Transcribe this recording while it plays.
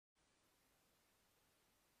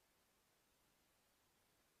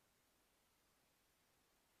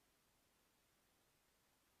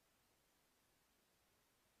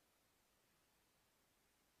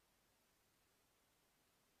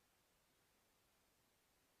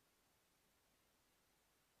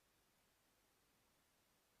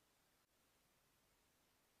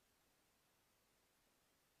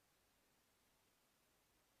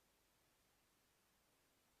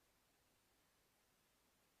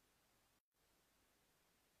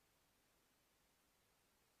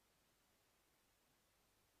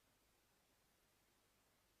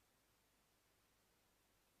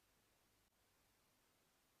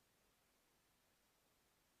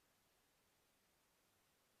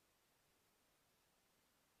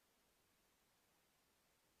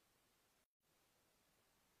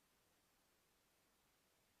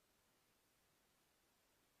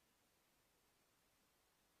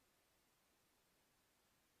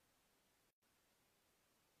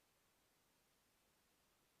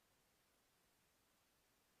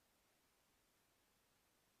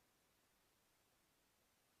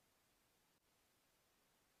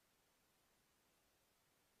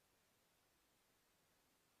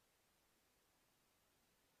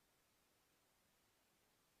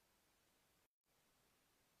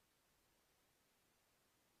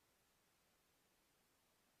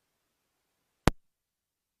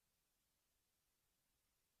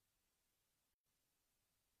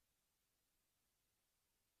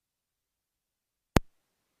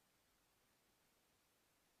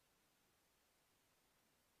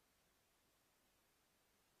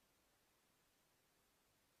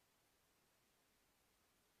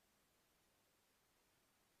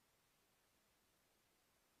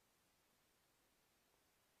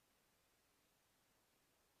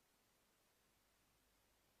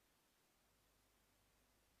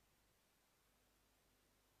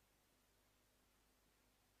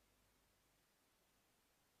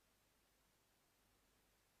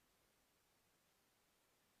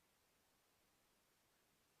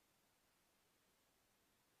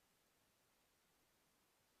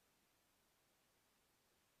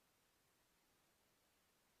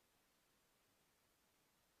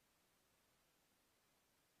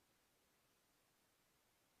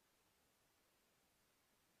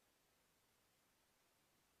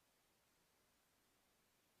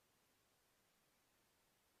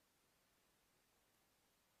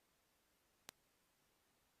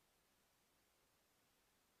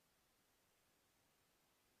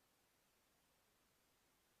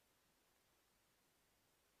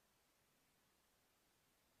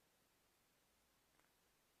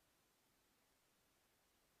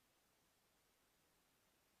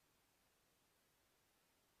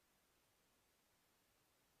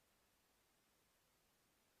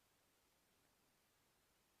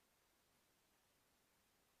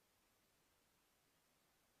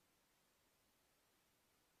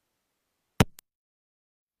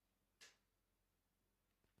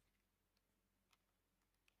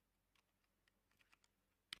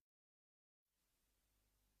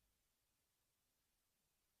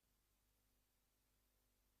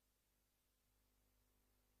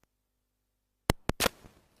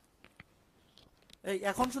এই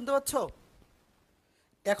এখন শুনতে পাচ্ছ?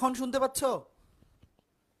 এখন শুনতে পাচ্ছ?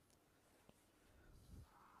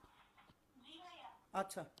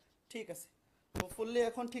 আচ্ছা, ঠিক আছে। তো ফুললি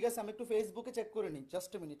এখন ঠিক আছে, আমি একটু ফেসবুকে চেক করে নিই,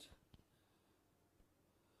 জাস্ট এ মিনিট।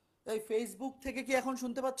 এই ফেসবুক থেকে কি এখন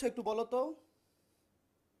শুনতে পাচ্ছ? একটু বলো তো।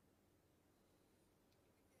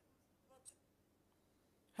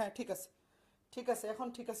 হ্যাঁ, ঠিক আছে, ঠিক আছে, এখন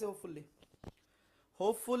ঠিক আছে। হোপফুলি,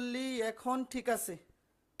 হোপফুলি এখন ঠিক আছে।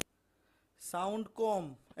 সাউন্ড কম।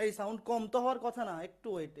 এই সাউন্ড কম তো হওয়ার কথা না, একটু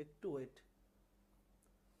ওয়েট, একটু ওয়েট,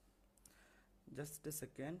 জাস্ট এ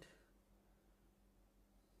সেকেন্ড।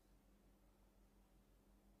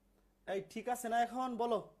 এই ঠিক আছে না এখন?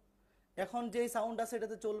 বলো। এখন যেই সাউন্ড আছে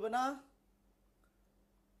এটাতে চলবে না?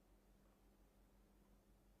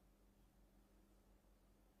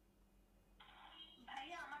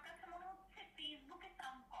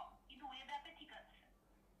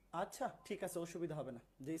 আচ্ছা, ঠিক আছে, অসুবিধা হবে না,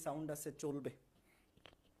 যেই সাউন্ড আছে চলবে।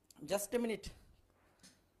 Just a minute.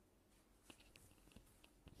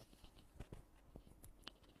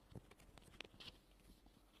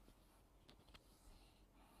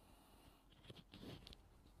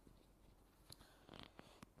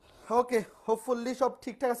 Okay, hopefully সব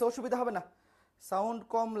ঠিকঠাক আছে, অসুবিধা হবে না। সাউন্ড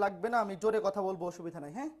কম লাগবে না, আমি জোরে কথা বলবো, অসুবিধা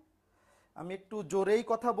নাই। হ্যাঁ, আমি একটু জোরেই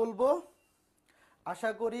কথা বলবো,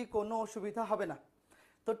 আশা করি কোনো অসুবিধা হবে না।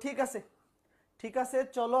 তো ঠিক আছে, ঠিক আছে,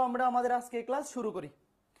 চলো আমরা আমাদের আজকে ক্লাস শুরু করি।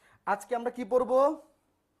 আজকে আমরা কি পড়বো?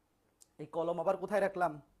 এই কলম আবার কোথায়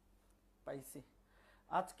রাখলাম? পাইছি।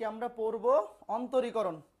 আজকে আমরা পড়বো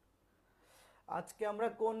অন্তরীকরণ। আজকে আমরা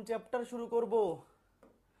কোন চ্যাপ্টার শুরু করব?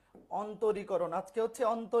 অন্তরীকরণ। আজকে হচ্ছে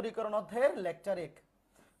অন্তরীকরণ অধ্যায়ের লেকচার 1।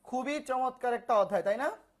 খুবই চমৎকার একটা অধ্যায়, তাই না?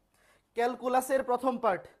 ক্যালকুলাসের প্রথম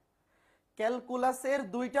পার্ট, ক্যালকুলাসের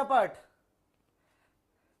দুইটা পার্ট।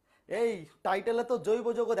 এই টাইটেলে তো জৈব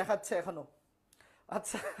যৌগ দেখাচ্ছে এখনো।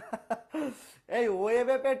 আচ্ছা, এই ওয়েব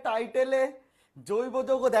অ্যাপের টাইটেলে জৈব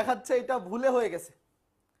যৌগ দেখাচ্ছে, এটা ভুলে হয়ে গেছে,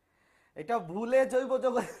 এটা ভুলে জৈব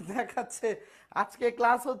যৌগ দেখাচ্ছে। আজকে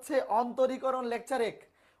ক্লাস হচ্ছে অন্তরীকরণ লেকচার 1।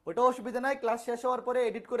 ওটা অসুবিধা নাই, ক্লাস শেষ হওয়ার পরে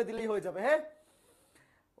এডিট করে দিলেই হয়ে যাবে। হ্যাঁ,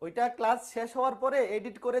 ওইটা ক্লাস শেষ হওয়ার পরে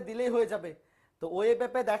এডিট করে দিলেই হয়ে যাবে। তো ওয়েব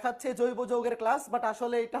অ্যাপে দেখাচ্ছে জৈব যৌগের ক্লাস, বাট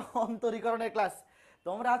আসলে এটা অন্তরীকরণের ক্লাস। তো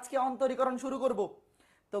আমরা আজকে অন্তরীকরণ শুরু করব।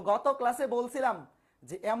 তো গত ক্লাসে বলছিলাম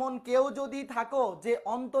যে এমন কেউ যদি থাকো যে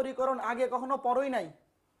অন্তরীকরণ আগে কখনো পড়োই নাই,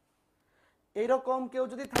 এইরকম কেউ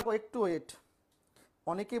যদি থাকো, একটু ওয়েট,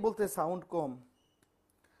 অনেকেই বলতে সাউন্ড কম।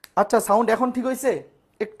 আচ্ছা, সাউন্ড এখন ঠিক হয়েছে?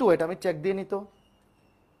 একটু ওয়েট, আমি চেক দিয়ে নিত।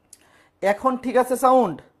 এখন ঠিক আছে?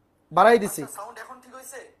 সাউন্ড বাড়াই দিছি। সাউন্ড এখন ঠিক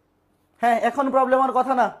হয়েছে? হ্যাঁ, এখন প্রবলেম হওয়ার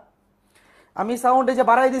কথা না। আমি সাউন্ড এই যে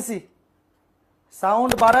বাড়াই দিছি,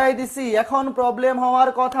 সাউন্ড বাড়াই দিছি, এখন প্রবলেম হওয়ার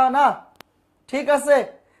কথা না। ঠিক আছে,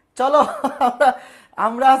 চলো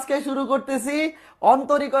আমরা আজকে শুরু করতেছি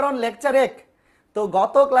অন্তরীকরণ লেকচার 1। তো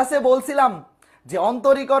গত ক্লাসে বলছিলাম যে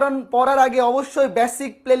অন্তরীকরণ পড়ার আগে অবশ্যই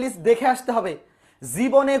বেসিক প্লেলিস্ট দেখে আসতে হবে।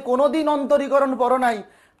 জীবনে কোনোদিন অন্তরীকরণ পড়ো নাই,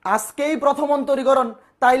 আজকেই প্রথম অন্তরীকরণ,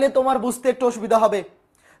 তাইলে তোমার বুঝতে একটু অসুবিধা হবে।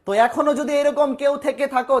 তো এখনো যদি এরকম কেউ থেকে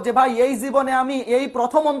থাকো যে ভাই এই জীবনে আমি এই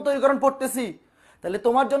প্রথম অন্তরীকরণ পড়তেছি, তাহলে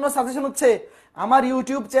তোমার জন্য সাজেশন হচ্ছে আমার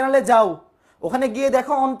ইউটিউব চ্যানেলে যাও, ওখানে গিয়ে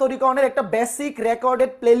দেখো অন্তরীকরণের একটা বেসিক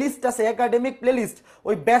রেকর্ডেড প্লেলিস্ট আছে, একাডেমিক প্লেলিস্ট।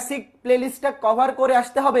 ওই বেসিক প্লেলিস্টটা কভার করে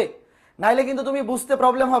আসতে হবে, নাইলে কিন্তু তুমি বুঝতে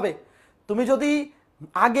প্রবলেম হবে। তুমি যদি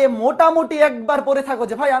আগে মোটামুটি একবার পড়ে থাকো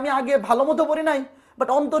যে ভাই আমি আগে ভালো মতো পড়ি নাই, বাট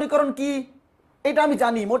অন্তরীকরণ কি এটা আমি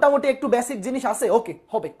জানি, মোটামুটি একটু বেসিক জিনিস আছে, ওকে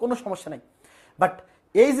হবে, কোনো সমস্যা নাই। বাট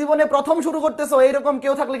এই জীবনে প্রথম শুরু করতেছো, এইরকম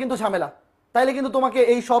কেউ থাকলে কিন্তু ঝামেলা, তাইলে কিন্তু তোমাকে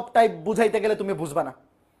এই সব টাইপ বুঝাইতে গেলে তুমি বুঝবা না।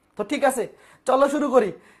 তো ঠিক আছে, চলো শুরু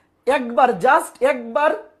করি। একবার, জাস্ট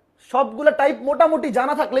একবার সবগুলো টাইপ মোটামুটি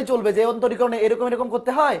জানা থাকলেই চলবে, যে অন্তরীকরণে এরকম এরকম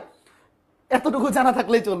করতে হয়, এতটুকু জানা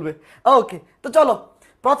থাকলেই চলবে। ওকে, তো চলো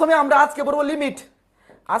প্রথমে আমরা আজকে পড়বো লিমিট।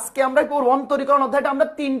 আজকে আমরা পড়বো অন্তরীকরণ অধ্যায়টা, আমরা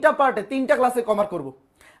তিনটা পার্টে তিনটা ক্লাসে কভার করব।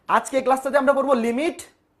 আজকে ক্লাসটাতে আমরা পড়বো লিমিট,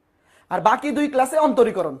 আর বাকি দুই ক্লাসে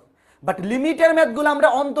অন্তরীকরণ। বাট লিমিটের ম্যাথগুলো আমরা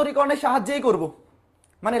অন্তরীকরণের সাহায্যেই করব,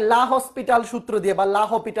 মানে লা হসপিটাল সূত্র দিয়ে বা লা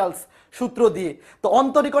হপিটালস সূত্র দিয়ে। তো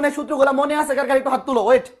অন্তরীকরণের সূত্রগুলো মনে আছে কার কার? একটু হাত তুলো।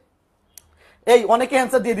 ওয়েট, এই অনেকে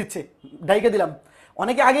অ্যান্সার দিয়ে দিচ্ছে, ডাইকে দিলাম,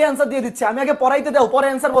 অনেকে আগে অ্যান্সার দিয়ে দিচ্ছে, আমি আগে পড়াইতে দাও, পরে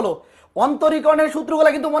অ্যান্সার বলো। অন্তরীকরণের সূত্রগুলো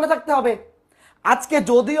কিন্তু মনে থাকতে হবে। আজকে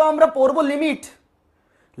যদিও আমরা পড়বো লিমিট,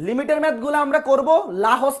 লিমিটের ম্যাথগুলো আমরা করব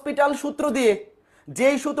লা হসপিটাল সূত্র দিয়ে,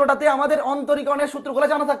 যেই সূত্রটাতে আমাদের অন্তরীকরণের সূত্রগুলো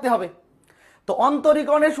জানা থাকতে হবে। তো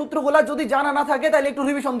অন্তরীকরণের সূত্রগুলো যদি জানা না থাকে তাহলে একটু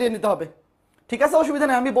রিভিশন দিয়ে নিতে হবে। ঠিক আছে, অসুবিধা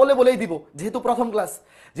নেই, আমি বলে বলেই দিব, যেহেতু প্রথম ক্লাস,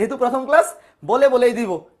 যেহেতু প্রথম ক্লাস বলে বলেই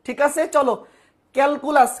দিব। ঠিক আছে, চলো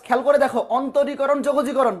ক্যালকুলাস, খেয়াল করে দেখো, অন্তরীকরণ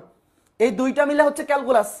যোগজীকরণ এই দুইটা মিলে হচ্ছে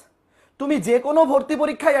ক্যালকুলাস। তুমি যে কোনো ভর্তি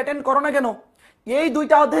পরীক্ষায় অ্যাটেন্ড করো না কেন, এই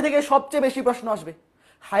দুইটা অধ্যায় থেকে সবচেয়ে বেশি প্রশ্ন আসবে।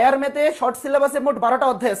 হায়ার ম্যাথে শর্ট সিলেবাসে মোট 12টা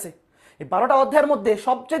অধ্যায় আছে। এই 12টা অধ্যায়ের মধ্যে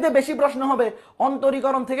সবচেয়ে বেশি প্রশ্ন হবে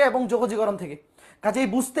অন্তরীকরণ থেকে এবং যোগজীকরণ থেকে। কাজেই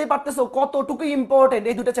বুঝতেই পারতেছো কতটুকু ইম্পর্টেন্ট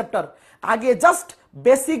এই দুটো চ্যাপ্টার। আগে জাস্ট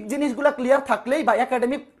বেসিক জিনিসগুলো ক্লিয়ার থাকলেই বা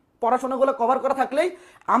একাডেমিক পড়াশোনাগুলো কভার করা থাকলেই,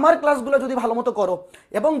 আমার ক্লাসগুলো যদি ভালো মতো করো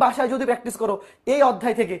এবং বাসায় যদি প্র্যাকটিস করো, এই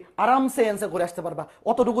অধ্যায় থেকে আরামসে অ্যান্সার করে আসতে পারবা।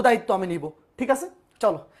 অতটুকু দায়িত্ব আমি নিব, ঠিক আছে?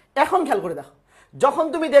 চলো এখন খেয়াল করে দেখো, যখন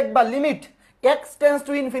তুমি দেখবা limit x tends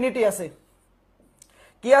to infinity আছে,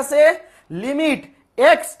 কি আছে? Limit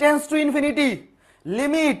x tends to infinity,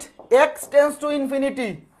 limit x tends to infinity,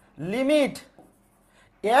 limit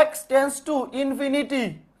x tends to infinity,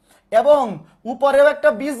 এবং উপরেও একটা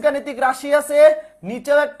বীজগাণিতিক রাশি আছে,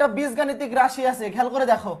 নিচেও একটা বীজগাণিতিক রাশি আছে। খেয়াল করে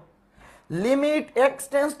দেখো, limit x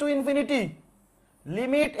tends to infinity,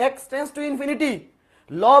 limit x tends to infinity,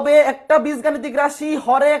 লবে একটা বীজগাণিতিক রাশি,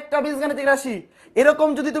 হরে একটা বীজগাণিতিক রাশি। এরকম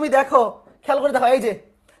যদি তুমি দেখো, খেয়াল করে দেখো, এই যে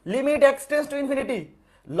limit x tends to infinity,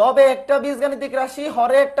 লবে একটা বীজগাণিতিক রাশি,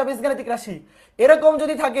 হরে একটা বীজগাণিতিক রাশি, এরকম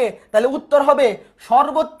যদি থাকে তাহলে উত্তর হবে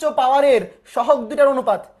সর্বোচ্চ পাওয়ারের সহগ দুটার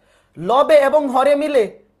অনুপাত। লবে এবং হরে মিলে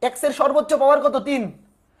x এর সর্বোচ্চ পাওয়ার কত? 3।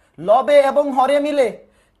 লবে এবং হরে মিলে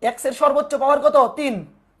x এর সর্বোচ্চ পাওয়ার কত? 3।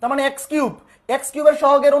 তার মানে x কিউব, x কিউবের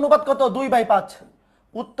সহগের অনুপাত কত? 2/5।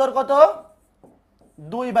 উত্তর কত?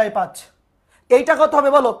 2/5। এইটা কত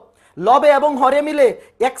হবে বলো? লবে এবং হরে মিলে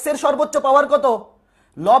x এর সর্বোচ্চ পাওয়ার কত?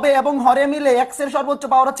 লবে এবং হরে মিলে x এর সর্বোচ্চ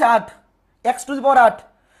পাওয়ার হচ্ছে 8, x টু দি পাওয়ার 8।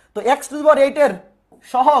 তো x টু দি পাওয়ার 8 এর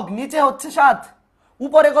সহগ নিচে হচ্ছে 7,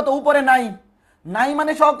 উপরে কত? উপরে 9। 9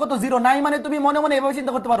 মানে সহগ কত? 0। 9 মানে তুমি মনে মনে এভাবে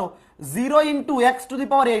চিন্তা করতে পারো, 0 into x to the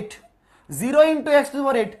power 8, 0 into x to the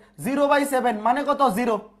পাওয়ার 8, 0/7 মানে কত?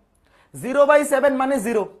 0। 0/7 মানে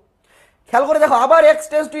 0। খেয়াল করে দেখো, আবার x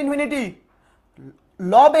tends to infinity,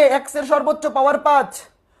 লবে x এর সর্বোচ্চ পাওয়ার 5,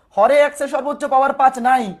 হরে x এর সর্বোচ্চ পাওয়ার 5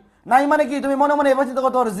 নাই। নাই মানে কি? তুমি মনে মনে এভাবে চিন্তা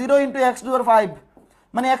করতে পারো, 0 ইন্টু x টু দি পাওয়ার 5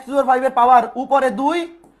 মানে x টু দি পাওয়ার 5 এর পাওয়ার উপরে 2,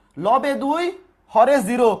 লবে 2, হরে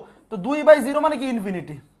 0। তো 2/0 মানে কি?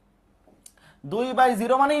 ইনফিনিটি।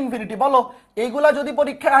 2/0 মানে ইনফিনিটি। বলো এইগুলা যদি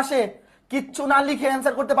পরীক্ষায় আসে কিচ্ছু না লিখে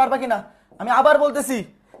অ্যান্সার করতে পারবা কিনা? আমি আবার বলতেছি,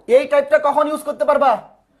 এই টাইপটা কখন ইউজ করতে পারবা?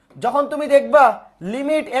 যখন তুমি দেখবা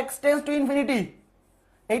limit x tends to infinity,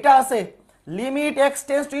 এইটা আছে limit x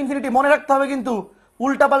tends to infinity, মনে রাখতে হবে কিন্তু,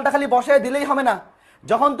 উল্টা পাল্টা খালি বসায় দিলেই হবে না।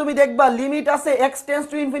 যখন তুমি দেখবা লিমিট আছে x টেন্ডস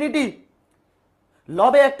টু ইনফিনিটি,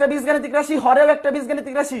 লবে একটা বীজগাণিতিক রাশি, হরেও একটা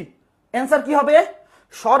বীজগাণিতিক রাশি, অ্যান্সার কি হবে?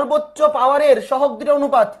 সর্বোচ্চ পাওয়ারের সহগ দুটো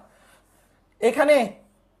অনুপাত। এখানে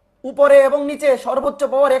উপরে এবং নিচে সর্বোচ্চ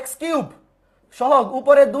পাওয়ার x কিউব, সহগ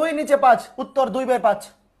উপরে 2 নিচে 5, উত্তর 2/5।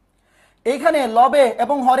 এইখানে লবে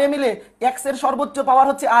এবং হরে মিলে x এর সর্বোচ্চ পাওয়ার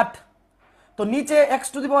হচ্ছে 8, তো নিচে x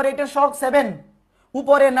টু দি পাওয়ার 8 এর সহগ 7,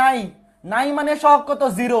 উপরে 9, 9 মানে সহগ কত?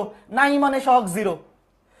 0, 9 মানে সহগ 0।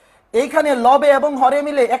 এইখানে লবে এবং হরে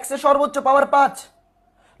মিলে x এর সর্বোচ্চ পাওয়ার 5,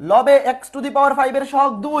 লবে x টু দি পাওয়ার 5 এর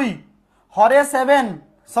সহগ 2, হরে 7,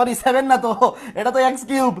 সরি 7 না তো, এটা তো x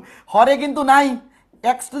কিউব, হরে কিন্তু নাই,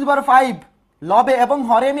 x টু দি পাওয়ার 5, লবে এবং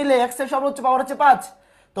হরে মিলে x এর সর্বোচ্চ পাওয়ার হচ্ছে 5,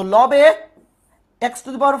 তো লবে x টু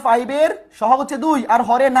দি পাওয়ার 5 এর সহগ হচ্ছে 2 আর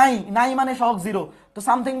হরে 9, 9 মানে সহগ 0। তো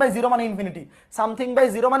সামথিং বাই 0 মানে ইনফিনিটি, সামথিং বাই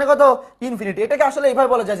 0 মানে কত? ইনফিনিটি। এটাকে আসলে এইভাবে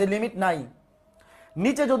বলা যায় যে লিমিট নাই।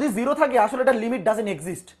 নিচে যদি 0 থাকে আসলে এটা লিমিট ডাজন্ট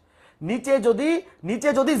এক্সিস্ট। নিচে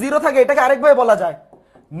যদি 0 থাকে এটাকে আরেকভাবে বলা যায়,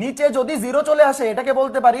 নিচে যদি 0 চলে আসে এটাকে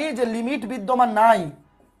বলতে পারি যে লিমিট বিদ্যমান নাই,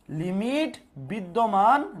 লিমিট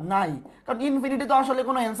বিদ্যমান নাই। কারণ ইনফিনিটি তো আসলে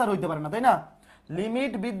কোনো অ্যান্সার হইতে পারে না, তাই না?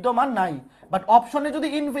 লিমিট বিদ্যমান নাই। বাট অপশনে যদি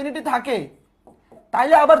ইনফিনিটি থাকে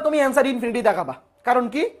তাইলে আবার তুমি অ্যান্সার ইনফিনিটি দেখাবা। কারণ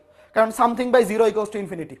কি? কারণ something by 0 equals to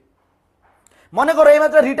infinity. মনে করো এই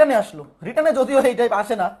ম্যাথটা রিটার্নে আসলো, রিটার্নে যদিও এই টাইপ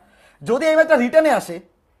আসে না, যদি এই ম্যাথটা রিটার্নে আসে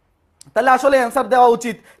তাহলে আসলে অ্যান্সার দেওয়া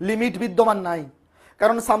উচিত লিমিট বিদ্যমান নাই,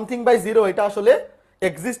 কারণ সামথিং বাই 0 এটা আসলে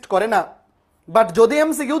এক্সিস্ট করে না। বাট যদি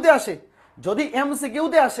এমসিকিউতে আসে, যদি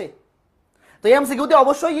এমসিকিউতে আসে, তো এমসিকিউতে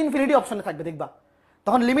অবশ্যই ইনফিনিটি অপশনে থাকবে, দেখবা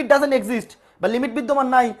তখন লিমিট ডাজন্ট এক্সিস্ট বা লিমিট বিদ্যমান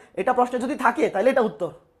নাই এটা প্রশ্নে যদি থাকে তাহলে এটা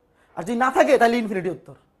উত্তর, আর যদি না থাকে তাহলে ইনফিনিটি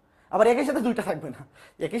উত্তর। আবার একই সাথে দুইটা থাকবে না,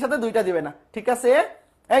 একই সাথে দুইটা দিবে না, ঠিক আছে?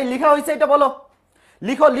 এই লিখা হয়েছে এটা বলো,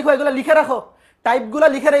 লিখো লিখো, এগুলো লিখে রাখো, টাইপগুলো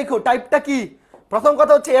লিখে রাখো। টাইপটা কি? প্রথম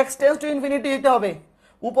কথা হচ্ছে x টেন্ডস টু ইনফিনিটি দিতে হবে,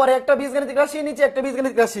 উপরে একটা বীজগাণিতিক রাশি, নিচে একটা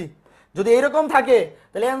বীজগাণিতিক রাশি। যদি এরকম থাকে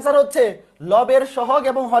তাহলে অ্যান্সার হচ্ছে লবের সহগ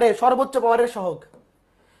এবং হরের সর্বোচ্চ পাওয়ারের সহগ।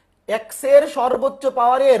 x এর সর্বোচ্চ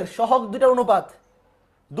পাওয়ারের সহগ দুটার অনুপাত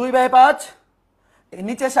 2/5,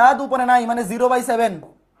 নিচে 7 উপরে 9 মানে 0/7,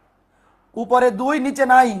 উপরে 2 নিচে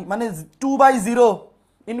 9 মানে 2/0,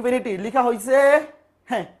 ইনফিনিটি। লিখা হয়েছে?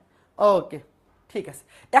 হ্যাঁ, ওকে, ঠিক আছে।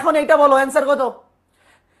 এখন এইটা বলো অ্যান্সার কত?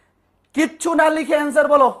 কিচ্ছু না লিখে অ্যান্সার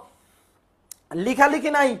বলো,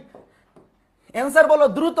 লিখালিখি নাই, অ্যান্সার বলো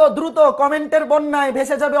দ্রুত দ্রুত, কমেন্টের বন্যায়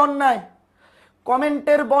ভেসে যাবে অন্যায়,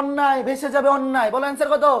 কমেন্টের বন্যায় ভেসে যাবে অন্যায়। বলো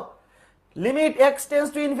অ্যান্সার কত? Limit x tends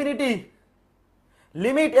to infinity,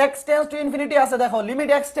 limit x tends to infinity আছে, দেখো limit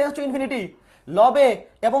x tends to infinity, লবে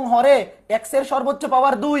এবং হরে এক্স এর সর্বোচ্চ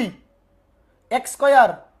পাওয়ার 2, এক্স স্কয়ার,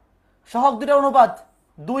 সহগ দুইটার অনুপাত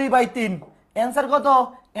 2/3। অ্যান্সার কত?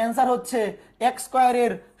 অ্যান্সার হচ্ছে এক্স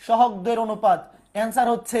স্কয়ারের সহগ দুইয়ের অনুপাত, অ্যান্সার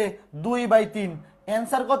হচ্ছে 2/3।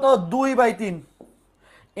 অ্যান্সার কত? 2/3।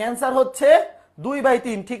 অ্যান্সার হচ্ছে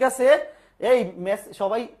 2/3। ঠিক আছে, এই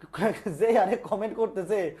সবাই যে আরে কমেন্ট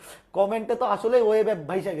করতেছে, কমেন্টে তো আসলে ওয়েব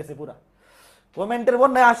ভাইসা গেছে পুরা, কমেন্টের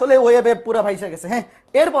বন্যায় আসলে ওয়েব পুরা ভাইসা গেছে। হ্যাঁ,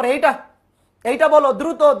 এরপরে এইটা, এইটা বলো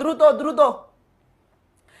দ্রুত দ্রুত দ্রুত।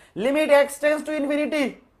 Limit x tends to infinity,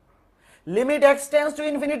 limit x tends to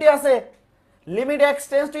infinity আছে, limit x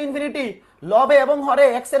tends to infinity, লবে এবং হরে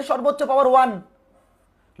এক্স এর সর্বোচ্চ পাওয়ার 1,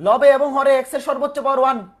 লবে এবং হরে এক্স এর সর্বোচ্চ পাওয়ার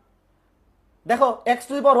 1। দেখো এক্স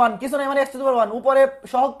টু দি পাওয়ার 1 কিছু নাই মানে এক্স টু দি পাওয়ার 1, উপরে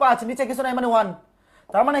সহগ 5, নিচে কিছু নাই মানে 1।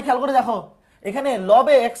 তার মানে খেয়াল করে দেখো, এখানে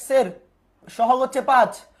লবে এক্স এর সহগ হচ্ছে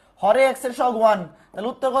 5, হরে এক্স এর সহগ 1, তাহলে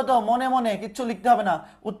উত্তর কত? মনে মনে কিচ্ছু লিখতে হবে না,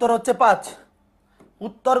 উত্তর হচ্ছে 5।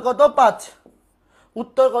 উত্তর কত? 5।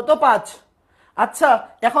 উত্তর কত? 5। আচ্ছা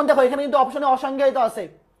এখন দেখো এখানে কিন্তু অপশনে অসংজ্ঞায়িত আছে,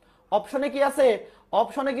 অপশনে কি আছে?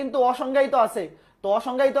 অপশনে কিন্তু অসংজ্ঞায়িত আছে। তো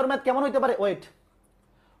অসংজ্ঞায়িতর ম্যাথ কেমন হইতে পারে? ওয়েট,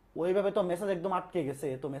 ওইভাবে তো মেসেজ একদম আটকে গেছে,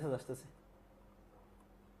 তো মেসেজ আসতেছে,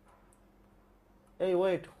 এই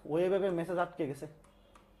ওয়েট, ওইভাবে মেসেজ আটকে গেছে।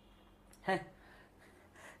 হ্যাঁ,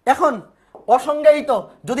 এখন অসংজ্ঞায়িত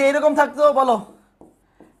যদি এরকম থাকতো, বলো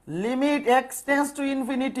limit x tends to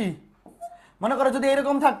infinity, মনে করো যদি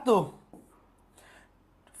এরকম থাকতো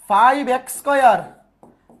 5x square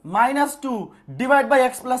 -2 divide by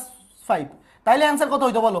x plus 5, তাইলে অ্যান্সার কত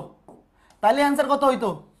হইতো বলো? তাইলে অ্যান্সার কত হইতো?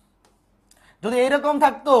 যদি এইরকম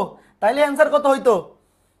থাকতো তাইলে অ্যান্সার কত হইতো?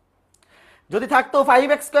 যদি থাকতো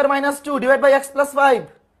 5x square -2 divide by x plus 5,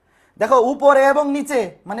 দেখো উপরে এবং নিচে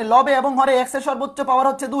মানে লবে এবং হরে x এর সর্বোচ্চ পাওয়ার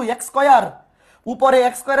হচ্ছে 2, x স্কয়ার, উপরে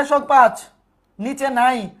x স্কয়ারের সহগ 5, নিচে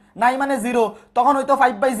নাই, নাই মানে 0, তখন হইতো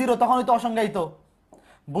 5/0, তখন হইতো অসংজ্ঞায়িত।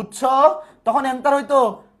 বুঝছো? তখন অ্যান্সার হইতো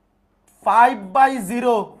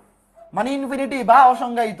 5/0 মানে ইনফিনিটি বা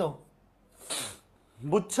অসংজ্ঞায়িত।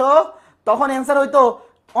 বুঝছো? তখন অ্যান্সার হইতো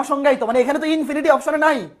অসংজ্ঞায়িত, মানে এখানে তো ইনফিনিটি অপশনে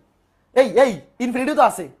নাই, এই এই ইনফিনিটি তো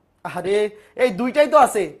আছে, আরে এই দুইটাই তো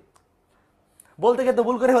আছে, বলতে গিয়ে তো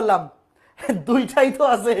ভুল করে বললাম, দুইটাই তো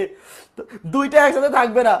আছে, দুইটা একসাথে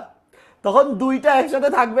থাকবে না, তখন দুইটা একসাথে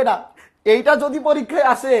থাকবে না। এইটা যদি পরীক্ষায়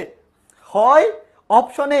আসে, হয়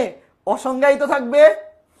অপশনে অসংজ্ঞায়িত থাকবে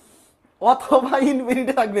অথবা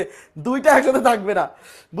ইনফিনিটি থাকবে, দুইটা একসাথে থাকবে না।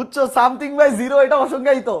 বুঝছো? সামথিং বাই জিরো এটা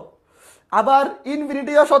অসংজ্ঞায়িত, আবার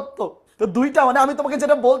ইনফিনিটিও সত্য। তো দুইটা মানে আমি তোমাকে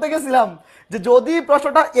যেটা বলতে গেছিলাম যে যদি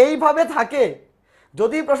প্রশ্নটা এইভাবে থাকে,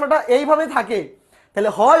 যদি প্রশ্নটা এইভাবে থাকে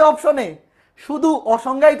তাহলে হয় অপশনে শুধু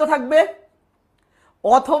অসংজ্ঞায়িত থাকবে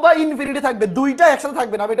অথবা ইনফিনিটি থাকবে, দুইটা একসাথে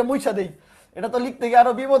থাকবে না। আমি এটা মুইসা দেই, এটা তো লিখতে গিয়ে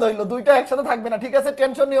আরো বিপদ হইলো, দুইটা একসাথে থাকবে না। ঠিক আছে,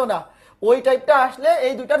 টেনশন নিও না, ওই টাইপটা আসলে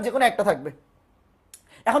এই দুইটার যে কোনো একটা থাকবে।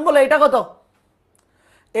 এখন বলো এইটা কত?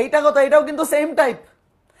 এইটা কত? এটাও কিন্তু same type,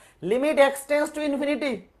 limit x tends to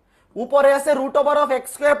infinity, উপরে আছে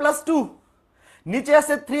 √(x²+2), নিচে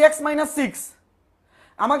আছে 3x - 6।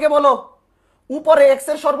 আমাকে বলো উপরে x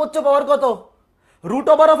এর সর্বোচ্চ পাওয়ার কত?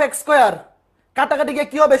 √(x², কাটাকাটি গিয়ে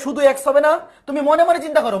কি হবে? শুধু x হবে না? তুমি মনে মনে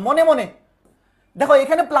চিন্তা করো, মনে মনে দেখো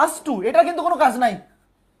এখানে +2, এটা কিন্তু কোনো কাজ নাই,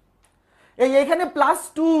 এই এখানে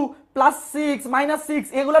 +2 +6 -6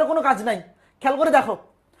 এগুলোর কোনো কাজ নাই। খেয়াল করে দেখো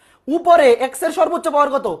উপরে x এর সর্বোচ্চ পাওয়ার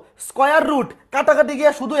কত? স্কয়ার রুট, কাটাকাটি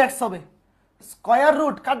গিয়ে শুধু x হবে, স্কয়ার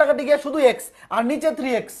রুট কাটাকাটি গিয়ে শুধু x, আর নিচে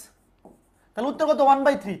 3x, তাহলে উত্তর কত?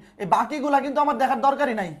 1/3। এই বাকিগুলা কিন্তু আমার দেখার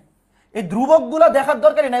দরকারই নাই, এই ধ্রুবকগুলা দেখার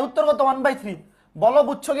দরকারই নাই, উত্তর কত? 1/3। বলো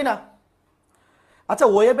বুঝছো কিনা? আচ্ছা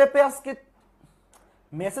ওয়েব অ্যাপে আজকে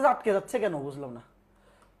মেসেজ আটকে যাচ্ছে কেন বুঝলাম না,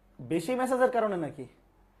 বেশি মেসেজের কারণে নাকি?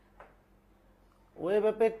 ওয়েব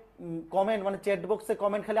অ্যাপে কমেন্ট মানে চ্যাট বক্সে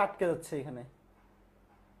কমেন্ট খালি আটকে যাচ্ছে এখানে।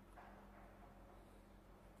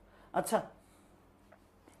 আচ্ছা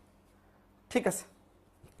ঠিক আছে,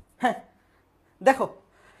 হ্যাঁ দেখো।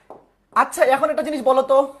 আচ্ছা এখন একটা জিনিস বলো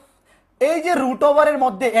তো, এই যে √এর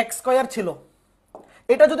মধ্যে x² ছিল,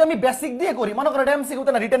 এটা যদি আমি বেসিক দিয়ে করি, মনে করো এটা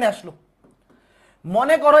এমসিকিউতে না রিটেনে আসলো,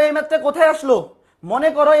 মনে করো এই ম্যাথটা কোথায় আসলো? মনে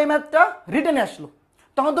করো এই ম্যাথটা রিটেনে আসলো,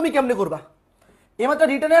 তখন তুমি কেমনে করবা? এই ম্যাথটা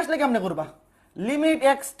রিটেনে আসলে কেমনে করবা? Limit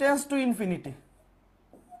x tends to infinity,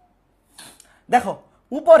 দেখো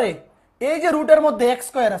উপরে এই যে রুটের মধ্যে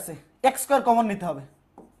x² আছে, x² কমন নিতে হবে,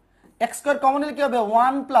 x² কমন নিলে কি হবে?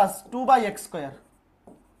 1 + 2/x²।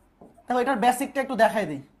 দেখো এটার বেসিকটা একটু দেখাই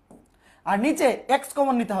দিই, আর নিচে x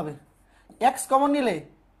কমন নিতে হবে, x কমন নিলে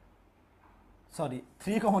সরি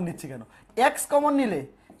 3 কমন নিচ্ছি কেন, এক্স কমন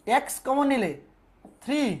নিলে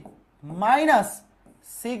 3 মাইনাস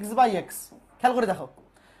 6/x। খেয়াল করে দেখো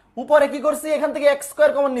উপরে কি করছি, এখান থেকে এক্স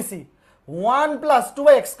স্কোয়ার কমন নিছি 1 প্লাস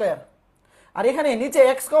 2/x স্কোয়ার, আর এখানে নিচে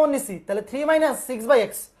এক্স কমন নিছি, তাহলে 3 মাইনাস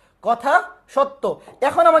 6/x। কথা সত্য।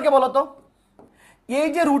 এখন আমাকে বলো তো, এই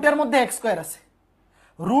যে রুটের মধ্যে এক্স স্কোয়ার আছে,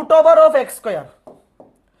 root over of x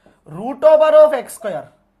square,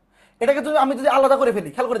 এটাকে যদি আমি যদি আলাদা করে ফেলি,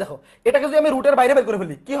 খেয়াল করে দেখো, এটাকে যদি আমি রুটের বাইরে বের করে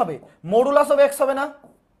ফেলি কি হবে, মডুলাস অফ এক্স হবে না?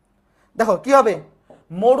 দেখো কি হবে,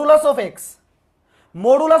 মডুলাস অফ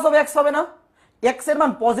এক্স হবে না? এক্স এর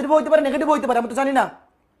মান পজিটিভ হইতে পারে, নেগেটিভ হইতে পারে, আমি তো জানি না।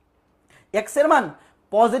 এক্স এর মান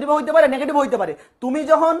পজিটিভ হইতে পারে, নেগেটিভ হইতে পারে। তুমি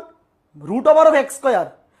যখন root over of x square,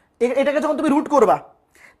 এটাকে যখন তুমি রুট করবা,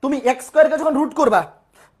 তুমি এক্স স্কোয়ারকে যখন রুট করবা,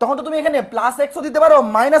 তখন তো তুমি এখানে প্লাস এক্সও দিতে পারো,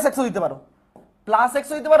 মাইনাস এক্সও দিতে পারো, প্লাস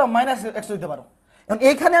এক্সও দিতে পারো, মাইনাস এক্সও দিতে পারো। এখন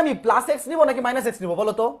এইখানে আমি প্লাস এক্স নিব নাকি মাইনাস এক্স নিব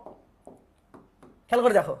বলো তো? খেয়াল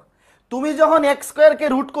করে দেখো, তুমি যখন এক্স স্কোয়ারকে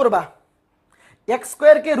রুট করবা, এক্স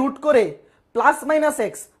স্কোয়ারকে রুট করে প্লাস মাইনাস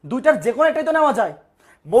এক্স দুইটার যে কোনো একটাই তো নেওয়া যায়।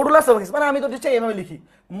 মডুলাস অফ এক্স মানে আমি তো জিনিসটা এভাবে লিখি,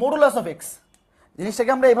 মডুলাস অফ এক্স,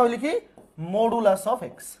 জিনিসটাকে আমরা এভাবে লিখি মডুলাস অফ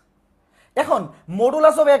এক্স। এখন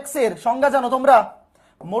মডুলাস অফ এক্স এর সংজ্ঞা জানো তোমরা?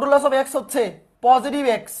 মডুলাস অফ এক্স হচ্ছে পজিটিভ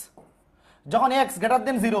এক্স যখন এক্স গ্রেটার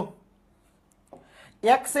দেন 0।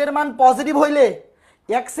 এক্স এর মান পজিটিভ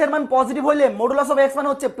হইলে মডুলাস অফ এক্স মানে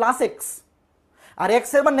হচ্ছে প্লাস এক্স, আর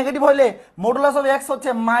এক্স এর মান নেগেটিভ হইলে মডুলাস অফ এক্স হচ্ছে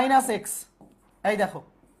মাইনাস এক্স। এই দেখো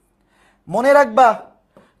মনে রাখবা,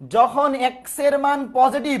 যখন এক্স এর মান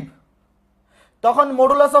পজিটিভ তখন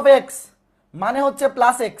মডুলাস অফ এক্স মানে হচ্ছে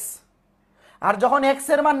প্লাস এক্স, আর যখন এক্স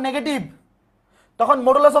এর মান নেগেটিভ তখন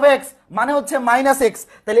মডুলাস অফ এক্স মানে হচ্ছে মাইনাস এক্স।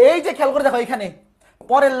 তাহলে এই যে খেয়াল করে দেখো, এখানে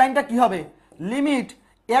পরের লাইনটা কি হবে, limit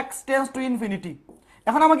x tends to infinity.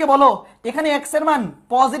 এখন আমাকে বলো এখানে এক্স এর মান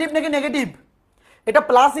পজিটিভ নাকি নেগেটিভ, এটা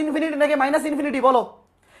প্লাস ইনফিনিটি নাকি মাইনাস ইনফিনিটি বলো?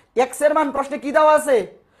 এক্স এর মান প্রশ্নে কি দেওয়া আছে,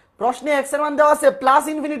 প্রশ্নে এক্স এর মান দেওয়া আছে প্লাস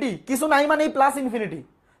ইনফিনিটি, কিছু নাই মানে প্লাস ইনফিনিটি।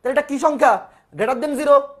 তাহলে এটা কি সংখ্যা, গ্রেটার দেন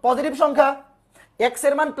 0, পজিটিভ সংখ্যা। এক্স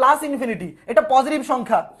এর মান প্লাস ইনফিনিটি, এটা পজিটিভ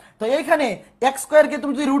সংখ্যা। তো এইখানে এক্স স্কোয়ারকে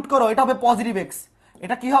তুমি যদি রুট করো, এটা হবে পজিটিভ এক্স,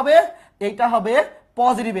 এটা কি হবে, এইটা হবে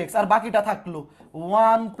পজিটিভ এক্স, আর বাকিটা থাকলো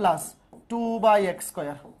 1 plus 2/x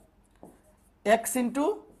square, x into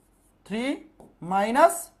 3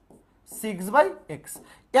 minus 6/x।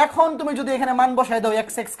 এখন তুমি যদি এখানে মান বসায় দাও,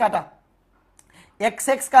 এক্স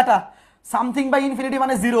এক্স কাটা, সামথিং বাই ইনফিনিটি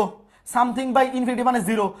মানে 0, সামথিং বাই ইনফিনিটি মানে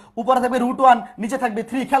 0, উপরে থাকবে √1, নিচে থাকবে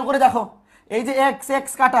 3। খেয়াল করে দেখো, এই যে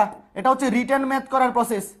এক্স কাটা, এটা হচ্ছে রিটার্ন ম্যাথ করার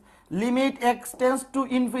process. Limit x tends to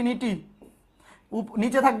infinity,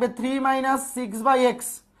 নিচে থাকবে 3 মাইনাস 6/x,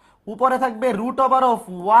 উপরে থাকবে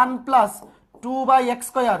 √1 প্লাস 2/x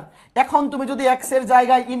স্কোয়ার। এখন তুমি যদি এক্স এর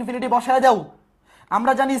জায়গায় ইনফিনিটি বসায় দাও,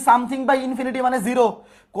 আমরা জানি সামথিং বাই ইনফিনিটি মানে 0,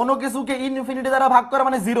 কোনো কিছুকে ইনফিনিটি দ্বারা ভাগ করা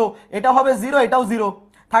মানে 0, এটা হবে 0, এটাও 0,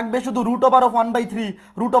 থাকবে শুধু √1/3,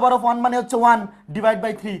 √1 মানে হচ্ছে 1 ডিভাইড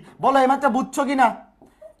বাই 3। বলো এই মাত্রা বুঝছো কিনা?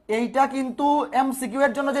 এইটা কিন্তু এমসিকিউ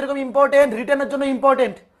এর জন্য যেরকম ইম্পর্টেন্ট, রিটেনের জন্য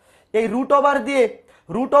ইম্পর্টেন্ট। এই রুট ওভার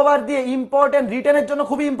দিয়ে ইম্পর্টেন্ট, রিটেনের জন্য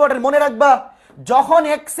খুবই ইম্পর্টেন্ট। মনে রাখবা, যখন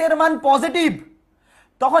এক্স এর মান পজিটিভ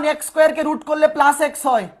তখন এক্স স্কোয়ারকে রুট করলে প্লাস এক্স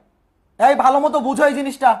হয়। এই ভালো মতো বুঝো এই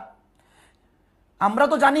জিনিসটা। আমরা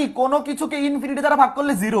তো জানি কোনো কিছুকে ইনফিনিটি দ্বারা ভাগ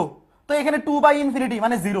করলে 0, তো এখানে 2/∞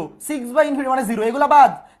 মানে 0, 6/∞ মানে 0, এগুলা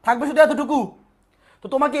বাদ, থাকবে শুধু এতটুকু। তো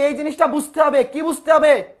তোমাকে এই জিনিসটা বুঝতে হবে। কি বুঝতে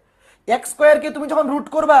হবে? এক্স স্কোয়ারকে তুমি যখন রুট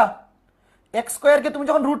করবা,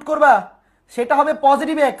 সেটা হবে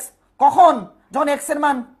পজিটিভ এক্স। কখন? যখন এক্স এর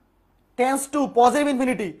মান tends to positive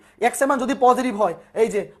infinity, x এর মান যদি পজিটিভ হয়, এই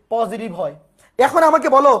যে পজিটিভ হয়। এখন আমাকে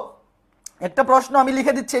বলো, একটা প্রশ্ন আমি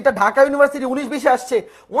লিখে দিচ্ছি, এটা ঢাকা ইউনিভার্সিটি 19-20 আসছে,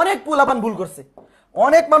 অনেক পোলাপান ভুল করছে,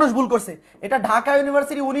 অনেক মানুষ ভুল করছে। এটা ঢাকা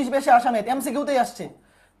ইউনিভার্সিটি 19-20 আসা ম্যাথ, এমসিকিউতেই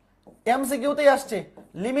আসছে।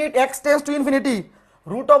 Limit x tends to infinity,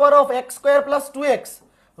 √(x² + 2x),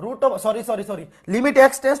 limit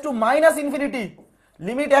x tends to minus infinity,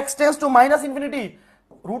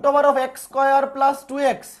 √(x² +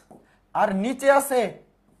 2x), আর নিচে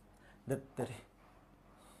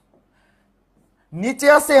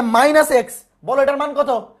আছে মাইনাস এক্স। বলো এটার মান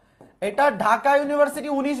কত? এটা ঢাকা ইউনিভার্সিটি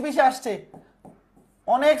 19-20 আসছে,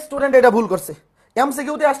 অনেক স্টুডেন্ট এটা ভুল করছে।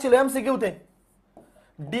 এমসিকিউতে আসছিল, এমসিকিউতে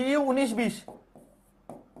ডিইউ 19-20,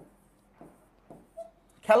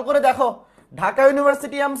 খেয়াল করে দেখো, ঢাকা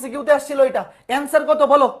ইউনিভার্সিটি এমসিকিউতে আসছিল এটা। অ্যানসার কত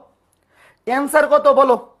বলো?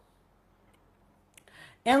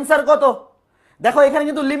 অ্যানসার কত? দেখো এখানে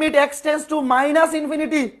কিন্তু limit x tends to minus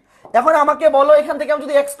infinity. এখন আমাকে বলো, এখান থেকে আমি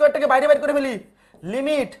যদি এক্স স্কয়ারটাকে বাইরে বের করে ফেলি,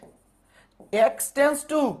 limit x tends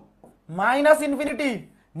to minus infinity,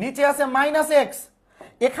 নিচে আছে মাইনাস এক্স,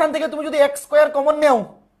 এখান থেকে তুমি যদি এক্স স্কয়ার কমন নেও,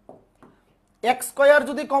 এক্স স্কোয়ার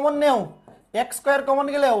যদি কমন নেও, এক্স স্কোয়ার কমন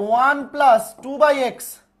গেলে 1 plus 2/x,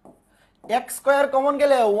 x square common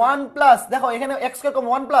গেলে 1 প্লাস, দেখো এখানে x square common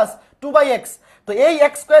 1 plus 2/x, তো এই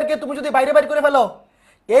এক্স স্কোয়ারকে তুমি যদি বাইরে বাইর করে ফেলো,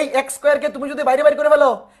 এই এক্স স্কোয়ারকে তুমি যদি বাইরে বাইর করে ফেলো,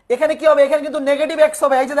 এখানে কি হবে, এখানে কিন্তু নেগেটিভ এক্স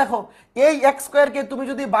হবে। এই যে দেখো, এই এক্স স্কোয়ারকে তুমি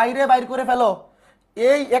যদি বাইরে বাইর করে ফেলো,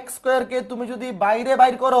 এই এক্স স্কোয়ারকে তুমি যদি বাইরে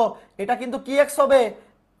বাইর করো, এটা কিন্তু কি এক্স হবে,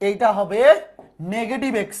 এইটা হবে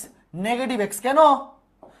নেগেটিভ এক্স। নেগেটিভ এক্স কেন,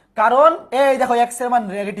 কারণ এই দেখো এক্স এর মান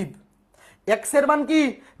নেগেটিভ, এক্স এর মান কি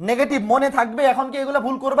নেগেটিভ, মনে থাকবে। এখন কি এগুলো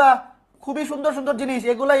ভুল করবা, খুবই সুন্দর সুন্দর জিনিস,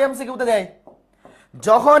 এগুলাই এমসিকিউতে দেয়।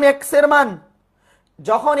 যখন এক্স এর মান,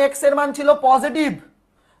 যখন এক্স এর মান ছিল পজিটিভ,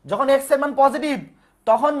 যখন এক্স এর মান পজিটিভ,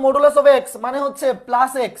 তখন মডুলাস অফ এক্স মানে হচ্ছে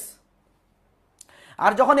প্লাস এক্স,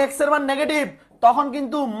 আর যখন এক্স এর মান নেগেটিভ তখন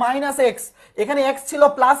কিন্তু মাইনাস এক্স। এখানে এক্স ছিল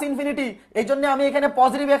প্লাস ইনফিনিটি, এই জন্য আমি এখানে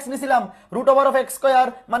পজিটিভ এক্স নিয়েছিলাম, root over of x square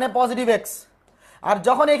মানে পজিটিভ এক্স। আর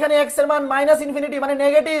যখন এখানে এক্স এর মান মাইনাস ইনফিনিটি মানে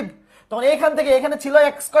নেগেটিভ, তখন এখান থেকে এখানে ছিল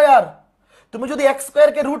এক্স স্কোয়ার, তুমি যদি এক্স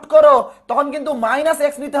স্কোয়ারকে রুট করো তখন কিন্তু মাইনাস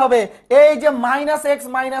এক্স নিতে হবে। এই যে মাইনাস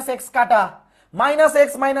এক্স কাটা, মাইনাস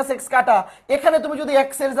এক্স কাটা, এখানে তুমি যদি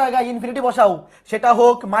এক্স এর জায়গায় ইনফিনিটি বসাও, সেটা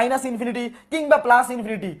হোক মাইনাস ইনফিনিটি কিংবা প্লাস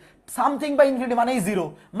ইনফিনিটি, সামথিং বা ইনফিনিটি মানেই জিরো,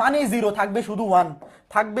 মানেই জিরো, থাকবে শুধু ওয়ান,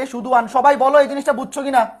 থাকবে শুধু ওয়ান। সবাই বলো এই জিনিসটা বুঝছো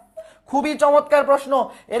কিনা? খুবই চমৎকার প্রশ্ন।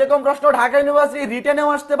 এরকম প্রশ্ন ঢাকা ইউনিভার্সিটি রিটেনেও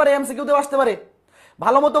আসতে পারে, এমসিকিউতেও আসতে পারে।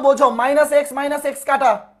 ভালো মতো বোঝো, মাইনাস এক্স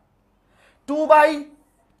কাটা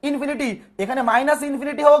 2/ইনফিনিটি, এখানে মাইনাস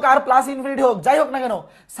ইনফিনিটি হোক আর প্লাস ইনফিনিটি হোক, যাই হোক না কেন,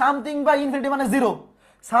 সামথিং বা ইনফিনিটি মানে জিরো,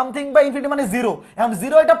 সামথিং বা ইনফিনিটি মানে জিরো। এখন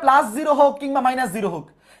জিরো এটা প্লাস জিরো হোক কিংবা মাইনাস জিরো হোক,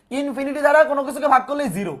 ইনফিনিটি দ্বারা কোনো কিছুকে ভাগ করলেই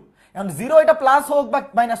জিরো। এখন জিরো এটা প্লাস হোক বা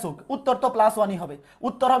মাইনাস হোক, উত্তর তো প্লাস ওয়ানই হবে,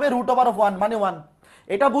 উত্তর হবে রুট ওভার অফ ওয়ান মানে ওয়ান।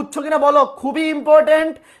 এটা বুঝছো কিনা বলো, খুবই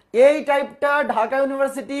ইম্পর্টেন্ট। এই টাইপটা ঢাকা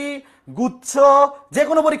ইউনিভার্সিটি গুচ্ছ যে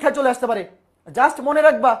কোনো পরীক্ষায় চলে আসতে পারে। জাস্ট মনে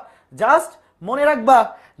রাখবা, জাস্ট মনে রাখবা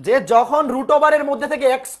যে যখন রুট ওভারের মধ্যে থেকে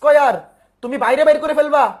এক্স স্কোয়ার তুমি বাইরে বের করে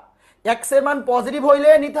ফেলবা, এক্স এর মান পজিটিভ হইলে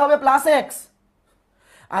নিতে হবে প্লাস এক্স,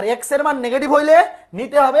 আর এক্স এর মান নেগেটিভ হইলে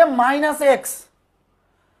নিতে হবে মাইনাস এক্স।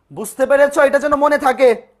 বুঝতে পেরেছো? এটা যেন মনে থাকে,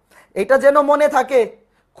 এটা যেন মনে থাকে,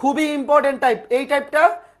 খুবই ইম্পর্টেন্ট টাইপ। এই টাইপটা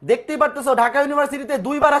দেখতেই পারতেছো ঢাকা ইউনিভার্সিটিতে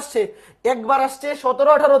দুইবার আসছে, একবার আসছে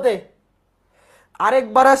 17-18-তে,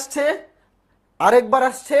 আরেকবার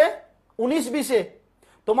আসছে 19-20-এ,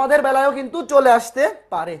 তোমাদের বেলায়ও কিন্তু চলে আসতে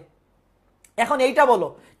পারে। এখন এইটা বলো,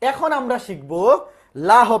 এখন আমরা শিখবো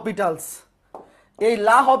লা হপিটালস। এই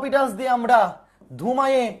লা হপিটালস দিয়ে আমরা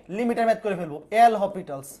ধুমায়ে লিমিটের ম্যাথ করে ফেলবো। এল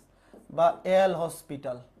হপিটালস বা এল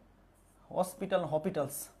হসপিটাল, হসপিটাল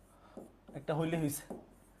হপিটালস একটা হইলে হইছে,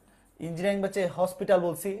 ইঞ্জিনিয়ারিং ব্যাচে হসপিটাল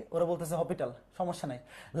বলছি, ওরা বলতেছে হপিটাল, সমস্যা নাই।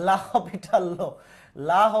 লা হপিটাল লো,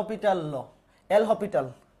 লা হপিটাল লো, এল হপিটাল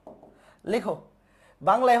লেখো,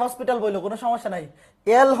 বাংলায় হসপিটাল বইলো কোনো সমস্যা নাই।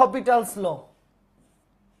 এল হপিটালস লো,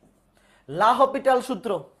 লা হপিটাল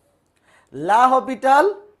সূত্র, লা হপিটাল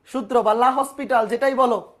সূত্র বা লা হসপিটাল যেটাই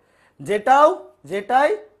বলো, যেটাই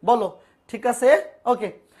বলো, ঠিক আছে? ওকে,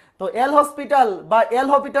 তো এল হসপিটাল বা এল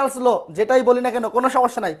হপিটালস লো যেটাই বলি না কেন কোনো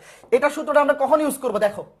সমস্যা নাই। এটা সূত্রটা আমরা কখন ইউজ করবো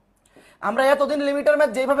দেখো, আমরা এতদিন লিমিটার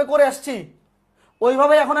ম্যাথ যেভাবে করে আসছি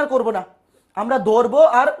ওইভাবে এখন আর করবো না, আমরা ধরবো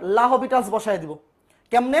আর লা হপিটালস বসায় দিব।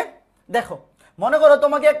 কেমনে দেখো, মনে করো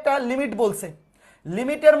তোমাকে একটা লিমিট বলছে,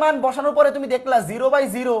 লিমিটের মান বসানোর পরে তুমি দেখলা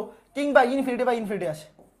 0/0 কিংবা ইনফিনিটি আসে।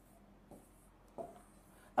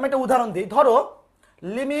 আমি একটা উদাহরণ দিই, ধরো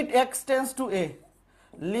limit x tends to A,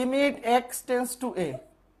 limit x tends to এ,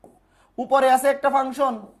 উপরে আছে একটা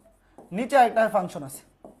ফাংশন, নিচে একটা ফাংশন আছে,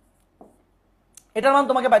 এটার মান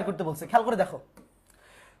তোমাকে বাইর করতে বলছে। খেয়াল করে দেখো,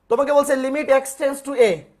 তোমাকে বলছে লিমিট এক্স টেন্স টু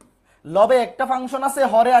এ, লবে একটা ফাংশন আছে,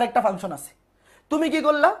 হরে আর একটা ফাংশন আছে। তুমি কি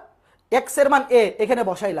করলা, এক্স এর মান এ এখানে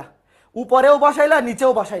বসাইলা, উপরেও বসাইলা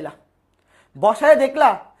নিচেও বসাইলা, বসায় দেখলা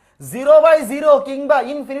 0/0 কিংবা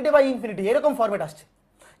ইনফিনিটি এরকম ফরম্যাট আসছে।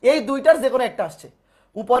 এই দুইটার যে কোনো একটা আসছে,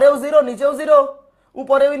 উপরেও 0 নিচেও 0,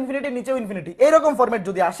 উপরেও ইনফিনিটি নিচেও ইনফিনিটি, এইরকম ফরম্যাট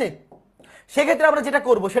যদি আসে, সেক্ষেত্রে আমরা যেটা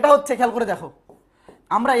করব সেটা হচ্ছে, খেয়াল করে দেখো,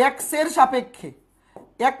 আমরা এক্স এর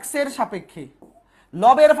সাপেক্ষে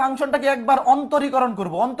লবের ফাংশনটাকে একবার অন্তরীকরণ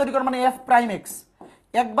করব, অন্তরীকরণ মানে এফ প্রাইম এক্স,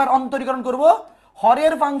 একবার অন্তরীকরণ করব,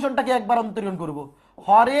 হরের ফাংশনটাকে একবার অন্তরীকরণ করব,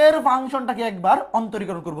 হরের ফাংশনটাকে একবার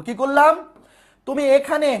অন্তরীকরণ করব। কি করলাম, তুমি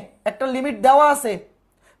এখানে একটা লিমিট দেওয়া আছে,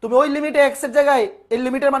 তুমি ওই লিমিটে এক্স এর জায়গায় এই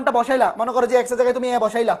লিমিটের মানটা বসাইলা, মনে করো যে এক্স এর জায়গায় তুমি এ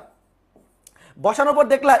বসাইলা, বসানোর পর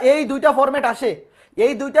দেখলা এই দুইটা ফরম্যাট আসে,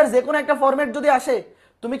 এই দুইটার যে কোনো একটা ফরম্যাট যদি আসে,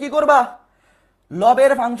 তুমি কি করবা,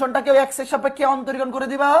 লবের ফাংশনটাকেও এক্স এর সাপেক্ষে অন্তরীকরণ করে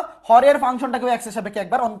দিবা, হরের ফাংশনটাকেও এক্স এর সাপেক্ষে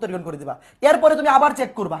একবার অন্তরীকরণ করে দিবা। এরপরে তুমি আবার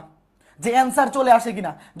চেক করবা যে অ্যান্সার চলে আসে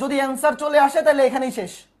কিনা, যদি অ্যান্সার চলে আসে তাহলে এখানেই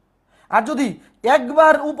শেষ। আর যদি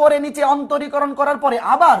একবার উপরে নিচে অন্তরীকরণ করার পরে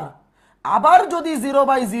আবার যদি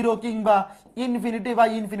 0/0 কিংবা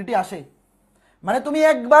ইনফিনিটি আসে, মানে তুমি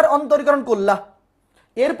একবার অন্তরীকরণ করলা,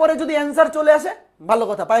 এরপরে যদি অ্যান্সার চলে আসে ভালো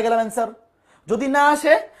কথা, পাই গেলাম অ্যান্সার। যদি না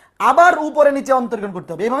আসে আবার উপরে নিচে অন্তরীকরণ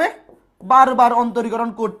করতে হবে। এইভাবে বারবার অন্তরীকরণ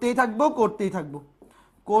করতেই থাকবো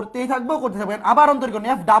আবার অন্তরীকরণ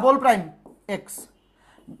এফ ডাবল প্রাইম এক্স,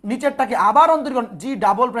 নিচেরটাকে আবার অন্তরীকরণ জি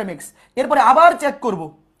ডাবল প্রাইম এক্স, এরপরে আবার চেক করব,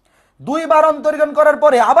 দুইবার অন্তরীকরণ করার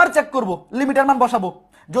পরে আবার চেক করব, লিমিটের মান বসাবো,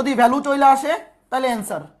 যদি ভ্যালু চলে আসে তাহলে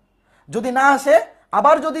অ্যান্সার, যদি না আসে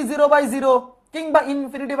আবার যদি 0/0 কিংবা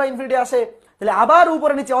ইনফিনিটি আসে তাহলে আবার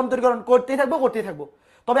উপরে নিচে অন্তরীকরণ করতেই থাকবো।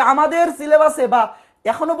 তবে আমাদের সিলেবাসে বা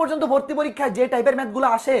এখনো পর্যন্ত ভর্তি পরীক্ষায় যে টাইপের ম্যাথগুলো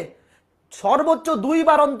আসে সর্বোচ্চ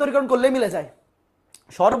 2বার অন্তরীকরণ করলে মিলে যায়,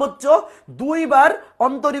 সর্বোচ্চ 2বার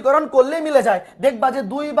অন্তরীকরণ করলে মিলে যায়। দেখবা যে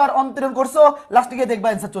 2বার অন্তরীকরণ করছো, লাস্টে গিয়ে দেখবা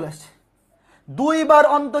অ্যান্সার চলে আসছে, 2বার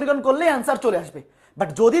অন্তরীকরণ করলে অ্যান্সার চলে আসবে। বাট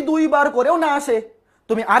যদি 2বার করেও না আসে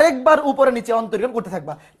তুমি আরেকবার উপরে নিচে অন্তরীকরণ করতে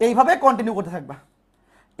থাকবা, এইভাবে কন্টিনিউ করতে থাকবা,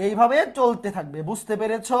 এইভাবে চলতে থাকবে। বুঝতে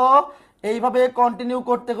পেরেছো? এইভাবে কন্টিনিউ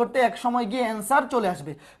করতে করতে এক সময় গিয়ে অ্যান্সার চলে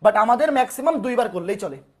আসবে। বাট আমাদের ম্যাক্সিমাম 2বার করলেই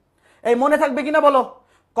চলে। এই মনে থাকবে কিনা বলো,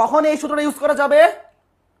 কখন এই সূত্রটা ইউজ করা যাবে?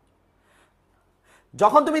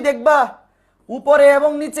 যখন তুমি দেখবা উপরে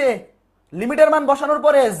এবং নিচে লিমিটের মান বসানোর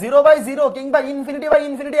পরে 0/0 কিংবা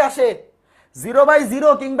ইনফিনিটি আসে, 0/0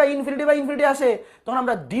 কিংবা ইনফিনিটি আসে, তখন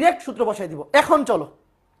আমরা ডিরেক্ট সূত্র বসাই দিব। এখন চলো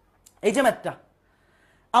এই যে ম্যাথটা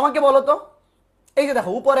আমাকে বলো তো, এই যে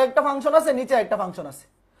দেখো উপরে একটা ফাংশন আছে, নিচে একটা ফাংশন আছে,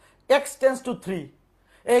 x টেন্ডস টু 3।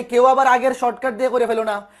 এই কেউ আবার আগের শর্টকাট দিয়ে করে ফেলো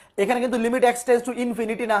না, এখানে কিন্তু limit x tends to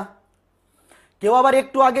infinity না। কেউ আবার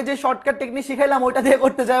একটু আগে যে শর্টকাট টেকনিক শিখাইলাম ওইটা দিয়ে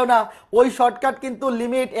করতে যাও না, ওই শর্টকাট কিন্তু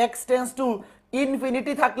limit x tends to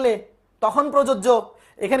infinity থাকলে তখন প্রযোজ্য,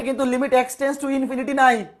 এখানে কিন্তু limit x tends to infinity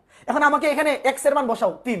নাই। এখন আমাকে এখানে x এর মান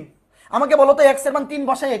বসাও 3, আমাকে বলো তো x এর মান 3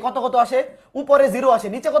 বসাই কত কত আসে? উপরে 0 আসে,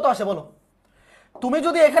 নিচে কত আসে বলো? তুমি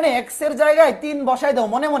যদি এখানে x এর জায়গায় 3 বসাই দাও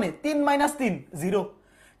মনে মনে, 3 - 3 0,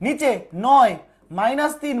 নিচে 9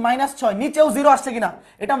 -3 -6, নিচেও 0 আসছে কিনা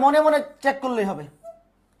এটা মনে মনে চেক করলেই হবে,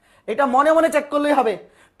 এটা মনে মনে চেক করলেই হবে।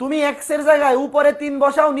 তুমি x এর জায়গায় উপরে 3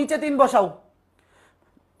 বসাও, নিচে 3 বসাও,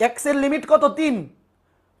 x এর লিমিট কত 3,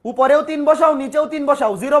 উপরেও 3 বসাও, নিচেও 3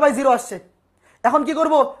 বসাও, 0/0 আসছে। এখন কি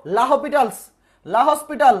করব? লা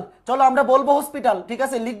হসপিটাল, চলো আমরা বলবো হসপিটাল, ঠিক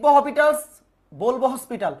আছে লিখবো হসপিটালস, বলবো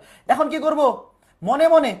হসপিটাল। এখন কি করব? মনে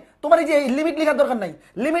মনে তোমার এই যে লিমিট লেখার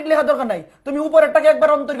দরকার নাই, তুমি উপরেরটাকে একবার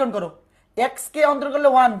অন্তরীকরণ করো, x কে অন্তরীকরণ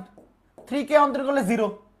করলে 1, 3 কে অন্তরীকরণ করলে 0,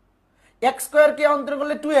 x স্কয়ার কে অন্তরীকরণ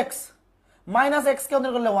করলে 2x, মাইনাস x কে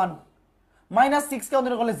অন্তরীকরণ করলে 1, মাইনাস 6 কে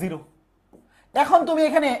অন্তরীকরণ করলে 0। এখন তুমি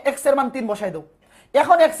এখানে x এর মান 3 বসাই দাও,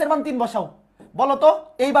 এখন x এর মান 3 বসাও, বলো তো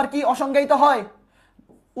এইবার কি অসংজ্ঞায়িত হয়?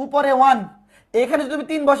 উপরে 1, এখানে যদি তুমি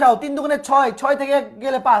 3 বসাও, 3 দুগুণে 6, 6 থেকে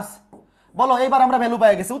গেলে 5, বলো এইবার আমরা ভ্যালু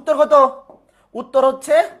পেয়ে গেছি। উত্তর কত? উত্তর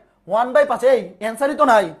হচ্ছে 1/5। এই অ্যান্সারই তো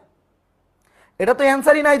নাই, এটা তো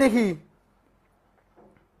অ্যান্সারই নাই দেখি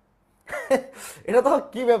এটা তো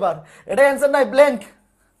কি ব্যাপার, এটা অ্যান্সার নাই, ব্ল্যাঙ্ক।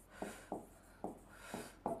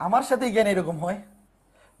 আমার সাথে জ্ঞান এরকম হয়,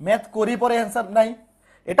 ম্যাথ করি পরে অ্যান্সার নাই,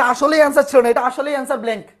 এটা আসলেই অ্যান্সার ছিল না, এটা আসলেই অ্যান্সার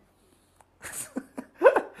ব্ল্যাঙ্ক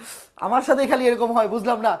আমার সাথে খালি এরকম হয়,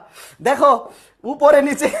 বুঝলাম না। দেখো উপরে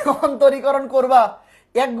নিচে অন্তরীকরণ করবা,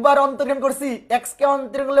 একবার অন্তরীকরণ করছি, x কে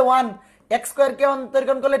অন্তরীকরণ করলে 1, x স্কয়ার কে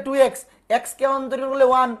অন্তরীকরণ করলে 2x, x কে অন্তরীকরণ করলে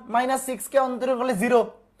 1, মাইনাস 6 কে অন্তরীকরণ করলে 0,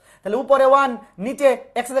 তাহলে উপরে 1, নিচে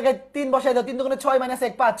x এর জায়গায় 3 বসাই দাও, 3 দুগুণে 6 মাইনাস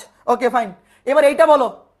 1 5। ওকে ফাইন, এবার এইটা বলো,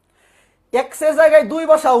 x এর জায়গায় 2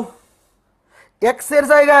 বসাও, x এর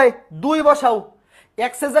জায়গায় 2 বসাও,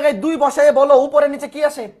 x এর জায়গায় 2 বসায় বলো উপরে নিচে কি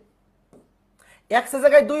আসে? x এর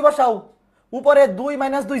জায়গায় 2 বসাও, উপরে 2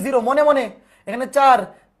 - 2 0, মনে মনে এখানে 4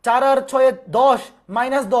 আর 6 10,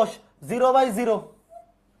 -10, 0/0।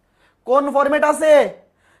 কোন ফরম্যাট আছে?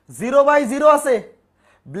 0/0 আছে।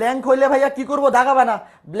 ব্ল্যাঙ্ক হইলে ভাইয়া কি করব? দাগাবা না,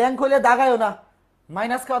 ব্ল্যাঙ্ক হইলে দাগায়ও না,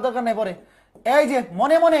 মাইনাস খাওয়া দরকার নেই পরে। এই যে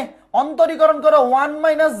মনে মনে অন্তরীকরণ করো, 1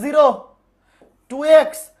 - 0,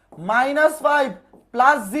 2x -5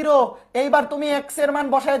 +0। এইবার তুমি x এর মান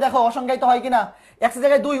বসায় দেখো অসংজ্ঞায়িত হয় কিনা। x এর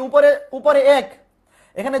জায়গায় 2, উপরে 1,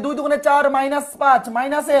 এখানে 2 দুগুণে 4 -5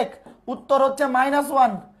 -1, উত্তর হচ্ছে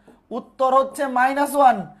 -1, উত্তর হচ্ছে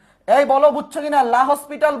 -1। এই বলো বুঝছো কিনা? লা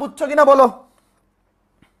হসপিটাল বুঝছো কিনা বলো,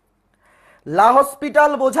 লা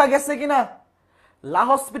হসপিটাল বোঝা গেছে কিনা? লা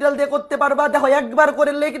হসপিটাল দিয়ে করতে পারবা? দেখো একবার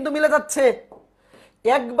করলেই কিন্তু মিলে যাচ্ছে,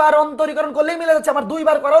 একবার অন্তরীকরণ করলেই মিলে যাচ্ছে, আমার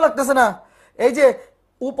 2বার করাও লাগতেছে না। এই যে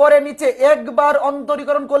উপরে নিচে একবার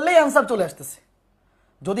অন্তরীকরণ করলেই অ্যান্সার চলে আসতেছে।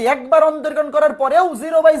 যদি একবার অন্তরীকরণ করার পরেও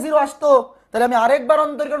 0/0 আসতো তাহলে আমি আরেকবার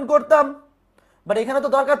অন্তরীকরণ করতাম, বাট এখানে তো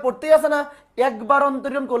দরকার পড়তেই আছে না, একবার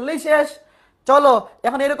অন্তরীকরণ করলেই শেষ। চলো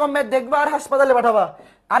এখন এরকম ম্যাথ দেখবা আর হাসপাতালে পাঠাবা।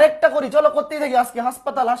 আরেকটা করি, চলো করতেই থাকি আজকে।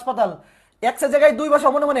 হাসপাতাল হাসপাতাল, এক্স এর জায়গায় 2 বসা,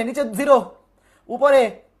 মনে মনে, নিচে 0, উপরে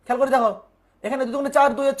খেয়াল করে দেখো, এখানে 2 দুগুণে 4,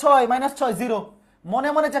 2 এ 6, -6, 0, মনে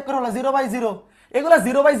মনে চেক করে হলো 0/0। এগুলো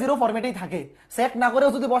 0/0 ফরম্যাটেই থাকে, চেক না করেও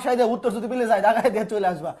যদি বসাই দেয়, উত্তর যদি মিলে যায়, দাগায় দিয়ে চলে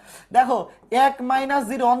আসবা। দেখো 1 -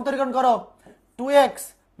 0 অন্তরীকরণ করো, 2x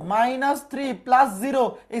 - 3 + 0,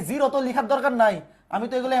 এই 0 তো লেখার দরকার নাই, আমি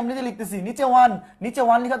তো এগুলো এমনিতে লিখতেছি। নিচে 1, নিচে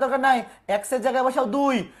 1 লেখার দরকার নাই, x এর জায়গায় বসাও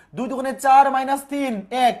 2, 2 দুগুণে 4 - 3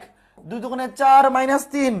 1, 2 দুগুণে 4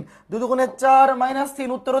 - 3, 2 দুগুণে 4 - 3,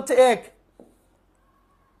 উত্তর হচ্ছে 1।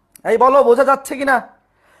 এই বলো বোঝা যাচ্ছে কিনা,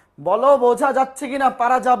 বলো বোঝা যাচ্ছে কিনা,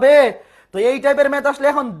 পারা যাবে? তো এই টাইপের ম্যাথ আসলে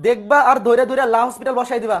এখন দেখবা আর ধরে ধরে লা হসপিটাল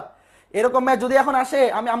বসাই দিবা। এরকম ম্যাথ যদি এখন আসে,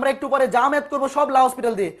 আমরা একটু পরে যা ম্যাথ করবো সব লা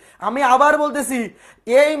হসপিটাল দিয়ে। আমি আবার বলতেছি,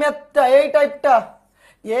 এই ম্যাথটা,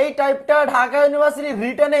 এই টাইপটা ঢাকা ইউনিভার্সিটি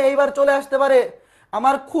রিটেনে এইবার চলে আসতে পারে।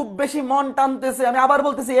 আমার খুব বেশি মন টানতেছে। আমি আবার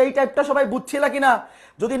বলতেছি, এই টাইপটা সবাই বুঝছিল কিনা,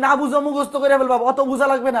 যদি না বুঝো মুখস্থ করে ফেলবা, অত বুঝা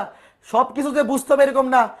লাগবে না। সবকিছু যে বুঝতে হবে এরকম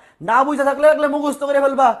না, না বুঝে থাকলে মুখস্থ করে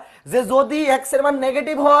ফেলবা যে যদি এক্স এর মান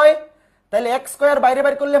নেগেটিভ হয় তাহলে এক্স স্কোয়ার বাইরে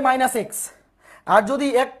বাইর করলে -x, আর যদি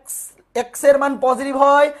এক্স এর মান পজিটিভ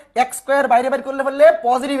হয় এক্স স্কোয়ার বাইরে বাইর করলে ফেললে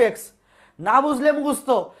পজিটিভ এক্স। না বুঝলে মুখস্থ,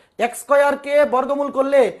 এক্স স্কোয়ার কে বর্গমূল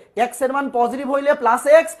করলে এক্স এর মান পজিটিভ হইলে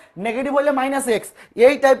 +x, নেগেটিভ হইলে -x।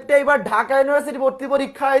 এই টাইপটা এবার ঢাকা ইউনিভার্সিটি ভর্তি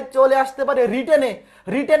পরীক্ষায় চলে আসতে পারে,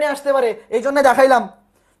 রিটেনে আসতে পারে। এই জন্য দেখাইলাম,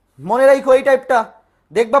 মনে রাখো এই টাইপটা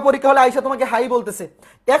দেখবা পরীক্ষা হলে আইসা তোমাকে হাই বলতেছে।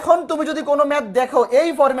 এখন তুমি যদি কোনো ম্যাথ দেখো এই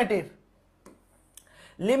ফরম্যাটের,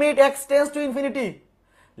 limit x tends to infinity,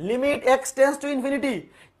 limit x tends to infinity,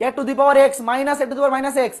 a to the power x minus a to the power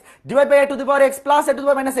 -x divide by a to the power x plus a to the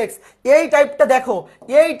power -x, এই টাইপটা দেখো,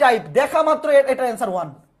 এই type দেখা মাত্র এটার answer 1।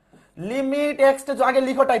 Limit x আগে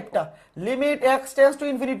লিখো টাইপটা, limit x tends to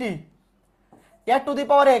infinity, a to the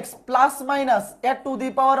power x plus minus a to the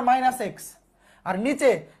power -x, আর নিচে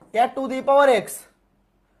a to the power x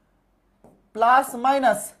plus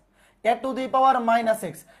minus a to the power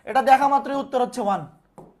 -x। এটা দেখা মাত্রই উত্তর হচ্ছে 1।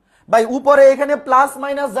 ভাই উপরে এখানে প্লাস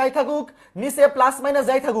মাইনাস যাই থাকুক, নিচে প্লাস মাইনাস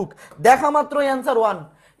যাই থাকুক, দেখা মাত্রই অ্যান্সার 1।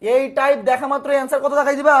 এই টাইপ দেখা মাত্রই অ্যান্সার কত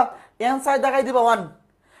দেখাই দিবা? অ্যান্সার দেখাই দিবা 1।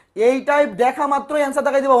 এই টাইপ দেখা মাত্রই অ্যান্সার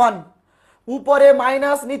দেখাই দিবা 1। উপরে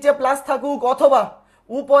মাইনাস নিচে প্লাস থাকুক, অথবা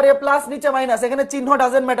উপরে প্লাস নিচে মাইনাস, এখানে চিহ্ন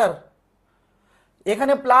ডাজেন্ট ম্যাটার,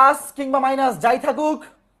 এখানে প্লাস কিংবা মাইনাস যাই থাকুক,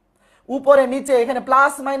 উপরে নিচে এখানে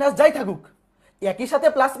প্লাস মাইনাস যাই থাকুক, একই সাথে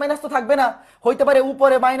প্লাস মাইনাস তো থাকবে না, হইতে পারে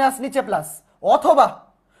উপরে মাইনাস নিচে প্লাস, অথবা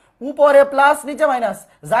উপরে প্লাস নিচে মাইনাস,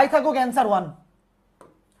 যাই থাকুক অ্যান্সার 1।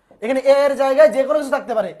 এখানে এর জায়গায় যে কোনো কিছু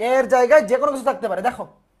থাকতে পারে, এর জায়গায় যে কোনো কিছু থাকতে পারে। দেখো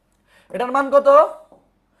এটার মান কত,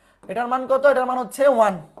 এটার মান কত, এটার মান হচ্ছে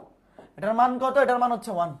 1, এটার মান কত, এটার মান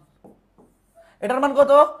হচ্ছে 1, এটার মান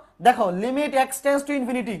কত? দেখো limit x tends to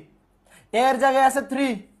infinity, এর জায়গায় আছে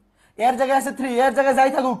 3, এর জায়গায় আছে 3, এর জায়গায়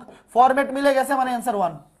যাই থাকুক, ফরম্যাট মিলে গেছে মানে অ্যান্সার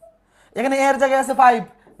 1। এখানে এর জায়গায় আছে 5,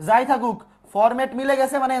 যাই থাকুক, ফরম্যাট মিলে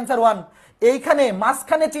গেছে মানে অ্যান্সার 1। এইখানে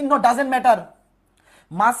মাঝখানে চিহ্ন ডাজেন্ট ম্যাটার,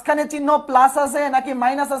 মাঝখানে চিহ্ন প্লাস আছে নাকি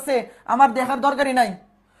মাইনাস আছে আমার দেখার দরকারই নাই,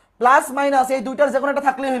 প্লাস মাইনাস এই দুইটার যে কোনো একটা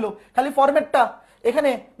থাকলে হইলো, খালি ফরম্যাটটা।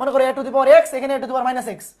 এখানে মনে করো a to the power x, এখানে a to the power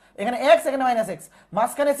 -x, এখানে x, এখানে -x,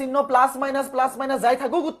 মাঝখানে চিহ্ন প্লাস মাইনাস যাই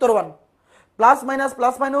থাকুক উত্তর 1, প্লাস মাইনাস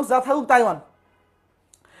যা থাকুক তাই 1।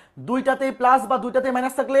 দুইটাতেই প্লাস বা দুইটাতেই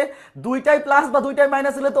মাইনাস থাকলে, দুইটাই প্লাস বা দুইটাই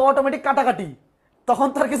মাইনাস হলে তো অটোমেটিক কাটাকাটি, তখন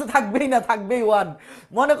তো আর কিছু থাকবেই না, থাকবেই 1।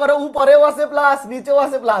 মনে করো উপরেও আছে প্লাস নিচেও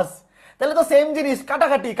আছে প্লাস, তাহলে তো সেম জিনিস,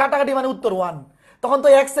 কাটাকাটি মানে উত্তর 1, তখন তো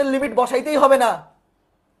x এর লিমিট বসাইতেই হবে না।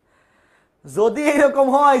 যদি এরকম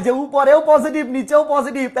হয় যে উপরেও পজিটিভ নিচেও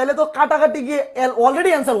পজিটিভ, তাহলে তো কাটাকাটি গিয়ে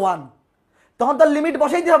অলরেডি অ্যান্সার 1, তখন তো লিমিট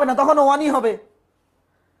বসাইতে হবে না, তখন 1ই হবে।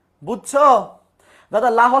 বুঝছো দাদা?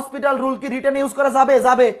 লা হসপিটাল রুল কি রিটেন ইউজ করা যাবে?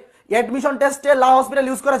 যাবে। অ্যাডমিশন টেস্টে লা হসপিটাল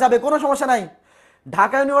ইউজ করা যাবে, কোনো সমস্যা নাই।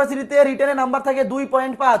 ঢাকা ইউনিভার্সিটিতে রিটেনের নাম্বার থাকে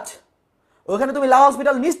 2.5, ওখানে তুমি লা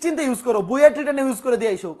হসপিটাল নিশ্চিন্তে ইউজ করো, বুয়েট রিটেনে ইউজ করে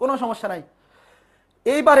দিয়ে আইসো, কোনো সমস্যা নাই।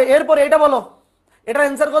 এইবারে এরপরে এটা বলো, এটার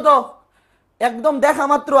অ্যান্সার কত? একদম দেখা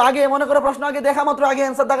মাত্র আগে, মনে করো প্রশ্ন আগে দেখা মাত্র আগে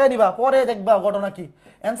অ্যান্সার দেখাই দিবা, পরে দেখবা ঘটনা কি।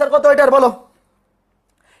 অ্যান্সার কত এটার বলো?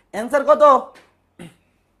 অ্যান্সার কত?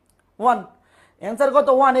 1। অ্যান্সার কত?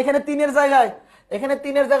 1। এখানে 3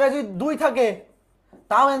 এর জায়গায় যদি 2 থাকে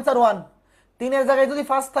তাও অ্যান্সার 1, 3 এর জায়গায় যদি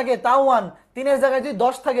 5 থাকে তাও 1, 3 এর জায়গায় যদি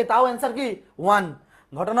 10 থাকে তাও অ্যান্সার কি 1।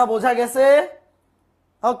 ঘটনা বোঝা গেছে?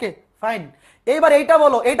 Okay fine. এইবার এইটা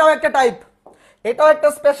বলো, এটাও একটা টাইপ, এটাও একটা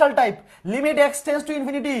special type. Limit x tends to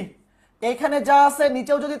infinity, এখানে যা আছে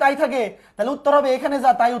নিচেও যদি তাই থাকে তাহলে উত্তর হবে এখানে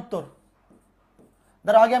যা তাই উত্তর।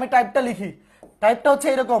 ধরো আগে আমি টাইপটা লিখি, টাইপটা হচ্ছে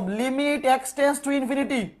এরকম, limit x tends to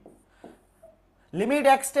infinity, limit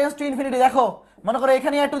x tends to infinity. দেখো মনে করো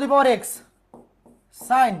এখানে a to the power x,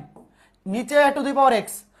 sign নিচে এ টু দি পাওয়ার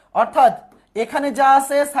এক্স, অর্থাৎ এখানে যা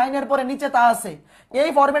আছে সাইনের পরে নিচে তা আছে, এই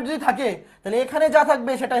ফরম্যাট যদি থাকে তাহলে এখানে যা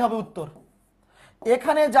থাকবে সেটাই হবে উত্তর,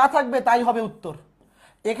 এখানে যা থাকবে তাই হবে উত্তর।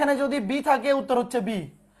 এখানে যদি বি থাকে উত্তর হচ্ছে বি,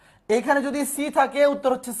 এখানে যদি সি থাকে উত্তর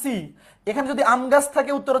হচ্ছে সি, এখানে যদি আম গাছ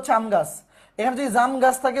থাকে উত্তর হচ্ছে আম গাছ, এখানে যদি জাম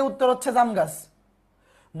গাছ থাকে উত্তর হচ্ছে জাম গাছ।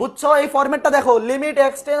 বুঝছো? এই ফরম্যাটটা দেখো, limit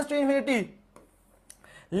x tends to infinity,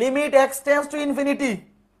 limit x tends to infinity,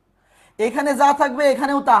 এখানে যা থাকবে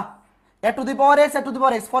এখানেও তা, এ to the power x, A to the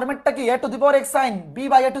power x, ফরম্যাটটা কি, এ to the power x sign B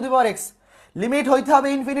by A to the power x, limit হইতে হবে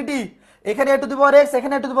infinity, এখানে এ to the power x,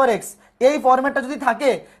 এখানে এ টু দি পাওয়ার এক্স, এই ফরম্যাটটা যদি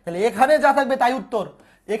থাকে তাহলে এখানে যা থাকবে তাই উত্তর,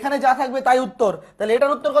 এখানে যা থাকবে তাই উত্তর, তাহলে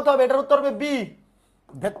এটার উত্তর কত হবে, এটার উত্তর হবে বি।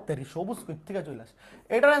 ধেত্তেরি সবুজ কই থেকে চলে আসে,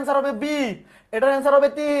 এটার অ্যান্সার হবে বি, এটার অ্যান্সার হবে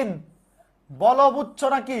 3। বলো বুঝছো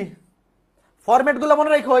নাকি? ফরম্যাটগুলো মনে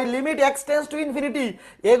রাখো, ওই limit x tends to infinity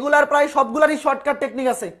এগুলার প্রায় সবগুলারই শর্টকাট টেকনিক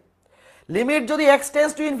আছে। লিমিট যদি এক্স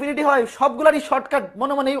টেন্ডস টু ইনফিনিটি হয় সবগুলারই শর্টকাট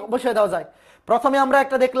মনে মনেই বসিয়ে দেওয়া যায়। প্রথমে আমরা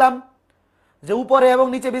একটা দেখলাম যে উপরে এবং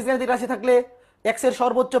নিচে বীজগাণিতিক রাশি থাকলে এক্স এর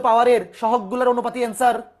সর্বোচ্চ পাওয়ারের সহগগুলোর অনুপাতি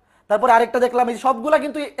অ্যান্সার। তারপরে আরেকটা দেখলাম এই সবগুলা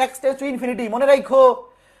কিন্তু এক্স টেন্ডস টু ইনফিনিটি, মনে রাখো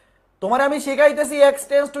তোমার আমি শেখাইতেছি এক্স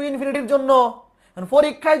টেন্ডস টু ইনফিনিটির জন্য,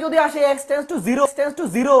 পরীক্ষায় যদি আসে x tends to zero, tends to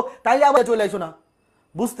zero, তাইলে আবার চলে আসো না।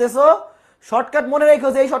 বুঝতেছো? শর্টকাট মনে রাখো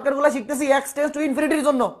যে এই শর্টকাটগুলো শিখতেছি এক্স টেন্ডস টু ইনফিনিটির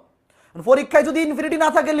জন্য, পরীক্ষায় যদি ইনফিনিটি না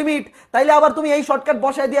থাকে লিমিট, তাইলে আবার তুমি এই শর্টকাট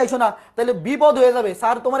বসায় দিয়ে আইছো না, তাহলে বিপদ হয়ে যাবে,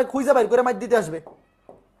 স্যার তোমারে খুঁজে বাইর করে মাইর দিতে আসবে।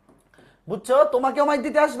 বুঝছো? তোমাকেও মাইর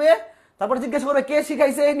দিতে আসবে, তারপর জিজ্ঞেস করবে কে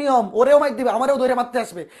শিখাইছে এই নিয়ম, ওরেও মাইর দিবে, আমারও ধরে মারতে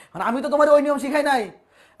আসবে, মানে আমি তো তোমার ওই নিয়ম শিখাই নাই,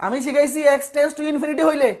 আমি শিখাইছি এক্স টেন্ডস টু ইনফিনিটি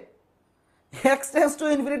হইলে, এক্স টেন্ডস টু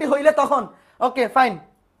ইনফিনিটি হইলে তখন। ওকে ফাইন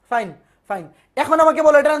ফাইন ফাইন, এখন আমাকে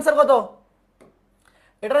বলো এটার অ্যান্সার কত,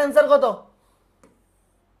 এটার অ্যান্সার কত?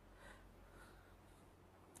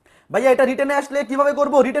 ভাইয়া এটা রিটেনে আসলে কিভাবে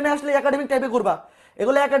করবো? রিটেনে আসলে একাডেমিক টাইপে করবা,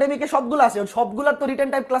 এগুলো একাডেমিকে সবগুলো আসে, সবগুলার তো রিটেন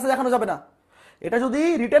টাইপ ক্লাসে দেখানো যাবে না। এটা যদি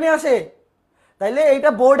রিটেনে আসে তাইলে এইটা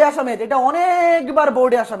বোর্ডে আসা ম্যাথ, এটা অনেকবার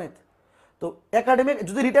বোর্ডে আসা ম্যাথ। তো একাডেমিক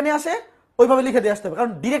যদি রিটেনে আসে ওইভাবে লিখে দিয়ে আসতে হবে,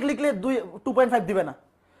 কারণ ডিরেক্ট লিখলে 2.5 দিবে না।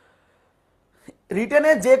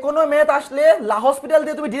 রিটেনে যে কোনো ম্যাথ আসলে লা হসপিটাল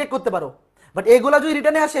দিয়ে তুমি ডিরেক্ট করতে পারো, বাট এগুলা যদি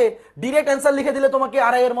রিটেনে আসে ডিরেক্ট অ্যান্সার লিখে দিলে তোমাকে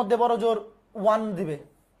আড়াই এর মধ্যে বড় জোর 1 দিবে,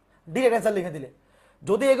 ডিরেক্ট অ্যান্সার লিখে দিলে।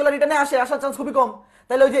 যদি এগুলো রিটার্নে আসে, আসার চান্স খুবই কম,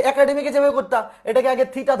 তাহলে ওই যে একাডেমিকে যেভাবে করতা এটাকে আগে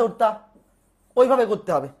থিটা ধরতা, ওইভাবে করতে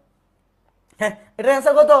হবে। হ্যাঁ, এটার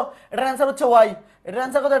অ্যান্সার কত? এটার অ্যান্সার হচ্ছে ওয়াই, এটার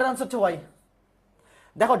অ্যান্সার কত? এটার অ্যান্সার হচ্ছে ওয়াই।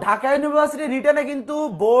 দেখো ঢাকা ইউনিভার্সিটি রিটার্নে কিন্তু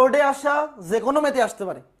বোর্ডে আসা যে কোনো ম্যাথে আসতে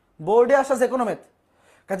পারে, বোর্ডে আসা যে কোনো ম্যাথ,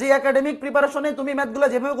 কাজে একাডেমিক প্রিপারেশনে তুমি ম্যাথগুলো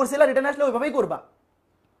যেভাবে করছিলা রিটার্নে আসলে ওইভাবেই করবা,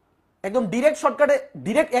 একদম ডিরেক্ট শর্টকাটে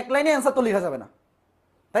ডিরেক্ট এক লাইনে অ্যান্সার তো লেখা যাবে না,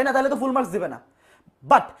 তাই না? তাহলে তো ফুল মার্কস দিবে না।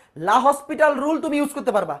 বাট লা হসপিটাল রুল তুমি ইউজ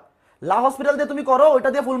করতে পারবা, লা হসপিটাল দিয়ে তুমি করো, ওইটা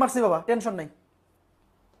দিয়ে ফুল মার্কসই পাবা, টেনশন নাই।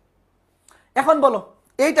 এখন বলো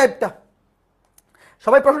এই টাইপটা,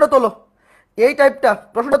 সবাই প্রশ্নটা তোলো, এই টাইপটা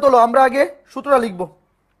প্রশ্নটা তোলো, আমরা আগে সূত্রটা লিখবো,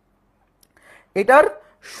 এটার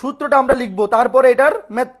সূত্রটা আমরা লিখবো, তারপরে এটার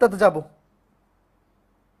ম্যাথটাতে যাব।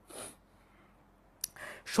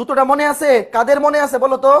 সূত্রটা মনে আছে? কাদের মনে আছে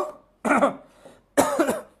বলো তো?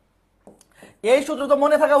 এই সূত্র তো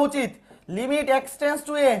মনে থাকা উচিত, limit x tends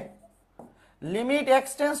to A, limit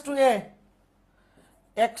x tends to A,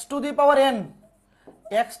 x to the power N,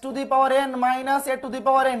 x to the power N minus A to the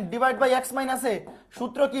power N divide by x minus এ।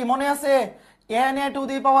 সূত্র কি মনে আছে? N A to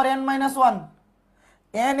the power N minus one,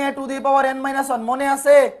 N A to the power N minus one, মনে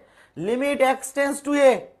আছে? Limit x tends to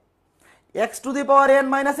A, x to the power N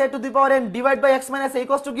minus A to the power N divide by x minus A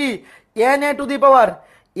equals to কি? N A to the power,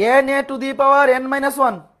 N A to the power N minus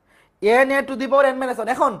one, N A to the power N minus one.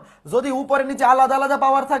 এখন যদি উপরে নিচে আলাদা আলাদা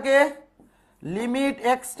পাওয়ার থাকে, limit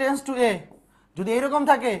x tends to এ যদি এরকম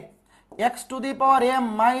থাকে, x to the power M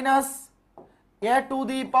minus A to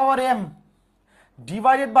the power M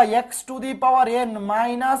divided by x to the power N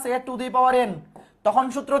minus A to the power N, তখন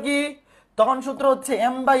সূত্র কি? তখন সূত্র হচ্ছে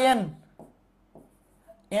M by N,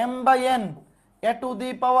 M by N A to the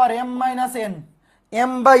power M minus N,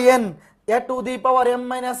 M by N A to the power M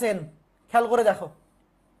minus N. খেয়াল করে দেখো,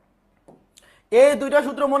 এই দুইটা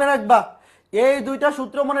সূত্র মনে রাখবা, এই দুইটা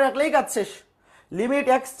সূত্র মনে রাখলেই কাজ শেষ। Limit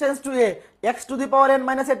x tends to A, x to the power N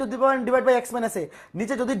minus A to the power N divide by x minus এ,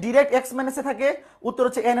 নিচে যদি ডিরেক্ট এক্স মাইনাস এ থাকে উত্তর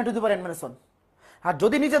হচ্ছে N A to the power N minus one. আর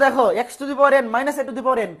যদি নিচে দেখো x to the power N minus A to the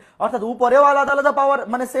power N, অর্থাৎ উপরেও আলাদা আলাদা পাওয়ার,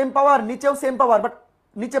 মানে সেম পাওয়ার, নিচেও সেম পাওয়ার, বাট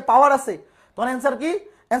নিচে পাওয়ার আছে, তখন অ্যান্সার কি?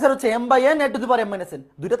 অ্যান্সার হচ্ছে M by N A to the power M minus N.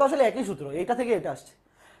 দুইটা তো আসলে একই সূত্র, এইটা থেকে এটা আসছে।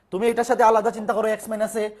 তুমি এটার সাথে আলাদা চিন্তা করো এক্স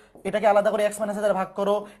মাইনাসে, এটাকে আলাদা করে এক্স মাইনাসে দ্বারা ভাগ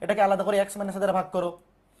করো, এটাকে আলাদা করে এক্স মাইনাসে দ্বারা ভাগ করো,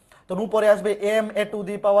 তো উপরে আসবে M A to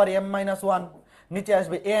the power M minus one, নিচে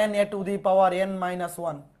আসবে N A to the power N minus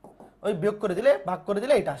one. ওই বিয়োগ করে দিলে ভাগ করে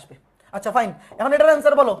দিলে এটা আসবে। আচ্ছা ফাইন, এখন এটার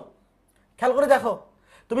অ্যান্সার বলো, খেয়াল করে দেখো।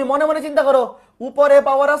 তুমি মনে মনে চিন্তা করো, উপরে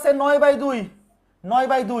পাওয়ার আছে 9/2,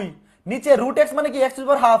 9/2, নিচে রুট এক্স মানে কি x to the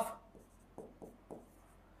power half,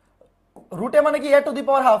 রুটে মানে কি এ টু দি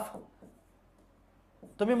পাওয়ার হাফ।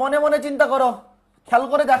 তুমি মনে মনে চিন্তা করো, খেয়াল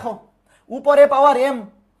করে দেখো, উপরে পাওয়ার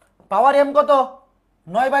এম কত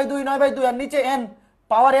 9/2, 9/2, আর নিচে এন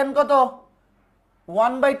পাওয়ার এন কত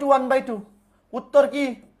 1/2, 1/2। উত্তর কি?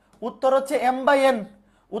 উত্তর হচ্ছে m/n,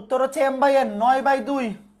 উত্তর হচ্ছে m/n, 9/2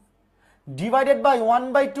 divided by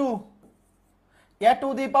 1/2 A to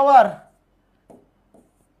the power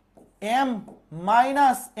m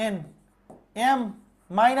minus n, m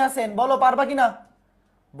minus n। বলো পারবা কিনা,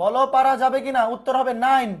 বলো পারা যাবে কিনা? উত্তর হবে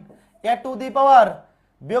 9 এ টু দি পাওয়ার,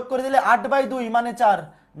 বিয়োগ করে দিলে 8/2 মানে 4,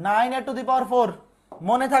 9 এ টু দি পাওয়ার 4।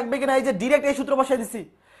 মনে থাকবে কিনা? এই যে ডিরেক্ট এই সূত্র বসাই দিছি,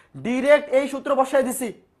 ডিরেক্ট এই সূত্র বসাই দিছি।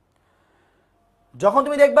 যখন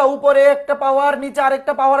তুমি দেখবা উপরে একটা পাওয়ার নিচে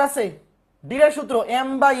আরেকটা পাওয়ার আছে, ডিরেক্ট সূত্র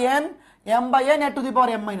m/n, m/n A to the power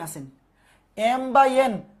m minus n,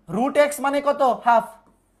 m/n root x মানে কত হাফ।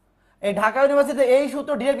 এই ঢাকা ইউনিভার্সিটিতে এই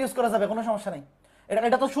সূত্র ডিরেক্ট ইউজ করা যাবে, কোনো সমস্যা নাই।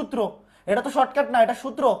 এটা তো সূত্র, এটা তো শর্টকাট না, এটা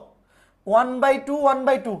সূত্র 1/2,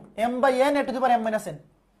 1/2 m/n A to the power m minus n।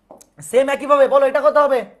 Same একইভাবে বলো এটা কত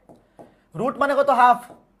হবে? রুট মানে কত হাফ,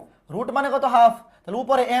 রুট মানে কত হাফ, তাহলে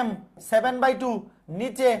উপরে m 7/2,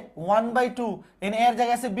 নিচে 1/2, এন এর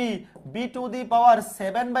জায়গায় আছে b to the power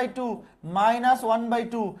 7/2 minus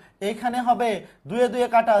 1/2। এখানে হবে 2 এ 2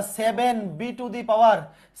 কাটা 7b to the power,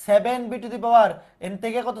 7b to the power N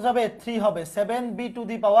থেকে কত যাবে 3 হবে, 7b to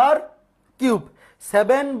the power cube,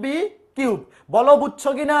 7b cube. বলো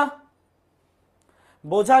বুঝছো কিনা,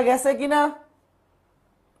 বোঝা গেছে কিনা,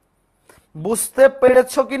 বুঝতে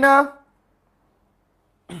পেরেছো কিনা?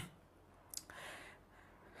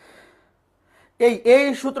 এই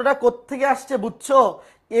সূত্রটা কোত্থেকে আসছে বুঝছো?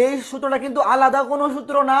 এই সূত্রটা কিন্তু আলাদা কোনো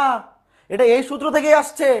সূত্র না, এটা এই সূত্র থেকেই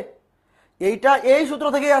আসছে, এইটা এই সূত্র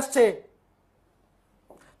থেকেই আসছে।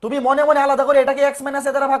 তুমি মনে মনে আলাদা করে এটাকে x মাইনাস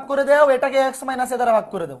এ দ্বারা ভাগ করে দাও, এটাকে x মাইনাস এ দ্বারা ভাগ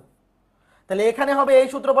করে দাও, তাহলে এখানে হবে এই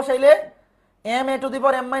সূত্র বসাইলে m A to the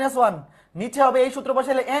power m minus 1, নিচে হবে এই সূত্র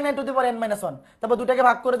বসাইলে n A to the power n minus 1, তারপর দুটাকে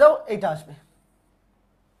ভাগ করে দাও, এইটা আসবে।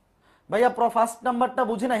 ভাইয়া ফার্স্ট নাম্বারটা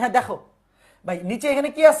বুঝি না। হ্যাঁ দেখো ভাই, নিচে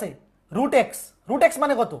এখানে কি আছে রুট এক্স, রুট এক্স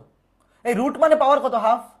মানে কত? এই রুট মানে পাওয়ার কত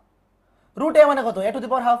হাফ, রুট এ মানে কত এ টু দি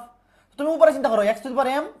পাওয়ার হাফ। তুমি উপরে চিন্তা করো x to the power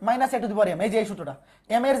m minus A to the power m, এই যে এই সূত্রটা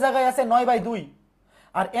m এর জায়গায় আছে 9/2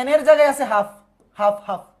 আর n এর জায়গায় আছে হাফ, হাফ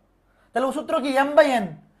হাফ, তাহলে ও সূত্র কি m/n,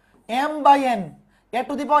 m/n A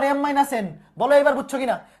to the power m minus n। বলো এবার বুঝছো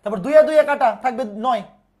কিনা? তারপর 2 এ 2 কাটা থাকবে 9,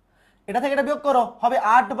 এটা থেকে এটা বিয়োগ করো হবে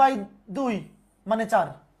 8/2 মানে 4।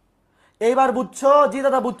 এইবার বুঝছো? জি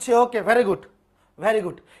দাদা বুঝছে, okay very good, very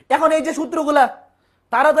good. এখন এই যে সূত্রগুলা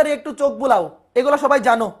তাড়াতাড়ি একটু চোখ বুলাও, এগুলা সবাই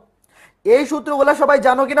জানো, এই সূত্রগুলা সবাই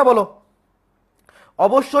জানো কিনা বলো?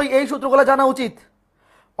 অবশ্যই এই সূত্রগুলা জানা উচিত,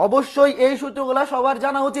 অবশ্যই এই সূত্রগুলা সবার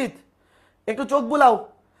জানা উচিত। একটু চোখ বুলাও,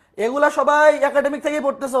 এগুলা সবাই একাডেমিক থেকেই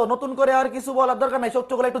পড়তেছো, নতুন করে আর কিছু বলার দরকার নাই,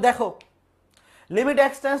 সূত্রগুলো একটু দেখো। Limit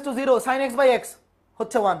x tends to 0 sin x by x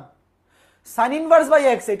হচ্ছে 1, sin ইনভার্স বাই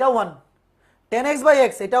x এটাও 1, tan x বাই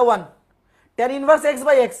x এটাও 1, tan inverse x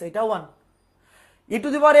by x এটাও 1, e to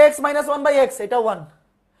the power x minus 1 by x এটাও 1,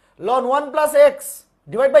 ln 1 plus x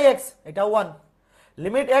divide by x এটাও 1,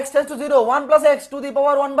 limit x tends to 0 1 plus x to the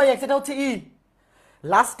power 1 by x এটা হচ্ছে e।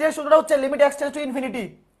 লাস্টের সূত্রটা হচ্ছে limit x tends to infinity.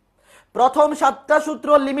 প্রথম 7টা সূত্র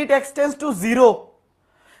limit x tends to 0,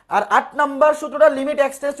 R 8 number সূত্রটা limit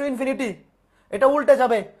x tends to infinity. এটা উল্টে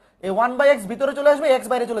যাবে, এই 1 বাই x ভিতরে চলে আসবে, x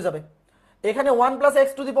বাইরে চলে যাবে। এখানে 1 plus x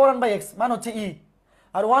to the power 1 by x মান হচ্ছে e,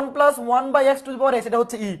 R 1 plus 1 by x to the power x এটা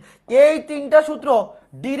হচ্ছে e। এই তিনটা সূত্র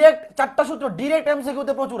ডিরেক্ট, চারটা সূত্র ডিরেক্ট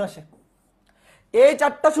এমসিকিউতে প্রচুর আসে। এই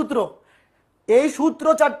চারটা সূত্র, এই সূত্র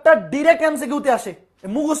চারটা ডিরেক্ট এমসিকিউতে আসে,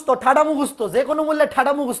 মুখস্থ ঠাডা মুখস্থ, যে কোনো মূল্যে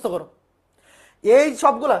ঠাডা মুখস্থ করো। এই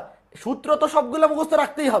সবগুলা সূত্র তো সবগুলা মুখস্থ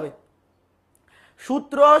রাখতেই হবে,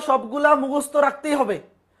 সূত্র সবগুলা মুখস্থ রাখতেই হবে,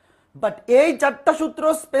 বাট এই চারটা সূত্র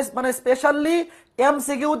মানে স্পেশালি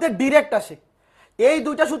এমসিকিউতে ডিরেক্ট আসে। এই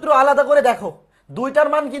দুইটা সূত্র আলাদা করে দেখো, দুইটার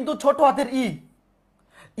মান কিন্তু ছোট হাতের ই,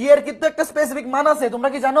 ই এর কিন্তু একটা স্পেসিফিক মান আছে, তোমরা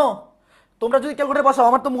কি জানো? তোমরা যদি ক্যালকুলেটর বসাও,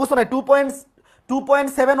 আমার তো মুখস্থ নাই,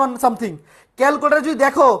 2.71 সামথিং, ক্যালকুলেটর যদি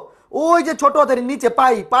দেখো ওই যে ছোট হাতের নিচে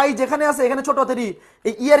পাই, পাই যেখানে আছে এখানে ছোট হাতের ই,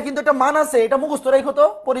 এই ই এর কিন্তু একটা মান আছে, এটা মুখস্থ রাখো তো,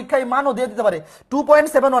 পরীক্ষায় মানও দিয়ে দিতে পারে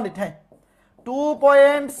 2.718, হ্যাঁ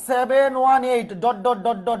 2.718 dot dot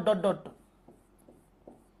dot dot dot dot.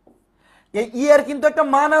 এই ই এর কিন্তু একটা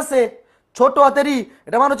মান আছে ছোট হাতের ই,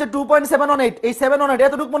 এটা মান হচ্ছে 2.718, এই 718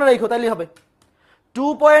 এতটুকু মনে রাখো তাইলে হবে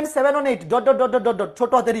 2.718 dot dot dot dot dot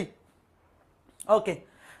ছোট হাতের ই। ওকে,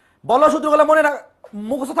 বলো সূত্রগুলো মনে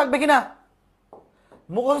মুখস্থ থাকবে কিনা,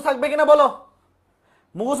 মুখস্থ থাকবে কিনা বলো,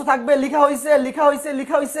 মুখস্থ থাকবে, লিখা হয়েছে লিখা হয়েছে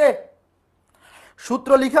লিখা হয়েছে, সূত্র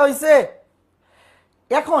লিখা হয়েছে।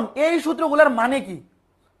 এখন এই সূত্রগুলোর মানে কি?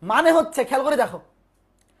 মানে হচ্ছে খেয়াল করে দেখো,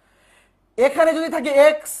 এখানে যদি থাকে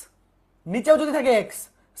এক্স, নিচেও যদি থাকে x,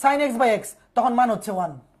 sine x by x, তখন মান হচ্ছে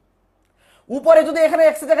 1। উপরে যদি এখানে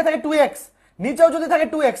এক্স এর জায়গায় থাকে 2x, নিচেও যদি থাকে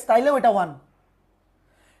 2x, তাইলেও এটা 1।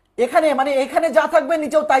 এখানে মানে এখানে যা থাকবে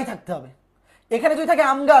নিচেও তাই থাকতে হবে। এখানে যদি থাকে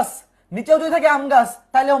আম গাছ, নিচেও যদি থাকে আম গাছ,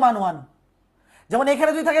 তাইলেও মান 1। যেমন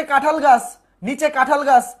এখানে যদি থাকে কাঁঠাল গাছ, নিচে কাঁঠাল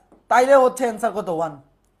গাছ, তাইলেও হচ্ছে অ্যান্সার কত? 1।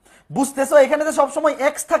 বুঝতেছো? এখানে তো সবসময়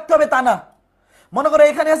এক্স থাকতে হবে তা না। মনে করো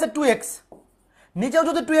এখানে আছে 2x, নিচেও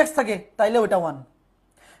যদি 2x থাকে তাইলেও এটা 1।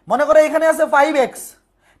 মনে করো এখানে আছে 5x,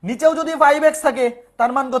 নিচেও যদি 5x থাকে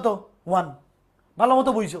তার মান কত? 1। ভালো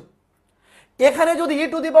মতো বুঝছো? এখানে যদি e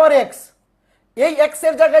to the power x, এই x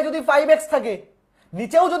এর জায়গায় যদি 5x থাকে,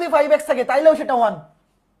 নিচেও যদি 5x থাকে, তাইলেও সেটা 1।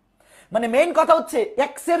 মানে মেইন কথা হচ্ছে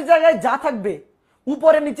x এর জায়গায় যা থাকবে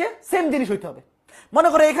উপরে নিচে সেম জিনিস হইতে হবে। মনে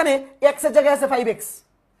করো এখানে x এর জায়গায় আছে 5x,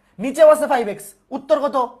 নিচেও আছে 5x, উত্তর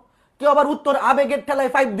কত? কেউ আবার উত্তর আবেগের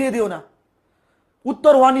ঠেলায় 5 দিয়ে দিও না,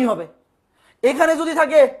 উত্তর 1ই হবে। এখানে যদি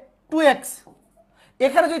থাকে 2x,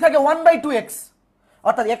 এখানে যদি থাকে 1/2x,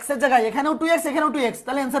 অর্থাৎ x এর জায়গায় এখানেও 2x এখানেও 2x,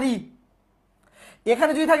 তাহলে অ্যান্সার ই।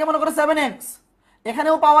 এখানে যদি থাকে মনে করো 7x,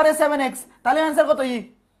 এখানেও পাওয়ারে 7x, তাহলে অ্যান্সার কত? ই।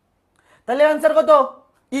 তাহলে অ্যান্সার কত?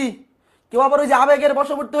 ই। কেউ আবার ওই যে আবেগের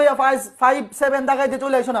বশবর্তী হয়ে 5 7 দাগাইতে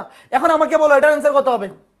চলে এসো না। এখন আমাকে বলো এটার অ্যান্সার কত হবে?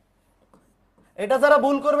 এটা যারা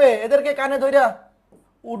ভুল করবে এদেরকে কানে ধইরা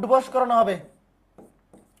উঠবস করানো হবে।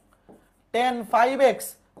 10 5x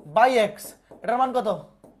বাই x, এটার মান কত?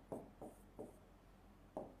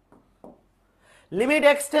 Limit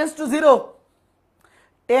x tends to 0,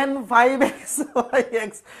 10 5x by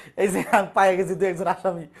x, এই যে পায়ে গেছি তুই একজন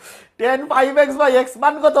আসামি। 10 5x বাই x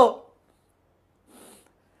মান কত?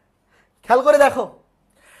 খেয়াল করে দেখো,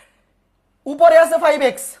 উপরে আছে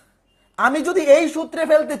 5x, আমি যদি এই সূত্রে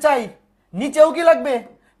ফেলতে চাই নিচেও কি লাগবে?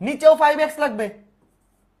 নিচেও 5x লাগবে।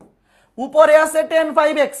 উপরে আছে 10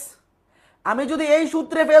 5x, আমি যদি এই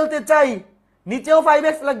সূত্রে ফেলতে চাই নিচেও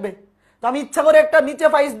 5x লাগবে। তো আমি ইচ্ছা করে একটা নিচে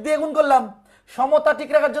 5 দিয়ে গুণ করলাম, সমতা ঠিক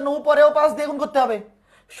রাখার জন্য উপরেও 5 দিয়ে গুণ করতে হবে,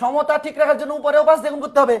 সমতা ঠিক রাখার জন্য উপরেও 5 দিয়ে গুণ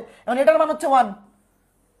করতে হবে। এখন এটার মান হচ্ছে 1,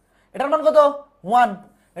 এটার মান কত? 1,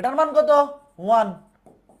 এটার মান কত? 1,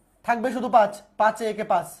 থাকবে শুধু 5, 5 এ একে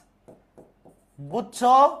 5।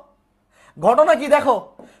 বুঝছো ঘটনা কি? দেখো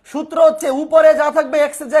সূত্র হচ্ছে উপরে যা থাকবে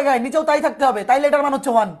x এর জায়গায় নিচেও তাই থাকতে হবে, তাইলে এটার মান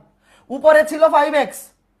হচ্ছে 1। উপরে ছিল 5x,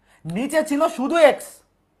 নিচে ছিল শুধু x,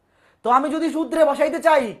 তো আমি যদি সূত্রে বসাইতে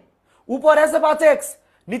চাই উপরে আছে 5x,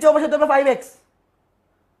 নিচেও বসাইতে হবে 5x।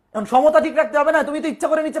 এখন সমতা ঠিক রাখতে হবে না, তুমি তো ইচ্ছা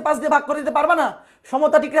করে নিচে 5 দিয়ে ভাগ করে দিতে পারবা না,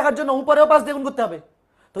 সমতা ঠিক রাখার জন্য উপরেও 5 দিয়ে গুণ করতে হবে।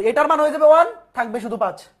 তো এটার মান হয়ে যাবে 1, থাকবে শুধু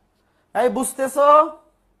 5। এই বুঝতেছো?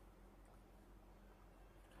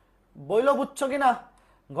 বইলো বুঝছো কিনা,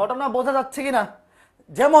 ঘটনা বোঝা যাচ্ছে কিনা?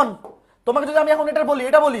 যেমন তোমাকে যদি আমি এখন এটা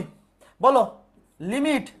বলি, বলো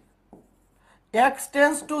limit x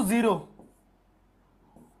tends to 0,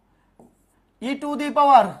 e to the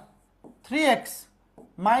power 3x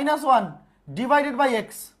minus 1 divided by x,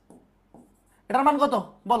 এটার মান কত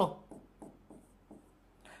বলো?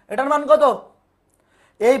 এটার মান কত?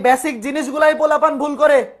 এই বেসিক জিনিসগুলাই পোলাপান ভুল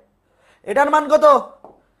করে। এটার মান কত?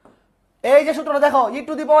 এই যে সূত্রটা দেখো, e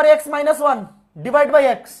to the power x minus 1 divide by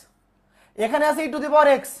x, এখানে আছে e to the power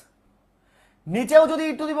x, নিচেও যদি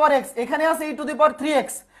e to the power x, এখানে আছে e to the power 3x,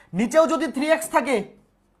 নিচেও যদি 3x থাকে,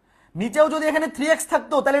 নিচেও যদি এখানে 3x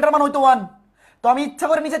থাকতো তাহলে এটার মান হইতো 1। তো আমি ইচ্ছা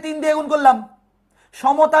করে নিচে 3 দিয়ে গুণ করলাম,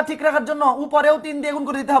 সমতা ঠিক রাখার জন্য উপরেও 3 দিয়ে গুণ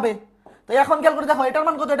করে দিতে হবে। তো এখন খেয়াল করে দেখো এটার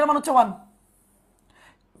মান কত? এটার মান হচ্ছে 1।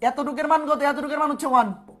 এতটুকের মান কত? এতটুকের মান হচ্ছে 1,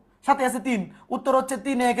 সাথে আছে 3, উত্তর হচ্ছে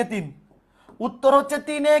 3 এ একে 3, উত্তর হচ্ছে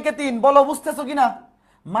 3 এ একে 3। বলো বুঝতেছো কিনা?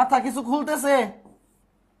 মাথা কিছু খুলতেছে?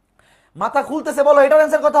 মাথা খুলতেছে? বলো এটার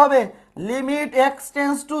অ্যান্সার কত হবে? Limit x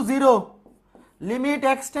tends to 0, limit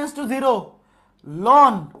x tends to 0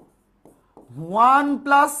 ln 1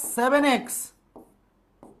 plus 7x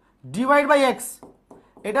divide by x,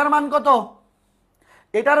 এটার মান কত?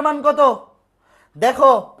 এটার মান কত?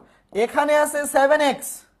 দেখো এখানে আছে 7x,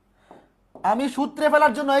 আমি সূত্রে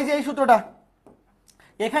ফেলার জন্য এই যে এই সূত্রটা,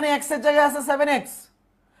 এখানে x এর জায়গায় আছে 7x,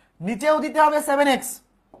 নিচেও দিতে হবে 7x,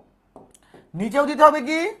 নিচেও দিতে হবে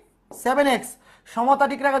কি 7x, সমতা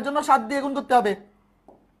ঠিক রাখার জন্য 7 দিয়ে গুণ করতে হবে।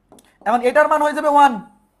 এখন এটার মান হয়ে যাবে 1,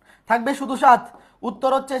 থাকবে শুধু 7, উত্তর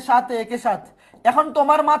হচ্ছে 7 এ একে 7। এখন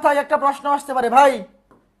তোমার মাথায় একটা প্রশ্ন আসতে পারে, ভাই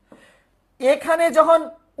এখানে যখন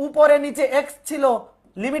উপরে নিচে x ছিল,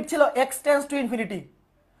 লিমিট ছিল x টেন্ডস টু ইনফিনিটি,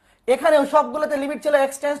 এখানেও সবগুলোতে লিমিট ছিল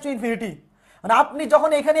x টেন্ডস টু ইনফিনিটি, মানে আপনি যখন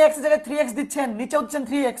এখানে x এর জায়গায় 3x দিচ্ছেন, নিচে হচ্ছেন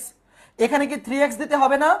 3x, এখানে কি 3x দিতে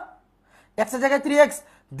হবে না? x এর জায়গায় 3x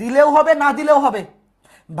দিলেও হবে, না দিলেও হবে।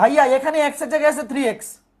 ভাইয়া এখানে x এর জায়গায় আছে 3x,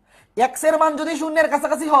 x এর মান যদি শূন্যের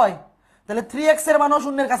কাছাকাছি হয় তাহলে 3x এর মানও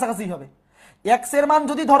শূন্যের কাছাকাছি হবে। x এর মান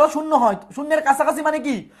যদি ধরো শূন্য হয়, শূন্যের কাছাকাছি মানে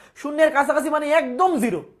কি? শূন্যের কাছাকাছি মানে একদম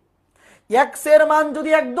জিরো। x এর মান যদি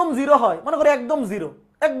একদম জিরো হয়, মনে করো একদম জিরো,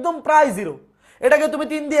 একদম প্রায় জিরো, এটাকে তুমি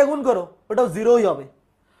 3 দিয়ে গুণ করো, ওটাও জিরোই হবে।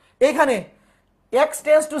 এখানে x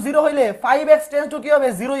টেন্স টু জিরো হইলে 5x টেন্স টু কি হবে?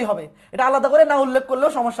 জিরোই হবে। এটা আলাদা করে না উল্লেখ করলেও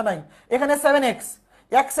সমস্যা নাই। এখানে 7x,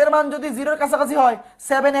 x এর মান যদি জিরোর কাছাকাছি হয়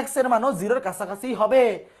 7x এর মানও জিরোর কাছাকাছি হবে।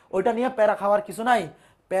 ওইটা নিয়ে প্যারা খাওয়ার কিছু নাই,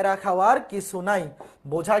 প্যারা খাওয়ার কিছু নাই।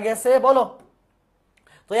 বোঝা গেছে? বলো।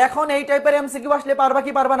 তো এখন এই টাইপের এমসিকিউ আসলে পারবা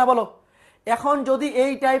কি পারবা না বলো? এখন যদি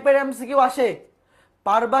এই টাইপের এমসিকিউ আসে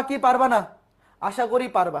পারবা কি পারবা না? আশা করি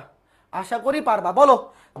পারবা, আশা করি পারবা। বলো,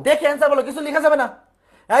 দেখে অ্যান্সার বলো, কিছু লেখা যাবে না,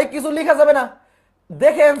 এই কিছু লেখা যাবে না,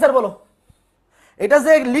 দেখে অ্যান্সার বলো। এটা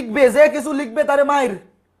যে লিখবে, যে কিছু লিখবে তারে মাইর।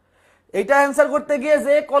 এটা অ্যান্সার করতে গিয়ে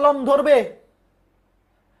যে কলম ধরবে,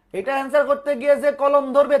 এটা অ্যান্সার করতে গিয়ে যে কলম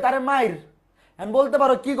ধরবে তারে মাইর। এখন বলতে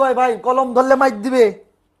পারো কি কয় ভাই, কলম ধরলে মাইর দিবে?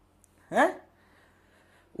 হ্যাঁ,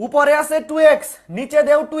 উপরে আছে 2x, নিচে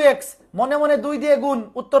দেও 2x, মনে মনে 2 দিয়ে গুণ,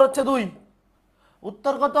 উত্তর হচ্ছে 2।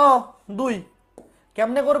 উত্তর কত? 2।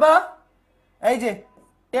 কেমনে করবা? এই যে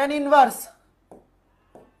tan ইনভার্স,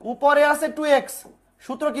 উপরে আছে 2x,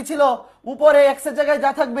 সূত্র কি ছিল? উপরে x এর জায়গায়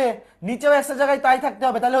যা থাকবে নিচেও x এর জায়গায় তাই থাকতে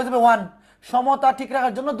হবে, তাহলে হয়ে যাবে 1। সমতা ঠিক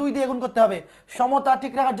রাখার জন্য 2 দিয়ে গুণ করতে হবে, সমতা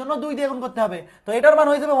ঠিক রাখার জন্য 2 দিয়ে গুণ করতে হবে। তো এটার মান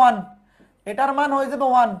হয়ে যাবে 1, এটার মান হয়ে যাবে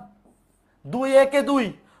 1। 2 একে 2,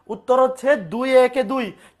 উত্তর হচ্ছে 2 একে 2।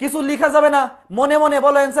 কিছু লেখা যাবে না, মনে মনে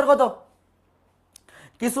বলো অ্যান্সার কত।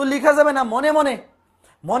 কিছু লেখা যাবে না, মনে মনে,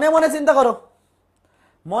 মনে মনে চিন্তা করো,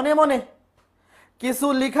 মনে মনে, কিছু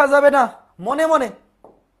লেখা যাবে না, মনে মনে।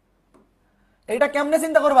 এইটা কেমনে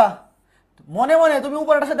চিন্তা করবা? মনে মনে তুমি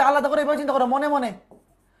উপরেটার সাথে আলাদা করে এভাবে চিন্তা করো, মনে মনে।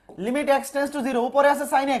 লিমিট x টেন্স টু 0, উপরে আছে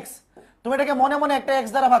sin x, তুমি এটাকে মনে মনে একটা x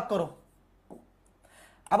দ্বারা ভাগ করো।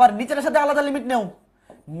 আবার নিচের সাথে আলাদা লিমিট নেও,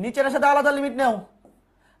 নিচের সাথে আলাদা লিমিট নেও,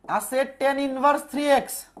 আছে tan ইনভার্স 3x,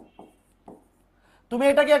 তুমি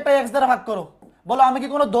এটাকে একটা x দ্বারা ভাগ করো। বলো আমি কি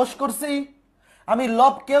কোনো দোষ করছি? আমি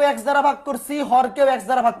লবকেও x দ্বারা ভাগ করছি, হরকেও x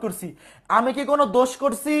দ্বারা ভাগ করছি, আমি কি কোনো দোষ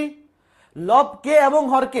করছি? লবকে এবং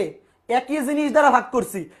হরকে একই জিনিস দ্বারা ভাগ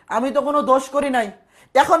করছি, আমি তো কোনো দোষ করি নাই।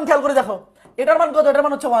 এখন খেয়াল করে দেখো, এটার মান কত? এটার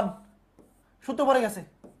মান হচ্ছে 1, সূত্র পড়ে গেছে।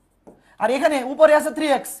 আর এখানে উপরে আছে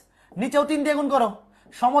 3x, নিচেও 3 দিয়ে গুণ করো,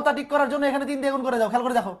 সমতা ঠিক করার জন্য এখানে 3 দিয়ে গুণ করে দাও। খেয়াল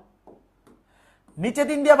করে দেখো, নিচে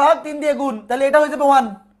 3 দিয়ে ভাগ, 3 দিয়ে গুণ, তাহলে এটা হয়ে যাবে 1,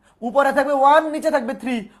 উপরে থাকবে 1, নিচে থাকবে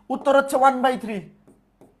 3, উত্তর হচ্ছে 1/3।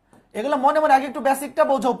 এগুলো মনে মনে আগে একটু বেসিকটা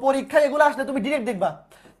বোঝো, পরীক্ষায় এগুলো আসলে তুমি ডিরেক্ট দেখবা,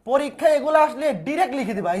 পরীক্ষায় এগুলো আসলে ডিরেক্ট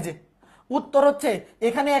লিখে দিবা। এই যে উত্তর হচ্ছে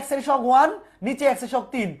এখানে x এর সহগ 1, নিচে x এর সহগ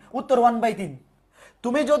 3, উত্তর 1/3।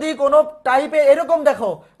 তুমি যদি কোনো টাইপে এরকম দেখো,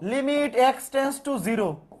 limit x tends to 0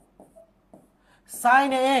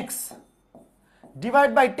 sin x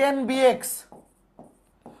divide by 10 bx,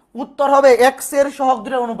 উত্তর হবে x এর সহগ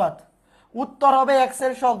 2 এর অনুপাত, উত্তর হবে x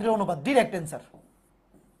এর সহগ 2 এর অনুপাত, ডিরেক্ট অ্যান্সার।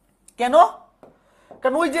 কেন?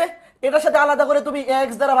 কারণ ওই যে এটার সাথে আলাদা করে তুমি x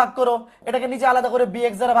দ্বারা ভাগ করো, এটাকে নিচে আলাদা করে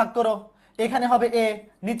bx দ্বারা ভাগ করো, এখানে হবে a,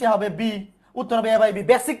 নিচে হবে b, উত্তর হবে a/b।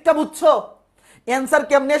 বেসিকটা বুঝছো? অ্যান্সার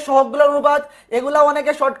কেমনে, সহগগুলোর অনুপাত, এগুলা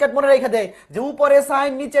অনেকে শর্টকাট মনে রেখে দেয় যে উপরে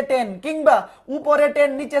sin নিচে tan, কিংবা উপরে tan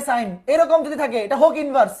নিচে sin, এরকম যদি থাকে এটা হোক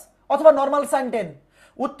ইনভার্স অথবা নরমাল sin tan।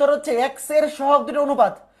 উত্তর হচ্ছে x এর সহগ 2 এর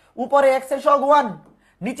অনুপাত, উপরে x এর সহগ 1,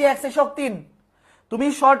 নিচে x এর সহগ 3। তুমি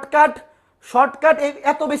শর্টকাট, শর্টকাট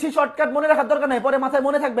এত বেশি শর্টকাট মনে রাখার দরকার নাই, পরে মাথায়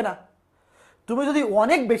মনে থাকবে না। তুমি যদি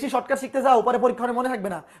অনেক বেশি শর্টকাট শিখতে যাও পরে পরীক্ষা হলে মনে থাকবে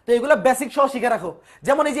না। তো এগুলো বেসিক সহ শিখে রাখো।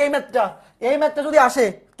 যেমন এই যে এই ম্যাথটা যদি আসে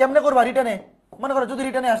কেমনে করবা রিটার্নে, মনে করো যদি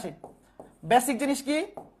রিটার্নে আসে, বেসিক জিনিস কি,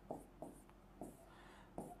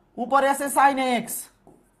 উপরে আছে sin x,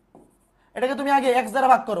 এটাকে তুমি আগে x দ্বারা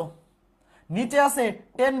ভাগ করো, নিচে আছে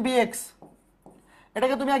 10 bx,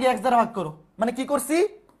 এটাকে তুমি আগে x দ্বারা ভাগ করো। মানে কি করছি,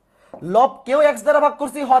 লবকেও x দ্বারা ভাগ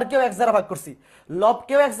করছি, হরকেও x দ্বারা ভাগ করছি,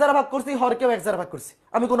 লবকেও x দ্বারা ভাগ করছি, হরকেও x দ্বারা ভাগ করছি,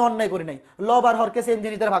 আমি কোনো অন্যায় করি নাই। লব আর হরকে সেম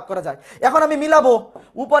জিনিস দ্বারা ভাগ করা যায়। এখন আমি মিলাবো,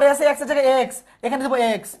 উপরে আছে x এর জায়গায় x, এখানে দেবো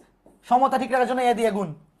x, সমতা ঠিক রাখার জন্য a দিয়ে গুণ,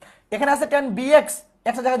 এখানে আছে 10 bx,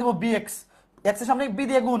 x এর জায়গায় দেবো bx, x এর সামনে b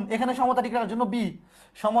দিয়ে গুণ, এখানে সমতা ঠিক রাখার জন্য b,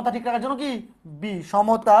 সমতা ঠিক রাখার জন্য কি b,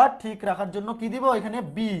 সমতা ঠিক রাখার জন্য কি দিব এখানে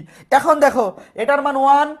b। এখন দেখো এটার মান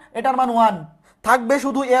 1, এটার মান 1, থাকবে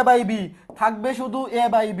শুধু a/b, থাকবে শুধু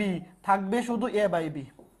a/b, থাকবে শুধু a/b।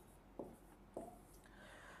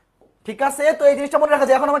 ঠিক আছে, তো এই জিনিসটা মনে রাখা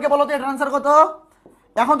যায়। এখন আমাকে বলো তো এটার আনসার কত?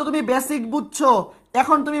 এখন তো তুমি বেসিক বুঝছো,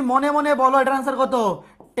 এখন তুমি মনে মনে বলো এটার আনসার কত।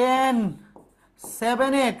 10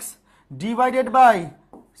 7x divided by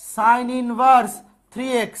sine inverse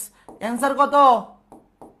 3x। Answer কত?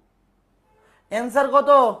 অ্যান্সার কত?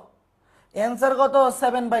 অ্যান্সার কত?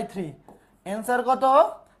 7/3। অ্যান্সার কত?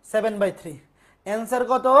 7/3। অ্যান্সার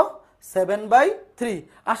কত? 7/3।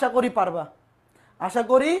 আশা করি পারবা, আশা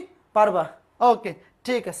করি পারবা। ওকে,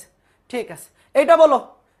 ঠিক আছে, ঠিক আছে। এইটা বলো,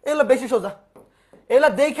 এগুলো বেশি সোজা, এগুলা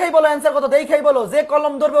দেখাই বলো অ্যান্সার কত, দেখাই বলো। যে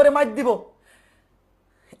কলম ধরবে ওরে মাইর দিব।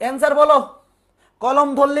 অ্যান্সার বলো। কলম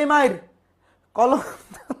ধরলেই মাইর, কলম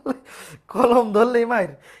কলম ধরলেই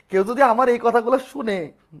মাইর। কেউ যদি আমার এই কথাগুলো শুনে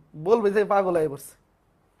বলবে যে পাগল হয়ে পড়ছে।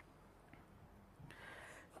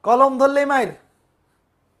 কলম ধরলেই মাইর।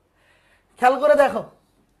 খেয়াল করে দেখো,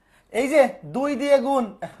 এই যে 2 দিয়ে গুণ,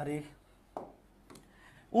 আরে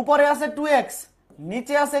উপরে আছে 2x,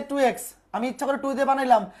 নিচে আছে 2x। আমি ইচ্ছা করে 2 দিয়ে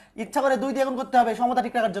বানাইলাম, ইচ্ছা করে 2 দিয়ে গুণ করতে হবে সমতা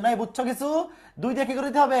ঠিক রাখার জন্য। এই বুঝছো কিছু? 2 দিয়ে কি করে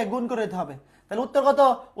দিতে হবে? গুণ করে দিতে হবে। তাহলে উত্তর কত?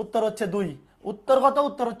 উত্তর হচ্ছে 2। উত্তর কত?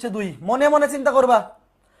 উত্তর হচ্ছে 2। মনে মনে চিন্তা করবা।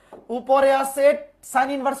 উপরে আছে sin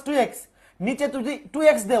ইনভার্স 2x, নিচে যদি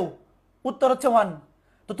 2x দেও, উত্তর হচ্ছে 1।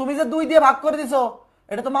 তো তুমি যে 2 দিয়ে ভাগ করে দিছো,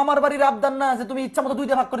 এটা তো মামার বাড়ির আবদার না যে তুমি ইচ্ছা মতো 2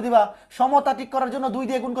 দিয়ে ভাগ করে দিবা। সমতা ঠিক করার জন্য 2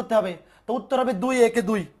 দিয়ে গুণ করতে হবে। তো উত্তর হবে 2 একে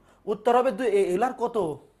 2। উত্তর হবে 2। এলার কত?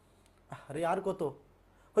 আরে আর কত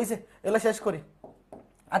হইছে? এলা শেষ করি।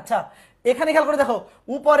 আচ্ছা, এখানে খেয়াল করে দেখো,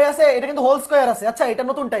 উপরে আছে, এটা কিন্তু হোল স্কয়ার আছে। আচ্ছা, এটা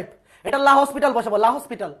নতুন টাইপ, এটা লা হসপিটাল বসাবো, লা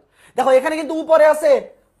হসপিটাল। দেখো এখানে কিন্তু উপরে আছে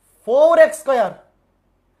 4x square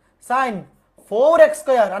sine 4x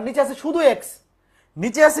square, আর নিচে আছে শুধু x।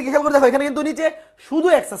 নিচে আছে কি খেয়াল করে দেখো, এখানে কিন্তু নিচে শুধু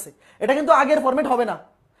x আছে। এটা কিন্তু আগের ফরম্যাট হবে না,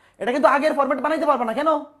 এটা কিন্তু আগের ফরম্যাট বানাইতে পারবে না। কেন?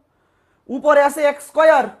 উপরে আছে x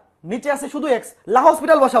স্কয়ার, নিচে আছে শুধু x। লা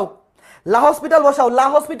হসপিটাল বসাও, লা হসপিটাল বসাও, লা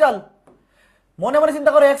হসপিটাল। মনে মনে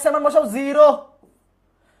চিন্তা করো, x এর মান বসাও 0,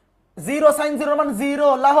 0 সাইন 0 মান 0।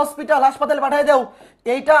 লা হসপিটাল, হাসপাতালে পাঠিয়ে দাও।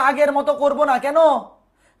 এইটা আগের মতো করব না। কেন?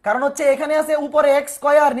 কারণ হচ্ছে এখানে আছে উপরে x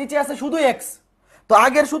স্কয়ার, নিচে আছে শুধু x। তো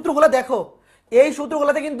আগের সূত্রগুলো দেখো, এই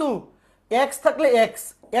সূত্রগুলোতে কিন্তু x থাকলে x,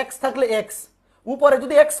 x থাকলে x, উপরে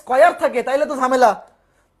যদি x স্কয়ার থাকে তাহলে তো ঝামেলা।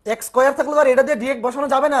 x স্কয়ার থাকলে আর এটা দিয়ে ডাইরেক্ট বসানো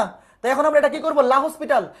যাবে না। তো এখন আমরা এটা কি করব? লা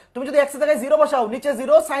হসপিটাল। তুমি যদি x এর জায়গায় 0 বসাও, নিচে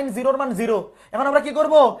 0 সাইন 0 মান 0। এখন আমরা কি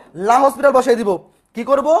করব? লা হসপিটাল বসাই দিব। কি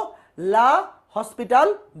করব? লা হসপিটাল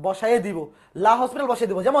বসাই দিব। লা হসপিটাল বসাই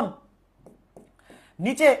দিব। যেমন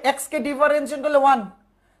নিচে x কে ডিফারেন্সিয়েট করলে 1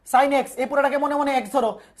 sin x, এই পুরোটাকে মনে মনে x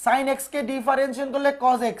ধরো। sin x কে ডিফারেন্সিয়েট করলে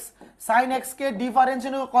cos x, sin x কে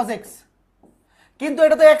ডিফারেন্সিয়েট করলে cos x। কিন্তু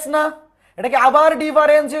এটা তো x না, এটাকে আবার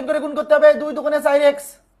ডিফারেন্সিয়েট করে গুণ করতে হবে। 2 দুগুণে 4x,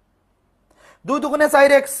 2 দুগুণে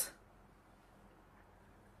 4x,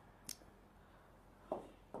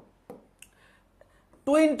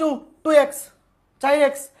 2 ইনটু 2x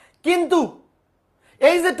 4x। কিন্তু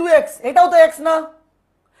এই যে 2x, এটাও তো x না,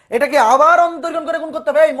 এটাকে আবার অন্তরীকরণ করে গুণ করতে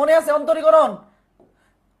হবে। এই মনে আছে অন্তরীকরণ?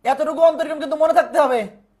 এতটুকু অন্তরীকরণ কিন্তু মনে থাকতে হবে,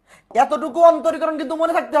 এতটুকু অন্তরীকরণ কিন্তু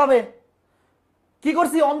মনে থাকতে হবে। কি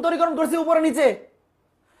করছি? অন্তরীকরণ করছি উপরে নিচে।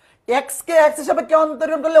 x কে x এর সাপেক্ষে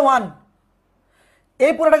অন্তরীকরণ করলে 1,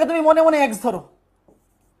 এই পুরোটাকে তুমি মনে মনে x ধরো।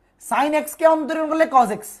 sin x কে অন্তরীকরণ করলে cos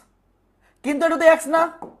x, কিন্তু এটা তো x না,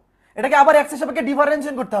 এটাকে আবার x এর সাপেক্ষে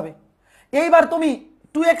ডিফারেন্সিয়েট করতে হবে। এইবার তুমি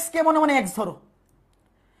 2x কে মনে মনে x ধরো,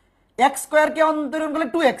 x স্কয়ার কে অন্তরীকরণ করলে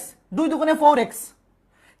 2x, 2 দুগুণে 4x।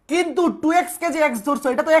 কিন্তু 2x কে যে x ধরছো,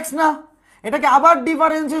 এটা তো x না, এটাকে আবার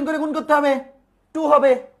ডিফারেন্সিয়েট করে গুণ করতে হবে, 2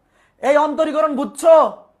 হবে। এই অন্তরীকরণ বুঝছো?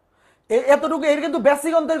 এতটুকু, এর কিন্তু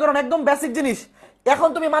বেসিক অন্তরীকরণ, একদম বেসিক জিনিস। এখন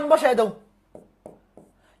তুমি মান বসায় দাও।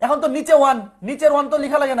 এখন তো নিচে 1, নিচের 1 তো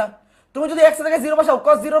লেখা লাগে না। তুমি যদি x এর জায়গায় 0 বসাও,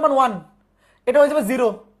 cos 0 মান 1, এটা হয়ে যাবে 0,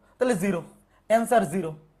 তাহলে 0, অ্যান্সার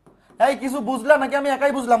 0। এই কিছু বুঝলা নাকি আমি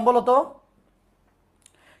একাই বুঝলাম বলো তো?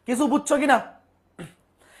 কিছু বুঝছো কিনা?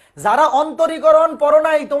 যারা অন্তরীকরণ পড়ো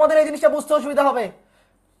নাই, তোমাদের এই জিনিসটা বুঝতে অসুবিধা হবে।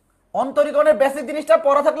 অন্তরীকরণের বেসিক জিনিসটা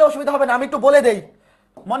পড়া থাকলে অসুবিধা হবে না। আমি একটু বলে দেই।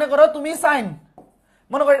 মনে করো তুমি সাইন,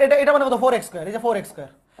 মনে করো এটা এটা মানে কত? 4x square. এই যে 4x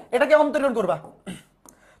স্কয়ার, এটাকে অন্তরীকরণ করবা।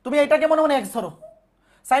 তুমি এটাকে মনে মনে x ধরো,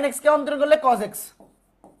 sin x কে অন্তরীকরণ করলে cos x।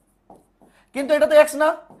 কিন্তু এটা তো x না,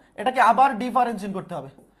 এটাকে আবার ডিফারেন্সিয়েট করতে হবে,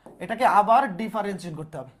 এটাকে আবার ডিফারেন্সিয়েট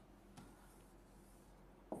করতে হবে।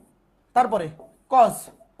 তারপরে cos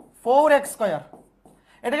 4x স্কয়ার,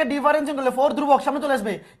 এটাকে ডিফারেন্সিয়েট করলে 4 ধ্রুবক সামনে চলে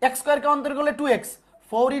আসবে, x স্কয়ার কে অন্তরীকরণ করলে 2x,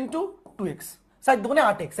 4 ইনটু 2x, 7 দুগুণে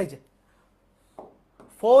 8x। এই যে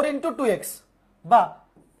 4 ইনটু 2x বা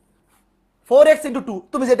 4x ইনটু 2,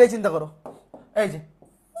 তুমি যেটাই চিন্তা করো। এই যে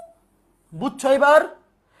বুঝছো?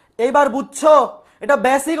 এইবার বুঝছো? এটা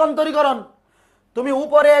বেসিক অন্তরীকরণ। তুমি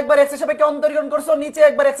উপরে একবার x এর সাপেক্ষে অন্তরীকরণ করছো, নিচে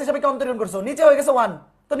একবার x এর সাপেক্ষে অন্তরীকরণ করছো, নিচে হয়ে গেছে 1,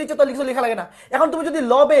 তো নিচে তো লিখছো, লেখা লাগে না। এখন তুমি যদি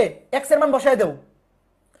লবে x এর মান বসায় দাও,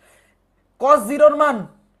 cos 0 এর মান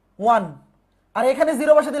 1, আর এখানে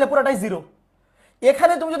 0 বসায় দিলে পুরোটাই 0।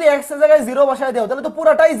 এখানে তুমি যদি x এর জায়গায় 0 বসায় দাও, তাহলে তো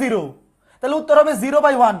পুরোটাই 0। তাহলে উত্তর হবে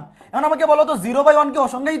 0/1। এখন আমাকে বলো তো 0/1 কি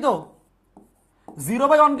অসংজ্ঞায়িত?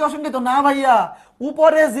 0/1 কি অসংজ্ঞায়িত? না ভাইয়া,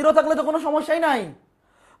 উপরে 0 থাকলে তো কোনো সমস্যাই নাই।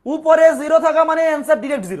 উপরে 0 থাকা মানে অ্যান্সার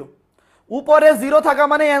ডিরেক্ট 0। উপরে 0 থাকা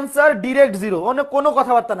মানে অ্যান্সার ডিরেক্ট 0, অনেক কোনো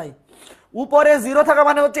কথাবার্তা নাই। উপরে 0 থাকা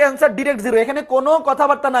মানে হচ্ছে অ্যান্সার ডিরেক্ট 0, এখানে কোনো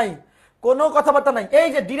কথাবার্তা নাই, কোনো কথাবার্তা নাই। এই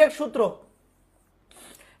যে ডিরেক্ট সূত্র,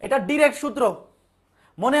 এটা ডিরেক্ট সূত্র,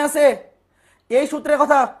 মনে আছে এই সূত্রের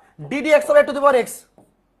কথা? ddx over to the power x,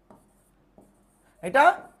 এটা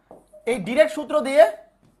এই ডিরেক্ট সূত্র দিয়ে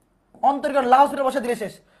অন্তরীকরণ লাহোস পিটাল বসে দিলে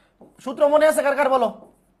শেষ। সূত্র মনে আছে কার কার বলো?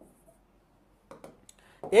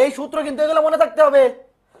 এই সূত্র কিন্তু এগুলো মনে থাকতে হবে,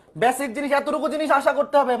 বেসিক জিনিস, এতটুকু জিনিস আশা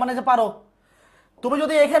করতে হবে মানে যে পারো। তুমি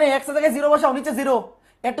যদি এখানে x এর জায়গায় 0 বসাও, নিচে 0,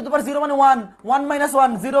 a to the power 0 মানে 1, 1 minus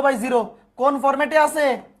 1, 0/0, কোন ফরম্যাটে আছে?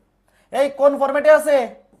 এই কোন ফরম্যাটে আছে?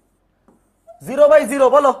 0/0,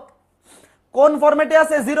 বলো কোন ফরম্যাটে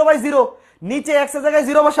আছে? 0/0। নিচে x এর জায়গায়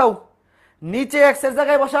 0 বসাও, নিচে x এর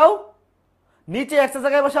জায়গায় বসাও, নিচে x এর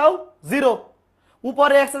জায়গায় বসাও 0,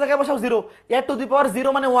 উপরে x এর জায়গায় বসাও 0, a to the power 0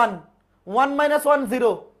 মানে 1, 1 minus 1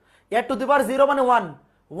 0, a to the power 0 মানে 1,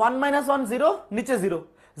 1 minus 1 0, নিচে 0,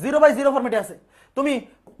 0/0 ফরম্যাটে আছে। তুমি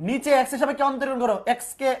নিচে x এর সাপেক্ষে অন্তরীকরণ করো, x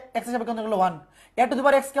কে x এর সাপেক্ষে অন্তরীকরণ করলে 1, a to the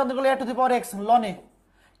power x কে অন্তরীকরণ করলে a to the power x ln a,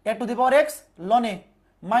 a to the power x ln a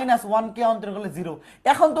minus 1 কে অন্তরীকরণ করলে 0।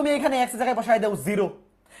 এখন তুমি এখানে x এর জায়গায় বসাই দাও 0,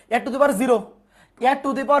 a to the power 0, a to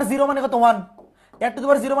the power 0 মানে কত? 1, a to the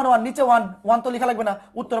power 0 মানে 1, নিচে 1, 1 তো লেখা লাগবে না,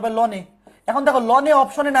 উত্তর হবে ln a। এখন দেখো ln a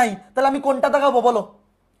অপশনে নাই, তাহলে আমি কোনটা দেখাবো বলো?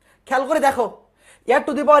 খেয়াল করে দেখো, a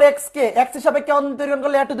to the power x K x এর সাপেক্ষে অন্তরীকরণ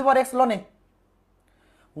করলে a to the power x ln a,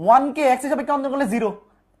 1 K x এর সাপেক্ষে অন্তরীকরণ করলে 0,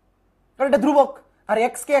 কারণ এটা ধ্রুবক, আর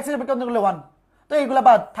x কে x এর সাপেক্ষে অন্তরীকরণ করলে 1, তো এইগুলা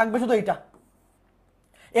বাদ, থাকবে শুধু এইটা।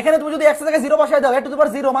 এখানে তুমি যদি x এর জায়গায় 0 বসায় দাও, a to the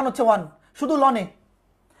power 0 মান হচ্ছে 1, শুধু ln a।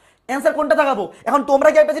 অ্যান্সার কোনটা দেখাবো? এখন তোমরা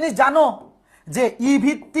কি একটা জিনিস জানো যে ই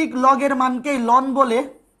ভিত্তিক লগের মানকেই লন বলে,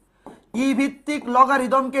 ই ভিত্তিক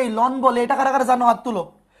লগারিদমকেই লন বলে, এটা কারা কারা জানো? হাত তুলো।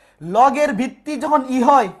 লগের ভিত্তি যখন ই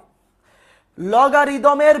হয়,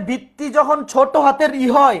 লগারিদমের ভিত্তি যখন ছোট হাতের ই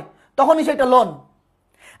হয় তখনই সেটা লন।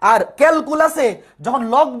 আর ক্যালকুলাসে যখন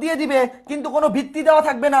লগ দিয়ে দিবে কিন্তু কোনো ভিত্তি দেওয়া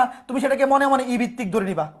থাকবে না, তুমি সেটাকে মনে মনে ই ভিত্তিক ধরে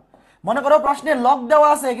নিবা। মনে করো প্রশ্নে লগ দেওয়া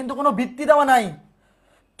আছে কিন্তু কোনো ভিত্তি দেওয়া নাই,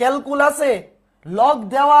 ক্যালকুলাসে লগ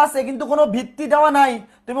দেওয়া আছে কিন্তু কোনো ভিত্তি দেওয়া নাই,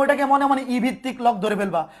 তুমি ওটাকে মনে মনে ই ভিত্তিক লগ ধরে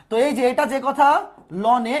ফেলবা। তো এই যে এটা যে কথা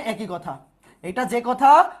লনে একই কথা, এটা যে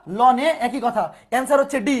কথা লনে একই কথা। অ্যান্সার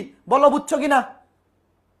হচ্ছে ডি। বলো বুঝছো কিনা?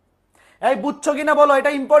 এই বুঝছো কিনা বলো,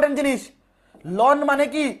 এটা ইম্পর্টেন্ট জিনিস। লন মানে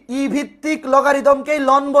কি? ই ভিত্তিক লগারিদমকেই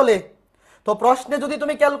লন বলে। তো প্রশ্নে যদি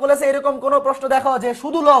তুমি ক্যালকুলাসে এরকম কোনো প্রশ্ন দেখো যে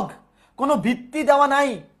শুধু লগ, কোনো ভিত্তি দেওয়া নাই,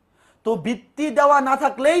 তো ভিত্তি দেওয়া না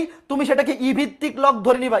থাকলেই তুমি সেটাকে ই ভিত্তিক লগ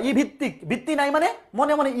ধরে নিবা। ই ভিত্তিক, ভিত্তি নাই মানে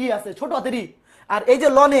মনে মনে ই আছে, ছোট হাতের ই। আর এই যে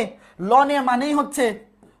লনে, লনে মানেই হচ্ছে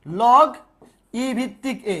লগ ই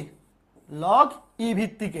ভিত্তিক এ, লগ ই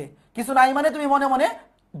ভিত্তিক এ। কিছু নাই মানে তুমি মনে মনে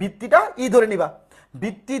ভিত্তিটা ই ধরে নিবা।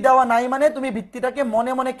 ভিত্তি দেওয়া নাই মানে তুমি ভিত্তিটাকে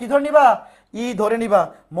মনে মনে কি ধরে নিবা? ই ধরে নিবা।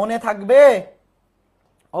 মনে থাকবে?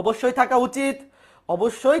 অবশ্যই থাকা উচিত,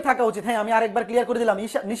 অবশ্যই থাকা উচিত। হ্যাঁ, আমি আরেকবার ক্লিয়ার করে দিলাম।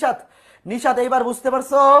 নিশাত, নিশাত এইবার বুঝতে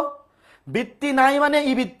পারছো? ভিত্তি নাই মানে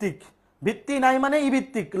ই ভিত্তিক, ভিত্তি নাই মানে ই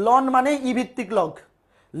ভিত্তিক, লন মানে ই ভিত্তিক লগ,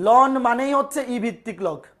 লন মানেই হচ্ছে ই ভিত্তিক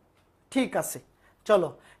লগ। ঠিক আছে, চলো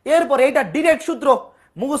এরপরে এটা ডিরেক্ট সূত্র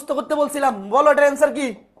মুখস্থ করতে বলছিলাম, বলো এটার অ্যান্সার কি?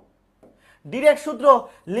 ডিরেক্ট সূত্র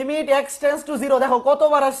লিমিট x টেন্ডস টু 0, দেখো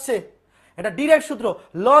কতবার আসছে। এটা ডিরেক্ট সূত্র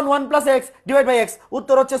ln 1 + x divide by x।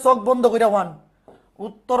 উত্তর হচ্ছে চোখ বন্ধ করে 1,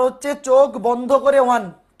 উত্তর হচ্ছে চোখ বন্ধ করে 1,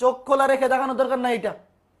 চোখ খোলা রেখে দেখানোর দরকার নাই। এটা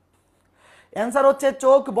অ্যান্সার হচ্ছে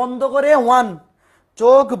চোখ বন্ধ করে 1,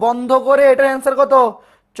 চোখ বন্ধ করে। এটার অ্যান্সার কত?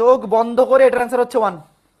 চোখ বন্ধ করে এটার অ্যান্সার হচ্ছে 1,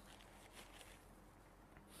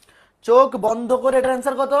 চোখ বন্ধ করে এটার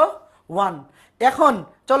অ্যান্সার কত? 1। এখন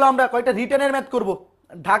চলো আমরা কয়টা রিটেনের ম্যাথ করব।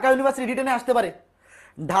 ঢাকা ইউনিভার্সিটি রিটেনে আসতে পারে,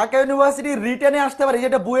 ঢাকা ইউনিভার্সিটি রিটেনে আসতে পারে,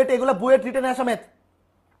 যেটা বুয়েট, এগুলা বুয়েট রিটেনে আসা ম্যাথ।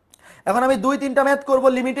 এখন আমি 2-3টা ম্যাথ করব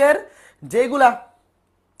লিমিটের, যেগুলা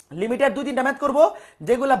লিমিটের 2-3টা ম্যাথ করব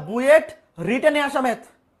যেগুলা বুয়েট রিটেনে আসা ম্যাথ।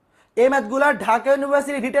 এই ম্যাথগুলা ঢাকা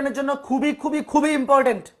ইউনিভার্সিটি রিটেনের জন্য খুবই খুবই খুবই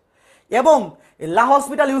ইম্পর্টেন্ট, এবং লা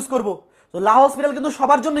হসপিটাল ইউজ করব। তো লা হসপিটাল কিন্তু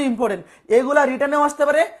সবার জন্য ইম্পর্টেন্ট, এগুলা রিটেনেও আসতে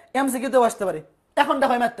পারে, এমসিকিউতেও আসতে পারে। এখন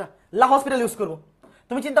দেখো এই ম্যাথটা লা হসপিটাল ইউজ করব।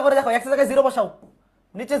 তুমি চিন্তা করে দেখো, x এর জায়গায় 0 বসাও,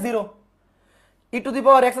 নিচে 0, ই টু দি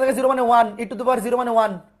পাওয়ার x এর জায়গায় 0 মানে 1, ই টু দি পাওয়ার 0 মানে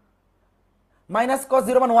 1, মাইনাস cos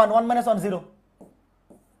 0 মানে 1, 1 minus 1 0।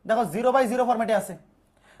 দেখো 0/0 ফরম্যাটে আছে।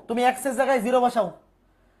 তুমি x এর জায়গায় 0 বসাও,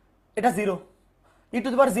 এটা 0, ই টু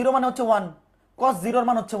দি পাওয়ার 0 মানে হচ্ছে 1, cos 0 এর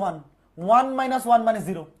মান হচ্ছে 1, 1 minus 1 মানে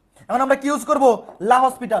 0। এখন আমরা কি ইউজ করব? লা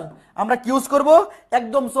হসপিটাল। আমরা কি ইউজ করব?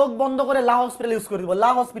 একদম চোখ বন্ধ করে লা হসপিটাল ইউজ করে দিব। লা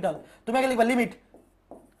হসপিটাল, তুমি আগে লিখবা লিমিট,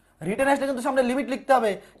 রিটেন আসলে কিন্তু সামনে লিমিট লিখতে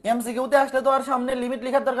হবে। এমসিকিউতে আসলে তো আর সামনে লিমিট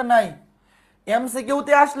লেখার দরকার নাই।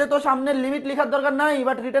 এমসিকিউতে আসলে তো সামনে লিমিট লেখার দরকার নাই,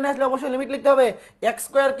 বাট রিটেনে আসলে অবশ্যই লিমিট লিখতে হবে। এক্স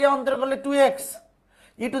স্কোয়ার কে অন্তর করলে 2x,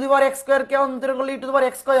 E to the power x square কে অন্তর করলে ই to the power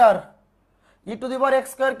x square, E to the power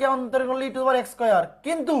x square কে অন্তর করলে ই to the power x square.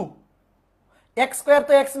 কিন্তু এক্স স্কোয়ার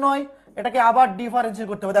তো এক্স নয়, এটাকে আবার ডিফারেন্সিয়েট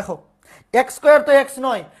করতে হবে। দেখো এক্স স্কোয়ার তো এক্স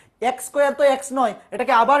নয়, এক্স স্কোয়ার তো এক্স নয়,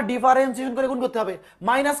 এটাকে আবার ডিফারেন্সিয়েশন করে গুণ করতে হবে।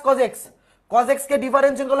 Minus cos x, cos x কে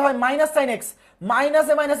ডিফারেন্সিয়েশন করলে হয় মাইনাস সাইন এক্স,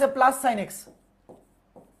 মাইনাসে মাইনাসে প্লাস সাইন এক্স,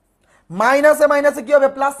 মাইনাসে মাইনাসে কি হবে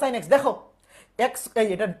প্লাস সাইন এক্স। দেখো এক্স এই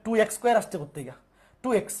এটা 2x স্কোয়ার আসছে করতে গিয়া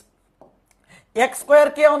 2x, এক্স স্কোয়ার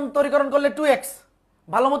কে অন্তরীকরণ করলে 2x,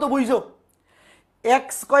 ভালো মতো বুঝো।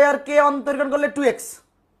 এক্স স্কোয়ার কে অন্তরীকরণ করলে 2x,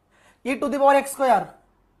 E to the power x square,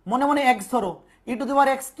 মনে মনে এক্স ধরো, ই টু দি পাওয়ার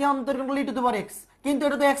এক্স কে অন্তরীকরণ করলে ই টু দি পাওয়ার এক্স, কিন্তু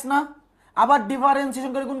এটা তো এক্স না, আবার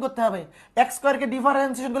ডিফারেন্সিয়েশন করে গুণ করতে হবে। এক্স স্কোয়ার কে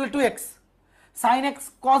ডিফারেন্সিয়েশন করলে 2x, sine x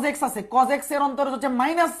cos x আছে, কজ এক্স এর অন্তর হচ্ছে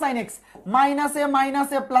মাইনাস সাইন এক্স, মাইনাসে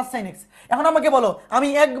মাইনাসে প্লাস সাইন এক্স। এখন আমাকে বলো আমি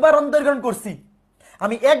একবার অন্তরীকরণ করছি,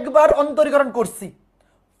 আমি একবার অন্তরীকরণ করছি,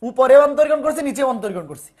 উপরে অন্তরীকরণ করছি নিচে অন্তরীকরণ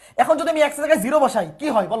করছি। এখন যদি আমি এক্স এর জায়গায় 0 বসাই কি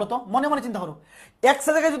হয় বলো তো, মনে মনে চিন্তা করো। এক্স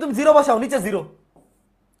এর জায়গায় যদি তুমি 0 বসাও নিচে 0,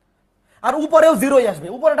 আর উপরেও 0ই আসবে,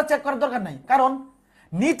 উপরেটা চেক করার দরকার নাই, কারণ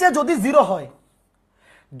নিচে যদি 0 হয়,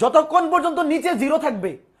 যতক্ষণ পর্যন্ত নিচে 0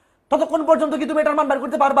 থাকবে ততক্ষণ পর্যন্ত কি তুমি এটার মান বের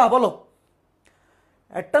করতে পারবা বলো?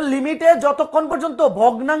 একটা লিমিটে যতক্ষণ পর্যন্ত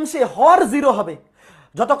ভগ্নাংশে হর 0 হবে,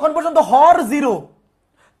 যতক্ষণ পর্যন্ত হর 0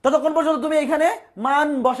 ততক্ষণ পর্যন্ত তুমি এখানে মান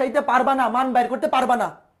বসাইতে পারবা না, মান বের করতে পারবা না।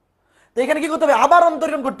 তো এখানে কি করতে হবে, আবার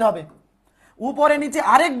অন্তরীকরণ করতে হবে উপরে নিচে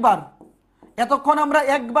আরেকবার। এতক্ষণ আমরা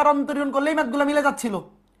একবার অন্তরীকরণ করলেই ম্যাথগুলো মিলে যাচ্ছিল,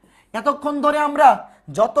 এতক্ষণ ধরে আমরা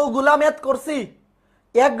যতগুলা ম্যাথ করছি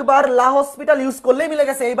একবার লা হসপিটাল ইউজ করলেই মিলে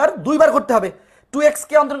গেছে, এইবার দুইবার করতে হবে। 2x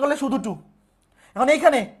কে অন্তরীকরণ করলে শুধু 2। এখন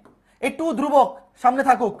এইখানে এই 2 ধ্রুবক সামনে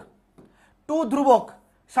থাকুক, 2 ধ্রুবক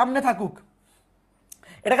সামনে থাকুক,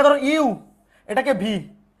 এটাকে ধরো ইউ, এটাকে V,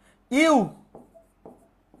 you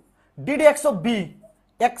DD x of V,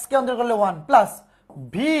 x কে অন্তর করলে 1 plus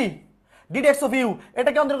V DD x of you,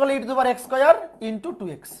 এটাকে অন্তর করলে ই to the power x square into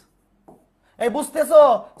 2x। এই বুঝতেছো?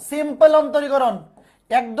 সিম্পল অন্তরীকরণ,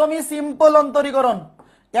 একদমই সিম্পল অন্তরীকরণ।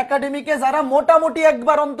 একাডেমিকে যারা মোটামুটি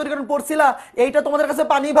একবার অন্তরীকরণ পড়ছিলা, এইটা তোমাদের কাছে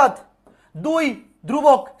পানি ভাত। 2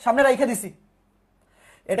 ধ্রুবক সামনে রাইখে দিছি,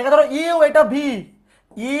 এটাকে ধরো ইউ, এটা V,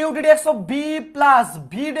 you DD x of V plus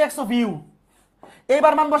V DD x of you.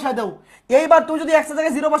 এইবার মান বসায় দাও। এইবার তুমি যদি এক্স এর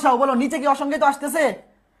জায়গায় 0 বসাও, বলো নিচে কি অসংখ্যিত আসতেছে?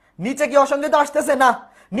 নিচে কি অসংখ্যিত আসতেছে? না,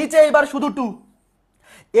 নিচে এইবার শুধু 2।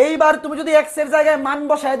 এইবার তুমি যদি এক্স এর জায়গায় মান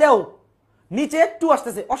বসায় দাও, নিচে 2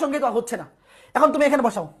 আসতেছে, অসংখ্যিত হচ্ছে না। এখন তুমি এখানে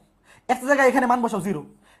বসাও, এক্স এর জায়গায় এখানে মান বসাও 0,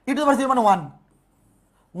 ই টু দি পাওয়ার 0 মানে 1,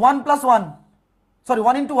 1 প্লাস 1, সরি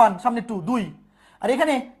 1 ইন্টু 1 সামনে 2, 2, আর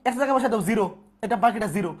এখানে এক্স এর জায়গায় বসায় দাও 0, এটা বাকিটা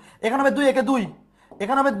 0। এখানে হবে 2 একে 2,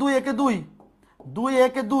 এখানে হবে 2 একে 2, 2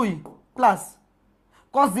 একে 2 প্লাস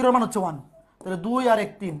cos 0 মান হচ্ছে 1, তাহলে 2 আর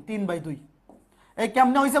 1 3, 3/2। এই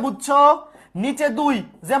কেমনে হইছে বুঝছো? নিচে 2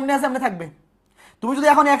 যেমনে আছে এমনি থাকবে। তুমি যদি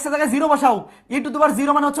এখন x এর জায়গায় 0 বসাও, ই টু দি পাওয়ার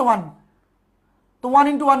 0 মানে হচ্ছে 1, তো 1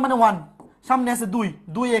 ইন্টু 1 মানে 1, সামনে আছে 2,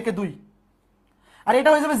 2 একে 2, আর এটা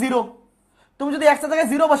হয়ে যাবে 0। তুমি যদি x এর জায়গায়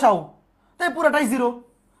 0 বসাও, তাই পুরোটাই 0,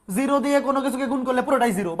 0 দিয়ে কোনো কিছুকে গুণ করলে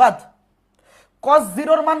পুরোটাই 0 বাদ। cos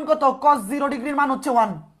 0 এর মান কত? cos 0 ডিগ্রির মান হচ্ছে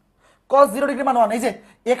 1, cos 0 ডিগ্রির মান 1। এই যে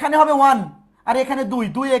এখানে হবে 1 আর এখানে 2,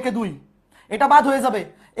 2 একে 2, এটা বাদ হয়ে যাবে।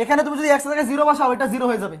 এখানে তুমি যদি x এর জায়গায় 0 বসাও, এটা 0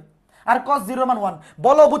 হয়ে যাবে, আর cos 0 মান 1।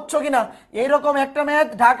 বলো বুঝছো কিনা? এইরকম একটা ম্যাথ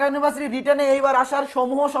ঢাকা ইউনিভার্সিটি রিটেনে এইবার আসার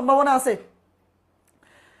সমূহ সম্ভাবনা আছে।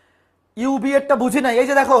 ইউভি একটা বুঝি নাই। এই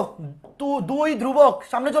যে দেখো 2 ধ্রুবক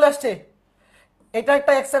সামনে চলে আসছে, এটা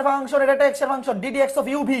একটা x এর ফাংশন, এটা একটা x এর function, DD x of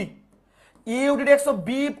UV, you DD x of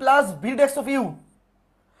B plus V DD x of you,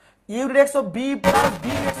 you DD x of B plus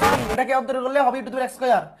V DD x of you, এটাকে অন্তরীকরণ করলে হবে ই to the power x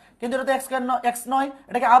square, কিন্তু এটা তো x square নয়, x নয়,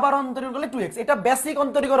 এটাকে আবার অন্তরীকরণ করলে 2x। এটা বেসিক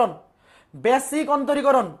অন্তরীকরণ, বেসিক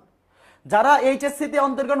অন্তরীকরণ। যারা এইচএসসি তে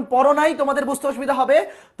অন্তরীকরণ পড়ো নাই, তোমাদের বুঝতে অসুবিধা হবে,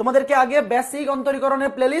 তোমাদেরকে আগে বেসিক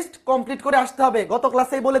অন্তরীকরণের প্লেলিস্ট কমপ্লিট করে আসতে হবে, গত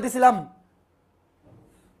ক্লাসেই বলে দিছিলাম।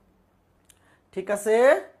 ঠিক আছে,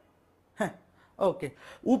 হ্যাঁ ওকে।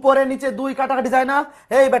 উপরে নিচে 2 কাটাকাটি যায় না?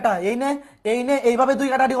 এই বেটা এই নে এইভাবে 2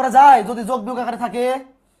 কাটাকাটি করা যায় যদি যোগ বিয়োগ আকারে থাকে?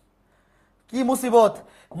 কি মুসিবত!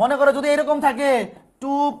 মনে করো যদি এরকম থাকে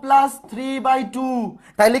 2 প্লাস 3/2,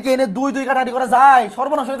 তাইলে কি এনে 2 কাটাকাটি করা যায়?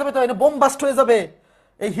 সর্বনাশ হয়ে যাবে তো, এনে বোম বাস্ট হয়ে যাবে,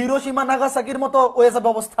 এই হিরোশিমা নাগাসাকির মতো হয়ে যাবে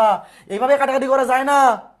অবস্থা। এইভাবে কাটাকাটি করা যায় না।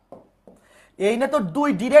 এইনে তো 2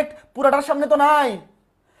 ডিরেক্ট পুরাটার সামনে তো নাই,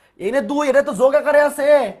 এইনে 2 এটা তো যোগ আকারে আছে,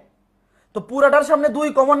 তো পুরাটার সামনে 2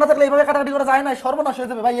 কমন না থাকলে এইভাবে কাটাকাটি করা যায় না, সর্বনাশ হয়ে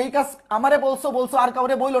যাবে ভাই। এই কাজ আমারে বলছো আর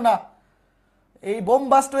কাউরে বইলো না, এই বোম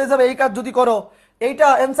বাস্ট হয়ে যাবে এই কাজ যদি করো। এইটা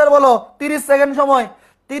অ্যান্সার বলো। 30 সেকেন্ড সময়,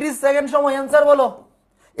 30 সেকেন্ড সময়, অ্যান্সার বলো।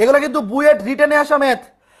 এগুলা কিন্তু বুয়েট রিটেনে আসা ম্যাথ,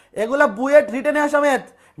 এগুলা বুয়েট রিটেনে আসা ম্যাথ।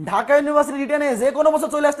 ঢাকা ইউনিভার্সিটি রিটেনে যে কোনো বছর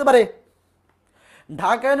চলে আসতে পারে,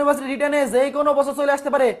 ঢাকা ইউনিভার্সিটি রিটেনে যে কোনো বছর চলে আসতে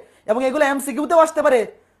পারে, এবং এগুলো এমসিকিউতেও আসতে পারে।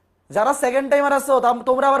 যারা সেকেন্ড টাইমার আছো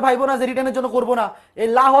তোমরা আবার ভাইবো না যে রিটেনের জন্য করবো না। এই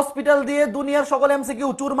লা হসপিটাল দিয়ে দুনিয়ার সকল এমসিকিউ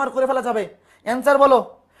চুরমার করে ফেলা যাবে। অ্যান্সার বলো,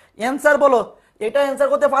 অ্যান্সার বলো। এটা অ্যান্সার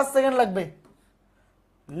করতে 5 সেকেন্ড লাগবে।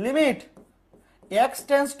 লিমিট x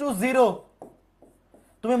টেন্স টু 0,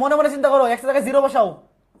 তুমি মনে মনে চিন্তা করো, x এর জায়গায় 0 বসাও,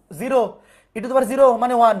 0 ই টু দি পাওয়ার 0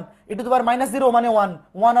 মানে 1, ই টু দি পাওয়ার -0 মানে 1,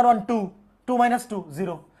 1 আর 1 2, 2 - 2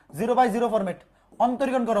 0, 0/0 ফরম্যাট।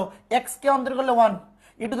 অন্তরীকরণ করো, x কে অন্তরীকরণ করলে 1,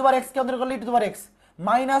 ই টু দি পাওয়ার x কে অন্তরীকরণ করলে ই to the power x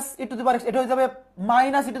minus E to the power x, এটা হয়ে যাবে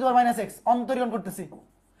minus E to the power -x। অন্তরীকরণ করতেছি,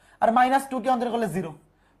 আর -2 কে অন্তরীকরণ করলে 0,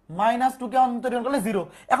 -2 কে অন্তরীকরণ করলে 0।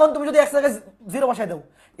 এখন তুমি যদি x এর জায়গায় 0 বসাই দাও,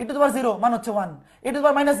 ই টু দি পাওয়ার 0 মান হচ্ছে 1, ই টু দি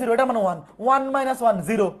পাওয়ার -0 এটা মানে 1, 1 - 1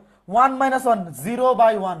 0, 1 - 1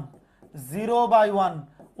 0/1, 0/1,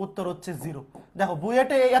 উত্তর হচ্ছে 0। দেখো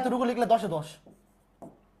বুয়েটে এতটুকু লিখলে 10-এ 10,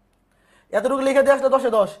 এতটুকু লিখে দিয়ে আসলে 10-এ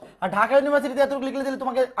 10, আর ঢাকা ইউনিভার্সিটিতে এতটুকু লিখলে দিলে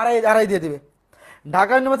তোমাকে আড়াই আড়াই দিয়ে দিবে।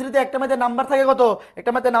 ঢাকা ইউনিভার্সিটিতে একটা ম্যাথের নাম্বার থাকে কত,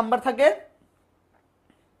 একটা ম্যাথের নাম্বার থাকে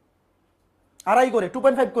আড়াই করে,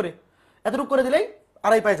 2.5 করে, এতটুকু করে দিলেই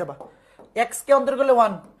আড়াই পাই যাবা। x কে অন্তর করলে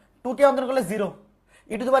 1, 2 কে অন্তর করলে 0,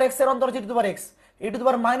 ই টু দি পাওয়ার x এর অন্তর হচ্ছে ই to the power x, E to the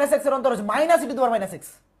power -x এর অন্তর হচ্ছে minus E to the power -x।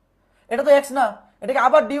 এটা তো x না, এটাকে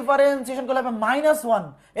আবার ডিফারেন্সিয়েশন করলে হবে -1।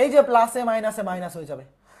 এই যে প্লাসে মাইনাসে মাইনাস হয়ে যাবে,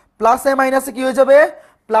 প্লাসে মাইনাসে কি হয়ে যাবে,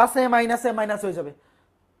 প্লাসে মাইনাসে মাইনাস হয়ে যাবে,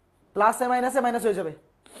 প্লাসে মাইনাসে মাইনাস হয়ে যাবে।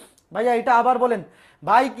 ভাইয়া এটা আবার বলেন।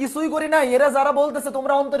 ভাই কিছুই করি না, এরা যারা বলতেছে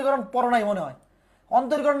তোমরা অন্তরীকরণ পড়ো নাই মনে হয়।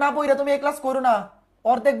 অন্তরীকরণ না পড়লে তুমি এই ক্লাস করো না,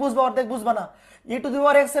 অর্ধেক বুঝবা অর্ধেক বুঝবা না। ই টু দি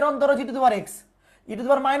পাওয়ার x এর অন্তর হচ্ছে ই to the power x, E to the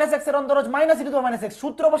power -x এর অন্তর হচ্ছে minus E to the power -x।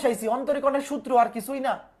 সূত্র বসাইছি, অন্তরীকরণের সূত্র, আর কিছুই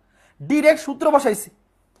না, ডিরেক্ট সূত্র বসাইছি।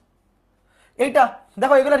 এইটা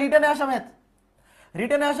দেখো, এগুলো রিটেনে আসা ম্যাথ,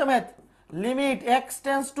 রিটেনে আসা math. Limit x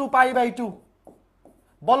tends to π/2,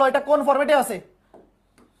 বলো এটা কোন ফরম্যাটে আছে,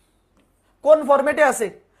 কোন ফরম্যাটে আছে।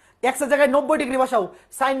 x এর জায়গায় 90 ডিগ্রি বসাও,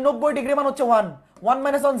 sin 90 ডিগ্রি মান হচ্ছে 1, 1 -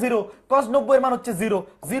 1 0, cos 90 এর মান হচ্ছে 0,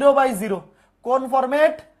 0/0। কোন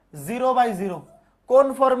ফরম্যাট, 0/0। কোন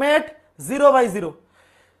ফরম্যাট, 0/0।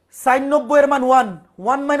 sin 90 এর মান 1,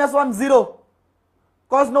 1 - 1 0,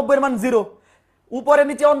 cos 90 এর মান 0। উপরে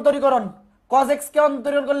নিচে অন্তরীকরণ, cos x কে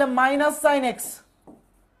অন্তরীকরণ করলে -sin x,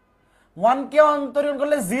 1 কে অন্তরীকরণ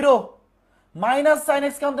করলে 0, -sin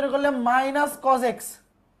x কে অন্তরীকরণ করলে -cos x।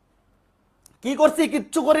 কি করছি,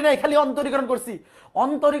 কিচ্ছু করি নাই, খালি অন্তরীকরণ করছি।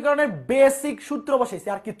 অন্তরীকরণের বেসিক সূত্র বসাইছি,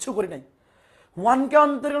 আর কিচ্ছু করি নাই। 1 কে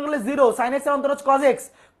অন্তরীকরণ করলে 0, sin x এর অন্তর হচ্ছে cos x,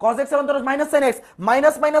 cos x এর অন্তর হচ্ছে -sin x,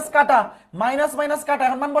 মাইনাস মাইনাস কাটা, মাইনাস মাইনাস কাটা।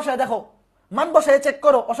 এখন মান বসায় দেখো, মান বসায় চেক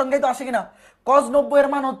করো অসংখ্যায়িত আসে কিনা। cos 90 এর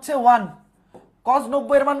মান হচ্ছে 1, cos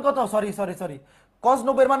 90 এর মান কত, সরি সরি সরি, cos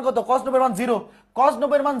 90 এর মান কত, cos 90 এর মান 0, cos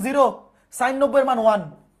 90 এর মান 0, sin 90 এর মান 1,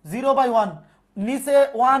 0/1। নিচে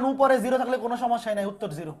 1, উপরে 0 থাকলে কোনো সমস্যা নাই,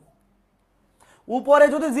 উত্তর 0। উপরে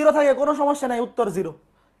যদি 0 থাকে কোনো সমস্যা নাই, উত্তর 0।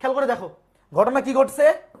 খেয়াল করে দেখো ঘটনা কি ঘটছে,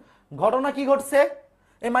 ঘটনা কি ঘটছে।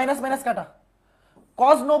 এই মাইনাস মাইনাস কাটা,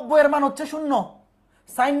 cos 90 এর মান হচ্ছে 0,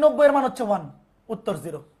 sin 90 এর মান হচ্ছে 1, উত্তর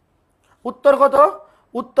 0। উত্তর কত,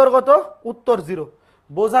 উত্তর কত, উত্তর 0।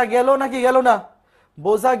 বোঝা গেল নাকি গেল না,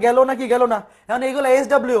 বোঝা গেল নাকি গেল না। এখন এইগুলো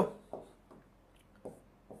SW,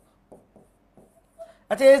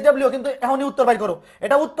 আচ্ছা SW, কিন্তু এখনই উত্তর বাইর করো।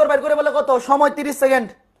 এটা উত্তর বাইর করে বলে কত, সময় 30 সেকেন্ড।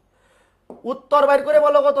 উত্তর বাইর করে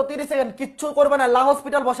বলো কত, 30 সেকেন্ড। কিচ্ছু করবে না, লা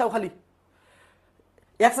হসপিটাল বসাও, খালি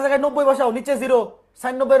x এর জায়গায় 90 বসাও, নিচে 0,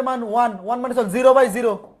 sin 90 এর মান 1, 1 মানে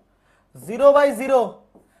 0/0, 0/0।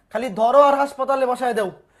 খালি ধরো আর হাসপাতালে বসায় দাও,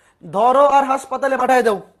 ধরো আর হাসপাতালে পাঠায়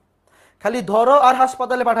দাও, খালি ধরো আর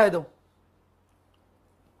হাসপাতালে পাঠায় দাও।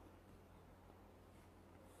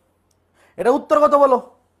 এটা উত্তর কত বলো,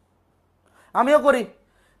 আমিও করি।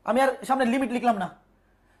 আমি আর সামনে লিমিট লিখলাম না।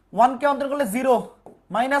 1 কে অন্তর করলে 0,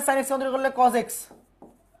 মাইনাস sin x কে অন্তর করলে cos x,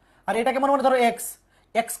 আর এটাকে মনে মনে ধরো x,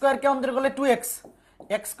 x স্কয়ার কে অন্তর করলে 2x,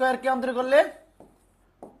 x স্কয়ার কে অন্তর করলে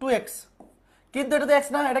 2x। কিন্তু এটা তো x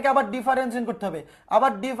না, এটাকে আবার ডিফারেন্সিয়েট করতে হবে।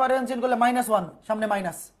 আবার ডিফারেন্সিয়েট করলে -1, সামনে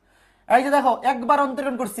মাইনাস। এই যে দেখো একবার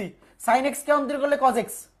অন্তরীকরণ করছি, sin x কে অন্তরীকরণ করলে cos x,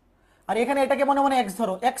 আর এখানে এটাকে মনে মনে x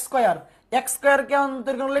ধরো, x স্কয়ার, x স্কয়ার কে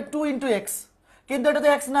অন্তরীকরণ করলে 2 * x। কিন্তু এটা তো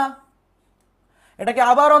x না, এটাকে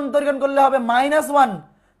আবার অন্তরীকরণ করলে হবে -1,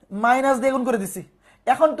 মাইনাস দিয়ে গুণ করে দিছি।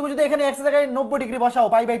 এখন তুমি যদি এখানে x এর জায়গায় 90 ডিগ্রি বসাও,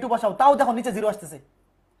 π/2 বসাও, তাও দেখো নিচে 0 আসতেছে।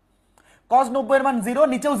 cos 90 এর মান 0,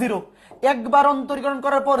 নিচেও 0। একবার অন্তরীকরণ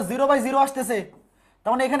করার পর 0/0 আসতেছে।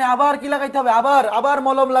 তার মানে এখানে আবার কি লাগাইতে হবে, আবার আবার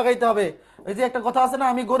মলম লাগাইতে হবে। এই যে একটা কথা আছে না,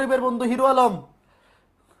 আমি গরিবের বন্ধু হিরো আলম,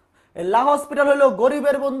 লা হসপিটাল হলো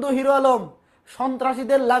গরিবের বন্ধু হিরো আলম।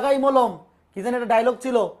 সন্ত্রাসীদের লাগাই মলম, কি জানি একটা ডায়লগ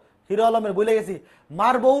ছিল হিরো আলমের, ভুলে গেছি।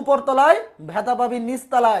 মারবো উপরতলায়, ভেতা পাবি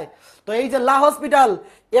নিচতলায়। তো এই যে লা হসপিটাল,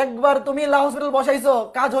 একবার তুমি লা হসপিটাল বসাইছো,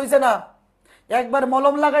 কাজ হইছে না, একবার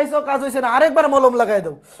মলম লাগাইছো, কাজ হইছে না, আরেকবার মলম লাগাই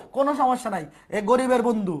দাও, কোনো সমস্যা নাই। এ গরিবের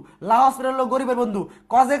বন্ধু, লা হসপিটাল হলো গরিবের বন্ধু।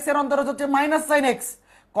 কজ এক্স এর অন্তরজ হচ্ছে minus sine x,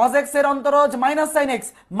 cos x এর অন্তরজ মাইনাস সাইন এক্স,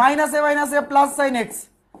 মাইনাসে প্লাস সাইন এক্স।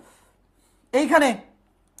 এইখানে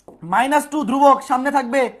 -2 ধ্রুবক সামনে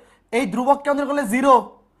থাকবে, এই ধ্রুবককে অন্তর করলে 0,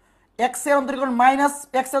 এক্স এর অন্তর করলে মাইনাস,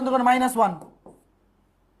 এক্স এর অন্তর করলে -1।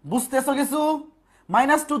 বুঝতেছো কিছু?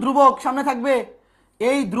 -2 ধ্রুবক সামনে থাকবে,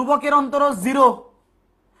 এই ধ্রুবকের অন্তরজ 0,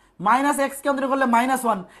 মাইনাস এক্স কে অন্তর করলে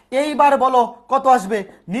 -1। এইবার বলো কত আসবে?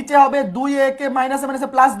 নিচে হবে 2 একে মাইনাসে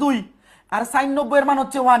প্লাস 2, আর sin 90 এর মান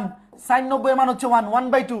হচ্ছে 1, sin 90 এর মান হচ্ছে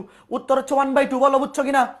 1/2, উত্তর হচ্ছে 1/2। বলো বুঝছো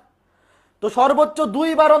কিনা? তো সর্বোচ্চ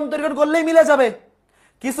 2 বার অন্তরীকরণ করলেই মিলে যাবে।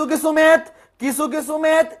 কিছু কিছু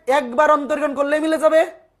ম্যাথ একবার অন্তরীকরণ করলেই মিলে যাবে,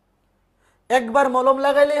 একবার মলম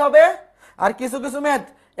লাগাইলেই হবে। আর কিছু ম্যাথ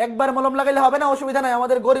একবার মলম লাগাইলে হবে না, অসুবিধা নাই।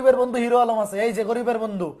 আমাদের গরিবের বন্ধু হিরো আলম আছে, এই যে গরিবের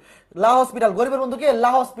বন্ধু লা হসপিটাল। গরিবের বন্ধু কে?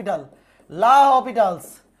 লা হসপিটাল, লা হসপিটালস।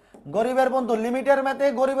 গরিবের বন্ধু লিমিটের ম্যাথে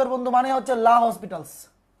গরিবের বন্ধু মানে হচ্ছে লা হসপিটালস।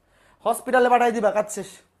 হসপিটালে পাঠাই দিবা, কাজ শেষ।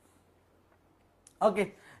 ওকে,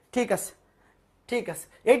 ঠিক আছে ঠিক আছে।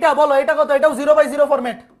 এইটা বলো, এটা কত? এটাও 0/0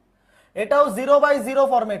 ফরম্যাট, এটাও 0/0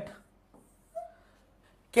 ফরম্যাট।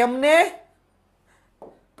 কেমনে?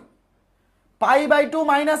 π/2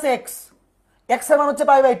 মাইনাস এক্স, এক্স এর মান হচ্ছে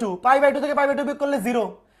π/2, π/2 থেকে π/2 বিয়োগ করলে 0।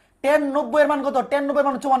 tan 90 এর মান কত? tan 90 এর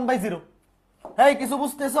মান হচ্ছে 1/0। হ্যাঁ, কিছু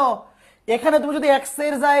বুঝতেছো? এখানে তুমি যদি এক্স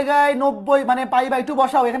এর জায়গায় 90 মানে π/2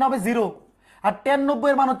 বসাও, এখানে হবে 0, আর tan 90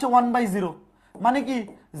 এর মান হচ্ছে 1/0, মানে কি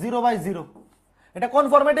 0/0। এটা কোন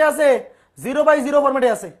ফরম্যাটে আছে? 0/0 ফরম্যাটে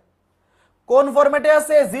আছে। কোন ফরম্যাটে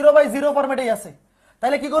আছে? 0/0 ফরম্যাটেই আছে।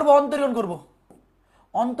 তাহলে কি করব? অন্তরীকরণ করব,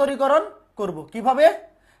 অন্তরীকরণ করব। কিভাবে?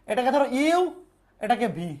 এটাকে ধরো ইউ, এটাকে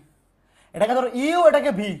ভি, এটাকে ধরো ইউ,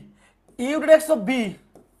 এটাকে V, you DD x of V,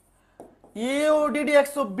 you DD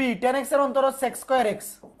x of V, tan x এর অন্তর সেক square x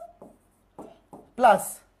plus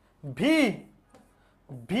V,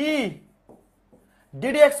 V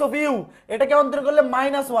DD x of you, এটাকে অন্তর করলে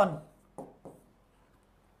 -1।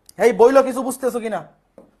 এই বইলো, কিছু বুঝতেছো কিনা?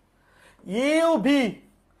 ইউ ভি,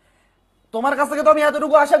 তোমার কাছ থেকে তো আমি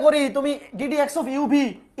এতটুকু আশা করি তুমি DD x of U V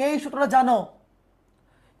এই সূত্রটা জানো।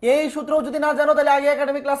 এই সূত্র যদি না জানো তাহলে আগে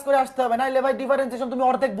একাডেমিক ক্লাস করে আসতে হবে, নাইলে ভাই ডিফারেন্সিয়েশন তুমি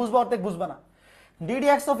অর্ধেক বুঝবা, অর্ধেক বুঝবা না। DD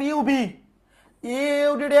x of U V, you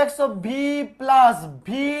DD x of V plus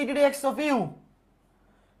V DD x of you.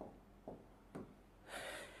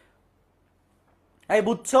 এই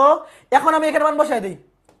বুঝছো? এখন আমি এখানে মান বসাই দেই,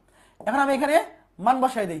 এখন আমি এখানে মান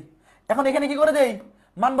বসাই দেই, এখন এখানে কি করে দেই?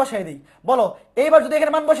 মান বসাই দেই। বলো এইবার যদি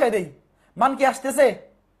এখানে মান বসাই দেই, মান কি আসতেছে?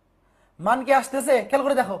 মান কি আসতেছে? খেয়াল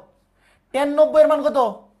করে দেখো, tan 90 এর মান কত?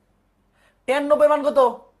 tan 90 এর মান কত?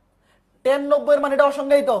 tan 90 এর মান এটা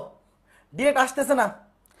অসংজ্ঞায়িত, ডিরেক্ট আসতেছে না।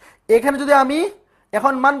 এখানে যদি আমি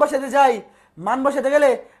এখন মান বসাতে যাই, মান বসাতে গেলে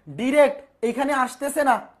ডিরেক্ট এখানে আসতেছে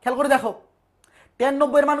না। খেয়াল করে দেখো, tan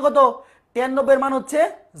 90 এর মান কত? tan 90 এর মান হচ্ছে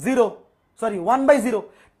 0, সরি 1/0।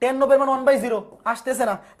 tan 90 এর মান 1/0 আসতেছে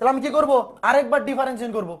না। তাহলে আমি কি করব? আরেকবার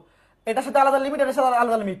ডিফারেন্সিয়েশন করব, এটার সাথে আলাদা লিমিট, এটার সাথে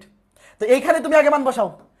আলাদা লিমিট। তো এইখানে তুমি আগে মান বসাও,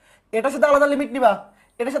 এটার সাথে আলাদা লিমিট নিবা,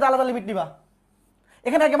 এটার সাথে আলাদা লিমিট নিবা।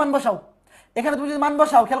 এখানে আগে মান বসাও, এখানে তুমি যদি মান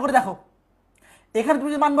বসাও, খেয়াল করে দেখো, এখানে তুমি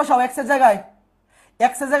যদি মান বসাও এক্স এর জায়গায়,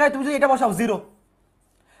 এক্স এর জায়গায় তুমি যদি এটা বসাও 0,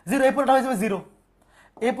 0, এই পুরোটা হয়ে যাবে 0,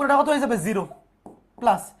 এই পুরোটা কত হয়ে যাবে? 0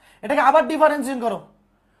 প্লাস এটাকে আবার ডিফারেন্সিয়েশন করো,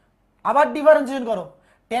 আবার ডিফারেন্সিয়েশন করো।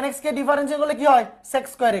 tan x কে ডিফারেন্সিয়েট করলে কি হয়? sec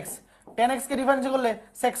square x, tan x কে ডিফারেন্সিয়েট করলে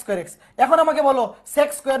sec স্কয়ার x। এখন আমাকে বলো sec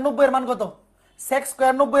স্কয়ার 90 এর মান কত? sec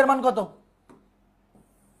স্কয়ার 90 এর মান কত?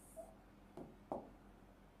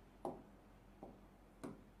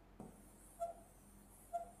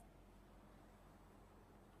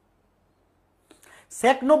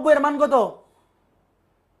 sec 90 এর মান কত?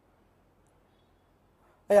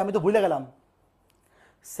 এই আমি তো ভুলে গেলাম,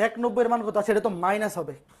 sec 90 এর মান কত? আচ্ছা, এটা তো মাইনাস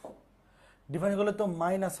হবে, ডিফারেন্স করলে তো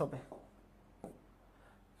মাইনাস হবে।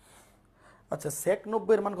 আচ্ছা, sec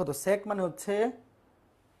 90 এর মান কত? sec মানে হচ্ছে,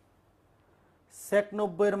 sec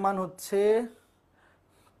 90 এর মান হচ্ছে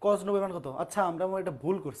cos 90 এর মান কত? আচ্ছা, আমরা এটা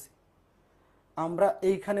ভুল করছি, আমরা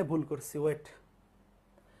এইখানে ভুল করছি। ওয়েট,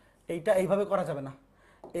 এইটা এইভাবে করা যাবে না,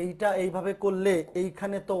 এইটা এইভাবে করলে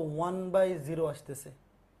এইখানে তো 1/0 আসতেছে।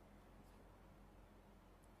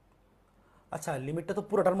 আচ্ছা, লিমিটটা তো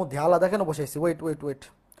পুরোটার মধ্যে আলাদা কেন বসাইছি? ওয়েট ওয়েট ওয়েট,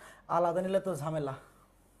 আলাদা নিলে তো ঝামেলা।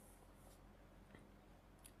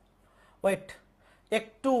 ওয়েট,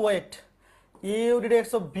 একটু wait, you DD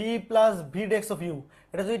x of V plus V D x of you,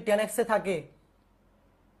 এটা যদি tan x এ থাকে,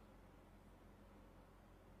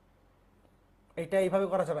 এটা এইভাবে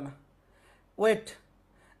করা যাবে না, ওয়েট,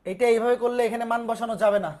 এটা এইভাবে করলে এখানে মান বসানো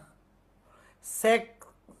যাবে না। সেক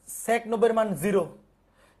সেক 90 এর মান 0,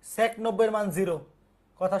 সেক 90 এর মান 0,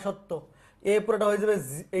 কথা সত্য। এই পুরোটা হয়ে যাবে,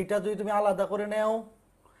 এইটা যদি তুমি আলাদা করে নাও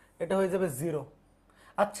এটা হয়ে যাবে 0।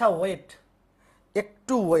 আচ্ছা ওয়েট,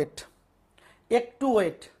 একটু ওয়েট, একটু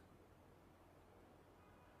ওয়েট,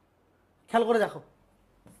 খেয়াল করে দেখো,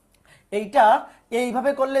 এইটা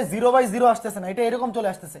এইভাবে করলে 0/0 আসতেছে না, এটা এরকম চলে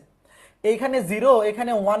আসতেছে, এইখানে 0,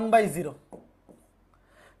 এখানে 1/0।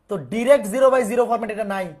 তো ডিরেক্ট 0/0 ফরম্যাট এটা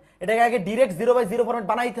নাই, এটাকে আগে ডিরেক্ট 0/0 ফরম্যাট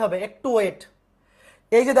বানাইতে হবে। একটু ওয়েট,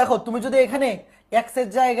 এই যে দেখো, তুমি যদি এখানে x এর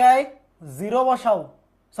জায়গায় 0 বসাও,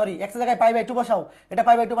 সরি x এর জায়গায় π/2 বসাও, এটা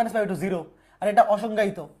π/2 - π/2 0, আর এটা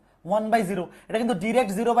অসংজ্ঞায়িত 1/0, এটা কিন্তু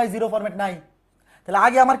ডিরেক্ট 0/0 ফরম্যাট নাই। তাহলে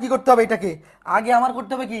আগে আমার কি করতে হবে, এটাকে আগে আমার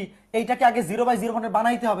করতে হবে কি, এইটাকে আগে 0/0 ফরম্যাট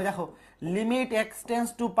বানাইতে হবে। দেখো লিমিট x টেন্ডস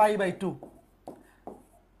টু π/2,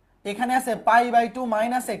 এখানে আছে π/2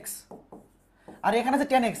 - x, আর এখানে আছে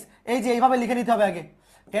tan x। এই যে এইভাবে লিখে নিতে হবে, আগে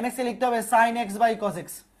tan x কে লিখতে হবে sin x/cos x,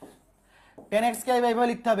 tan x কে এইভাবে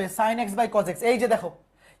লিখতে হবে sin x/cos x। এই যে দেখো,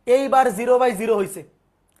 এইবার 0/0 হইছে,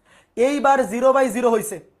 এইবার 0/0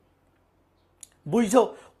 হইছে, বুঝছো?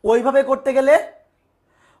 ওইভাবে করতে গেলে,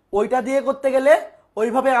 ওইটা দিয়ে করতে গেলে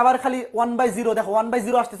ওইভাবে আবার খালি 1/0, দেখো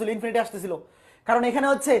 1/0 আসতেছিল, ইনফিনিটি আসতেছিল, কারণ এখানে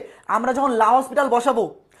হচ্ছে আমরা যখন লা হসপিটাল বসাবো,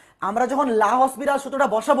 আমরা যখন লা হসপিটাল সূত্রটা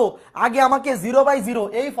বসাবো, আগে আমাকে 0/0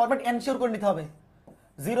 এই ফরম্যাট এনশিওর করে নিতে হবে।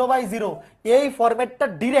 0/0 এই ফরম্যাটটা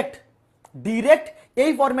ডিরেক্ট, ডিরেক্ট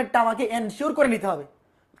এই ফরম্যাটটা আমাকে এনশিওর করে নিতে হবে।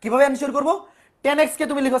 কিভাবে এনশিওর করব? tan x কে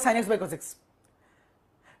তুমি লিখো sin x/cos x,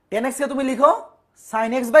 tan x কে তুমি লিখো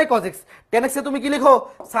sin x/cos x, tan x কে তুমি কি লিখো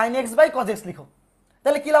sin x/cos x লিখো।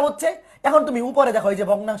 তাহলে কি লাভ হচ্ছে? এখন তুমি উপরে দেখো, এই যে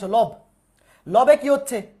ভগ্নাংশ লব, লবে কি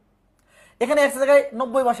হচ্ছে, এখানে x এর জায়গায়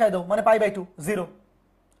 90 বসায় দাও, মানে π/2 0,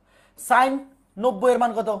 sin 90 এর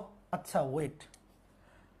মান কত? আচ্ছা ওয়েট,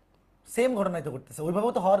 সেম ঘটনাই তো করতেছে,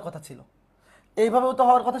 ওইভাবেও তো হওয়ার কথা ছিল, এইভাবেও তো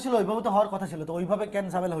হওয়ার কথা ছিল, ওইভাবেও তো হওয়ার কথা ছিল, তো ওইভাবে কেন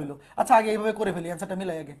ঝামেলা হইলো? আচ্ছা আগে এইভাবে করে ফেলি, অ্যান্সারটা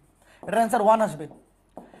মিলাই আগে। এটার অ্যান্সার 1 আসবে,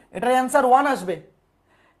 এটার অ্যান্সার 1 আসবে,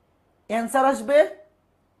 অ্যান্সার আসবে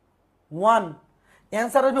 1,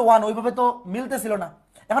 অ্যান্সার আসবে 1, ওইভাবে তো মিলতেছিল না।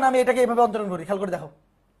 এখন আমি এটাকে এইভাবে অন্তরণ করি, খেয়াল করে দেখো,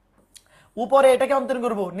 উপরে এটাকে অন্তরণ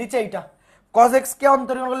করব, নিচে এইটা cos x কে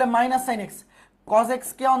অন্তরণ করলে minus sin x, cos x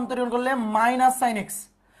কে অন্তরণ করলে মাইনাস sin x,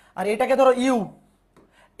 আর এটাকে ধরো u,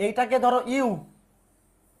 এইটাকে ধরো u,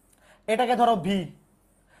 এটাকে ধরো v,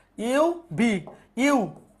 u v, u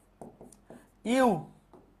u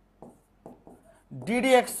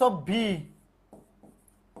ddx of v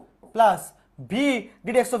plus v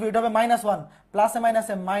ddx of v, এটা হবে -1 প্লাসে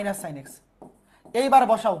মাইনাসে মাইনাস sin x। এইবার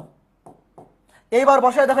বসাও, এইবার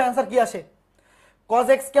বসায় দেখো অ্যান্সার কি আসে। cos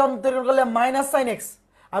x কে অন্তরণ করলে মাইনাস sin x,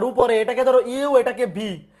 আর উপরে এটাকে ধরো u, এটাকে v,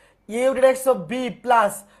 u ddx of v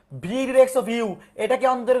plus v ddx of u, এটাকে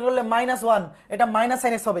অন্তরণ করলে -1, এটা মাইনাস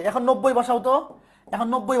sin x হবে। এখন 90 বসাও তো, এখন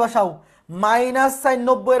 90 বসাও, মাইনাস sin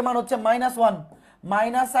 90 এর মান হচ্ছে -1,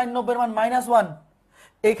 মাইনাস sin 90 এর মান -1,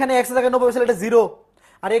 এখানে x এর জায়গায় 90 বসালে এটা 0,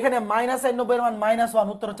 আর এখানে মাইনাস sin 90 এর মান -1,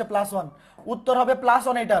 উত্তর হচ্ছে +1, উত্তর হবে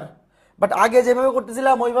 +1 এটার। বাট আগে যেভাবে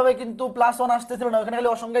করতেছিলাম ওইভাবে কিন্তু +1 আসতেছিল না, ওখানে খালি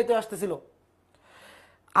অসংজ্ঞায়িত আসতেছিল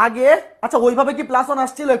আগে। আচ্ছা ওইভাবে কি +1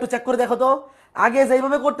 আসছিল একটু চেক করে দেখো তো, আগে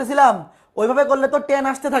যেইভাবে করতেছিলাম ওইভাবে করলে তো 10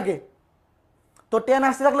 আসতে থাকে, তো 10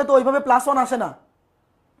 আসতে থাকলে তো ওইভাবে +1 আসে না,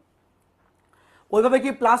 ওইভাবে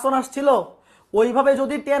কি +1 আসছিল? ওইভাবে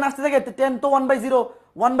যদি 10 আসতে থাকে, 10 তো 1/0,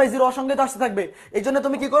 1/0 অসংজ্ঞায়িত আসতে থাকবে। এই জন্য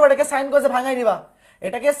তুমি কি করবে, এটাকে সাইন কজে ভাঙাই নিবা,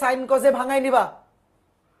 এটাকে সাইন কজে ভাঙাই নিবা।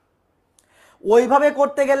 ওইভাবে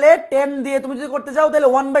করতে গেলে 10 দিয়ে তুমি যদি করতে যাও তাহলে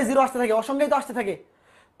 1/0 আসতে থাকে, অসংজ্ঞায়িত আসতে থাকে,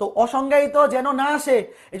 তো অসংজ্ঞায়িত যেন না আসে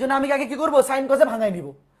এই জন্য আমি আগে কি করবো, সাইন কজে ভাঙাই নিব,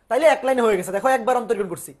 তাইলে এক লাইনে হয়ে গেছে। দেখো একবার অন্তরীকরণ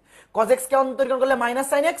করছি, cos x কে অন্তরীকরণ করলে মাইনাস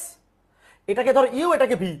sin x, এটাকে ধর u,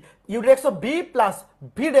 এটাকে v, u dx of v plus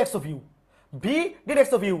v dx of u, v dx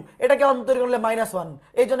of u, এটাকে অন্তরীকরণ করলে -1,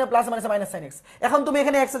 এই জন্য প্লাস মাইনাসে মাইনাস sin x। এখন তুমি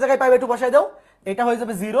এখানে x এর জায়গায় π/2 বসাই দাও, এটা হয়ে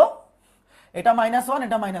যাবে 0, এটা -1,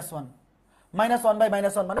 এটা -1,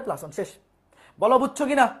 -1/-1 মানে +1, শেষ। বলো বুঝছো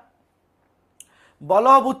কিনা,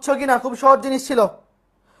 বলো বুঝছো কিনা? খুব সহজ জিনিস ছিল,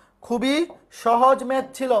 খুবই সহজ ম্যাথ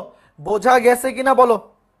ছিল, বোঝা গেছে কিনা বলো?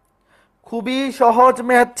 খুবই সহজ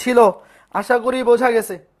ম্যাথ ছিল, আশা করি বোঝা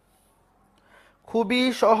গেছে। খুবই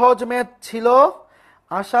সহজ ম্যাথ ছিল,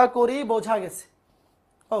 আশা করি বোঝা গেছে।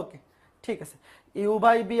 ওকে ঠিক আছে,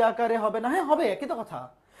 u/b আকারে হবে না? হ্যাঁ হবে, একই তো কথা।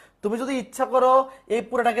 তুমি যদি ইচ্ছা করো এই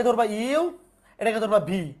পুরোটাকে ধরবা u, এটাকে ধরবা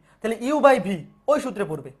v, তাহলে u/v ওই সূত্রে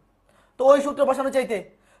পড়বে। তো ওই সূত্র বসানো চাইতে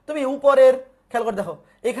তুমি উপরের খেয়াল করে দেখো,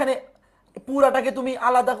 এখানে পুরাটাকে তুমি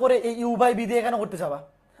আলাদা করে এই u/b দিয়ে এখানে করতে যাবা,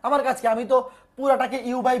 আমার কাছে আমি তো পুরাটাকে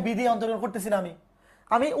u/b দিয়ে অন্তরীকরণ করতেছি না,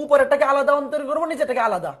 আমি উপরেরটাকে আলাদা অন্তরীকরণ করবো, নিচেরটাকে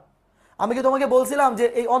আলাদা। আমি কি তোমাকে বলছিলাম যে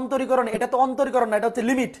এই অন্তরীকরণ, এটা তো অন্তরীকরণ না, এটা হচ্ছে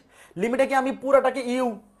লিমিট। লিমিটে কি আমি পুরাটাকে ইউ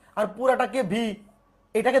আর পুরাটাকে ভি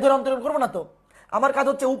এটাকে ধরে অন্তরীকরণ করবো না তো। আমার কাজ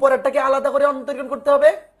হচ্ছে উপরেরটাকে আলাদা করে অন্তরীকরণ করতে হবে,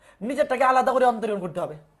 নিচেরটাকে আলাদা করে অন্তরীকরণ করতে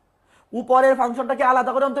হবে। উপরের ফাংশনটাকে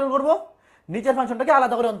আলাদা করে অন্তরীকরণ করব, নিচের ফাংশনটাকে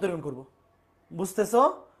আলাদা করে অন্তরীকরণ করব। বুঝতেছো?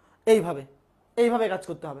 এইভাবে এইভাবে কাজ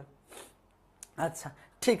করতে হবে। আচ্ছা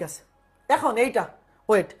ঠিক আছে, এখন এইটা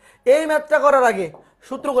ওয়েট, এই ম্যাথটা করার আগে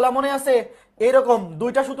সূত্রগুলা মনে আছে? এরকম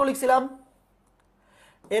দুইটা সূত্র লিখছিলাম,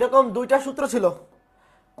 এরকম দুইটা সূত্র ছিল।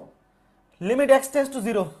 Limit x tends to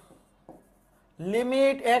zero,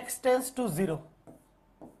 limit x tends to zero,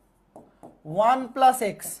 1 plus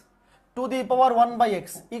x to the power 1 by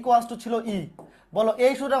x equals to ছিল ই। বলো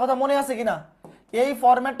এই সূত্রের কথা মনে আছে কিনা? এই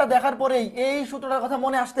ফরম্যাটটা দেখার পরেই এই সূত্রটার কথা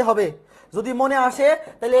মনে আসতে হবে। যদি মনে আসে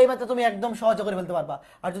তাহলে এই ম্যাথটা তুমি একদম সহজে করে ফেলতে পারবা,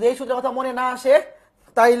 আর যদি এই সূত্রের কথা মনে না আসে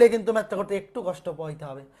তাইলে কিন্তু ম্যাথটা করতে একটু কষ্ট পাইতে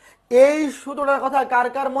হবে। এই সূত্রটার কথা কার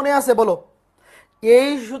কার মনে আছে বলো? এই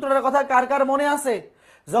সূত্রটার কথা কার কার মনে আছে?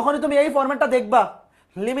 যখনই তুমি এই ফরম্যাটটা দেখবা,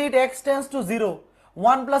 limit x tends to zero,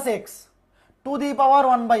 1 plus x to the power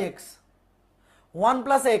 1 by x, 1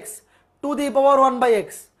 plus x to the power 1 by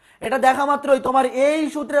x, এটা দেখা মাত্রই তোমার এই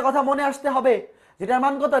সূত্রের কথা মনে আসতে হবে, যেটার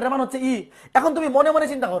মান কত? এটার মান হচ্ছে ই। এখন তুমি মনে মনে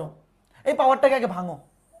চিন্তা করো, এই পাওয়ারটাকে আগে ভাঙো।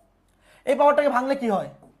 এই পাওয়ারটাকে ভাঙলে কি হয়?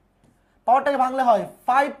 পাওয়ারটাকে ভাঙলে হয়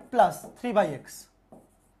 5 প্লাস 3 বাই এক্স।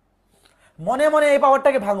 মনে মনে এই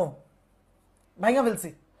পাওয়ারটাকে ভাঙো, ভাঙা ফেলছি,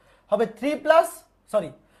 হবে 3 প্লাস, সরি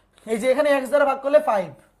এই যে এখানে এক্স দ্বারা ভাগ করলে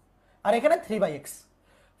 5 আর এখানে 3 by x,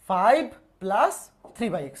 5 plus 3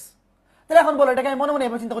 by x. তাহলে এখন বলো এটাকে আমি মনে মনে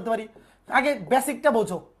এভাবে চিন্তা করতে পারি। আগে বেসিকটা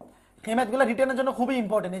বোঝো, এই ম্যাথগুলো রিটেনের জন্য খুবই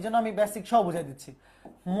ইম্পর্টেন্ট, এই জন্য আমি বেসিক সব বুঝাই দিচ্ছি।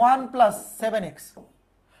 1 প্লাস 7x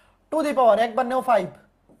টু দি পাওয়ার, একবার নেও 5,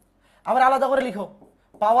 আবার আলাদা করে লিখো।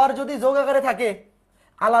 পাওয়ার যদি যোগ আকারে থাকে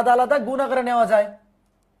আলাদা আলাদা গুণ আকারে নেওয়া যায়।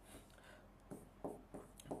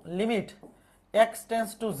 Limit x tends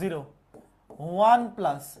to 0, 1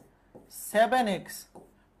 plus 7x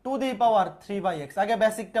to the power 3 by x. আগে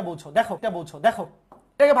বেসিকটা বুঝো, দেখো দেখো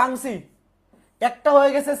এটাকে ভাঙছি, একটা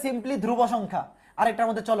হয়ে গেছে সিম্পলি ধ্রুব সংখ্যা, আর একটার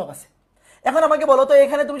মধ্যে চলক আছে। এখন আমাকে বলো তো,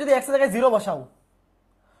 এখানে তুমি যদি x এর জায়গায় 0 বসাও,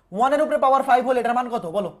 1 এর উপরে পাওয়ার 5 হলে এটার মান কত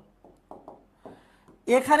বলো?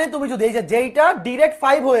 এখানে তুমি যদি এই যে যেইটা ডাইরেক্ট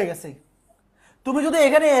 5 হয়ে গেছে, তুমি যদি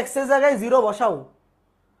এখানে x এর জায়গায় 0 বসাও,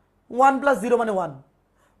 1 প্লাস 0 মানে 1,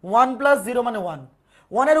 1 প্লাস 0 মানে 1,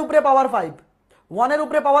 1 এর উপরে পাওয়ার 5, 1 এর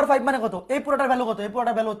উপরে পাওয়ার 5 মানে কত? এই পুরোটার ভ্যালু কত? এই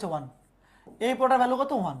পুরোটার ভ্যালু হচ্ছে 1, এই পুরোটার ভ্যালু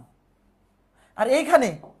কত? 1। আর এইখানে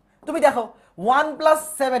তুমি দেখো 1 প্লাস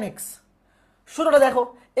 7x, শুরুটা দেখো,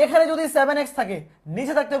 এখানে যদি 7x থাকে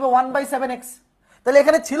নিচে থাকতে হবে 1 বাই 7x। তাহলে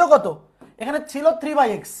এখানে ছিল কত? এখানে ছিল 3 বাই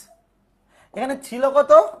এক্স, এখানে ছিল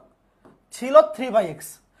কত? ছিল 3 বাই এক্স।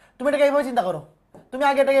 তুমি এটাকে এইভাবে চিন্তা করো, তুমি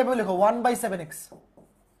আগে এটাকে এইভাবে লিখো 1 বাই 7x।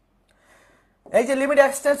 এই যে লিমিট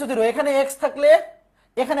x টেন্স টু 0, এখানে x থাকলে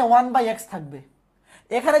এখানে 1 বাই x থাকবে,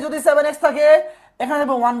 এখানে যদি 7x থাকে এখানে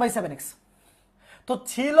থাকবে 1 বাই 7x। তো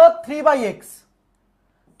ছিল 3 বাই এক্স,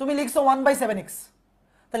 তুমি লিখছো 1 বাই 7x,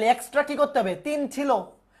 তাহলে এক্সট্রা কি করতে হবে? 3 ছিল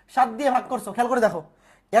 7 দিয়ে ভাগ করছো, খেয়াল করে দেখো,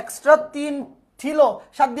 এক্সট্রা 3 ছিল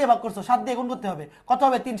 7 দিয়ে ভাগ করছো, 7 দিয়ে গুণ করতে হবে, কত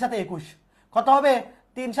হবে? 3 সাথে 21, কত হবে?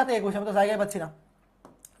 3 সাথে 21, আমি তো জায়গায় পাচ্ছি না,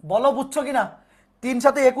 বলো বুঝছো কিনা? 3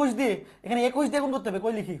 সাথে 21 দিয়ে, এখানে 21 দিয়ে গুণ করতে হবে,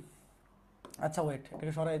 কই লিখি? আচ্ছা ওয়েট,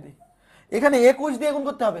 এটাকে সরাই দিই, এখানে 21 দিয়ে গুণ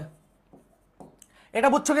করতে হবে, এটা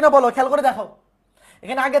বুঝছো কিনা বলো? খেয়াল করে দেখো,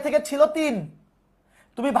 এখানে আগে থেকে ছিল 3,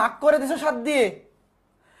 তুমি ভাগ করে দিছো 7 দিয়ে,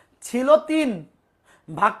 ছিল 3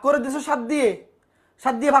 ভাগ করে দিছো 7 দিয়ে,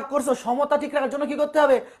 7 দিয়ে ভাগ করছো, সমতা ঠিক রাখার জন্য কি করতে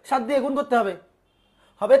হবে? 7 দিয়ে গুণ করতে হবে,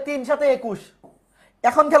 হবে 3 সাথে 21।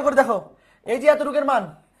 এখন খেয়াল করে দেখো, এই যে এতটুকের মান,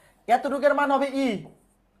 এতটুকের মান হবে ই,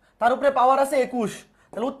 তার উপরে পাওয়ার আছে 21,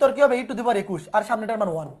 তাহলে উত্তর কি হবে? ই টু দি পাওয়ার 21, আর সামনেটার মান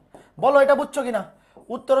 1। বলো এটা বুঝছো কিনা?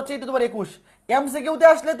 উত্তর হচ্ছে ই টু দি পাওয়ার 21। এমসিকিউতে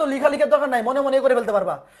আসলে তো লেখার দরকার নাই, মনে মনে করে ফেলতে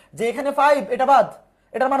পারবা যে এখানে 5, এটা বাদ,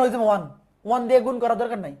 এটার মান হয়ে যাবে 1, 1 দিয়ে গুণ করার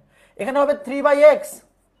দরকার নাই। এখানে হবে 3 বাই এক্স,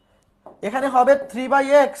 এখানে হবে 3 বাই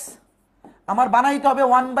এক্স, আমার বানাইতে হবে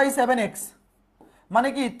 1 বাই 7x, মানে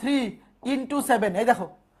কি 3 ইন্টু 7, এই দেখো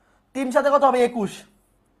 3 সাথে কত হবে? 21,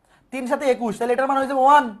 3 সাথে 21, তাহলে এটার মান হয়ে যাবে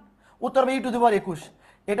 1, উত্তর হবে ই টু দি পাওয়ার 21।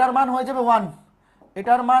 এটার মান হয়ে যাবে 1,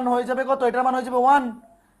 এটার মান হয়ে যাবে কত? এটার মান হয়ে যাবে 1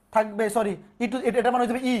 থাকবে, সরি ই টু, এটার মান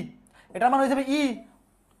হয়ে যাবে ই, এটার মান হয়ে যাবে ই,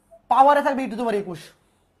 পাওয়ারে থাকবে ই টু দি পাওয়ার 21।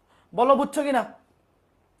 বলো বুঝছো কিনা?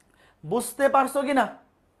 বুঝতে পারছো কিনা?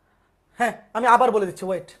 হ্যাঁ আমি আবার বলে দিচ্ছি,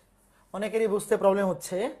 ওয়েট, অনেকেরই বুঝতে প্রবলেম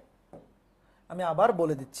হচ্ছে, আমি আবার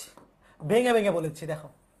বলে দিচ্ছি, ভেঙে ভেঙে বলেছি। দেখো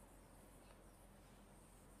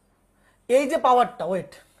এই যে পাওয়ারটা,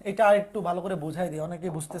 ওয়েট এটা আর একটু ভালো করে বুঝাই দিই,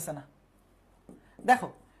 অনেকেই বুঝতেছে না। দেখো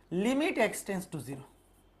লিমিট এক্স টেন্স টু 0,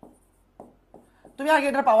 তুমি আগে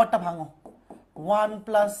এটার পাওয়ারটা ভাঙো, 1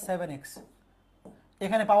 প্লাস 7x,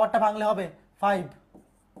 এখানে পাওয়ারটা ভাঙলে হবে 5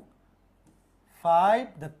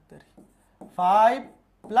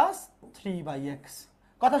 প্লাস 3/x,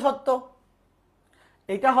 কথা সত্য,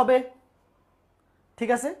 এইটা হবে, ঠিক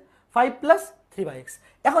আছে, 5 প্লাস 3/x।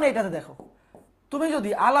 এখন এইটাতে দেখো, তুমি যদি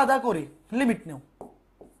আলাদা করে লিমিট নেও,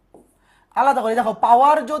 আলাদা করে দেখো,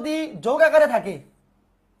 পাওয়ার যদি যোগ আকারে থাকে,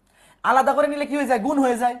 আলাদা করে নিলে কি হয়ে যায়, গুণ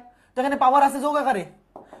হয়ে যায়। তো এখানে পাওয়ার আছে যোগ আকারে,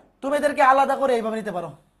 তুমি এদেরকে আলাদা করে এইভাবে নিতে পারো,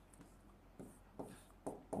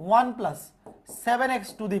 1 plus 7x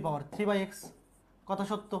to the power 3/x, কথা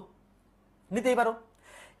সত্য, নিতেই পারো।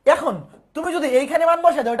 এখন তুমি যদি এইখানে মান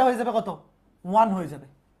বসায় দাও, এটা হয়ে যাবে কত, 1 হয়ে যাবে।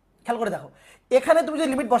 খেয়াল করে দেখো, এখানে তুমি যদি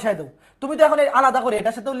লিমিট বসায় দাও, তুমি তো এখন আলাদা করে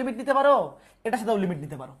এটার সাথেও লিমিট নিতে পারো, এটার সাথেও লিমিট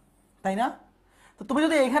নিতে পারো, তাই না? তো তুমি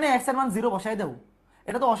যদি এখানে x এর মান 0 বসায় দাও,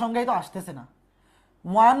 এটা তো অসংজ্ঞায়িত আসতেছে না,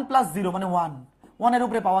 1 প্লাস 0 মানে 1, 1 এর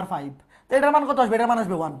উপরে পাওয়ার 5, তো এটার মান কত আসবে, এটার মান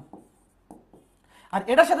আসবে 1। আর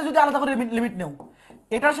এটার সাথে যদি আলাদা করে লিমিট নেও,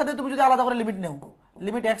 এটার সাথে তুমি যদি আলাদা করে লিমিট নেও,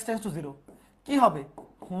 লিমিট x টেন্ডস টু 0, কি হবে,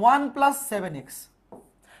 1 প্লাস 7x।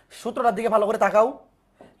 সূত্রটার দিকে ভালো করে তাকাও,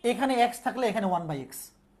 এখানে x থাকলে এখানে 1/x,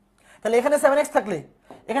 তাহলে এখানে 7x থাকলে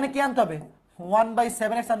এখানে কি আনতে হবে,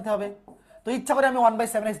 1/7x আনতে হবে। তো ইচ্ছা করে আমি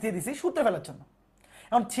 1/7x দিয়ে দিছি সূত্রে ফেলার জন্য।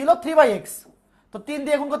 এখন ছিল 3/x, তো 3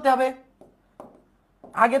 দিয়ে গুণ করতে হবে,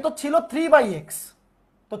 আগে তো ছিল 3/x,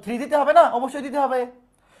 তো 3 দিতে হবে না, অবশ্যই দিতে হবে।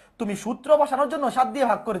 তুমি সূত্র বসানোর জন্য 7 দিয়ে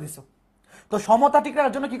ভাগ করে দিছো, তো সমতা ঠিক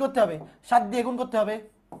রাখার জন্য কি করতে হবে, 7 দিয়ে গুণ করতে হবে।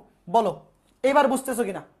 বলো এবার বুঝতেছো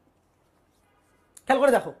কিনা, খেয়াল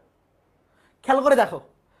করে দেখো, খেয়াল করে দেখো,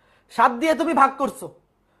 7 দিয়ে তুমি ভাগ করছো,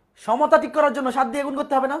 সমতা ঠিক করার জন্য 7 দিয়ে গুণ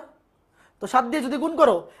করতে হবে না? তো 7 দিয়ে যদি গুণ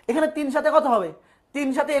করো, এখানে 3 সাথে কত হবে, 3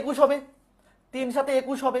 সাথে 21 হবে, 3 সাথে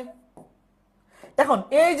 21 হবে। এখন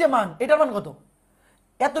এই যে মান, এটার মান কত,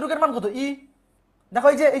 এতটুকের মান কত, ই, দেখো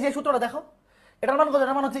এই যে সূত্রটা দেখো, এটার মান কত,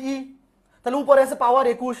 এটার মান হচ্ছে ই, তাহলে উপরে আছে পাওয়ার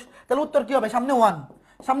 21, তাহলে উত্তর কি হবে, সামনে 1,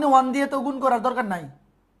 সামনে 1 দিয়ে তো গুণ করার দরকার নাই,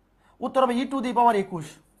 উত্তর হবে ই টু দি পাওয়ার 21।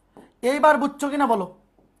 এইবার বুঝছো কিনা বলো,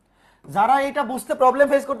 যারা এটা বুঝতে প্রবলেম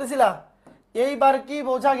ফেস করতেছিলা, এইবার কি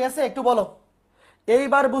বোঝা গেছে একটু বলো,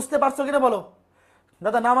 এইবার বুঝতে পারছো কিনা বলো।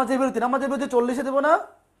 দাদা নামাজের বিরতি 40-এ দেবো না,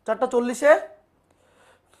 4:40-এ,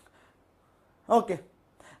 ওকে,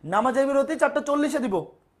 নামাজের বিরতি 4:40-এ দিব,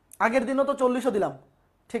 আগের দিনও তো 40-ও দিলাম,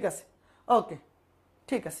 ঠিক আছে, ওকে,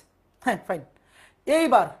 ঠিক আছে, হ্যাঁ ফাইন।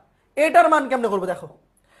 এইবার এটার মান কেমনে করবো দেখো,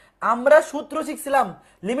 আমরা সূত্র শিখছিলাম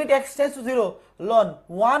limit x tends to 0 loan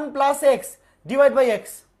 1 plus x divide by x,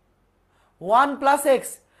 1 plus x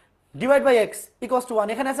divide by x equals to 1,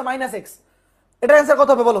 এখানে আছে মাইনাস x, এটার অ্যান্সার কত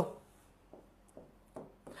হবে বলো।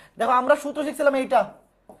 দেখো আমরা সূত্র শিখছিলাম এইটা,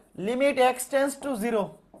 limit x tends to 0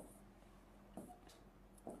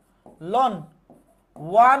 loan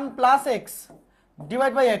 1 plus x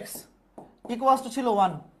divide by x equals to ছিল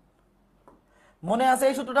 1, মনে আছে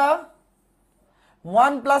এই সূত্রটা,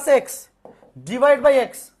 1 plus x divide by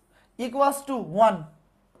x equals to 1।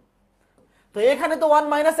 তো এখানে তো 1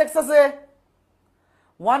 মাইনাস x আছে,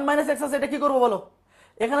 1 মাইনাস x আছে, এটা কি করবো বলো,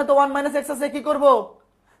 এখানে তো 1 মাইনাস x আছে, কি করব,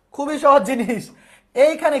 খুবই সহজ জিনিস,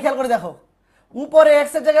 এইখানে খেয়াল করে দেখো, উপরে x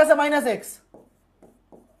এর জায়গায় আছে মাইনাস x,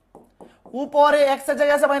 উপরে x এর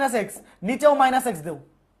জায়গায় আছে মাইনাস x, নিচেও মাইনাস x দেও,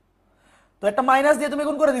 তো একটা মাইনাস দিয়ে তুমি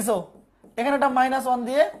গুণ করে দিছো, এখানে একটা -1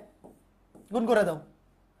 দিয়ে গুণ করে দাও,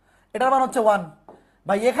 এটার মান হচ্ছে 1।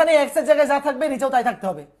 ভাই এখানে x এর জায়গায় যা থাকবে নিচেও তাই থাকতে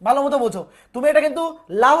হবে, ভালো মতো বোঝো। তুমি এটা কিন্তু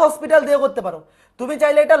লা হসপিটাল দিয়েও করতে পারো, তুমি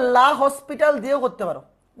চাইলে এটা লা হসপিটাল দিয়েও করতে পারো,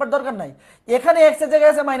 বাট দরকার নাই। এখানে x এর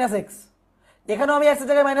জায়গায় আছে -x, এখানেও আমি x এর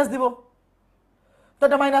জায়গায় মাইনাস দিব, তো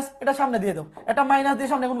এটা মাইনাস, এটা সামনে দিয়ে দাও, এটা মাইনাস দিয়ে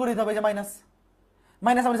সামনে গুণ করে দিতে হবে, এই যে মাইনাস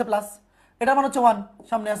মাইনাস সামনে প্লাস, এটা মান হচ্ছে 1,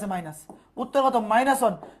 সামনে আছে মাইনাস, উত্তর কত,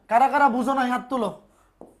 -1। কারা কারা বুঝো নাই হাত তুলো,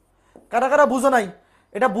 কারা কারা বুঝো নাই,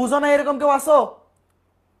 এটা বুঝো নাই এরকম কেউ আসো,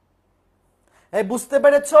 এই বুঝতে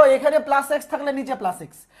পেরেছো, এখানে প্লাস x থাকলে নিচে প্লাস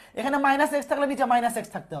x, এখানে মাইনাস x থাকলে নিচে মাইনাস x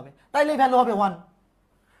থাকতে হবে, তাইলে ভ্যালু হবে 1।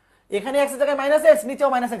 এখানে x এর জায়গায় মাইনাস x, নিচেও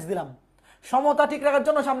মাইনাস x দিলাম, সমতা ঠিক রাখার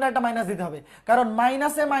জন্য সামনে একটা মাইনাস দিতে হবে, কারণ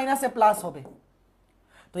মাইনাসে মাইনাসে প্লাস হবে।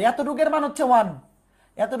 তো এতটুকের মান হচ্ছে 1,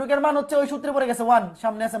 এতটুকের মান হচ্ছে ওই সূত্রে পড়ে গেছে 1,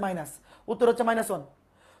 সামনে আছে মাইনাস, উত্তর হচ্ছে -1,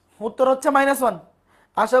 উত্তর হচ্ছে -1।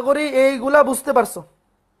 আশা করি এইগুলা বুঝতে পারছো,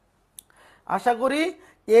 আশা করি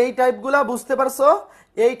এই টাইপগুলা বুঝতে পারছো,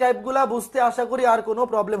 এই টাইপগুলা বুঝতে আশা করি আর কোনো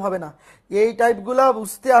প্রবলেম হবে না, এই টাইপগুলা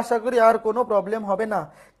বুঝতে আশা করি আর কোনো প্রবলেম হবে না।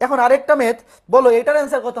 এখন আরেকটা মেথ বলো, এটার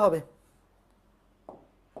অ্যান্সার কত হবে,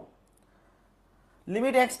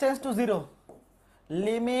 limit x tends to 0,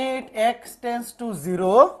 limit x tends to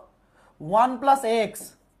 0 1 plus ax,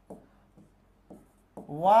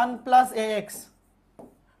 1 plus ax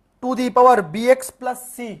to the power bx plus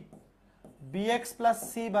c, bx plus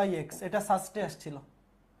c by x, এটা সাস্টে আসছিল,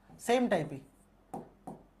 সেম টাইপই,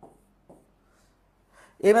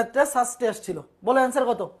 এই ম্যাথটা সাস্টে আসছিল। বলো অ্যান্সার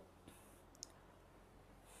কত?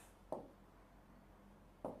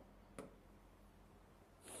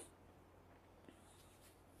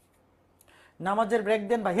 নামাজের ব্রেক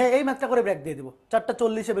দেন ভাই। হ্যাঁ, এই ম্যাথটা করে ব্রেক দিয়ে দিব।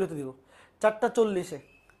 4:40 বিরতি দিব। 4:40,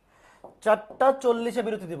 4:40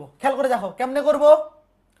 বিরতি দিব। খেয়াল করে দেখো কেমনে করব।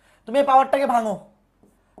 তুমি এই পাওয়ারটাকে ভাঙো।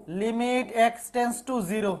 Limit x tends to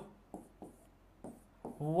 0,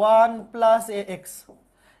 1 plus A x.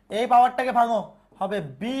 এই পাওয়ারটাকে ভাঙো, হবে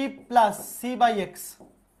B plus C by x.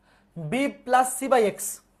 B plus C by x.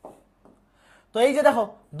 তো এই যে দেখো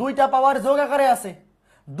দুইটা পাওয়ার যোগ আকারে আছে।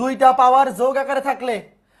 দুইটা পাওয়ার যোগ আকারে থাকলে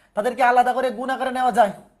তাদেরকে আলাদা করে গুণ আকারে নেওয়া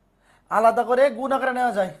যায়। আলাদা করে গুণ আকারে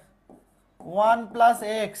নেওয়া যায়। 1 plus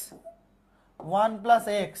x, 1 plus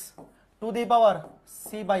x to the power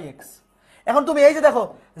C by x. এখন তুমি এই যে দেখো,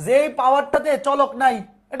 যেই পাওয়ারটাতে চলক নাই,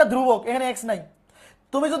 এটা ধ্রুবক, এখানে এক্স নাই।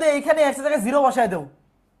 তুমি যদি এইখানে এক্স এর জায়গায় 0 বসায় দাও,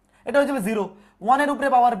 এটা হয়ে যাবে 0। 1 এর উপরে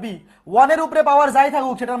পাওয়ার বি, 1 এর উপরে পাওয়ার যাই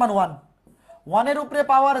থাকুক সেটার মান 1। 1 এর উপরে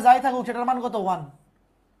পাওয়ার যাই থাকুক সেটার মান কত? 1।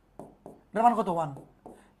 এটার মান কত? 1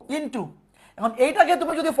 ইনটু। এখন এইটাকে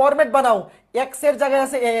তুমি যদি ফরম্যাট বানাও, এক্স এর জায়গায়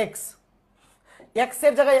আছে এ এক্স, এক্স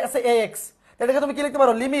এর জায়গায় আছে এ এক্স, এটাকে তুমি কি লিখতে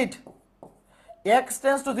পারো? লিমিট এক্স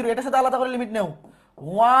টেন্স টু 0, এটার সাথে আলাদা করে লিমিট নেও।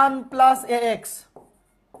 1 plus A x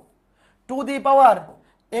to the পাওয়ার,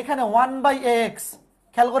 এখানে 1 বাই এ এক্স।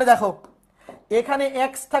 খেয়াল করে দেখো, এখানে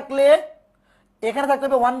এক্স থাকলে এখানে থাকতে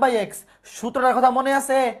হবে 1 বাই এক্স। সূত্রটার কথা মনে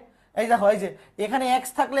আছে? এই দেখো, এই যে এখানে এক্স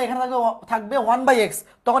থাকলে এখানে থাকবে 1 বাই এক্স,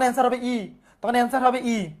 তখন অ্যান্সার হবে ই। তখন অ্যান্সার হবে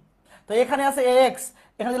ই। তো এখানে আছে এ এক্স,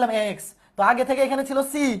 এখানে দিলাম এ এক্স। তো আগে থেকে এখানে ছিল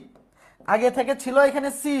সি, আগে থেকে ছিল এখানে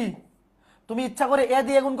সি। তুমি ইচ্ছা করে এ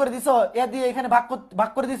দিয়ে গুণ করে দিছো, এ দিয়ে এখানে ভাগ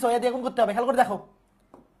করে দিছো, এ দিয়ে গুণ করতে হবে। খেয়াল করে দেখো,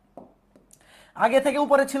 আগে থেকে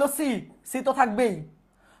উপরে ছিল সি, সি তো থাকবেই।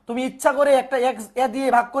 তুমি ইচ্ছা করে একটা এক্স এ দিয়ে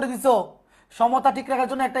ভাগ করে দিছো, সমতা ঠিক রাখার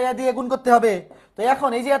জন্য একটা এ দিয়ে গুণ করতে হবে। তো এখন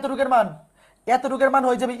এই যে এতটুকের মান, এতটুকের মান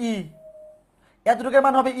হয়ে যাবে ই, এতটুকের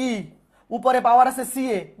মান হবে ই। উপরে পাওয়ার আছে সি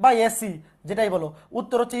এ বা এসি, যেটাই বলো।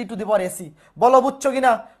 উত্তর হচ্ছে ই টু দি পাওয়ার এসি। বলো বুঝছো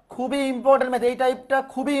কিনা? খুবই ইম্পর্টেন্ট ম্যাথ, এই টাইপটা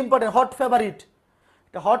খুবই ইম্পর্টেন্ট, হট ফেভারিট।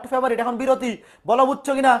 এটা হট ফেভারিট। এখন বিরতি, বলো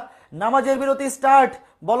বুঝছো কিনা? নামাজের বিরতি স্টার্ট,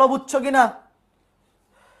 বলো বুঝছো কিনা?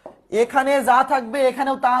 এখানে যা থাকবে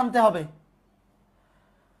এখানেও তা আনতে হবে।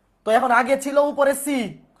 তো এখন আগে ছিল উপরে সি,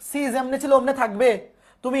 সি যেমনি ছিল অমনে থাকবে।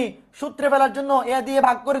 তুমি সূত্রে ফেলার জন্য এ দিয়ে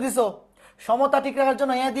ভাগ করে দিছো, সমতা ঠিক রাখার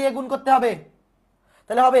জন্য এ দিয়ে গুণ করতে হবে।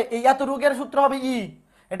 তাহলে হবে এই এত রুগের সূত্র হবে ই,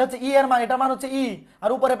 এটা হচ্ছে ই এর মান, এটা মান হচ্ছে ই, আর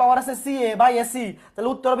উপরে পাওয়ার আছে সি এ বাই এসি। তাহলে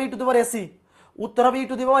উত্তর হবে ই টু দি পাওয়ার এসি। উত্তর হবে ই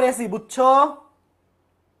টু দি পাওয়ার এসি। বুঝছো?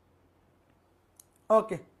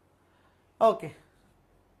 ওকে, ওকে,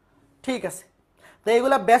 ঠিক আছে। তো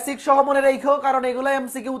এইগুলা বেসিক সহ মনে রেখো, কারণ এগুলা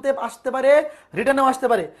এমসিকিউ তে আসতে পারে, রিটার্নেও আসতে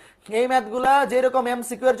পারে। এই ম্যাথগুলা যেরকম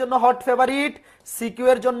এমসিকিউ এর জন্য হট ফেভারিট, সিকিউ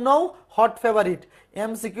এর জন্যও হট ফেভারিট।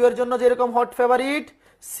 এমসিকিউ এর জন্য যেরকম হট ফেভারিট,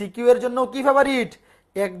 সিকিউ এর জন্য কি ফেভারিট?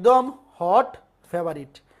 একদম হট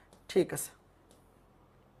ফেভারিট। ঠিক আছে,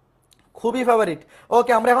 খুবই ফেভারিট।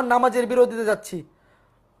 ওকে, আমরা এখন নামাজের বিরতিতে যাচ্ছি।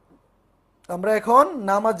 আমরা এখন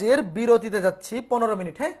নামাজের বিরতিতে যাচ্ছি 15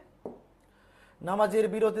 মিনিট। হ্যাঁ, নামাজের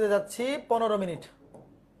বিরতিতে যাচ্ছি 15 মিনিট।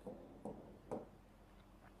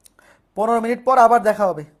 15 মিনিট পর আবার দেখা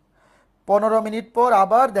হবে। 15 মিনিট পর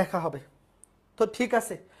আবার দেখা হবে। তো ঠিক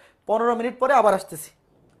আছে, 15 মিনিট পরে আবার আসতেছি।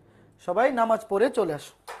 সবাই নামাজ পড়ে চলে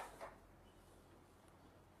আসো।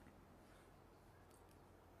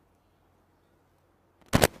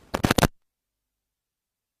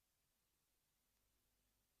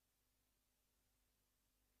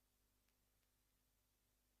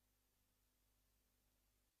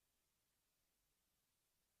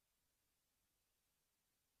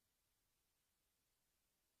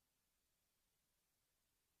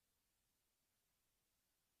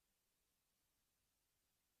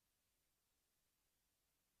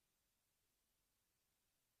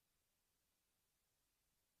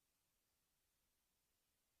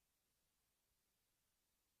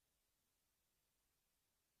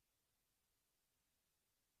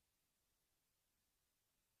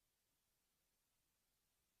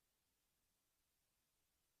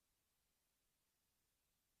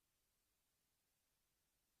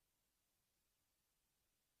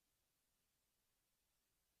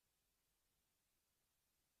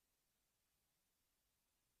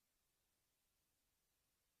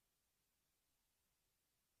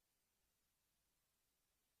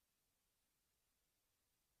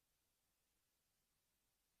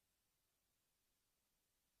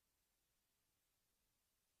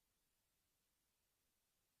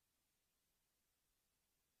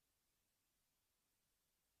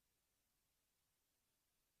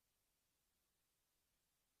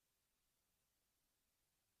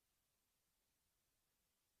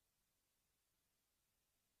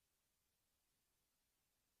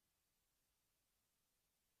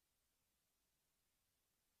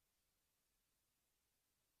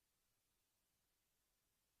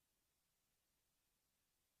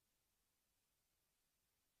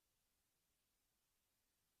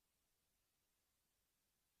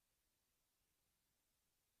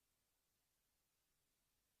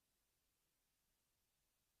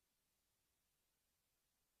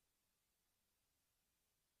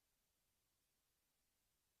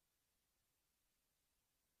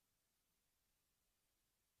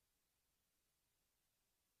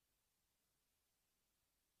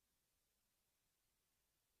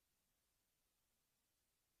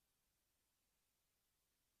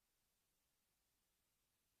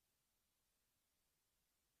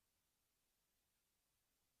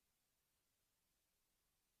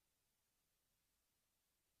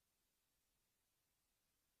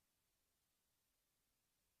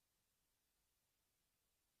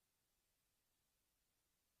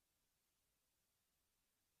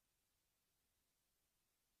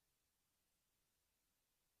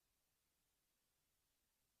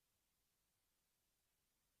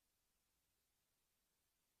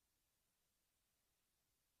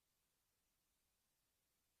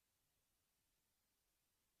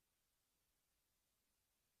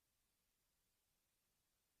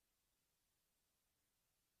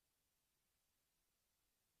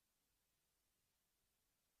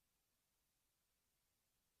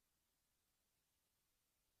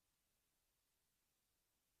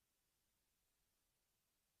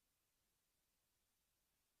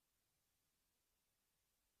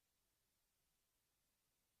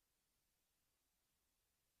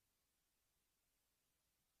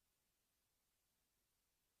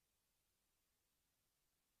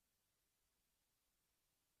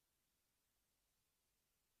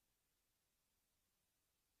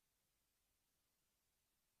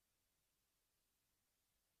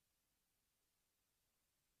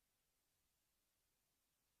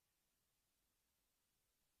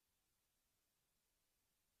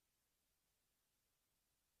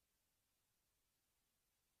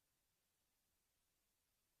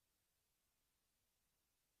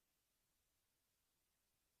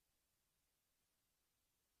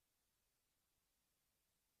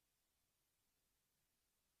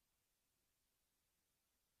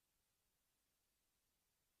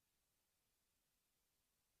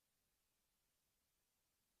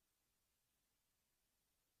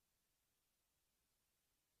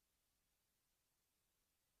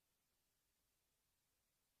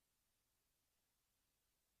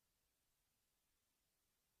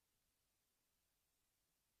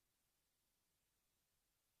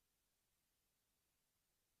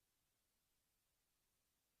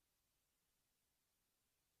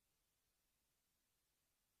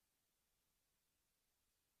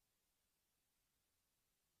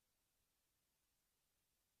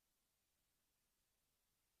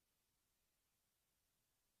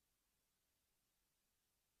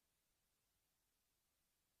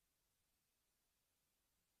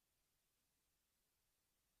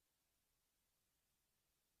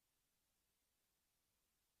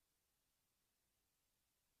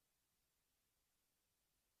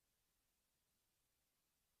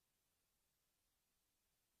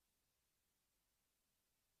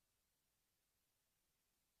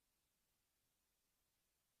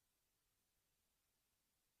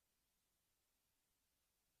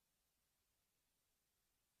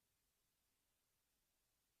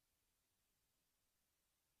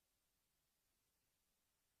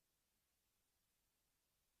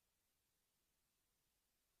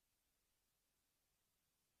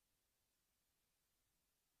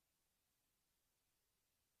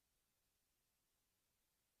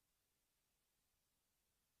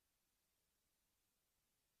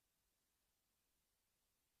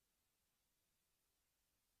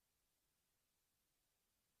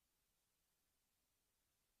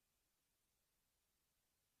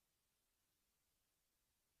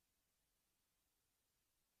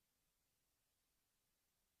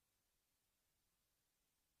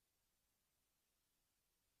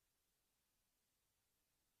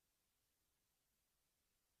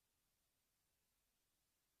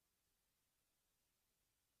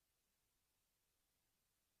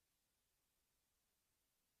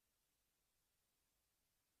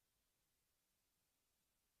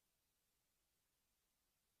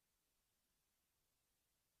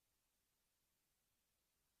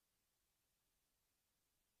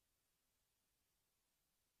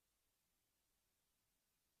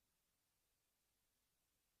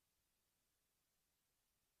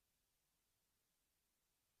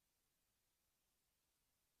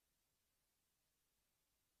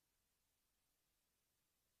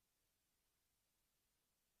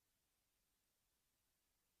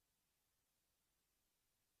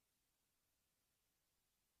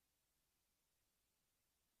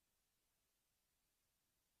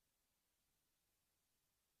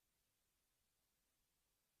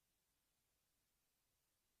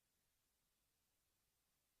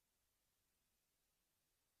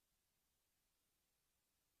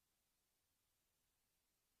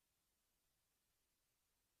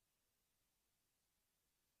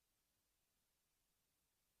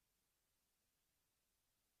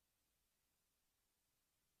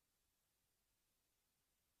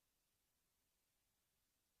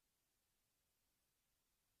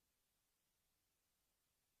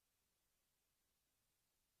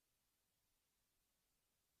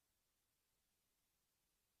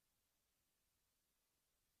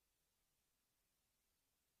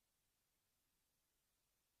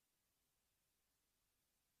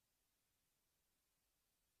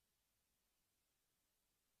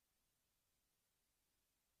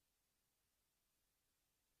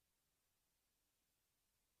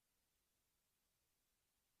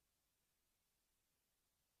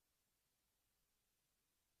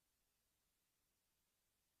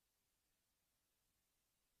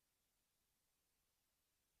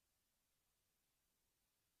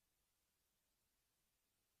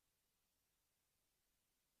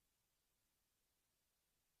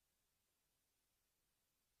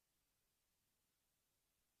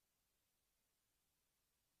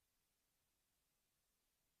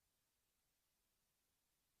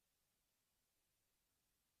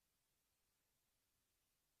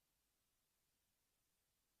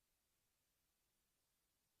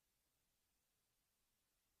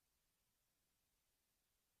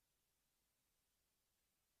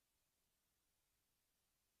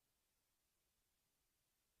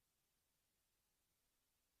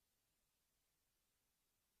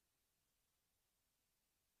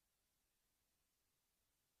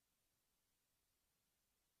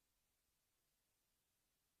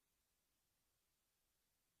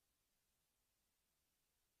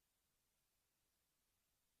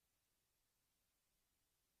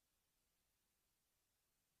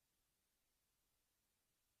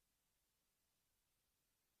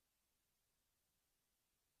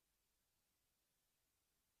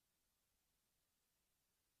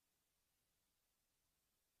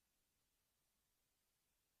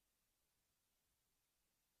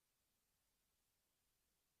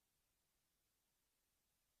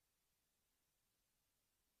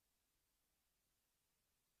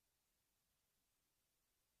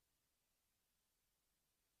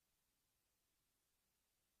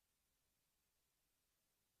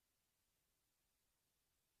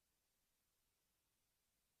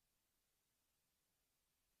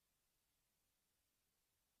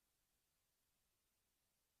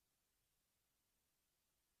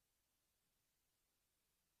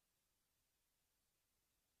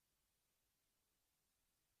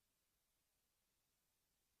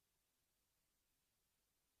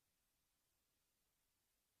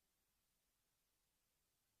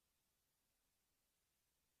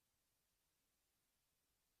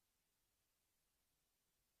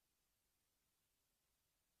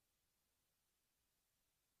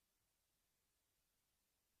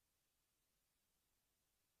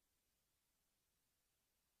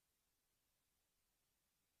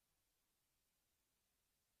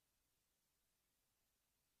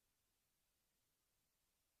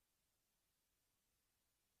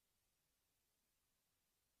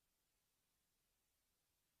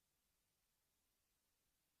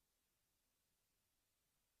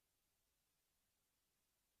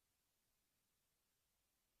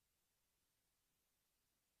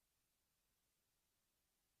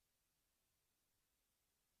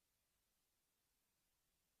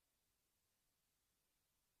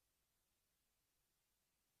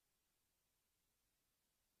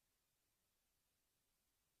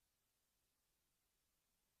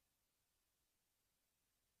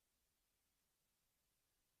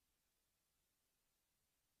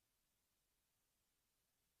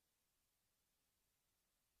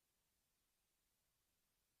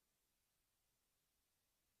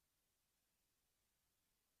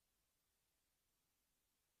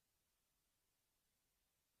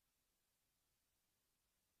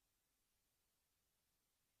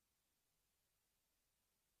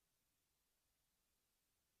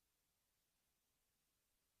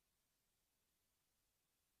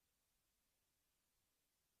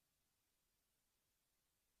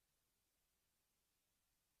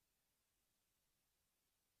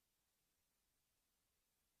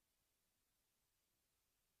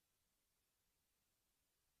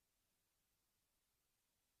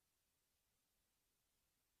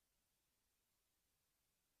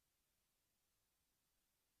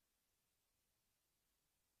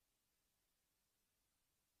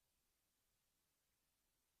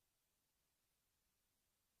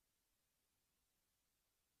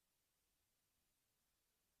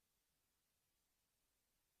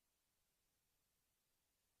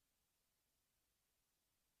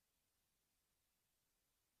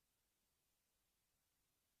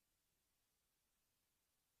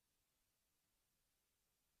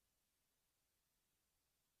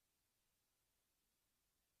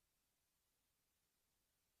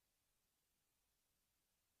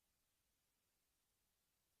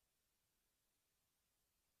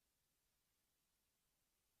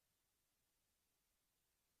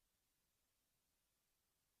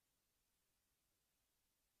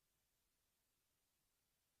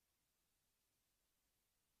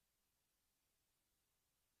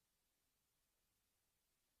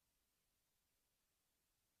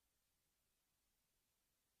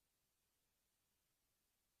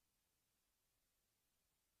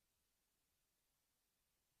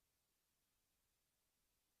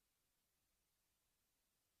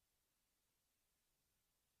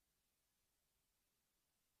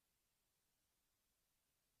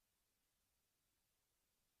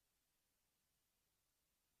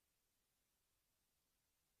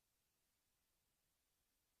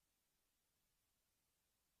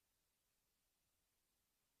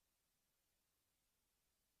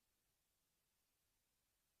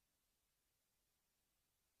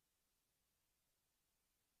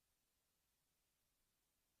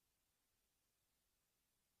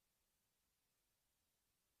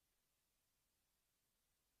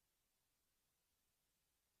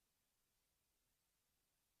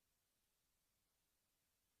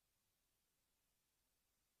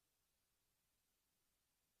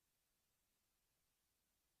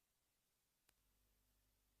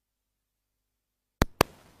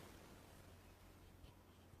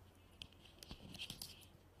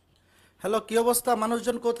 হ্যালো, কি অবস্থা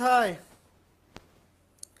মানুষজন কোথায়?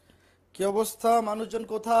 কি অবস্থা মানুষজন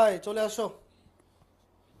কোথায়? চলে আসো।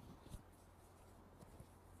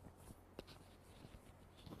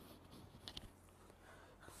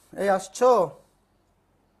 এই আসছো?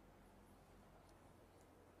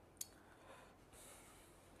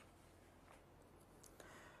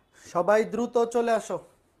 সবাই দ্রুত চলে আসো।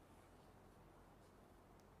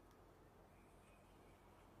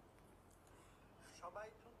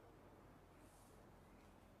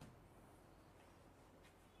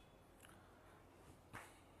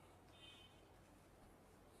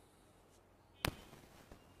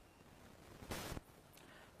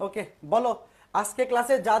 ওকে, বলো। আজকে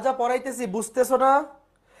ক্লাসে যা যা পড়াইতেছি বুঝতেছো না?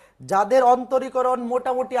 যাদের অন্তরীকরণ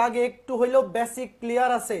মোটামুটি আগে একটু হইলেও বেসিক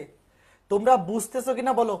ক্লিয়ার আছে, তোমরা বুঝতেছো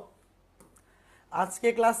কিনা বলো। আজকে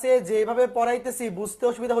ক্লাসে যেভাবে পড়াইতেছি বুঝতে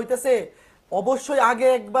অসুবিধা হইতেছে? অবশ্যই আগে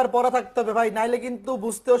একবার পড়া থাকতে হবে ভাই, নাইলে কিন্তু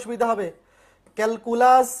বুঝতে অসুবিধা হবে।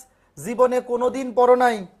 ক্যালকুলাস জীবনে কোনোদিন পড়ো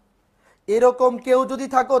নাই এরকম কেউ যদি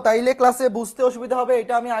থাকো তাইলে ক্লাসে বুঝতে অসুবিধা হবে,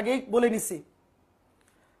 এটা আমি আগেই বলে নিছি।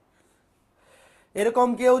 এরকম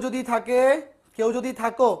কেউ যদি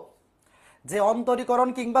থাকো যে অন্তরীকরণ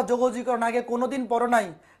কিংবা যোগজীকরণ আগে কোনোদিন পড়ো নাই,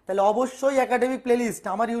 তাহলে অবশ্যই একাডেমিক প্লেলিস্ট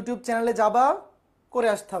আমার ইউটিউব চ্যানেলে যাবা, করে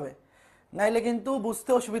আসতে হবে, নাইলে কিন্তু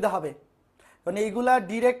বুঝতে অসুবিধা হবে। কারণ এইগুলা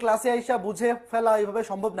ডিরেক্ট ক্লাসে আইসা বুঝে ফেলা এইভাবে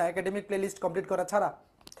সম্ভব না একাডেমিক প্লেলিস্ট কমপ্লিট করা ছাড়া।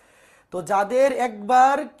 তো যাদের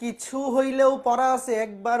একবার কিছু হইলেও পড়া আছে,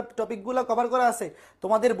 একবার টপিকগুলো কভার করা আছে,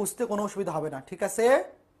 তোমাদের বুঝতে কোনো অসুবিধা হবে না, ঠিক আছে?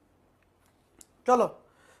 চলো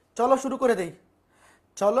চলো শুরু করে দেই।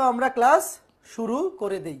 চলো আমরা ক্লাস শুরু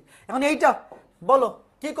করে দেই। এখন এইটা বলো,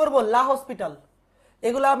 কি করব? লা হসপিটাল,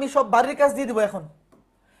 এগুলো আমি সব বাড়ির কাজ দিয়ে দিব। এখন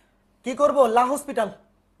কি করব? লা হসপিটাল,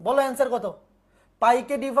 বলো অ্যান্সার কত?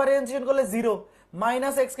 পাইকে ডিফারেন্সিয়েশন করলে 0,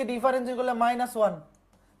 মাইনাস এক্স কে ডিফারেন্সিয়েশন করলে -1,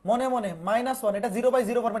 মনে মনে -1, এটা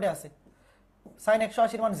 0/0 ফরম্যাটে আছে। সাইন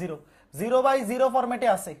 180 মান 0, 0/0 ফরম্যাটে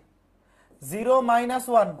আছে। 0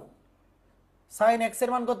 -1 সাইন এক্স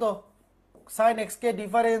এর মান কত? সাইন এক্স কে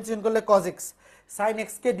ডিফারেন্সিয়েশন করলে cos x, সাইন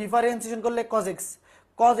এক্স কে ডিফারেন্সিয়েশন করলে cos x।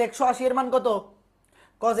 cos 180 এর মান কত?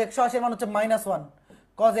 cos 180 এর মান হচ্ছে -1,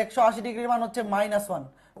 cos 180 ডিগ্রির মান হচ্ছে -1,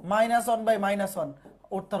 -1/-1,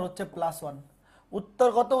 উত্তর হচ্ছে +1। উত্তর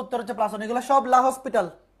কত? উত্তর হচ্ছে +1। এগুলো সব লা হসপিটাল।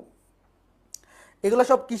 এগুলো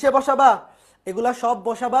সব কিসে বসাবা? এগুলা সব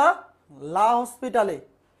বসাবা লা হসপিটালে।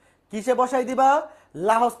 কিসে বসাই দিবা?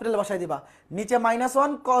 লা হসপিটালে বসাই দিবা। নিচে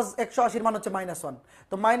 -1, cos 180 মান হচ্ছে -1,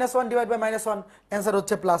 তো -1 ডিভাইড বাই -1 অ্যান্সার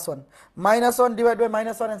হচ্ছে +1, -1 ডিভাইড বাই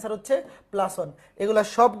 -1 অ্যান্সার হচ্ছে +1। এগুলা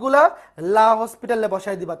সবগুলা লা হসপিটালে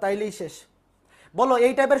বসাই দিবা, তাইলেই শেষ। বলো,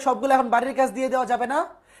 এই টাইপের সবগুলো এখন বাড়ির কাজ দিয়ে দেওয়া যাবে না?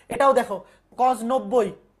 এটাও দেখো, cos 90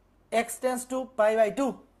 x tends to π/2,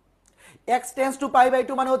 x tends to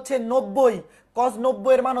π/2 মানে হচ্ছে 90, cos 90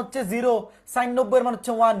 এর মান হচ্ছে 0, sin 90 এর মান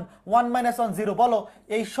হচ্ছে 1, 1 - 1 0। বলো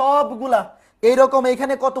এই সবগুলা এইরকম।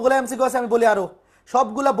 এইখানে কতগুলো এমসিকিউ আছে আমি বলি, আরো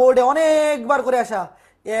সবগুলা বোর্ডে অনেকবার করে আসা।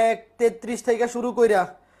 33 থেকে শুরু কইরা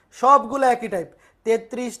সবগুলা একই টাইপ।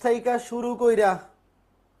 33 থেকে শুরু কইরা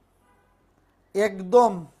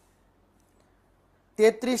একদম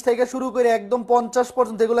 33 থেকে শুরু করে একদম 50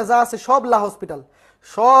 পর্যন্ত এগুলা যা আছে সব লা হসপিটাল,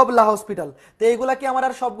 সব লা হসপিটাল। তো এইগুলা কি আমার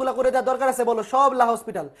আর সবগুলা করে দেওয়ার দরকার আছে? বলো, সব লা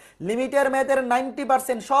হসপিটাল। লিমিটের ম্যাথের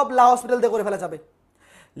 90% সব লা হসপিটাল দিয়ে করে ফেলা যাবে।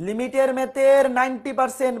 লিমিটের ম্যাথের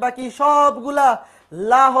 90% বাকি সবগুলা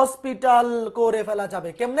লা হসপিটাল করে ফেলা যাবে।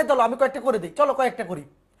 কেমনে? চলো আমি কয়েকটা করে দিই, চলো কয়েকটা করি।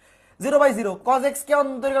 0/0 cos x কে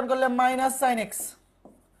অন্তরীকরণ করলে -sin x,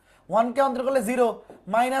 1 কে অন্তর করলে 0,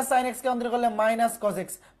 -sin x কে অন্তর করলে -cos x,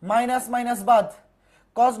 মাইনাস মাইনাস বাদ,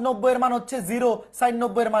 cos 90 এর মান হচ্ছে 0, sin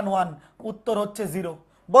 90 এর মান 1, উত্তর হচ্ছে 0।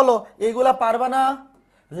 বলো এইগুলা পারবা না?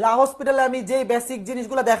 লা হসপিটালে আমি যে বেসিক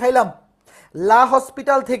জিনিসগুলো দেখাইলাম, লা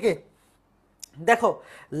হসপিটাল থেকে দেখো,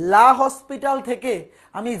 লা হসপিটাল থেকে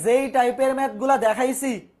আমি যেই টাইপের ম্যাথগুলা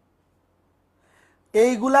দেখাইছি,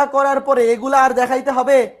 এইগুলা করার পরে এগুলা আর দেখাইতে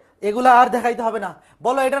হবে? এগুলা আর দেখাইতে হবে না।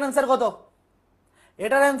 বলো এটার অ্যান্সার কত?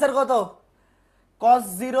 এটার অ্যান্সার কত? cos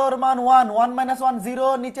 0 এর মান 1, 1 - 1 0,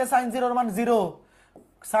 নিচে sin 0 এর মান 0,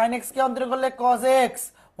 sin x কে অন্তর করলে cos x,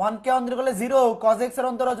 1 কে অন্তর করলে 0, cos x এর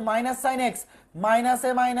অন্তর হচ্ছে -sin x, মাইনাসে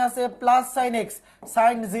মাইনাসে প্লাস sin x,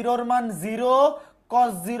 sin 0 এর মান 0,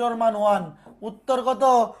 cos 0 এর মান 1, উত্তর কত?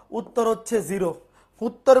 উত্তর হচ্ছে 0।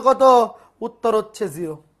 উত্তর কত? উত্তর হচ্ছে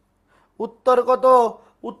 0। উত্তর কত?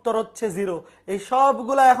 উত্তর হচ্ছে 0। এই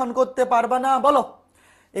সবগুলা এখন করতে পারবা না? বলো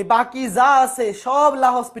এই বাকি যা আছে সব লা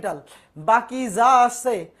হসপিটাল, বাকি যা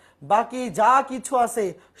আছে, বাকি যা কিছু আছে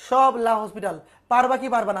সব লা হসপিটাল। পারবা কি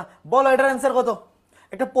পারবা না? বলো এটার অ্যান্সার কত?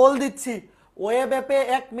 একটা পোল দিচ্ছি, ওয়েব অ্যাপে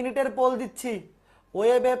 1 মিনিটের পোল দিচ্ছি,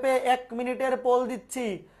 ওয়েব অ্যাপে 1 মিনিটের পোল দিচ্ছি।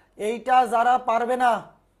 এইটা যারা পারবে না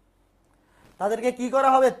তাদেরকে কি করা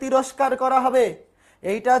হবে? তিরস্কার করা হবে।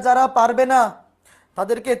 এইটা যারা পারবে না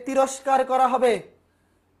তাদেরকে তিরস্কার করা হবে।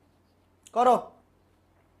 করো।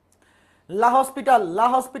 লা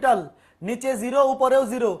হসপিটাল নিচে 0 উপরেও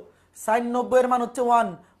 0, sin 90 এর মান হচ্ছে 1,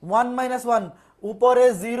 1 - 1, উপরে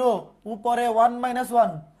 0 উপরে 1 -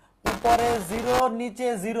 1, উপরে 0 নিচে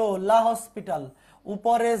 0, লা হসপিটাল।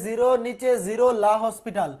 উপরে 0 নিচে 0, লা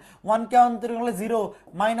হসপিটাল। 1 কে অন্তরীকরণ করলে 0,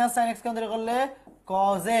 মাইনাস sin x কে অন্তরীকরণ করলে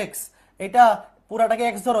cos x। এটা পুরাটাকে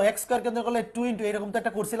x ধরো, x স্কয়ার কে অন্তরীকরণ করলে 2 এরকম তো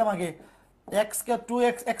একটা করছিলাম আগে। x কে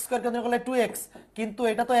 2x, x স্কয়ার কে অন্তরীকরণ করলে 2x, কিন্তু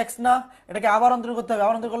এটা তো x না, এটাকে আবার অন্তরীকরণ করতে হবে।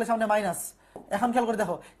 আবার অন্তরীকরণ করলে সামনে মাইনাস। এখন খেয়াল করে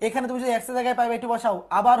দেখো, এখানে তুমি যদি x এর জায়গায় পাইবে 2 বসাও,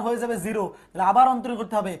 আবার হয়ে যাবে 0, তাহলে আবার অন্তরীকরণ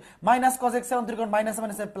করতে হবে। মাইনাস cos x এর অন্তরীকরণ মাইনাস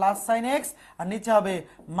মাইনাসে প্লাস sin x, আর নিচে হবে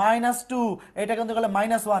 -2, এটাকে অন্তরীকরণ করলে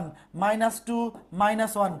 -1, -2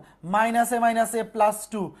 -1, মাইনাসে মাইনাসে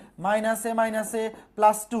 +2, মাইনাসে মাইনাসে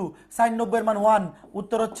 +2, sin 90 এর মান 1,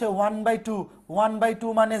 উত্তর হচ্ছে 1/2, 1/2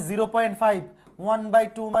 মানে 0.5,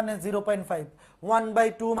 1/2 মানে 0.5,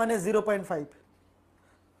 1/2 মানে 0.5।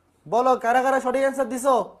 বলো কারা কারা সঠিক অ্যান্সার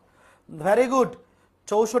দিছো? Very good.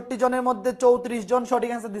 64 জনের মধ্যে 34 জন সঠিক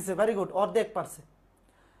অ্যান্সার দিছে, ভেরি গুড, অর্ধেক পারছে।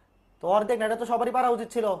 তো অর্ধেক না, এটা তো সবারই পারা উচিত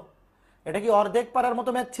ছিল। এটা কি অর্ধেক পারার মতো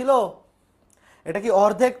ম্যাথ ছিল? এটা কি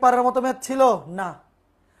অর্ধেক পারার মতো ম্যাথ ছিল? না।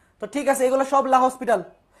 তো ঠিক আছে, এগুলো সব লা হসপিটাল,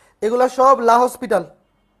 এগুলো সব লা হসপিটাল,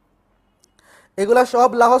 এগুলা সব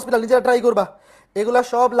লা হসপিটাল, নিজেরা ট্রাই করবা। এগুলা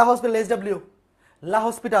সব লা হসপিটাল, SW, লা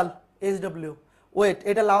হসপিটাল, SW। ওয়েট,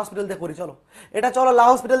 এটা লা হসপিটাল দিয়ে করি, চলো এটা, চলো লা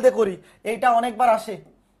হসপিটাল দিয়ে করি। এইটা অনেকবার আসে,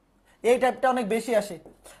 এই টাইপটা অনেক বেশি আসে।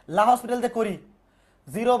 লা হসপিটাল দিয়ে করি।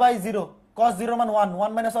 0/0, cos 0 মান 1,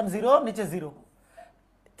 1 - 1 0, নিচে 0।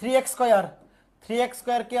 3x স্কয়ার, 3x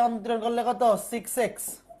স্কয়ার কে অন্তরীকরণ করলে কত? 6x,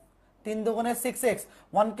 3 দুগুণে 6x,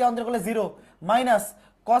 1 কে অন্তরীকরণ করলে 0, মাইনাস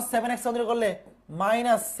cos 7x অন্তরীকরণ করলে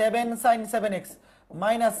 -7 sin 7x,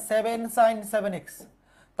 -7 sin 7x।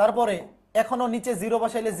 তারপরে এখনো নিচে 0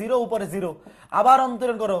 বসাইলে 0, উপরে 0, আবার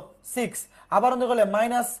অন্তরীকরণ করো 6, আবার অন্তরীকরণ করলে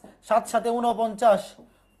 -7 × 7 = 49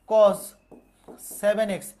 cos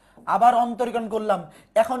 7x, আবার অন্তরীকরণ করলাম।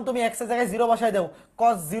 এখন তুমি x এর জায়গায় 0 বসাই দাও।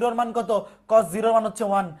 cos 0 এর মান কত? cos 0 এর মান হচ্ছে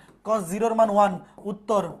 1, cos 0 এর মান 1,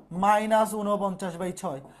 উত্তর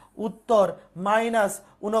 -49/6, উত্তর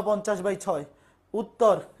 -49/6,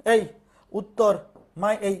 উত্তর এই উত্তর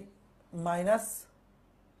এই মাইনাস।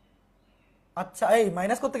 আচ্ছা, এই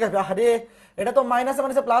মাইনাস করতে গেছে, আরে এটা তো মাইনাসে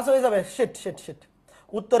মাইনাসে প্লাস হয়ে যাবে। শিট শিট শিট,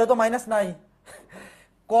 উত্তরে তো মাইনাস নাই।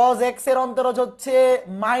 cos x এর অন্তরজ হচ্ছে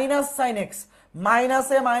মাইনাস sin x,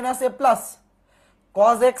 মাইনাসে মাইনাসে প্লাস।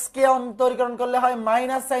 cos x কে অন্তরীকরণ করলে হয়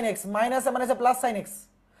মাইনাস sin x, মাইনাসে মাইনাসে প্লাস sin x,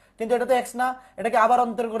 কিন্তু এটা তো x না, এটাকে আবার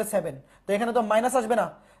অন্তরীকরণ করে 7, তো এখানে তো মাইনাস আসবে না,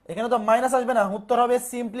 এখানে তো মাইনাস আসবে না। উত্তর হবে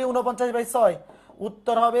সিম্পলি 49/6,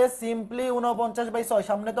 উত্তর হবে সিম্পলি 49/6,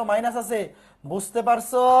 সামনে তো মাইনাস আছে, বুঝতে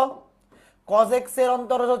পারছো? cos x এর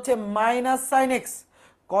অন্তরজ হচ্ছে minus sin x,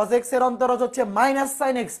 cos x এর অন্তরজ হচ্ছে মাইনাস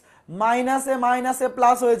sin x, মাইনাসে মাইনাসে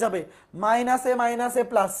প্লাস হয়ে যাবে, মাইনাসে মাইনাসে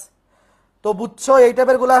প্লাস। তো বুঝছো, এই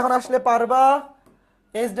টাইপের গুলো এখন আসলে পারবা।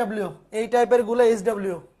 SW, এই টাইপের গুলো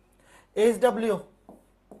SW, SW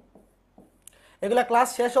এগুলা ক্লাস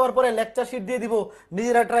শেষ হওয়ার পরে লেকচার শিট দিয়ে দিব,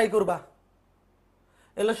 নিজেরা ট্রাই করবা।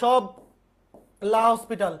 এগুলো সব লা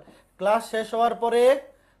হসপিটাল। ক্লাস শেষ হওয়ার পরে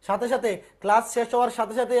সাথে সাথে, ক্লাস শেষ হওয়ার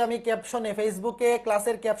সাথে সাথে আমি ক্যাপশনে, ফেসবুকে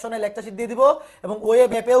ক্লাসের ক্যাপশনে লেকচার শিট দিয়ে দিব, এবং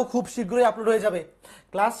ওয়েব অ্যাপেও খুব শীঘ্রই আপলোড হয়ে যাবে।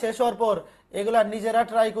 ক্লাস শেষ হওয়ার পর এগুলা নিজেরা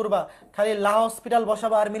ট্রাই করবা, খালি লা হসপিটাল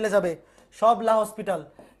বসাবা আর মিলে যাবে। সব লা হসপিটাল,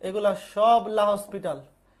 এগুলা সব লা হসপিটাল,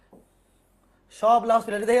 সব লা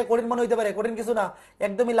হসপিটাল। এটা দেখে কঠিন মনে হইতে পারে, কঠিন কিছু না,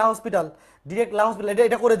 একদমই লা হসপিটাল, ডিরেক্ট লা হসপিটাল।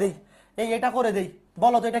 এটা করে দেই, এটা করে দেই,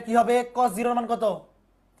 বলো তো এটা কি হবে? cos 0 এর মান কত?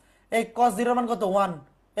 এই cos 0 এর মান কত? 1।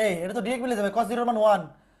 এটা তো ডিরেক্ট মিলে যাবে, cos 0 এর মান 1,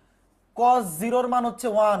 cos 0 এর মান হচ্ছে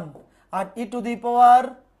 1, আর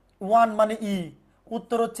e⁻1 মানে e,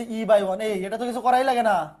 উত্তর হচ্ছে e/1। এটা তো কিছু করাই লাগে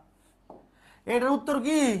না। এটার উত্তর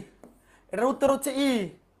কি? এটার উত্তর হচ্ছে e,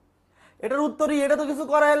 এটার উত্তর e, এটা তো কিছু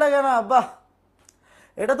করাই লাগে না। বাহ,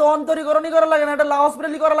 এটা তো অন্তরীকরণই করা লাগে না, এটা লা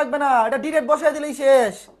হসপিটালই করা লাগবে না, এটা ডিরেক্ট বসাই দিলেই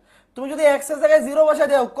শেষ। তুমি যদি x এর জায়গায় 0 বসাই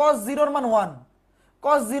দাও, cos 0 এর মান 1,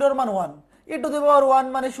 cos 0 এর মান 1, e⁻1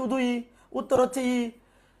 মানে শুধু e, উত্তর হচ্ছে e।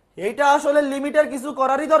 এইটা আসলে লিমিটের কিছু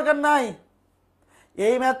করারই দরকার নাই,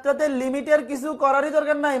 এই ম্যাথটাতে লিমিটের কিছু করারই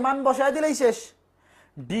দরকার নাই, মান বসায় দিলেই শেষ,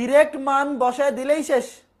 ডিরেক্ট মান বসায় দিলেই শেষ।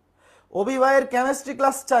 অভি ভাইয়ের কেমিস্ট্রি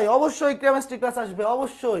ক্লাস চাই, অবশ্যই কেমিস্ট্রি ক্লাস আসবে,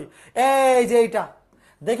 অবশ্যই। এই যে এইটা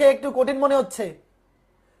দেখে একটু কঠিন মনে হচ্ছে,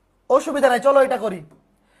 অসুবিধা নাই, চলো এটা করি।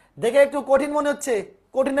 দেখে একটু কঠিন মনে হচ্ছে,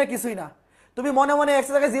 কঠিনের কিছুই না। তুমি মনে মনে x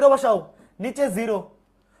এর জায়গায় 0 বসাও, নিচে 0,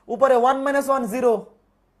 উপরে 1 - 1 0,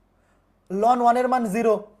 ln 1 এর মান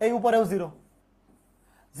 0, এই উপরেও 0,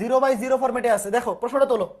 0/0 ফরম্যাটে আছে। দেখো প্রশ্নটা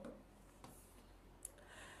তোলো,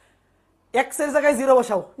 এক্স এর জায়গায় 0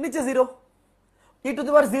 বসাও, নিচে 0, ই টু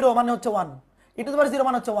দি পাওয়ার 0 মানে হচ্ছে 1, ই টু দি পাওয়ার 0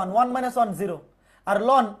 মানে হচ্ছে 1, 1 - 1 0, আর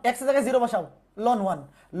লন এক্স এর জায়গায় 0 বসাও, লন 1,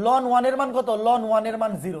 লন 1 এর মান কত, লন 1 এর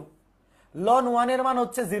মান 0, লন 1 এর মান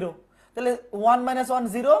হচ্ছে 0, তাহলে 1 - 1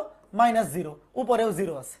 0 - 0, উপরেও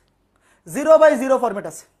 0 আছে, 0/0 ফরম্যাট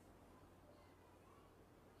আছে।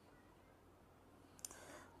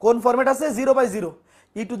 কোন ফরম্যাট আছে, 0/0,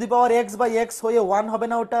 ই to the power x by x হয়ে 1 হবে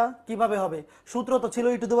না, ওটা কিভাবে হবে, সূত্র তো ছিল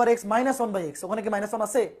ই to the power x -1/x, ওখানে কি -1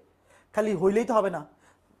 আছে, খালি হইলেই তো হবে না।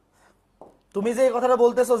 তুমি যে এই কথাটা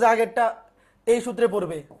বলতেছো যে আগেরটা এই সূত্রে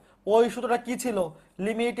পড়বে, ওই সূত্রটা কি ছিল,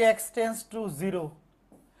 limit x tends to 0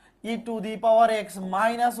 E to the power x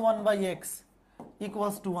 -1/x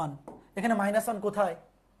equals to 1, এখানে -1 কোথায়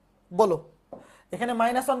বলো, এখানে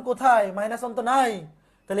 -1 কোথায়, -1 তো নাই,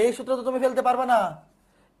 তাহলে এই সূত্র তো তুমি ফেলতে পারবে না,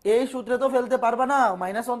 এই সূত্রে তো ফেলতে পারবে না,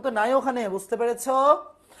 -1 তো নাই ওখানে, বুঝতে পেরেছো।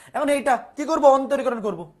 এখন এইটা কি করব, অন্তরীকরণ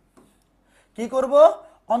করব, কি করব,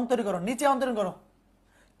 অন্তরীকরণ, নিচে অন্তরীকরণ করো,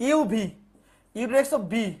 U V U directs of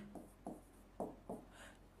B,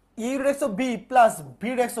 you directs of B plus V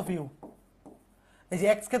directs of you, এই যে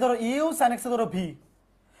এক্স কে ধরো ইউ, sin এক্স কে ধরো V,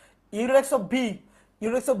 you directs of B, you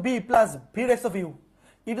directs of B plus V directs of you,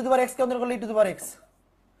 E to the power x কে অন্তরীকরণ করলে ই to the power x,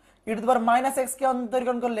 E to the power minus x কে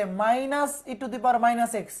অন্তরীকরণ করলে minus E to the power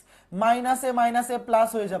minus x, মাইনাসে মাইনাসে plus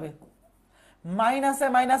হয়ে যাবে, মাইনাসে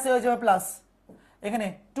মাইনাসে হয়ে যাবে প্লাস, এখানে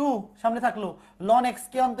 2 সামনে থাকলো, লন এক্স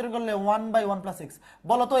কে অন্তরীকরণ করলে 1/1 প্লাস এক্স।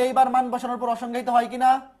 বলো তো এইবার মান বসানোর পর অসংজ্ঞায়িত হয় কিনা,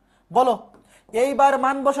 বলো এইবার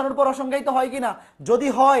মান বসানোর পর অসংজ্ঞায়িত হয় কিনা, যদি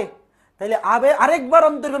হয় তাহলে আরেকবার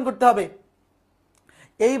অন্তরীকরণ করতে হবে,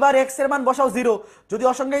 এইবার এক্স এর মান বসাও 0, যদি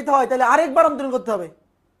অসংজ্ঞায়িত হয় তাহলে আরেকবার অন্তরীকরণ করতে হবে,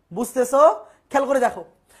 বুঝতেছো, খেয়াল করে দেখো,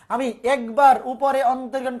 আমি একবার উপরে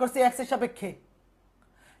অন্তরীকরণ করছি এক্স এর সাপেক্ষে,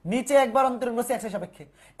 নিচে একবার অন্তরীকরণ করছি এক্স এর সাপেক্ষে,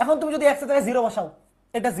 এখন তুমি যদি এক্স এর জায়গায় 0 বসাও,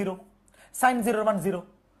 এটা 0, sin 0 এর মান 0,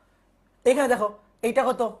 এখানে দেখো এইটা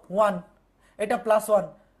কত 1, এটা +1,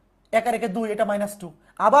 একা রেখে 2, এটা -2,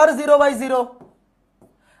 আবার 0/0,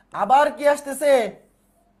 আবার কি আসতেছে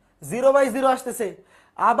 0/0 আসতেছে,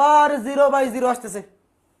 আবার 0/0 আসতেছে,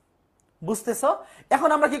 বুঝতেছো। এখন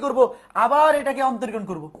আমরা কি করব, আবার এটাকে অন্তরীকরণ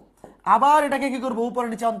করব, আবার এটাকে কি করব, উপরে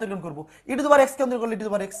নিচে অন্তরীকরণ করব, ই টু দি পাওয়ার এক্স কে অন্তরীকরণ করলে ই টু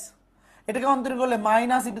দি পাওয়ার এক্স, এটাকে অন্তরীকরণ করলে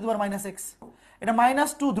minus E to the power -x, এটা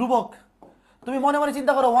 -2 ধ্রুবক, তুমি মনে মনে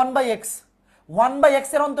চিন্তা করো 1/x, 1/x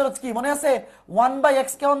এর অন্তরজ কি মনে আছে, 1/x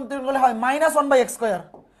কে অন্তরীকরণ করলে হয় -1/x স্কয়ার,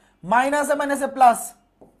 মাইনাসে মাইনাসে প্লাস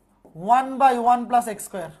 1/1 প্লাস x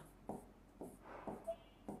স্কয়ার,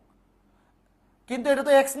 কিন্তু এটা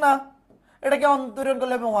তো x না, এটাকে অন্তরীকরণ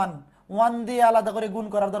করলে হবে 1, 1 দিয়ে আলাদা করে গুণ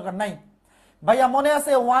করার দরকার নাই, ভাইয়া মনে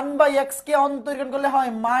আছে 1/x কে অন্তরীকরণ করলে হয়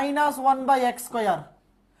 -1/x স্কয়ার,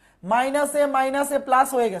 মাইনাসে মাইনাসে প্লাস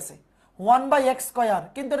হয়ে গেছে 1/x স্কয়ার,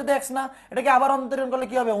 কিন্তু এটা তো x না, এটাকে আবার অন্তরীকরণ করলে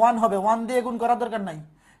কি হবে, 1 হবে, 1 দিয়ে গুণ করার দরকার নাই,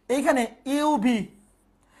 এইখানে U V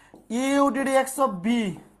U DD x of B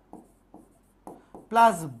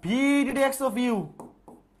plus V DD x of you,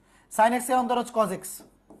 sine x এর অন্তরজ কজ এক্স,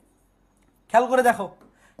 খেয়াল করে দেখো,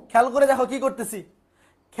 খেয়াল করে দেখো কি করতেছি,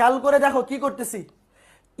 খেয়াল করে দেখো কি করতেছি,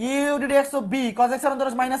 you DD x of B cos x এর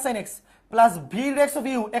অন্তরজ minus sine x plus V DD x of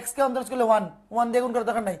you, x কে অন্তরজ করলে 1, 1 দিয়ে গুণ করার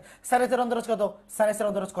দরকার নাই, সাইন এক্স এর অন্তরজ কত, সাইন এক্স এর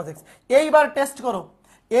অন্তরজ কজ এক্স, এইবার টেস্ট করো,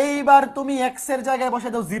 এইবার তুমি এক্স এর জায়গায় বসে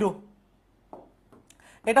দাও 0,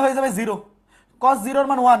 এটা হয়ে যাবে 0, cos 0 এর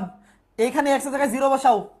মান 1, এইখানে x এর জায়গায় 0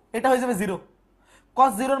 বসাও, এটা হয়ে যাবে 0,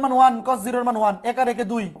 cos 0 এর মান 1, cos 0 এর মান 1, একা রেখে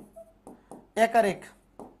 2, একা রেখ,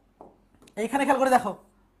 এইখানে খেয়াল করে দেখো,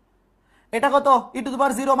 এটা কত ই টু দি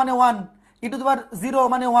পাওয়ার 0 মানে 1, ই টু দি পাওয়ার 0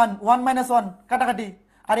 মানে 1, 1 - 1 কাটাকাটি,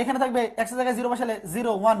 আর এখানে থাকবে x এর জায়গায় 0 বসালে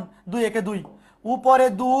 0 1 2 একে 2, উপরে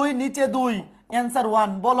 2 নিচে 2, অ্যানসার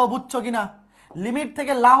 1, বলো বুঝছো কিনা। লিমিট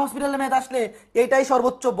থেকে লা হসপিটালের ম্যাথ আসলে এটাই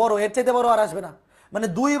সর্বোচ্চ বড়, এর চাইতে বড় আর আসবে না, মানে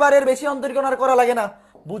 2 বারের বেশি অন্তরীকরণ আর করা লাগে না,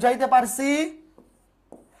 বুঝাইতে পারছি।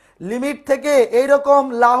 লিমিট থেকে এইরকম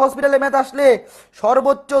লা হসপিটালে ম্যাথ আসলে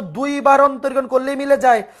সর্বোচ্চ 2 বার অন্তরীকরণ করলেই মিলে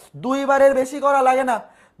যায়, 2 বারের বেশি করা লাগে না,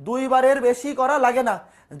 2 বারের বেশি করা লাগে না।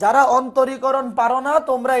 যারা অন্তরীকরণ পারো না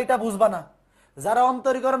তোমরা এটা বুঝবা না, যারা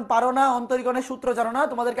অন্তরীকরণ পারো না, অন্তরীকরণের সূত্র জানো না,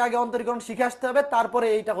 তোমাদেরকে আগে অন্তরীকরণ শিখে আসতে হবে, তারপরে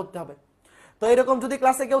এইটা করতে হবে। তো এরকম যদি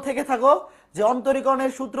ক্লাসে কেউ থেকে থাকো যে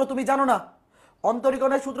অন্তরীকরণের সূত্র তুমি জানো না,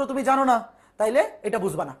 অন্তরীকরণের সূত্র তুমি জানো না, তাইলে এটা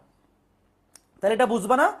বুঝবা না, তাহলে এটা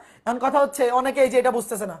বুঝবা না। এখন কথা হচ্ছে অনেকেই যে এটা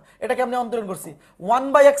বুঝতেছে না, এটা কেমনে অন্তরীকরণ করছি,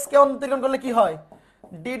 1/x কে অন্তরীকরণ করলে কি হয়,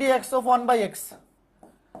 ddx of 1/x,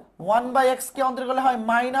 1/x কে অন্তরীকরণ করলে হয়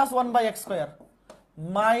 -1/x square,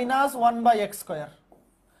 -1/x square,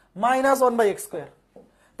 -1/x square,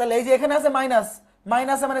 তাহলে এই যে এখানে আছে মাইনাস,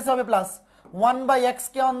 মাইনাসে মানে হবে প্লাস, 1/x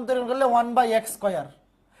কে অন্তরীকরণ করলে 1/x স্কয়ার,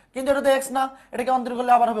 কিন্তু এটা তো x না, এটাকে অন্তরীকরণ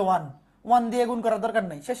করলে আবার হবে 1, 1 দিয়ে গুণ করার দরকার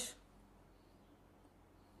নাই, শেষ।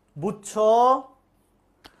 বুঝছো?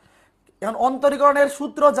 এখন অন্তরীকরণের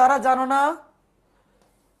সূত্র যারা জানো না,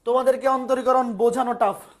 তোমাদেরকে অন্তরীকরণ বোঝানো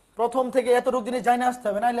টাফ। প্রথম থেকে এতটুকু জিনিস জানে আসতে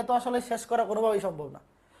হবে, নাহলে তো আসলে শেষ করা কোনোভাবেই সম্ভব না।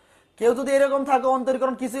 কেউ যদি এরকম থাকো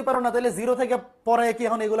অন্তরীকরণ কিছুই পারো না, তাহলে জিরো থেকে পরে কি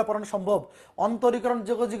এখন এগুলো পড়ানো সম্ভব? অন্তরীকরণ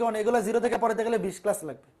যোগজীকরণ এগুলো জিরো থেকে পড়াতে গেলে 20 ক্লাস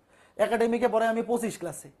লাগবে। একাডেমিকে পড়াই আমি 25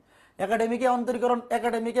 ক্লাসে, একাডেমিকে অন্তরীকরণ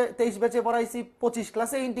একাডেমিকে 23 ব্যাচে পড়াইছি 25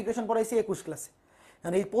 ক্লাসে, ইন্টিগ্রেশন পড়াইছি 21 ক্লাসে।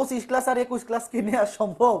 মানে এই 25 ক্লাস আর 21 ক্লাস কি নেওয়া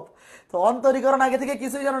সম্ভব? তো অন্তরীকরণ আগে থেকে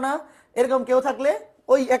কিছুই জানো না এরকম কেউ থাকলে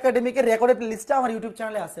ওই একাডেমিকের রেকর্ডেড লিস্টটা আমার ইউটিউব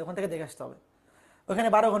চ্যানেলে আছে, ওখান থেকে দেখে আসতে হবে। ওখানে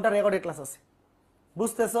 12 ঘন্টা রেকর্ডেড ক্লাস আছে,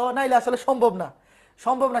 বুঝতেছো? নাইলে আসলে সম্ভব না,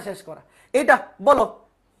 সম্ভব না শেষ করা। এটা বলো,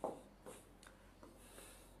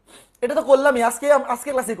 এটা তো করলামই আজকে, আজকে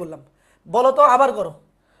ক্লাসে করলাম। বলো তো, আবার করো,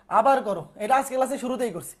 আবার করো। এটা আজকে ক্লাসে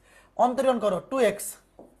শুরুতেই করছি। অন্তরীকরণ করো 2x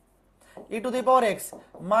e to the power x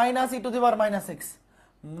minus e to the power minus x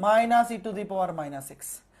minus e to the power minus x।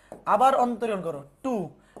 আবার অন্তরীকরণ করো 2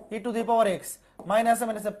 e to the power x মাইনাসে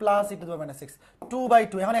মাইনাসে plus e to the power minus x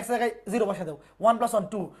 2/2। এখন x জায়গায় 0 বসা দাও, 1 + 1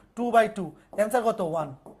 2, 2/2। Answer কত? 1।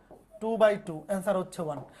 2/2 answer হচ্ছে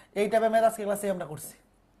 1। এই টাইপের ম্যাথ আজকে ক্লাসে আমরা করছি,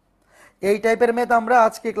 এই টাইপের ম্যাথ আমরা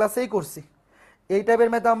আজকে ক্লাসেই করছি, এই টাইপের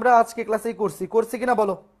ম্যাথ আমরা আজকে ক্লাসেই করছি, করছি কিনা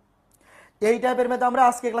বলো? এই টাইপের ম্যাথ আমরা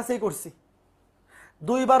আজকে ক্লাসেই করছি।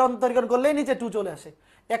 দুইবার অন্তরীকরণ করলেই নিচে 2 চলে আসে।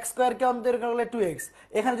 x স্কয়ারকে অন্তরীকরণ করলে 2x,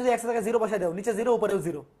 এখানে যদি x এর জায়গায় 0 বসাই দাও, নিচে 0 উপরেও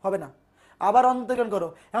 0 হবে না। আবার অন্তরীকরণ করো।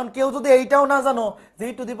 এখন কেউ যদি এইটাও না জানো যে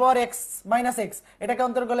e to the power x minus x এটাকে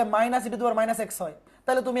অন্তরীকরণ করলে minus e to the power minus x হয়,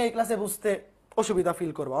 তাহলে তুমি এই ক্লাসে বুঝতে অসুবিধা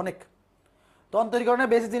ফিল করবে অনেক। তো অন্তরীকরণের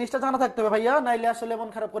বেসিক জিনিসটা জানা থাকতে হবে ভাইয়া, নাইলে আসলে মন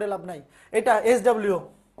খারাপ করে লাভ নাই। এটা SW,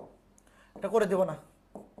 এটা করে দেব না,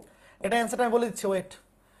 এটা অ্যান্সারটা আমি বলে দিচ্ছি। ওয়েট,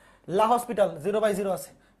 লা হসপিটাল 0/0 আছে,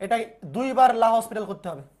 এটা দুইবার লা হসপিটাল করতে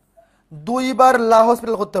হবে, দুইবার লা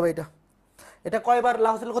হসপিটাল করতে হবে। এটা এটা কয়বার লা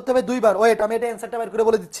হসপিটাল করতে হবে? দুইবার। ওয়েট, আমি এটা অ্যান্সারটা বের করে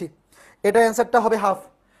বলে দিচ্ছি। এটা অ্যান্সারটা হবে হাফ,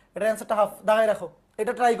 এটা অ্যান্সারটা হাফ, দাগায় রাখো।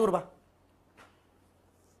 এটা ট্রাই করবা।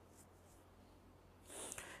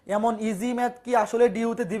 এমন ইজি ম্যাথ কি আসলে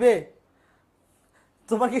ডিউতে দিবে?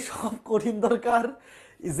 তোমার কি সব কঠিন দরকার?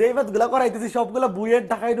 যে ম্যাথগুলো করাইতেছি সবগুলো বুয়েট,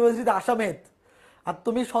 ঢাকা ইউনিভার্সিটি আসা ম্যাথ, আর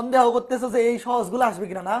তুমি সন্দেহ করতেছো যে এই সহজগুলো আসবে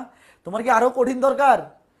কিনা। না, তোমার কি আরো কঠিন দরকার?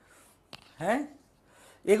 হ্যাঁ,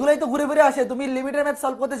 এগুলাই তো ঘুরে ফিরে আসে। তুমি লিমিটেড ম্যাথ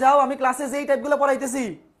সলভ করতে যাও, আমি ক্লাসে যেই টাইপগুলো পড়াইতেছি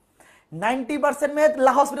 90% ম্যাথ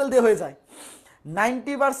লা হসপিটাল দিয়ে হয়ে যায়,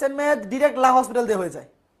 90% ম্যাথ ডিরেক্ট লা হসপিটাল দিয়ে হয়ে যায়।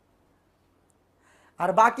 আর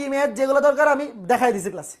বাকি ম্যাথ যেগুলো দরকার আমি দেখাই দিছি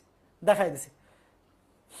ক্লাসে, দেখাই দিছি।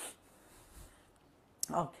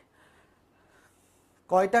 ওকে,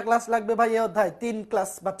 কয়টা ক্লাস লাগবে ভাই এই অধ্যায়? 3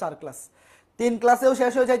 ক্লাস বা 4 ক্লাস। 3 ক্লাসেও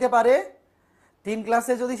শেষ হয়ে যাইতে পারে, 3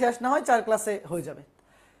 ক্লাসে যদি শেষ না হয় 4 ক্লাসে হয়ে যাবে।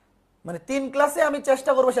 মানে 3 ক্লাসে আমি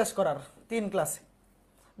চেষ্টা করবো শেষ করার, 3 ক্লাসে।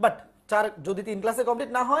 বাট 4 যদি 3 ক্লাসে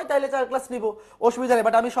কমপ্লিট না হয় তাহলে 4 ক্লাস নিব, অসুবিধা নেই।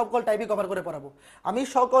 বাট আমি সকল টাইপই কভার করে পড়াবো, আমি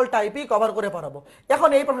সকল টাইপই কভার করে পড়াবো। এখন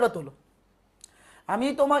এই প্রশ্নটা তুলো, আমি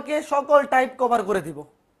তোমাকে সকল টাইপ কভার করে দিব,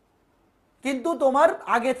 কিন্তু তোমার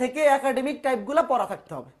আগে থেকে একাডেমিক টাইপগুলো পড়া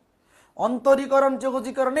থাকতে হবে। অন্তরীকরণ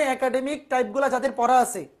যোগজীকরণে একাডেমিক টাইপগুলো যাদের পড়া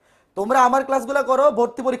আছে, তোমরা আমার ক্লাসগুলো করো,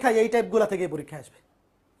 ভর্তি পরীক্ষায় এই টাইপগুলো থেকে পরীক্ষা আসবে।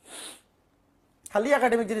 খালি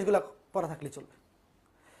একাডেমিক জিনিসগুলো পড়া থাকলে চলবে।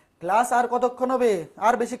 ক্লাস আর কতক্ষণ হবে?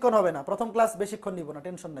 আর বেশিক্ষণ হবে না, প্রথম ক্লাস বেশিক্ষণ নিব না,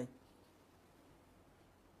 টেনশন নাই।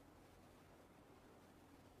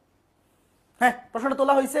 হ্যাঁ, প্রশ্নটা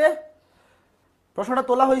তোলা হয়েছে, প্রশ্নটা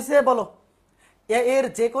তোলা হয়েছে। বলো, এর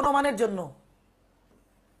যে কোনো মানের জন্য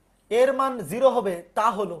এর মান 0 হবে, তা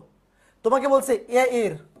হলো, তোমাকে বলছে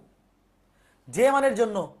এর যে মানের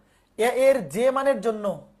জন্য, এর যে মানের জন্য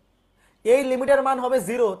এই লিমিটের মান হবে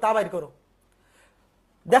 0, তা বাইর করো।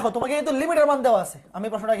 দেখো তোমাকে কিন্তু লিমিটের মান দেওয়া আছে, আমি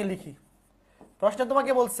প্রশ্নটাকে লিখি। প্রশ্নে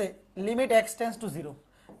তোমাকে বলছে লিমিট x টেন্ডস টু 0,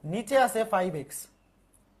 নিচে আছে 5x,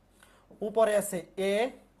 উপরে আছে a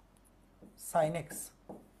sin x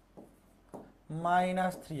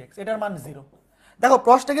minus 3x, এটার মান 0। দেখো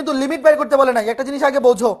প্রশ্নে কিন্তু লিমিট বাইর করতে বলে নাই, একটা জিনিস আগে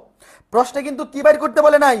বোঝো। প্রশ্নে কিন্তু কি বাইর করতে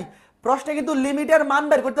বলে নাই? প্রশ্নে কিন্তু লিমিটের মান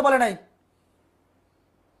বাইর করতে বলে নাই।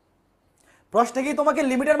 প্রশ্নে কি তোমাকে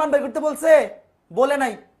লিমিটের মান বের করতে বলছে? বলে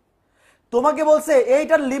নাই। তোমাকে বলছে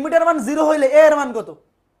এইটার লিমিটের মান 0 হইলে এ এর মান কত।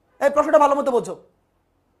 এই প্রশ্নটা ভালো মতো বোঝো,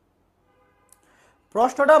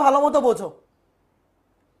 প্রশ্নটা ভালো মতো বোঝো।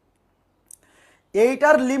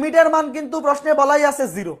 এইটার লিমিটের মান কিন্তু প্রশ্নে বলাই আছে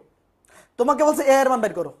 0, তোমাকে বলছে এ এর মান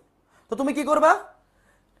বের করো। তো তুমি কি করবা?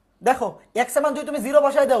 দেখো এক্স এর মান যদি তুমি 0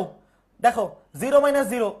 বসাই দাও, দেখো 0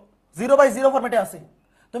 - 0 0/0 ফরম্যাটে আছে।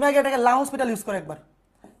 তুমি আগে এটাকে লা হসপিটাল ইউজ করো একবার।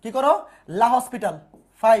 কি করো? লা হসপিটাল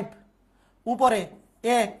 5 উপরে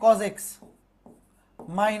a cos x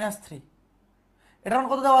মাইনাস 3, এটার মান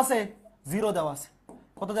কত দেওয়া আছে? 0 দেওয়া আছে।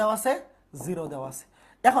 কত দেওয়া আছে? 0 দেওয়া আছে।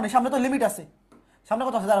 এখন এর সামনে তো লিমিট আছে, সামনে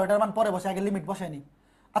কত আছে দাঁড়াও, এটার মান পরে বসে, আগে লিমিট বসাই নি।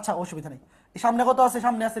 আচ্ছা অসুবিধা নেই, এই সামনে কত আছে,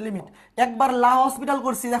 সামনে আছে লিমিট। একবার লা হসপিটাল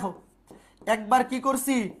করছি দেখো, একবার কি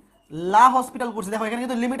করছি, লা হসপিটাল করছি দেখো, এখানে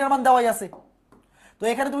কিন্তু লিমিটের মান দেওয়াই আছে। তো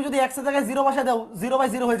এখানে তুমি যদি এক্স এর জায়গায় 0 বসাই দাও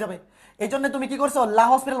 0/0 হয়ে যাবে, এই জন্য তুমি কি করছো, লা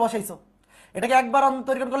হসপিটাল বসাইছো। এটাকে একবার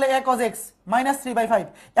অন্তরীকরণ করলে a cos x -3/5।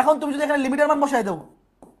 এখন তুমি যদি এখানে লিমিটের মান বসাই দাও,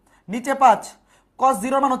 নিচে 5, cos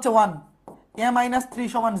 0 মান হচ্ছে 1, a - 3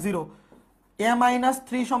 = 0, a -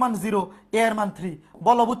 3 = 0, a এর মান 3।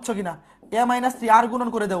 বলো বুঝছো কিনা, a - 3 আর গুণন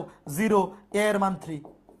করে দাও 0, a এর মান 3।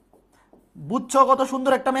 বুঝছো কত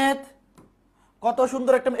সুন্দর একটা ম্যাথ, কত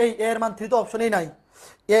সুন্দর একটা, এই a এর মান 3 তো অপশনই নাই,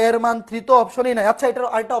 a এর মান 3 তো অপশনই নাই। আচ্ছা এটার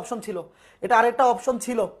আরেকটা অপশন ছিল, এটা আরেকটা অপশন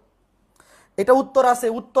ছিল, এটা উত্তর আছে,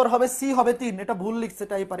 উত্তর হবে সি হবে 3, এটা ভুল লিখছে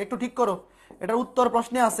টাইপার, একটু ঠিক করো। এটার উত্তর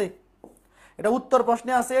প্রশ্নে আছে, এটা উত্তর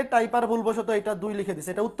প্রশ্নে আছে, টাইপার ভুলবশত এটা 2 লিখে দিছে,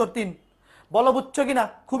 এটা উত্তর 3। বলো বুঝছো কিনা,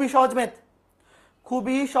 খুবই সহজ ম্যাথ,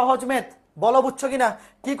 খুবই সহজ ম্যাথ। বলো বুঝছো কিনা,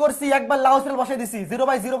 কি করছি, একবার লা হসপিটাল বসাই দিছি,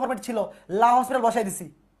 0/0 ফরম্যাট ছিল, লা হসপিটাল বসাই দিছি।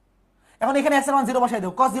 এখন এখানে x এর মান 0 বসাই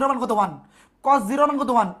দাও, cos 0 মান কত 1, cos 0 মান কত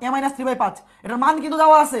 1, a - 3/5। এটার মান কিন্তু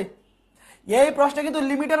দেওয়া আছে, এই প্রশ্নে কিন্তু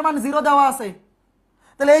লিমিটের মান 0 দেওয়া আছে।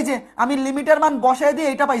 তাহলে এই যে আমি লিমিটের মান বসাই দিয়ে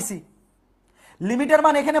এটা পাইছি, লিমিটের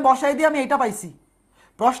মান এখানে বসাই দিয়ে আমি এটা পাইছি,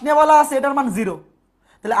 প্রশ্নে বলা আছে এটার মান 0,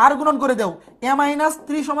 তাহলে আর গুণন করে দাও, a -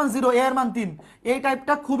 3 = 0, a এর মান 3। এই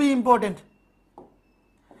টাইপটা খুবই ইম্পর্টেন্ট,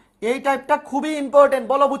 এই টাইপটা খুবই ইম্পর্টেন্ট।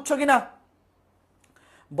 বলো বুঝছো কিনা,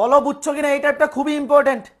 বলো বুঝছো কিনা, এই টাইপটা খুবই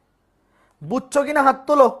ইম্পর্টেন্ট, বুঝছো কিনা হাত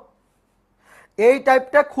তোলো। এই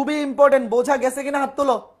টাইপটা খুবই ইম্পর্টেন্ট, বোঝা গেছে কিনা হাত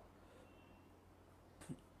তোলো।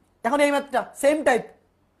 এখন এই ম্যাথটা সেম টাইপ,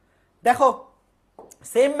 দেখো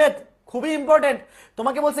সেম ম্যাথ, খুবই ইম্পর্টেন্ট।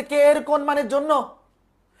 তোমাকে বলছে কে এর কোন মানের জন্য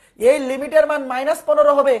এই লিমিটের মান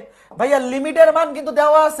 -15 হবে। ভাইয়া লিমিটের মান কিন্তু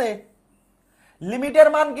দেওয়া আছে, লিমিটের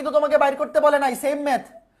মান কিন্তু তোমাকে বাইর করতে বলে নাই, সেম ম্যাথ,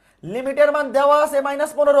 লিমিটের মান দেওয়া আছে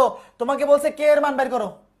 -15, তোমাকে বলছে কে এর মান বের করো।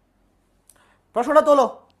 প্রশ্নটা তোলো,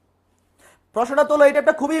 প্রশ্নটা তোলো, এই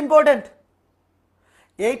টাইপটা খুবই ইম্পর্টেন্ট,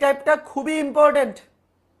 এই টাইপটা খুবই ইম্পর্টেন্ট,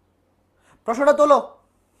 প্রশ্নটা তোলো।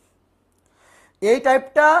 এই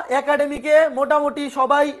টাইপটা একাডেমিকে মোটামুটি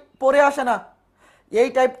সবাই পড়ে আসে না, এই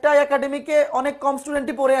টাইপটা একাডেমিকে অনেক কম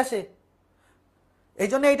স্টুডেন্টই পড়ে আসে, এই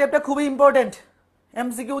জন্য এই টাইপটা খুবই ইম্পর্টেন্ট,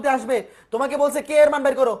 এমসিকিউতে আসবে। তোমাকে বলছে কে এর মান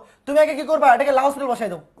বের করো, তুমি আগে কি করবা, এটাকে লা হসপিটাল বসাই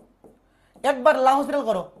দাও, একবার লা হসপিটাল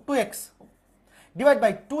করো, 2x ডিভাইড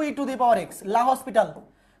বাই 2e⁻x, লা হসপিটাল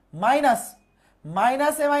মাইনাস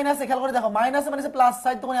মাইনাসে মাইনাসে, খেয়াল করে দেখো, মাইনাসে মাইনাসে প্লাস,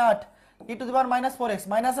 4 × 8 e⁻⁻4x,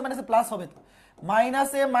 মাইনাসে মাইনাসে প্লাস হবে,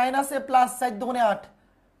 মাইনাসে মাইনাসে প্লাস 4 × 8,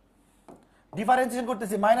 ডিফারেন্সিয়েশন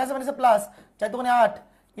করতেছি, মাইনাসে মাইনাসে প্লাস 4 × 8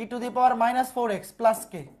 e⁻⁻4x প্লাস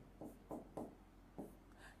কে।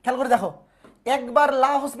 খেয়াল করে দেখো, একবার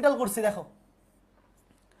লা হসপিটাল করছি, দেখো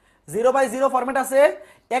 0/0 ফরম্যাট আছে,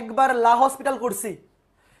 একবার লা হসপিটাল করছি,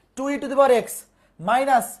 2e⁻x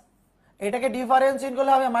মাইনাস, এটাকে ডিফারেন্সিয়েট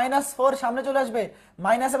করলে হবে -4, সামনে চলে আসবে,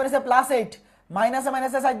 মাইনাসে মাইনাসে +8, মাইনাসে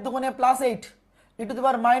মাইনাসে 4 × +8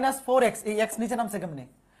 e⁻⁻4x, এই x নিচে নামছে কেমনে,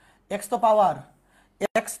 x তো পাওয়ার,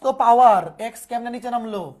 x তো পাওয়ার, x কেমনে নিচে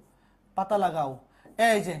নামলো, পাতা লাগাও।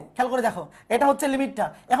 এই যে খেয়াল করে দেখো, এটা হচ্ছে লিমিটটা।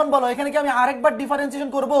 এখন বলো এখানে কি আমি আরেকবার ডিফারেন্সিয়েশন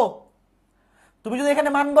করব, তুমি যদি এখানে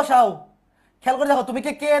মান বসাও, খেয়াল করে দেখো, তুমি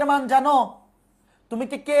কি কে এর মান জানো, তুমি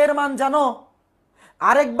কি কে এর মান জানো,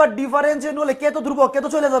 আরেকবার ডিফারেন্সিয়েশন করলে কে তো ধ্রুবক, কে তো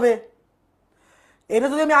চলে যাবে, এটা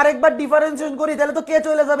যদি আমি আরেকবার ডিফারেন্সিয়েশন করি তাহলে তো কে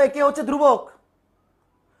চলে যাবে, কে হচ্ছে ধ্রুবক,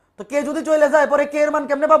 তো কে যদি চলে যায় পরে কে এর মান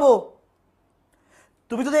কেমনে পাবো।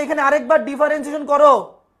 তুমি যদি এখানে আরেকবার ডিফারেন্সিয়েশন করো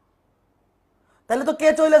তাহলে তো কে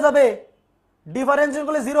চলে যাবে, ডিফারেন্সিয়েশন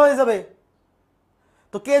করলে 0 হয়ে যাবে,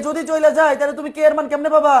 তো কে যদি চলে যায় তাহলে তুমি কে এর মান কেমনে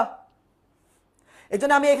পাবা। এই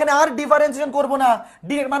জন্য আমি এখানে আর ডিফারেন্সিয়েশন করব না,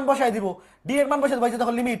 ডিরেক্ট মান বসাই দিব, ডিরেক্ট মান বসাই দেবো, এই যে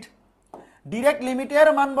দেখো লিমিট, ডিরেক্ট লিমিটের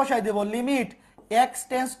মান বসাই দেব, লিমিট x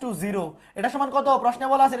টেন্ডস টু 0, এটা সমান কত, প্রশ্নে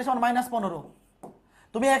বলা আছে এটা সমান -15,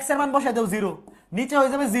 তুমি x এর মান বসাই দাও 0, নিচে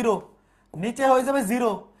হয়ে যাবে 0, নিচে হয়ে যাবে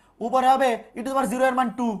 0, উপরে হবে e⁻0 এর মান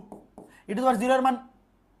 2, e⁻0 এর মান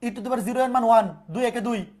e⁻0 এর মান 1, 2 একে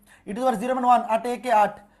 2, e⁻0 এর মান 1, 8 একে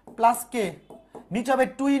 8 প্লাস কে, নিচে হবে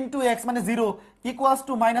 2 × x মানে 0 ইকুয়ালস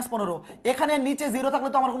টু -15। এখানে নিচে 0 থাকলে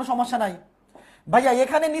তো আমার কোনো সমস্যা নাই ভাইয়া,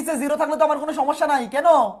 এখানে নিচে 0 থাকলে তো আমার কোনো সমস্যা নাই, কেন,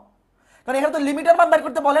 কারণ এখানে তো লিমিটের মান বের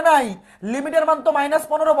করতে বলে নাই, লিমিটের মান তো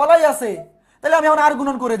 -15 বলাই আছে। তাহলে আমি এখন আর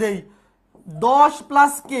গুণন করে দেই, 10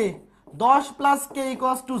 plus K, 10 plus K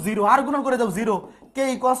equals to 0, আর গুণন করে দাও 0, কে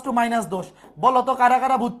ইকুয়ালস টু -10। বলো তো কারা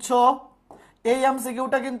কারা বুঝছো, এই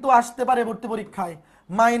এমসিকিউটা কিন্তু আসতে পারে ভর্তি পরীক্ষায়,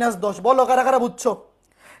 -10, বলো কারা কারা বুঝছো,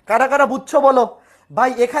 কারা কারা বুঝছো বলো।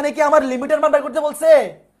 ভাই এখানে কি আমার লিমিটের মান বের করতে বলছে,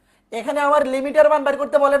 এখানে আমার লিমিটের মান বের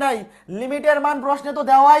করতে বলে নাই, লিমিটের মান প্রশ্নে তো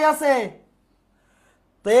দেওয়াই আছে,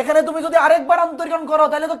 তো এখানে তুমি যদি আরেকবার অন্তরীকরণ করো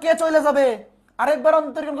তাহলে তো কে চলে যাবে, আরেকবার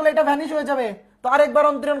অন্তরীকরণ করলে এটা ভ্যানিশ হয়ে যাবে, তো আরেকবার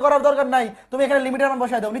অন্তরীকরণ করার দরকার নাই, তুমি এখানে লিমিটের মান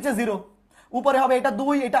বসায় দাও, নিচে 0, উপরে হবে এটা 2,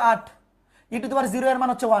 এটা 8, ই টু দি পাওয়ার 0 এর মান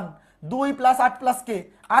হচ্ছে 1, 2 প্লাস 8 প্লাস কে,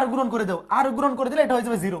 আর গুণন করে দাও, আর গুণন করে দিলে এটা হয়ে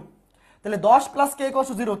যাবে 0, তাহলে 10 প্লাস কে ইকুয়াল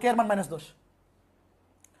টু 0, কে এর মান -10।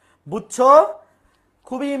 বুঝছো?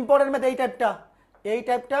 খুবই ইম্পর্টেন্ট ম্যাথ এই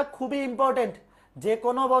টাইপটা খুবই ইম্পর্টেন্ট। যে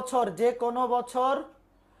কোনো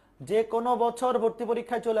বছর ভর্তি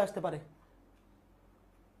পরীক্ষায় চলে আসতে পারে,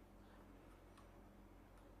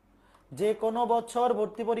 যে কোনো বছর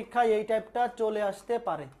ভর্তি পরীক্ষায় এই টাইপটা চলে আসতে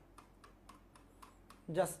পারে।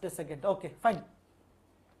 Just a second, okay fine,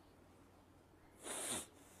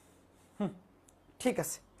 ঠিক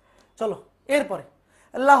আছে। চলো এরপরে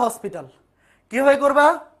লা হসপিটাল কিভাবে করবা,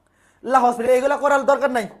 লা হসপিটাল এগুলো করার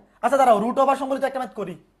দরকার নাই। আচ্ছা দাঁড়াও, রুট ওভার সম্বলিত একটা ম্যাথ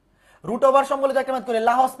করি,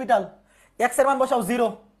 লা হসপিটাল, এক্স এর মান বসাও 0,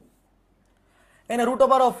 এনে root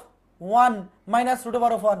over of 1 minus root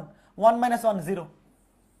over of 1, 1 minus 1 0।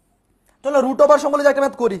 চলো রুট ওভার সম্বলিত একটা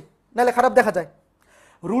ম্যাথ করি, নাহলে খারাপ দেখা যায়।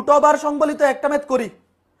 রুট ওভার সম্বলিত একটা ম্যাথ করি,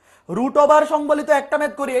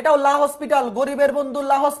 এটাও লা হসপিটাল, গরিবের বন্ধু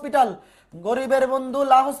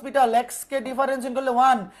লা হসপিটাল, এক্স কে ডিফারেন্সিয়েট করলে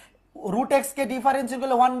 1, রুট এক্স কে ডিফারেন্সিয়েট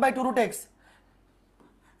করলে 1/2 রুট এক্স,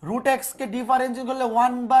 রুট এক্স কে ডিফারেন্সিয়েট করলে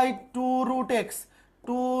 1/2 রুট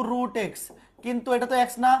এক্স, কিন্তু এটা তো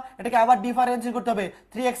এক্স না, এটাকে আবার ডিফারেন্সিয়েট করতে হবে,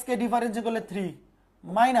 3x কে ডিফারেন্সিয়েট করলে 3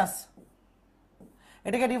 মাইনাস,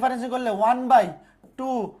 এটাকে ডিফারেন্সিয়েট করলে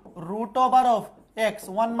 1/2 root over of x,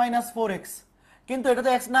 1 minus 4x, কিন্তু এটা তো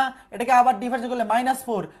এক্স না, এটাকে আবার ডিফারেন্সিয়েট করলে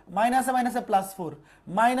 -4, মাইনাসে মাইনাসে +4,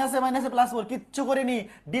 মাইনাসে মাইনাসে +4, কিচ্ছু করিনি,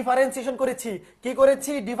 ডিফারেন্সিয়েশন করেছি। কি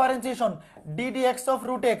করেছি? Differentiation, ddx of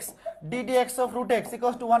root x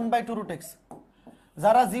equals to 1/2 root x.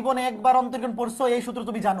 যারা জীবনে একবার অন্তরীকরণ পড়ছো এই সূত্র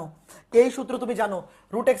তুমি জানো,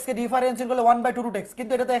 রুট এক্স কে ডিফারেন্সিয়েট করলে 1/2 রুট এক্স,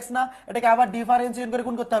 কিন্তু এটা তো এক্স না, এটাকে আবার ডিফারেন্সিয়েট করে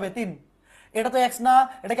গুণ করতে হবে 3, এটা তো এক্স না,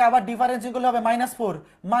 এটাকে আবার ডিফারেন্সিয়েট করলে হবে -4,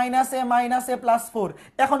 মাইনাসে মাইনাসে +4।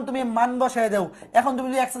 এখন তুমি মান বসায় দাও, এখন তুমি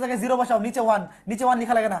যদি এক্স এর জায়গায় 0 বসাও, নিচে 1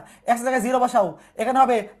 লেখা লাগে না, এক্স এর জায়গায় 0 বসাও, এখানে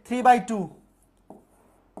হবে 3/2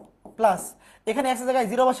 প্লাস, এখানে এক্স এর জায়গায়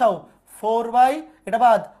 0 বসাও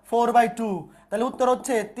 4/2, তাহলে উত্তর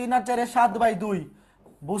হচ্ছে 3 আর 4 7/2।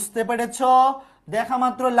 বুঝতে পেরেছো? দেখা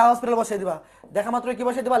মাত্র লা হসপিটাল বসাই দিবা,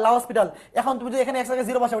 লা হসপিটাল। এখন তুমি যদি এখানে এক্স এর জায়গায়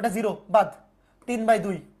 0 বসাও, এটা 0 বাদ,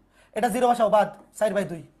 3/2, এটা 0 বসাও বাদ,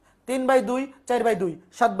 4/2, 3/2 4/2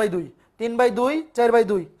 7/2, 3/2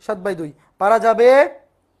 4/2 7/2, পারা যাবে?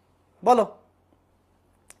 বলো।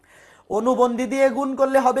 অনুবন্ধী দিয়ে গুণ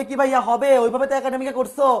করলে হবে কি ভাইয়া? হবে, ওইভাবে তো একাডেমিকে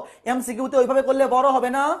করছো, এমসিকিউতে ওইভাবে করলে বড় হবে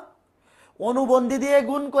না? অনুবন্ধী দিয়ে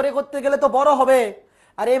গুণ করতে গেলে তো বড় হবে।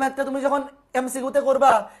 আর এই ম্যাথটা তুমি যখন এমসিকিউতে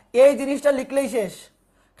করবা, এই জিনিসটা লিখলেই শেষ,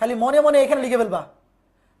 খালি মনে মনে এখানে লিখে ফেলবা,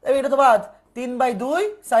 এটা তো বাদ, 3/2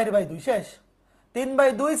 4/2 শেষ,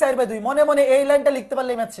 3/2 4/2, মনে মনে এই লাইনটা লিখতে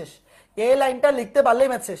পারলেই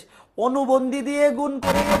ম্যাথ শেষ, অনুবন্ধী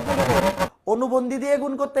দিয়ে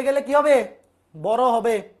গুণ করতে গেলে কি হবে? বড়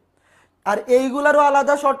হবে। আর এইগুলারও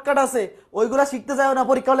আলাদা শর্টকাট আছে, ওইগুলা শিখতে যাও না,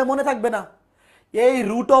 পরীক্ষা হলে মনে থাকবে না। এই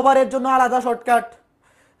রুট ওভারের জন্য আলাদা শর্টকাট,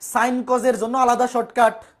 সাইন কজের জন্য আলাদা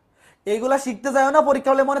শর্টকাট, এইগুলা শিখতে যাও না,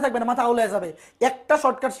 পরীক্ষা হলে মনে থাকবে না, মাথা আউলে যাবে। একটা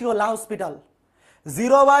শর্টকাট শিখো, লা হসপিটাল।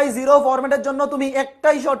 0/0 ফরম্যাটের জন্য তুমি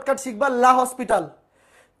একটাই শর্টকাট শিখবা, লা হসপিটাল।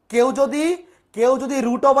 কেউ যদি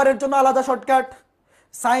রুট ওভারের জন্য আলাদা শর্টকাট,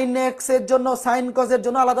 সাইন এক্স এর জন্য, সাইন কজের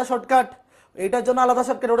জন্য আলাদা শর্টকাট, এটার জন্য আলাদা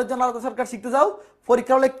শর্টকাট, ওটার জন্য আলাদা শর্টকাট শিখতে যাও,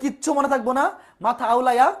 পরীক্ষা হলে কিচ্ছু মনে থাকবো না, মাথা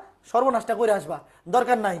আউলাইয়া সর্বনাশটা করে আসবা,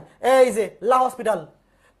 দরকার নাই। এই যে লা হসপিটাল,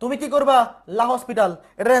 তুমি কি করবা? লা হসপিটাল,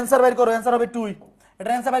 এটার অ্যান্সার বাইর করো, অ্যান্সার হবে 2,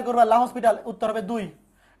 এটার অ্যান্সার বাইর করবা, লা হসপিটাল, উত্তর হবে 2,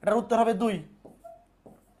 এটার উত্তর হবে 2।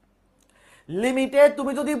 লিমিটে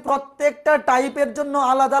তুমি যদি প্রত্যেকটা টাইপের জন্য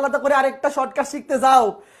আলাদা আলাদা করে আরেকটা শর্টকাট শিখতে যাও,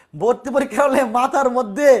 ভর্তি পরীক্ষা হলে মাথার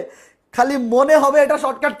মধ্যে খালি মনে হবে এটা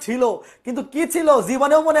শর্টকাট ছিল, কিন্তু কি ছিল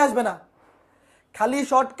জীবনেও মনে আসবে না। খালি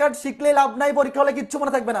শর্টকাট শিখলে লাভ নাই, পরীক্ষা হলে কিচ্ছু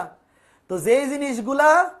মনে থাকবে না। তো যেই জিনিসগুলা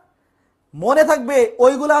মনে থাকবে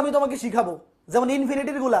ওইগুলা আমি তোমাকে শিখাবো, যেমন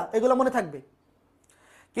ইনফিনিটির গুলা, এগুলা মনে থাকবে।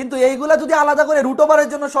 কিন্তু এইগুলা যদি আলাদা করে রুট ওভারের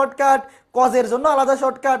জন্য শর্টকাট, কজের জন্য আলাদা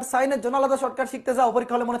শর্টকাট, সাইনের জন্য আলাদা শর্টকাট শিখতে যাও,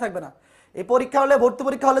 পরীক্ষা হলে মনে থাকবে না। এই পরীক্ষা হলে, ভর্তি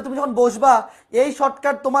পরীক্ষা হলে তুমি যখন বসবা, এই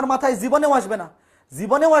শর্টকাট তোমার মাথায় জীবনেও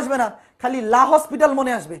আসবে না, খালি লা হসপিটাল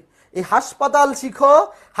মনে আসবে। এই হাসপাতাল শিখো,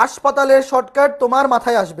 হাসপাতালের শর্টকাট তোমার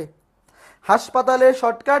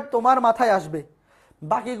মাথায় আসবে,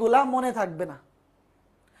 বাকিগুলা মনে থাকবে না।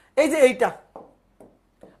 এই যে এইটা,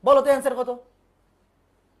 বলো তো অ্যান্সার কত?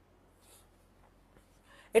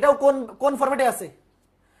 এটাও কোন ফরম্যাটে আছে?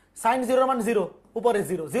 সাইন 0 মান 0, উপরে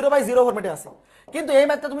 0, 0/0 ফরম্যাটে আছে। কিন্তু এই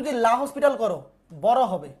ম্যাথটা তুমি যদি লা হসপিটাল করো, বড়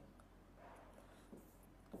হবে।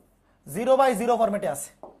 0/0 ফরম্যাটে আছে।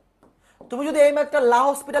 তুমি যদি এই ম্যাথটা লা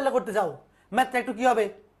হসপিটালে করতে যাও, ম্যাথটা একটু কি হবে,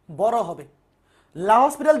 বড় হবে। লা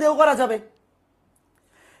হসপিটাল দিয়েও করা যাবে,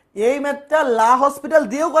 এই ম্যাথটা লা হসপিটাল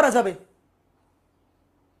দিয়েও করা যাবে,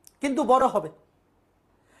 কিন্তু বড় হবে।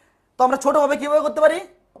 তো আমরা ছোটভাবে কিভাবে করতে পারি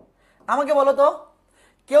আমাকে বলো তো।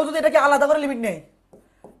 কেউ যদি এটাকে আলাদা করে লিমিট নেয়,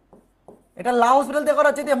 এটা লা হসপিটাল দিয়ে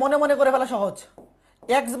করার চেয়ে মনে মনে করে ফেলা সহজ।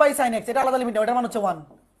 x/sin x, এটা আলাদা লিমিট নেই, এটার মান হচ্ছে 1।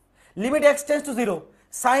 Limit x tends to 0,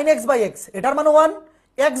 sin x/x, এটার মান 1,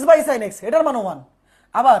 x/sin x, এটার মান 1।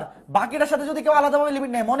 আবার বাকিটার সাথে যদি কেউ আলাদাভাবে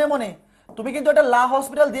লিমিট নেয় মনে মনে, তুমি কিন্তু এটা লা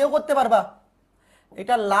হসপিটাল দিয়েও করতে পারবা,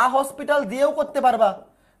 এটা লা হসপিটাল দিয়েও করতে পারবা,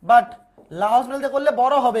 বাট লা হসপিটাল দিয়ে করলে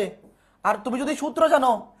বড় হবে। আর তুমি যদি সূত্র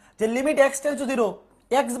জানো যে limit x tends to 0,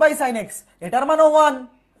 x/sin x, এটার মানও 1,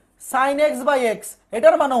 sin x/x,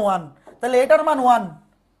 এটার মানও 1, তাহলে এটার মান 1।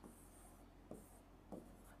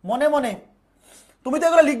 মনে মনে তুমি তো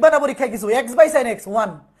এগুলো লিখবা না পরীক্ষায় কিছু, x/sin x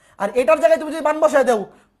 1, আর এটার জায়গায় তুমি যদি মান বসায় দাও,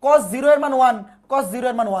 cos 0 এর মান 1, cos 0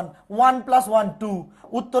 এর মান 1, 1 + 1 2,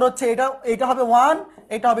 উত্তর হচ্ছে এটা, এটা হবে 1,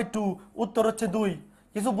 এটা হবে 2, উত্তর হচ্ছে 2।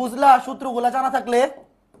 কিছু বুঝলা সূত্রগুলো জানা থাকলে।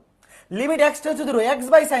 Limit x tends to 0,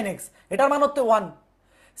 x/sin x, এটার মান হচ্ছে 1,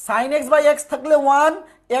 sin x/x থাকলে 1,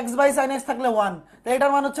 x/sin x থাকলে 1, তাই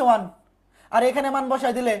এটার মান হচ্ছে 1। আর এখানে মান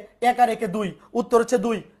বসায় দিলে 1 আর 1 2, উত্তর হচ্ছে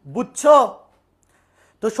 2। বুঝছো?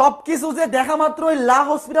 তো সবকিছু যে দেখা মাত্রই লা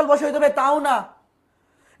হসপিটাল বসাই দেবে তাও না,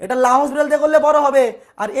 এটা লা হসপিটাল দিয়ে করলে বড় হবে।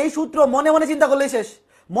 আর এই সূত্র মনে মনে চিন্তা করলেই শেষ,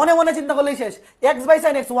 মনে মনে চিন্তা করলেই শেষ।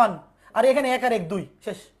 x/sin x 1, আর এখানে 1 আর 1 2,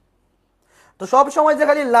 শেষ। তো সব সময় যে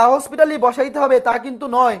খালি লা হসপিটালই বসাইতে হবে তা কিন্তু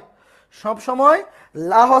নয়, সব সময়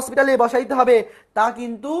লা হসপিটালে বসাইতে হবে তা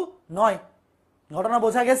কিন্তু নয়। ঘটনা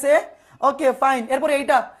বোঝা গেছে? Okay fine. এরপরে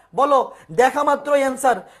এইটা বলো, দেখা মাত্রই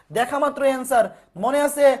অ্যান্সার, দেখা মাত্রই অ্যান্সার। মনে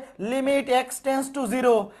আছে limit x tends to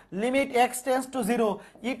 0, limit x tends to 0,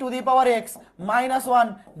 e⁻x -1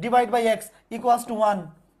 / x = 1।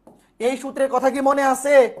 এই সূত্রের কথা কি মনে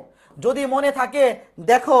আছে? যদি মনে থাকে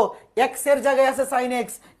দেখো, x এর জায়গায় আছে sin x,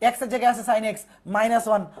 x এর জায়গায় আছে sin x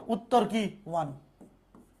 -1, উত্তর কি 1।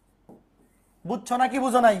 বুঝছো নাকি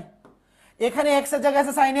বুঝো নাই? এখানে x এর জায়গায়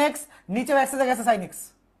আছে sin x, নিচেও x এর জায়গায় আছে sin x।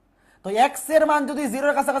 তো x এর মান যদি 0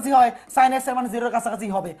 এর কাছাকাছি হয়, sin x এর মান 0 এর কাছাকাছি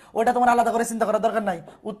হবে, ওটা তোমার আলাদা করে চিন্তা করার দরকার নাই,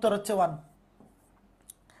 উত্তর হচ্ছে 1।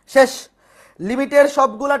 শেষ, লিমিটের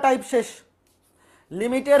সবগুলা টাইপ শেষ,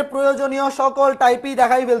 লিমিটের প্রয়োজনীয় সকল টাইপই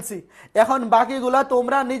দেখাই ফেলছি। এখন বাকিগুলা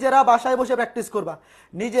তোমরা নিজেরা বাসায় বসে প্র্যাকটিস করবা,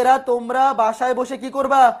 নিজেরা তোমরা বাসায় বসে কি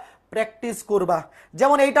করবা, প্র্যাকটিস করবা।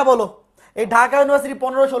 যেমন এইটা বলো, এই ঢাকা ইউনিভার্সিটি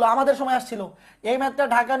 15-16 আমাদের সময় আসছিল, এই ম্যাথটা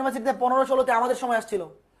ঢাকা ইউনিভার্সিটিতে 15-16তে আমাদের সময় আসছিল।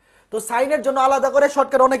 তো সাইনের জন্য আলাদা করে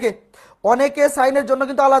শর্টকাট, অনেকে অনেকে সাইনের জন্য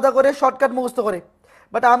কিন্তু আলাদা করে শর্টকাট মুখস্থ করে,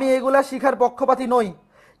 বাট আমি এইগুলা শিখার পক্ষপাতী নই,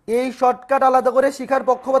 এই শর্টকাট আলাদা করে শিখার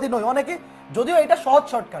পক্ষপাতী নই। অনেকে, যদিও এটা সহজ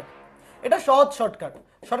শর্টকাট, এটা সহজ শর্টকাট।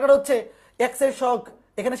 শর্টকাট হচ্ছে x এর শক,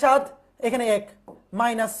 এখানে 7, এখানে 1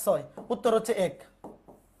 -6, উত্তর হচ্ছে 1।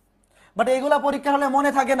 বাট এগুলা পরীক্ষা হলে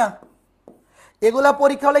মনে থাকে না, এগুলা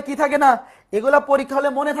পরীক্ষা হলে কি থাকে না, এগুলা পরীক্ষা হলে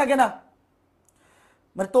মনে থাকে না।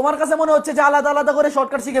 মানে তোমার কাছে মনে হচ্ছে যে আলাদা আলাদা করে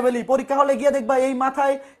শর্টকাট শিখে ফেলি, পরীক্ষা হলে গিয়ে দেখবা এই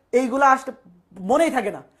মাথায় এইগুলা আসতে মনেই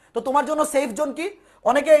থাকে না। তো তোমার জন্য সেফ জোন কি,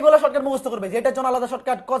 অনেকে এইগুলা শর্টকাট মুখস্থ করবে যে এটার জন্য আলাদা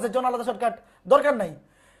শর্টকাট, কজের জন্য আলাদা শর্টকাট, দরকার নাই।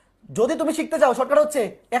 যদি তুমি শিখতে চাও, শর্টকাট হচ্ছে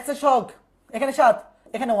x এর শক, এখানে 7,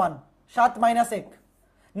 এখানে 1, 7 - 1,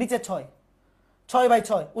 নিচে 6,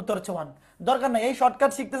 6/6, উত্তর হচ্ছে 1। দরকার নাই, এই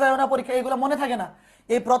শর্টকাট শিখতে চাও না পরীক্ষা, এইগুলো মনে থাকে না,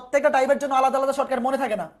 এই প্রত্যেকটা টাইপের জন্য আলাদা আলাদা শর্টকাট মনে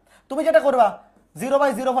থাকে না। তুমি যেটা করবা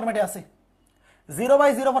 0/0 ফরম্যাটে আছে,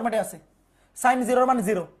 0/0 ফরম্যাটে আছে, sin 0 এর মান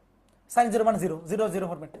 0, sin 0 এর মান 0, 0 0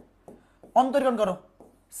 ফরম্যাট। অন্তরীকরণ করো,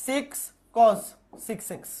 6 cos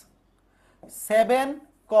 6x, 7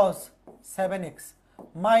 cos 7x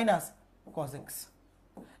minus cos x।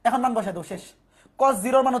 এখন মান বসাই দাও, শেষ। cos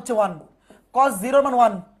 0 এর মান হচ্ছে 1, cos 0 এর মান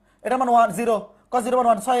 1, এটার মান 1 0, cos 0 এর মান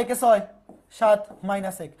 1, 6 একে 6, 7 -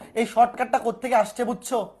 1। এই শর্টকাটটা কোত্থেকে আসছে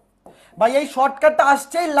বুঝছো ভাই? এই শর্টকাটটা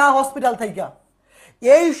আসছেই লা হসপিটাল থেকে,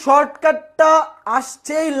 এই শর্টকাটটা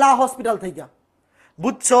আসছেই লা হসপিটাল থেকে,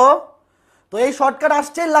 বুঝছো? তো এই শর্টকাট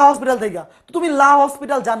আসছে লা হসপিটাল থেকে। তো তুমি লা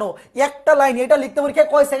হসপিটাল জানো, একটা লাইন, এটা লিখতে পরীক্ষায়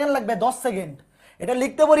কয় সেকেন্ড লাগবে? 10 সেকেন্ড। এটা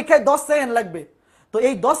লিখতে পরীক্ষায় 10 সেকেন্ড লাগবে। তো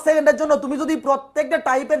এই 10 সেকেন্ডের জন্য তুমি যদি প্রত্যেকটা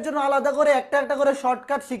টাইপের জন্য আলাদা করে একটা একটা করে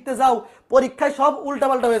শর্টকাট শিখতে যাও, পরীক্ষায় সব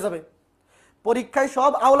উল্টাপাল্টা হয়ে যাবে, পরীক্ষায়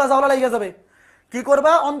সব আওলা জাওলা লেগে যাবে। কি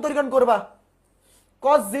করবা? অন্তরীকরণ করবা।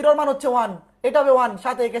 cos 0 এর মান হচ্ছে 1, এটা হবে 1,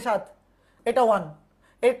 7 একে 7, এটা 1।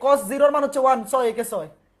 এই cos 0 এর মান হচ্ছে 1, 6 একে 6,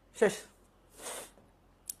 শেষ।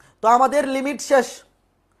 তো আমাদের লিমিট শেষ,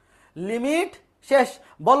 লিমিট শেষ।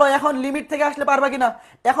 বলো এখন লিমিট থেকে আসলে পারবা কিনা?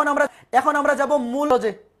 এখন আমরা যাব মূল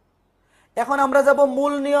রজে, এখন আমরা যাব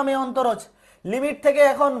মূল নিয়মে অন্তরজ। লিমিট থেকে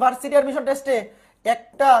এখন ভার্সিটি অ্যাডমিশন টেস্টে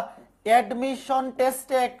একটা অ্যাডমিশন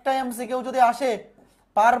টেস্টে একটা এমসিকিউ যদি আসে,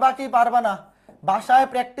 পারবা কি পারবা না? বাসায়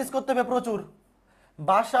প্র্যাকটিস করতে হবে প্রচুর,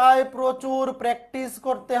 বাসায় প্রচুর প্র্যাকটিস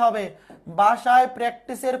করতে হবে। বাসায়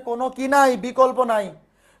প্র্যাকটিসের কোনো কি নাই, বিকল্প নাই।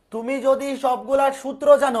 তুমি যদি সবগুলার সূত্র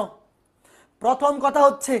জানো, প্রথম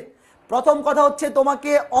কথা হচ্ছে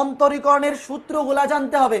তোমাকে অন্তরীকরণের সূত্রগুলা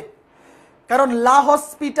জানতে হবে। কারণ লা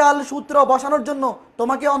হসপিটাল সূত্র বসানোর জন্য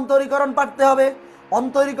তোমাকে অন্তরীকরণ পারতে হবে।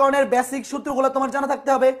 অন্তরীকরণের বেসিক সূত্রগুলো তোমার জানা থাকতে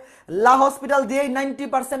হবে। লা হসপিটাল দিয়েই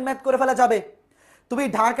 90% ম্যাথ করে ফেলা যাবে। তুমি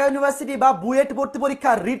ঢাকা ইউনিভার্সিটি বা বুয়েট ভর্তি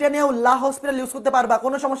পরীক্ষা রিটেনেও লা হসপিটাল ইউজ করতে পারবা,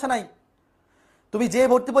 কোনো সমস্যা নাই। তুমি যে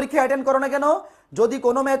ভর্তি পরীক্ষা অ্যাটেন্ড করো না কেন, যদি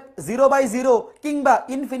কোনো ম্যাথ 0/0 কিংবা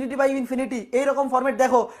ইনফিনিটি এইরকম ফরম্যাট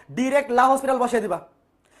দেখো, ডিরেক্ট লা হসপিটাল বসিয়ে দিবা।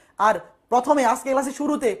 আর প্রথমে আজকে ক্লাসের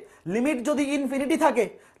শুরুতে লিমিট যদি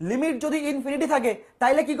ইনফিনিটি থাকে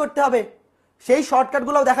তাইলে কি করতে হবে, সেই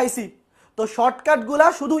শর্টকাটগুলোও দেখাইছি। তো শর্টকাটগুলা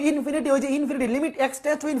শুধু ইনফিনিটি, ওই যে infinity, limit x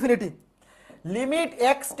tends to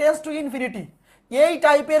infinity, এই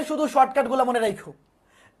টাইপের শুধু শর্টকাটগুলো মনে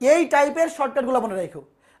রাখো।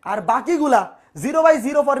 আর বাকিগুলা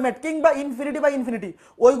 0/0 ফরম্যাট কিংবা ইনফিনিটি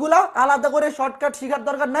ওইগুলা আলাদা করে শর্টকাট শেখার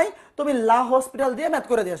দরকার নাই। তুমি লা হসপিটাল দিয়ে ম্যাথ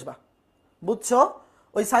করে দিয়ে আসবা, বুঝছো?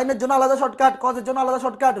 ওই সাইনের জন্য আলাদা শর্টকাট, কজের জন্য আলাদা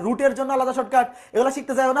শর্টকাট, রুটের জন্য আলাদা শর্টকাট, এগুলো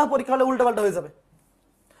শিখতে যাও না, পরীক্ষা হলে উল্টাপাল্টা হয়ে যাবে।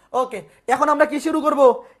 ওকে, এখন আমরা কি শুরু করব?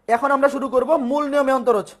 এখন আমরা শুরু করব মূল নিয়মে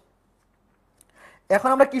অন্তরজ। এখন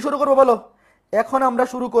আমরা কি শুরু করব বলো? এখন আমরা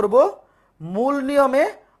শুরু করব মূল নিয়মে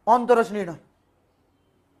অন্তরজ নির্ণয়।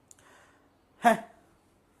 হ্যাঁ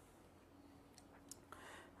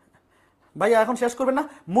ভাইয়া, এখন শেষ করবেন না?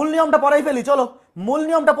 মূল নিয়মটা পড়াই ফেলি, চলো মূল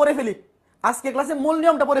নিয়মটা পড়ে ফেলি। আজকে ক্লাসে মূল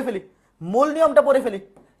নিয়মটা পড়ে ফেলি।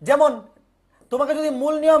 যেমন তোমাকে যদি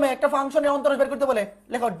মূল নিয়মে একটা ফাংশনের অন্তরজ বের করতে বলে,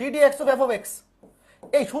 লেখো ddx of f of x।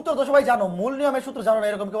 এই সূত্র তো সবাই জানো, মূল নিয়মের সূত্র জানো না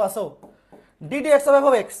এরকম কেউ আসো? ddx of f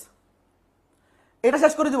of x, এটা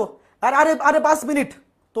শেষ করে দিব। আর আরে 5 মিনিট,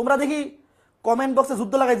 তোমরা দেখি কমেন্ট বক্সে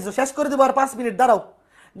যুদ্ধ লাগাই দিছো, শেষ করে দিব আর 5 মিনিট দাঁড়াও।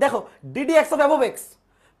 দেখো ddx of f of x,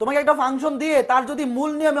 তোমাকে একটা ফাংশন দিয়ে তার যদি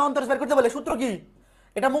মূল নিয়মে অন্তরজ বের করতে বলে, সূত্র কি?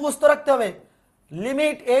 এটা মুখস্থ রাখতে হবে।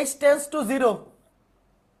 Limit h tends to 0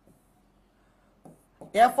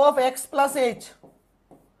 f of x plus h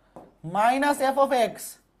minus f of x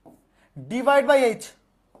divide by h।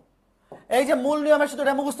 এই যে মূল নিয়মের সূত্র,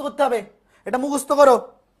 এটা মুখস্থ করতে হবে। এটা মুখস্থ করো।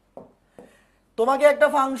 তোমাকে একটা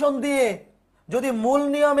ফাংশন দিয়ে যদি মূল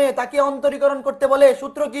নিয়মে তাকে অন্তরীকরণ করতে বলে,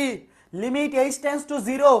 সূত্র কি? Limit h tends to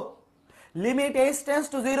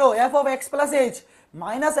 0 f of x plus h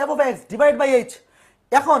minus f of x divide by h।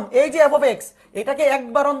 এখন এই যে f of x, এটাকে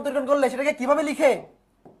একবার অন্তরীকরণ করলে সেটাকে কিভাবে লিখে?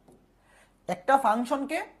 একটা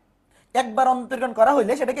ফাংশনকে একবার অন্তরীকরণ করা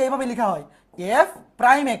হইলে সেটাকে এইভাবে লেখা হয়, f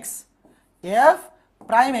প্রাইম x।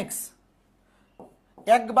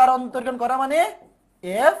 একবার অন্তরীকরণ করা মানে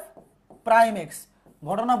f প্রাইম x।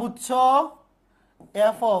 ঘটনা বুঝছো?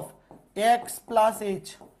 f of x plus h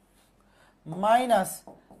minus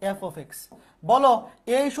f of x। বলো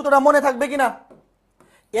এই সূত্রটা মনে থাকবে কিনা?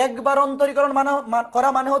 একবার অন্তরীকরণ করা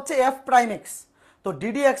মানে হচ্ছে f প্রাইম x। তো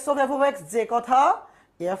ddx of f of x যে কথা,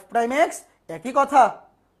 f প্রাইম x একই কথা,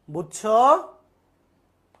 বুঝছো?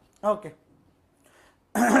 ওকে,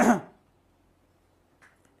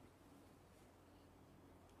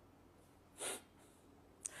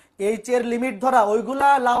 এইচ এর লিমিট ধরা ওইগুলা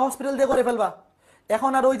লা হসপিটাল দিয়ে করে ফেলবা।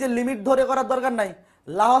 এখন আর ওই যে লিমিট ধরে করার দরকার নাই,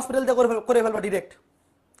 লা হসপিটাল দিয়ে করে ফেলবা ডিরেক্ট।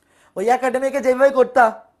 ওই একাডেমিকে যেভাবে করতা,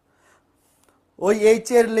 ওই এইচ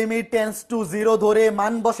এর লিমিট টেন্ডস টু 0 ধরে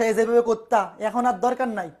মান বসায় যেভাবে করতা, এখন আর দরকার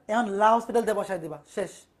নাই। এখন লা হসপিটাল দিয়ে বসায় দিবা,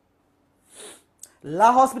 শেষ। লা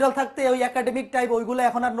হসপিটাল থাকতে ওই একাডেমিক টাইপ ওইগুলো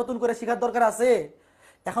এখন আর নতুন করে শেখার দরকার আছে?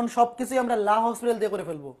 এখন সবকিছুই আমরা লা হসপিটাল দিয়ে করে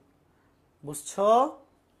ফেলবো, বুঝছো?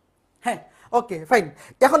 হ্যাঁ, ওকে ফাইন।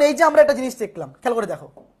 এখন এই যে আমরা একটা জিনিস দেখলাম, খেয়াল করে দেখো।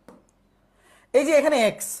 এই যে এখানে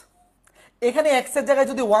x এর জায়গায়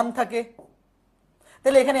যদি 1 থাকে,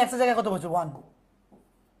 তাহলে এখানে x এর জায়গায় কত বসবে? 1।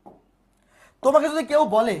 তোমাকে যদি কেউ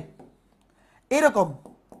বলে এরকম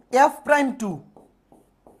f প্রাইম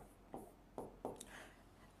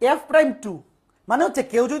 2 মানে হচ্ছে,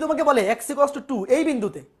 কেউ যদি তোমাকে বলে x ইকুয়ালস টু 2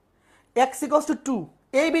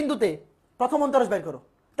 এই বিন্দুতে প্রথম অন্তরজ বের করো,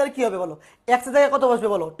 তাহলে কি হবে বলো? x এর জায়গায় কত বসবে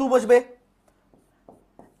বলো? 2 বসবে।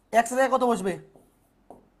 x এর জায়গায় কত বসবে?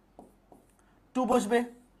 2 বসবে,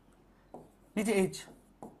 নিচে h।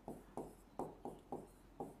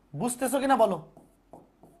 বুঝতেছো কিনা বলো?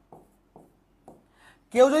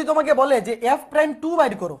 কেউ যদি তোমাকে বলে যে f প্রাইম 2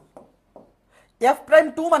 বাইর করো, f প্রাইম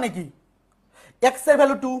 2 মানে কি? x এর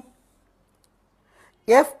ভ্যালু 2।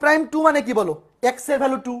 f প্রাইম 2 মানে কি বলো? x এর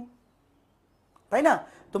ভ্যালু 2, তাই না?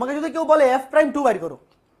 তোমাকে যদি কেউ বলে f প্রাইম 2 বাইর করো,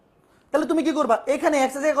 তাহলে তুমি কি করবা? এখানে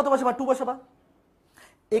x এর জায়গায় কত বসাবা? 2 বসাবা।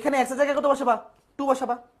 এখানে x এর জায়গায় কত বসাবা? 2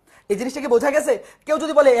 বসাবা। এই জিনিসটা কি বোঝা গেছে? কেউ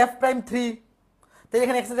যদি বলে এফ প্রাইম 3, তাহলে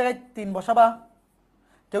এখানে এক্স এর জায়গায় 3 বসাবা।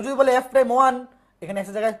 কেউ যদি বলে এফ প্রাইম 1, এখানে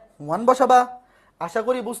এক্স এর জায়গায় 1 বসাবা। আশা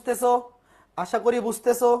করি বুঝতেছো, আশা করি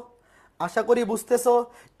বুঝতেছো, আশা করি বুঝতেছো।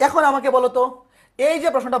 এখন আমাকে বলো তো, এই যে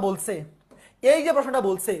প্রশ্নটা বলছে, এই যে প্রশ্নটা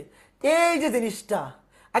বলছে, এই যে জিনিসটা,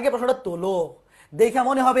 আগে প্রশ্নটা তোলো, দেখে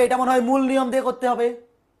মনে হবে এটা মনে হয় মূল নিয়ম দিয়ে করতে হবে।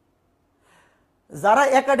 যারা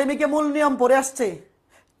একাডেমিকে মূল নিয়ম পড়ে আসছে,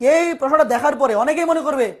 এই প্রশ্নটা দেখার পরে অনেকেই মনে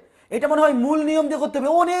করবে এটা মনে হয় মূল নিয়ম দিয়ে করতে হবে,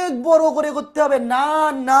 অনেক বড় করে করতে হবে। না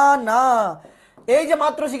না না, এই যে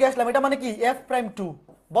মাত্র শিখে আসলাম, এটা মানে কি এফ প্রাইম 2।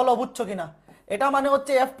 বলো বুঝছো কিনা? এটা মানে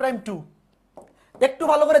হচ্ছে এফ প্রাইম 2। একটু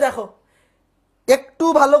ভালো করে দেখো, একটু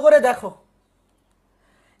ভালো করে দেখো,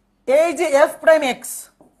 এই যে এফ প্রাইম এক্স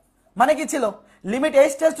মানে কি ছিল? Limit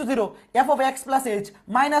H tends to 0 F of x plus H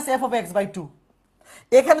minus F of x by 2।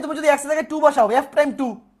 এখানে তুমি যদি এক্স এর জায়গায় 2 বসাও, এফ প্রাইম 2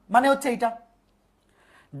 মানে হচ্ছে এইটা।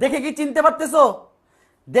 দেখে কি চিনতে পারতেছো?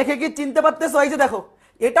 দেখে কি চিনতে পারতেছো? এই যে দেখো,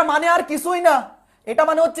 এটা মানে আর কিছুই না, এটা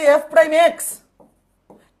মানে হচ্ছে এফ প্রাইম এক্স,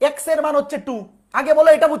 এক্স এর মান হচ্ছে 2। আগে বলো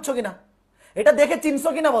এটা বুঝছো কিনা, এটা দেখে চিনছো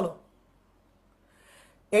কিনা বলো।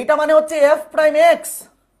 এইটা মানে হচ্ছে এফ প্রাইম এক্স,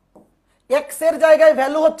 এক্স এর জায়গায়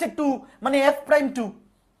ভ্যালু হচ্ছে 2, মানে এফ প্রাইম 2।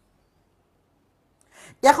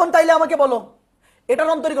 এখন তাইলে আমাকে বলো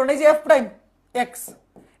এটার অন্তরীকরণ, এই যে এফ প্রাইম এক্স,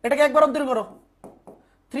 এটাকে একবার অন্তরীকরণ করো,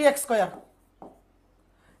 3x স্কয়ার।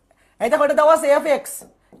 এই দেখো এটা দেওয়া আছে এফ এক্স,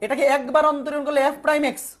 এটাকে একবার অন্তরীকরণ করলে এফ প্রাইম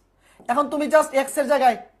এক্স। এখন তুমি জাস্ট এক্স এর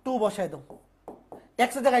জায়গায় 2 বসায় দাও,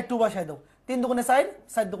 এক্স এর জায়গায় 2 বসায় দাও। 3 দুগুণে 4,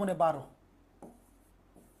 4 দুগুণে 12।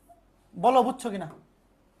 বলো বুঝছো কিনা,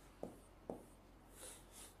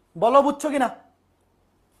 বলো বুঝছো কিনা,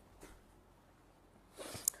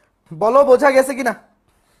 বলো বোঝা গেছে কিনা?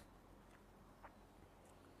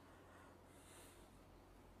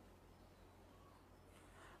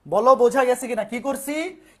 বলো বোঝা গেছে কিনা? কি করছি?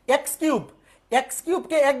 এক্স কিউব, এক্স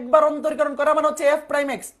কিউবকে একবার অন্তরীকরণ করা মানে হচ্ছে F prime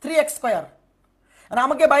x, 3x square. আর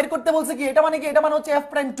আমাকে বাইর করতে বলছে কি, এটা মানে কি, এটা মানে হচ্ছে এফ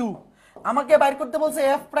প্রাইম 2। আমাকে বাইর করতে বলছে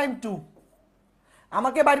এফ প্রাইম 2,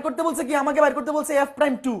 আমাকে বাইর করতে বলছে কি, আমাকে বাইর করতে বলছে এফ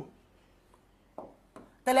প্রাইম 2।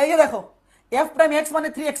 তাহলে এই যে দেখো, এফ প্রাইম এক্স মানে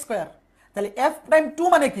 3x স্কয়ার, তাহলে এফ প্রাইম 2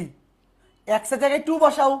 মানে কি, এক্স এর জায়গায় 2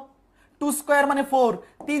 বসাও, 2 স্কয়ার মানে 4,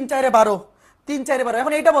 3 4 12, 3 4 12।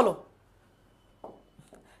 এখন এইটা বলো,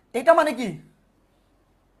 এটা মানে কি,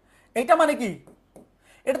 এটা মানে কি?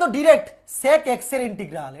 এটা তো ডিরেক্ট sec x এর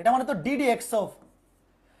ইন্টিগ্রাল, এটা মানে তো dd x অফ,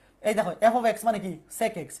 এই দেখো f অফ x মানে কি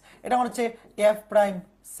sec x, এটা মানে হচ্ছে f প্রাইম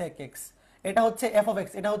sec x, এটা হচ্ছে f অফ x,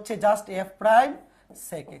 এটা হচ্ছে just f prime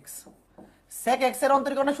sec x। sec x এর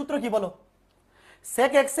অন্তরীকরণের সূত্র কি বলো?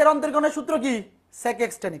 sec x এর অন্তরীকরণের সূত্র কি? sec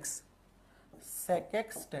x tan x, sec x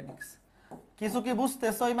tan x। কিছু কি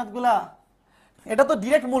বুঝতেছো এই ম্যাথগুলা? এটা তো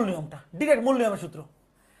ডিরেক্ট মূল নিয়মটা, ডিরেক্ট মূল নিয়মের সূত্র,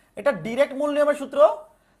 এটা ডিরেক্ট মূল নিয়মের সূত্র,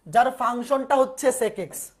 যার ফাংশনটা হচ্ছে sec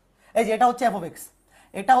x। এই যে এটা হচ্ছে f of x,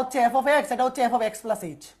 এটা হচ্ছে f of x, এটা হচ্ছে f of x plus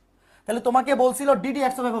h। তাহলে তোমাকে বলছিল dd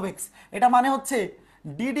x of f of x, এটা মানে হচ্ছে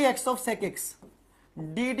dd x of sec x,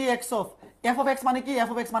 dd x of f of x মানে কি, f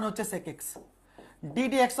of x মানে হচ্ছে sec x,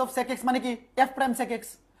 dd x of sec x মানে কি f prime sec x।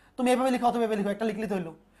 তুমি এভাবে লিখো অথবা এভাবে লিখো, একটা লিখলে তো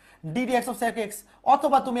হলো dd x of sec x,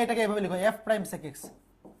 অথবা তুমি এটাকে এভাবে লিখো f prime sec x।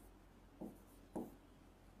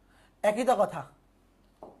 একই তো কথা,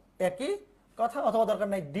 একই কথা, অথবা দরকার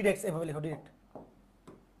নাই ডিরেক্ট এভাবে লিখো, ডিরেক্ট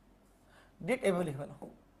ডিরেক্ট এভাবে লিখে ফেলো।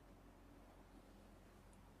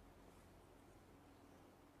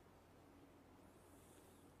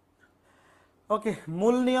 ওকে,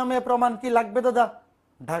 মূল নিয়মে প্রমাণ কি লাগবে দাদা?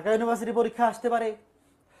 ঢাকা ইউনিভার্সিটি পরীক্ষা আসতে পারে।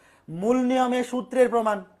 মূল নিয়মে সূত্রের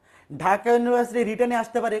প্রমাণ ঢাকা ইউনিভার্সিটি রিটেনে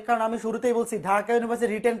আসতে পারে, কারণ আমি শুরুতেই বলছি ঢাকা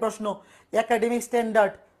ইউনিভার্সিটি রিটেন প্রশ্ন একাডেমিক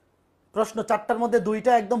স্ট্যান্ডার্ড প্রশ্ন 4টার মধ্যে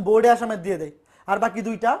 2টা একদম বোর্ডে আসা ম্যাথ দিয়ে দেয়, আর বাকি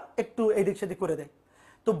 2টা একটু এদিক সেদিক করে দেয়।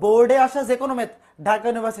 তো বোর্ডে আসা যে কোনো ম্যাথ ঢাকা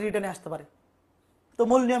ইউনিভার্সিটি রিটেনে আসতে পারে, তো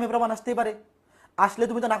মূল নিয়মে প্রমাণ আসতেই পারে। আসলে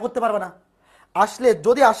তুমি তো না করতে পারবে না, আসলে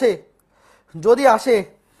যদি আসে, যদি আসে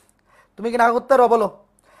তুমি কি না করতে পারো বলো?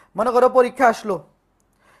 মনে করো পরীক্ষা আসলো,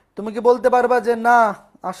 তুমি কি বলতে পারবা যে না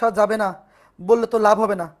আসা যাবে না? বললে তো লাভ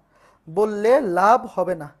হবে না, বললে লাভ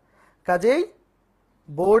হবে না। কাজেই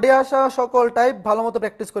বোর্ডে আসা সকল টাইপ ভালো মতো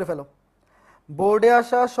প্র্যাকটিস করে ফেলো, বোর্ডে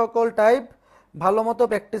আসা সকল টাইপ ভালো মতো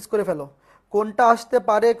প্র্যাকটিস করে ফেলো। কোনটা আসতে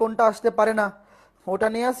পারে কোনটা আসতে পারে না ওটা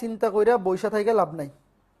নিয়ে চিন্তা কইরা বইসা থাইকা লাভ নাই,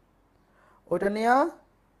 ওটা নিয়ে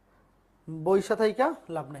বইসা থাইকা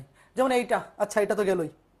লাভ নাই। যেমন এইটা, আচ্ছা এটা তো গেলই,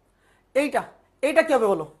 এইটা, এইটা কি হবে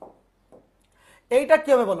বলো? এইটা কি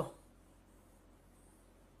হবে বলো?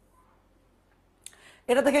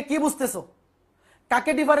 এটা থেকে কি বুঝতেছো?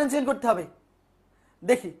 কাকে ডিফারেন্সিয়েট করতে হবে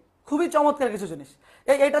দেখি, খুবই চমৎকার কিছু জিনিস।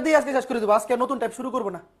 এটা দিয়ে আজকে শেষ করে দেবো, আজকে আর নতুন টাইপ শুরু করবো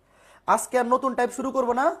না, আজকে আর নতুন টাইপ শুরু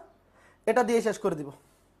করবো না, এটা দিয়ে শেষ করে দিব,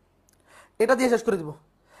 এটা দিয়ে শেষ করে দিব।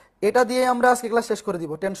 এটা দিয়ে আমরা আজকে ক্লাস শেষ করে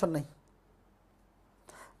দিব, টেনশন নাই।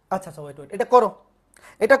 আচ্ছা আচ্ছা, ওয়েট ওয়েট, এটা করো,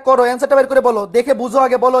 এটা করো, অ্যান্সারটা বের করে বলো, দেখে বুঝো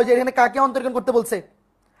আগে, বলো যে এখানে কাকে অন্তরীকরণ করতে বলছে,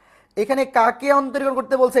 এখানে কাকে অন্তরীকরণ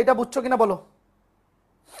করতে বলছে, এটা বুঝছো কিনা বলো।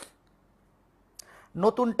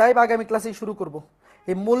 নতুন টাইপ আগামী ক্লাসেই শুরু করব,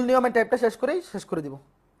 এই মূল নিয়মের টাইপটা শেষ করে দিব,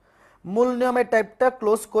 মূল নিয়মের টাইপটা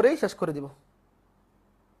ক্লোজ করেই শেষ করে দিব।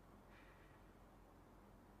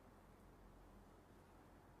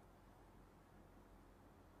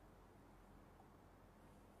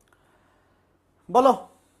 বলো,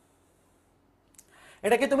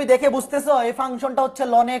 এটা কি তুমি দেখে বুঝতেছো? এই ফাংশনটা হচ্ছে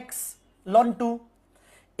ln x ln 2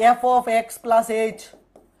 f of x plus h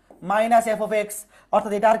minus f of x,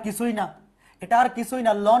 অর্থাৎ এটা আর কিছুই না, এটা আর কিছুই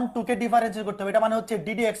না, ln 2 কে ডিফারেন্সিয়েট করতে হবে, এটা মানে হচ্ছে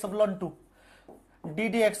ddx of ln 2,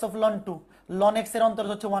 ddx of ln 2, ln x এর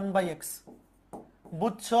অন্তর্গত হচ্ছে 1/x।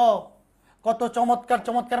 বুঝছো? কত চমৎকার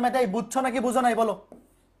চমৎকার মেথাই, বুঝছো নাকি বুঝো নাই বলো?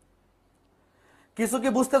 কিছু কি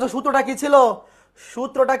বুঝতেছো? সূত্রটা কি ছিল?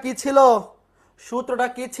 সূত্রটা কি ছিল? সূত্রটা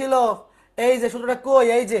কি ছিল? এই যে সূত্রটা কই,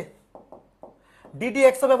 এই যে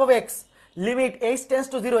ddx of f of x limit h tends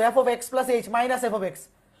to 0 f of x plus h minus f of x।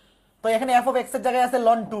 তো এখানে f of x এর জায়গায় আছে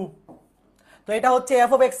ln 2, তো এটা হচ্ছে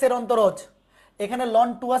f of x এর অন্তরজ, এখানে ln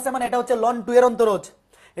 2 আছে মানে এটা হচ্ছে ln 2 এর অন্তরজ।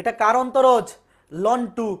 এটা কার অন্তরজ? ln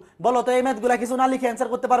 2। বলো তো এই ম্যাথগুলা কিছু না লিখে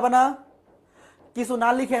অ্যান্সার করতে পারবে না? কিছু না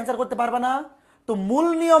লিখে অ্যান্সার করতে পারবে না? তো মূল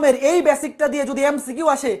নিয়মের এই বেসিকটা দিয়ে যদি এমসিকিউ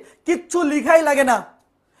আসে, কিচ্ছু লিখাই লাগে না,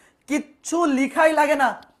 কিচ্ছু লিখাই লাগে না।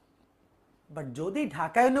 বাট যদি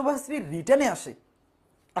ঢাকা ইউনিভার্সিটির রিটেনে আসে,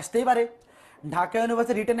 আসতেই পারে, ঢাকা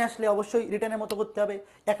ইউনিভার্সিটি রিটেনে আসলে অবশ্যই রিটেনের মতো করতে হবে,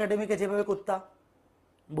 একাডেমিকে যেভাবে করতা,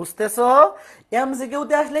 বুঝতেছো?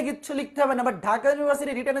 এমসিকিউতে আসলে কিচ্ছু লিখতে হবে না, বাট ঢাকা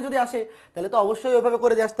ইউনিভার্সিটি রিটেনে যদি আসে তাহলে তো অবশ্যই ওইভাবে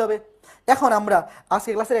করে দিয়ে আসতে হবে। এখন আমরা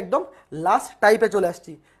আজকে ক্লাসের একদম লাস্ট টাইপে চলে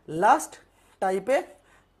আসছি, লাস্ট টাইপে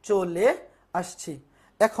চলে আসছি।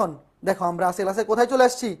 এখন দেখো আমরা আজকে ক্লাসে কোথায় চলে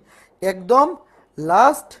আসছি? একদম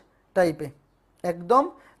লাস্ট টাইপে, একদম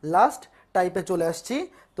লাস্ট টাইপে চলে আসছি।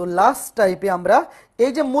 তো লাস্ট টাইপে আমরা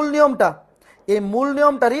এই যে মূল নিয়মটা, এই মূল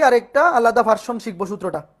নিয়মটারই আরেকটা আলাদা ভার্সন শিখবো,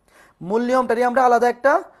 সূত্রটা, মূল নিয়মটারই আমরা আলাদা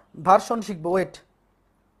একটা ভার্সন শিখবো। ওয়েট,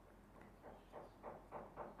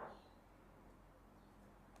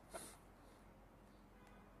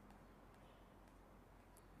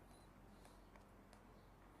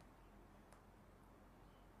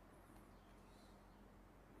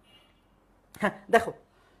 হ্যাঁ দেখো,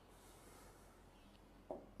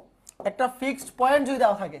 একটা ফিক্সড পয়েন্ট যদি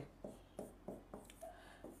দেওয়া থাকে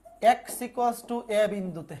x ইকুয়ালস টু a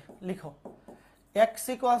বিন্দুতে, লিখো x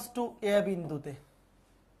ইকুয়ালস টু a বিন্দুতে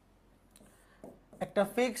একটা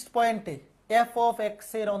ফিক্সড পয়েন্টে f অফ x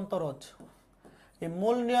এর অন্তরজ, এই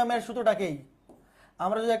মূল নিয়মের সূত্রটাকেই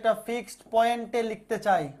আমরা যদি একটা ফিক্সড পয়েন্টে লিখতে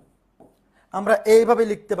চাই, আমরা এইভাবে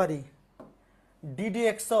লিখতে পারি,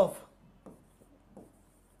 ddx of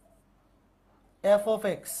f of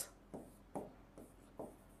x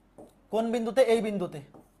কোন বিন্দুতে? এই বিন্দুতে,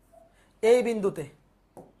 এই বিন্দুতে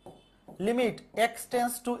limit x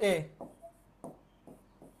tends to a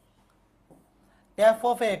f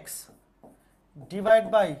of x divide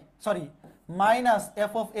by minus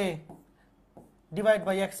f of a divide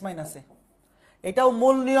by x minus a। এটাও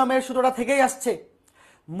মূল নিয়মের সূত্রটা থেকেই আসছে,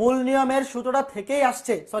 মূল নিয়মের সূত্রটা থেকেই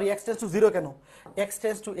আসছে, সরি x টেন্ডস টু 0 কেন, x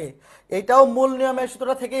টেন্ডস টু a, এটাও মূল নিয়মের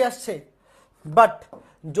সূত্রটা থেকেই আসছে। বাট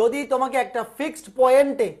যদি তোমাকে একটা ফিক্সড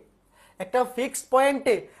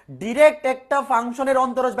পয়েন্টে ডিরেক্ট একটা ফাংশনের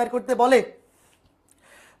অন্তরজ বের করতে বলে,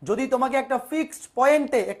 যদি তোমাকে একটা ফিক্সড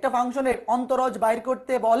পয়েন্টে একটা ফাংশনের অন্তরজ বাইর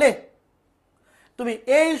করতে বলে, তুমি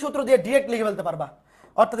এই সূত্র দিয়ে ডিরেক্ট লিখে ফেলতে পারবা।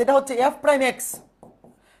 অর্থাৎ এটা হচ্ছে f প্রাইম x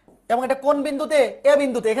এবং এটা কোন বিন্দুতে? a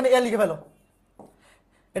বিন্দুতে, এখানে a লিখে ফেলো।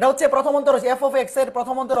 এটা হচ্ছে প্রথম অন্তরজ f of x এর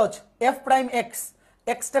প্রথম অন্তরজ f প্রাইম x,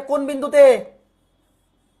 x টা কোন বিন্দুতে?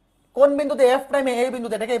 কোন বিন্দুতে? f প্রাইম a, এই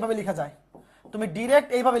বিন্দুতে, এটাকে এইভাবে লেখা যায়, তুমি ডিরেক্ট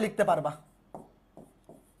এইভাবে লিখতে পারবা,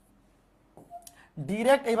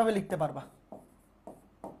 ডিরেক্ট এইভাবে লিখতে পারবা।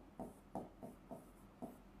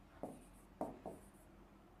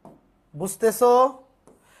 বুঝতেছো?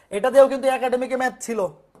 এটা দিয়েও কিন্তু একাডেমিকে ম্যাথ ছিল,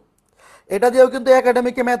 এটা দিয়েও কিন্তু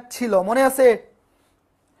একাডেমিকে ম্যাথ ছিল, মনে আছে?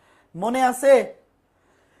 মনে আছে?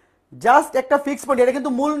 জাস্ট একটা ফিক্স পয়েন্ট, এটা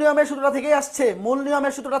কিন্তু মূল নিয়মের সূত্রটা থেকেই আসছে, মূল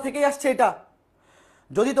নিয়মের সূত্রটা থেকেই আসছে এটা।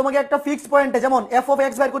 যদি তোমাকে একটা ফিক্সড পয়েন্টে যেমন f of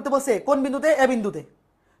x বের করতে বলছে কোন বিন্দুতে? a বিন্দুতে,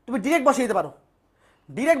 তুমি ডিরেক্ট বসিয়ে দিতে পারো,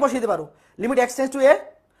 ডিরেক্ট বসিয়ে দিতে পারো, limit x tends to a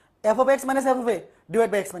f of x minus f of a divide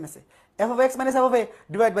by x minus a, f of x minus f of a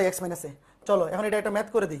divide by x minus a। চলো এখন এটা একটা ম্যাথ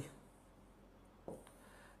করে দিই,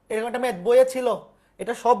 এরকম একটা ম্যাথ বইয়ে ছিল,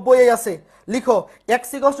 এটা সব বইয়ে আছে। লিখো x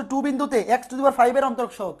ইকুয়ালস টু 2 বিন্দুতে x টু দি পাওয়ার 5 এর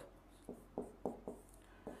অন্তরক সহগ,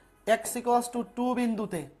 x ইকুয়ালস টু 2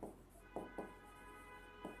 বিন্দুতে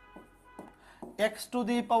এক্স টু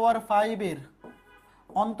দি পাওয়ার 5 এর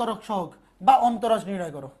অন্তরক সহগ বা অন্তরজ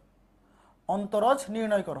নির্ণয় করো, অন্তরজ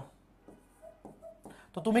নির্ণয় করো।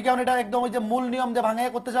 তো তুমি কেমন এটা একদম ওই যে মূল নিয়ম দিয়ে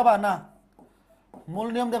ভাঙাইয়া করতে যাবা না, মূল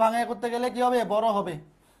নিয়ম দিয়ে ভাঙাইয়া করতে গেলে কি হবে, বড় হবে।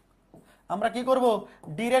 আমরা কি করব,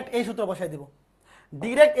 ডিরেক্ট এই সূত্র বসাই দিব,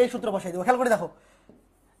 ডিরেক্ট এই সূত্র বসাই দিব। খেয়াল করে দেখো,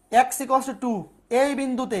 x = 2 এই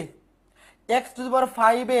বিন্দুতে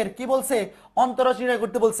x⁵ এর কি বলছে, অন্তরজ নির্ণয়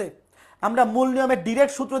করতে বলছে। আমরা মূল নিয়মে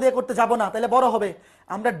ডিরেক্ট সূত্র দিয়ে করতে যাব না, তাহলে বড় হবে।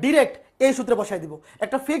 আমরা ডিরেক্ট এই সূত্রে বসাই দিব।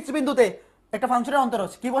 একটা ফিক্সড বিন্দুতে একটা ফাংশনের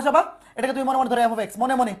অন্তরজ কি বসাবা, এটাকে তুমি মনে মনে ধরো f(x)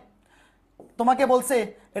 মনে মনে। তোমাকে বলছে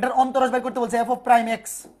এটার অন্তরজ বের করতে বলছে f(x)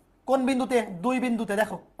 কোন বিন্দুতে, দুই বিন্দুতে।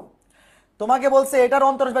 দেখো তোমাকে বলছে এটার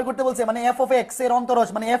অন্তরজ বের করতে বলছে, মানে f(x) এর অন্তরজ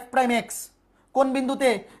মানে f'(x) কোন বিন্দুতে,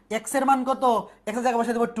 x এর মান কত, x এর জায়গায়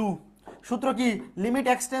বসাই দেব 2। সূত্র কি, limit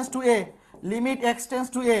x tends to a, limit x tends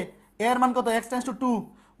to a, এর মান কত, x টেন্ডস টু 2,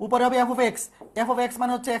 উপরে হবে f(x), f(x)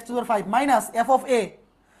 মানে হচ্ছে x⁵ মাইনাস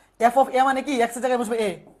f(a) মানে কি, x এর জায়গায় বসবে a,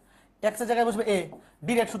 x এর জায়গায় বসবে a।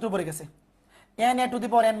 ডিরেক্ট সূত্র পড়ে গেছে, n(a to the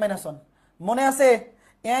power n-1) মনে আছে,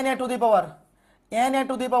 n(a to the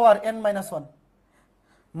power n-1)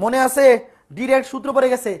 মনে আছে, ডিরেক্ট সূত্র পড়ে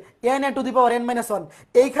গেছে n(a to the power n-1)।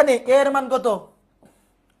 এইখানে a এর মান কত,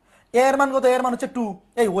 a এর মান কত, a এর মান হচ্ছে 2।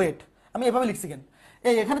 এই ওয়েট, আমি এভাবে লিখছি কেন,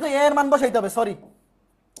 এই এখানে তো a এর মান বসাইতে হবে, সরি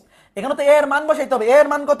এখানে তো a এর মান বসাইতে হবে। a এর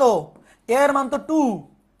মান কত, a এর মান তো 2,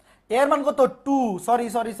 a এর মান কত 2,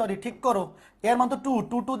 সরি ঠিক করো, a এর মান তো 2,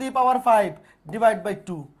 2 to the power 5 divide by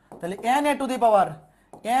 2, তাহলে n(a to the power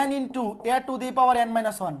n into a to the power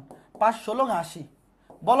n-1) 5 × 80।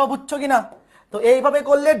 বলো বুঝছো কিনা। তো এইভাবে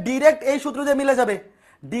করলে ডিরেক্ট এই সূত্র দিয়ে মিলে যাবে,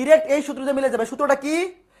 ডিরেক্ট এই সূত্র দিয়ে মিলে যাবে। সূত্রটা কি,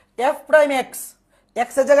 f'(x) x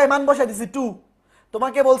এর জায়গায় মান বসাই দিছি 2।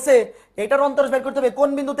 তোমাকে বলছে এটার অন্তরজ বের করতে হবে কোন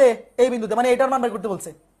বিন্দুতে, এই বিন্দুতে, মানে এটার মান বের করতে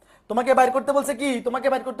বলছে। তোমাকে বাইর করতে বলছে কি, তোমাকে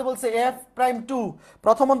বাইর করতে বলছে f'2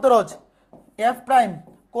 প্রথম অন্তরজ, f'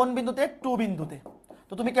 কোন বিন্দুতে, 2 বিন্দুতে।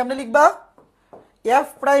 তো তুমি কেমনে লিখবা,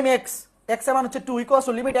 f'(x) x এর মান হচ্ছে 2 equals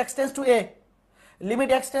to limit x tends to a, limit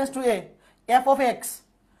x tends to a, f(x)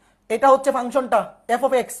 এটা হচ্ছে ফাংশনটা,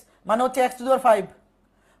 f(x) মানে হচ্ছে x⁵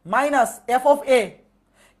 মাইনাস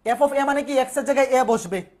f(a) মানে কি, x এর জায়গায় a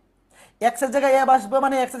বসবে, x এর জায়গায় a বসবে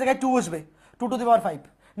মানে x এর জায়গায় 2 বসবে, 2 to the power 5,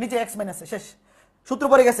 নিচে x মাইনাস a, শেষ। সূত্র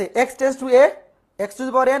পড়ে গেছে x tends to a,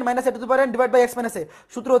 x⁵n minus a to the power n divide by x minus a।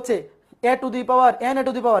 সূত্র হচ্ছে a to the power n a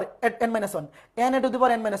to the power n-1, n a to the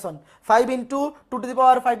power n-1, 5 into 2 to the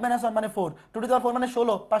power 5-1 মানে 4, 2 to the power 4 মানে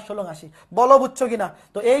 16, 5 × 80। বলো বুঝছো কিনা।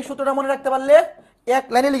 তো এই সূত্রটা মনে রাখতে পারলে এক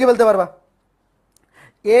লাইনে লিখে ফেলতে পারবা।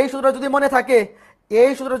 এই সূত্রটা যদি মনে থাকে,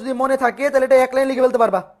 এই সূত্রটা যদি মনে থাকে তাহলে এটা এক লাইনে লিখে ফেলতে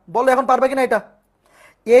পারবা। বলো এখন পারবা কিনা এটা,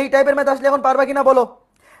 এই টাইপের ম্যাথ আসলে এখন পারবা কিনা বলো।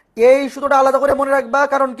 এই সূত্রটা আলাদা করে মনে রাখবা,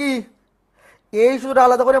 কারণ কি, এই সূত্রটা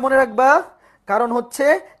আলাদা করে মনে রাখবা কারণ হচ্ছে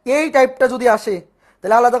এই টাইপটা যদি আসে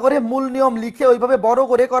তাহলে আলাদা করে মূল নিয়ম লিখে ওইভাবে বড়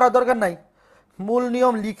করে করার দরকার নাই, মূল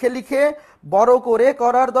নিয়ম লিখে লিখে বড় করে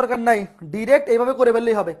করার দরকার নাই, ডিরেক্ট এইভাবে করে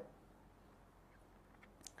ফেললেই হবে,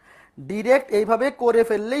 ডিরেক্ট এইভাবে করে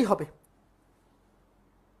ফেললেই হবে।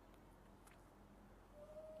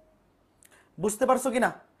 বুঝতে পারছো কিনা।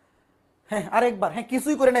 হ্যাঁ আরেকবার, হ্যাঁ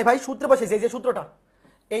কিছুই করে নাই ভাই, সূত্রে বসেছে, এই যে সূত্রটা,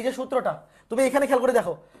 এই যে সূত্রটা তুমি এখানে খেয়াল করে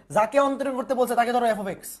দেখো, যাকে অন্তরীণ করতে বলছে তাকে ধরো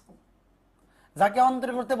f(x), যাকে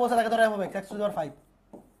অন্তরীণ করতে বলছে তাকে ধরো f(x) x⁵।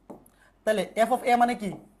 তাহলে f(a) মানে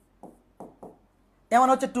কি, a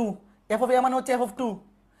মানে হচ্ছে 2, f(a) মানে হচ্ছে f(2),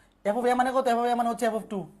 f(a) মানে কত, f(a) মানে হচ্ছে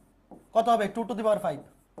f(2), কত হবে 2 to the power 5।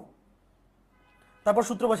 তারপর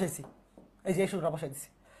সূত্র বসাইছি, এই যে এই সূত্রটা বসাই দিছি,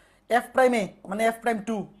 f'(a) মানে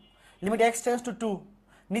f'2 limit x tends to 2,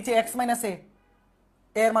 নিচে x মাইনাস a,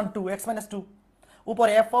 এর মান 2, x মাইনাস 2,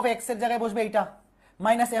 উপরে f(x) এর জায়গায় বসবে এইটা,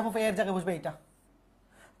 মাইনাস f(a) এর জায়গায় বসবে এইটা।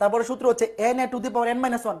 তারপরে সূত্র হচ্ছে n(a to the power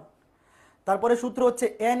n-1), তারপরে সূত্র হচ্ছে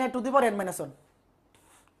n(a to the power n-1),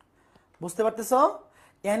 বুঝতে পারতেছো,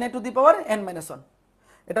 n(a to the power n-1),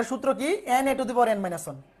 এটা সূত্র কি, n(a to the power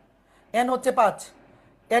n-1), n হচ্ছে 5,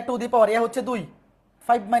 a to the power a হচ্ছে 2,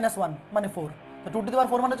 5 - 1 মানে 4, তো 2 to the power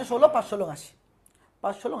 4 মানে হচ্ছে 16, 5 × 80,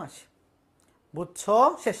 5 × 80। বুঝছো,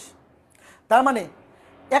 শেষ। তার মানে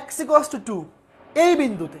x = 2 এই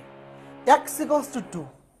বিন্দুতে, x = 2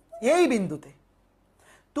 এই বিন্দুতে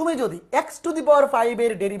তুমি যদি x to the power 5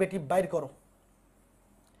 এর ডেরিভেটিভ বাইর করো,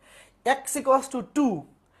 x = 2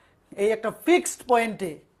 এই একটা ফিক্সড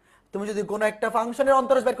পয়েন্টে তুমি যদি কোনো একটা ফাংশনের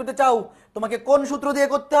অন্তরজ বের করতে চাও, তোমাকে কোন সূত্র দিয়ে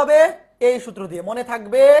করতে হবে, এই সূত্র দিয়ে, মনে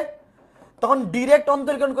থাকবে। তখন ডিরেক্ট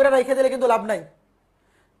অন্তরীকরণ করে রেখে দিলে কিন্তু লাভ নাই।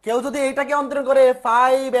 কেউ যদি এইটাকে অন্তরীকরণ করে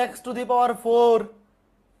 5x to the power 4,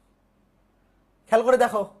 খেয়াল করে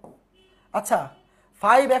দেখো, আচ্ছা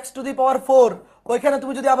 5x to the power 4 ওইখানে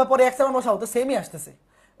তুমি যদি আবার পরে x এর মান বসাও তো সেমই আসতেছে,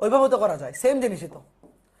 ওইভাবে তো করা যায়, সেম জিনিসই তো।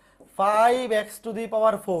 5x to the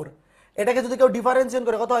power 4 এটাকে যদি কেউ ডিফারেন্সিয়েট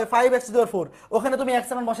করে কত হয় 5x⁴, ওখানে তুমি x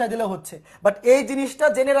মান বসায় দিলেও হচ্ছে। বাট এই জিনিসটা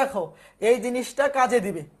জেনে রাখো, এই জিনিসটা কাজে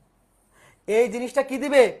দিবে, এই জিনিসটা কি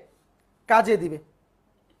দিবে, কাজে দিবে।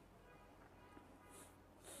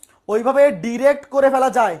 ওইভাবে ডিরেক্ট করে ফেলা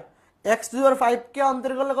যায়। x⁵ কে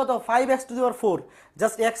অন্তর করলে কত 5x⁴,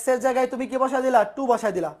 জাস্ট x এর জায়গায় তুমি কি বসায় দিলা 2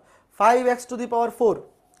 বসায় দিলা 5x⁴।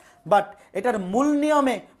 বাট এটার মূল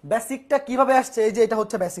নিয়মে বেসিকটা কিভাবে আসছে, এই যে এটা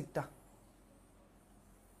হচ্ছে বেসিকটা,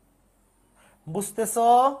 বুঝতেছো?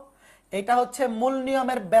 এটা হচ্ছে মূল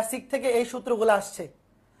নিয়মের বেসিক থেকে এই সূত্রগুলো আসছে।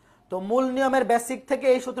 তো মূল নিয়মের বেসিক থেকে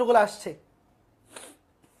এই সূত্রগুলো আসছে।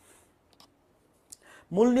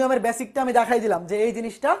 মূল নিয়মের বেসিকটা আমি দেখাই দিলাম যে এই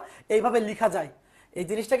জিনিসটা এইভাবে লেখা যায়, এই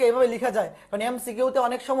জিনিসটাকে এইভাবে লেখা যায়। কারণ এমসিকিউতে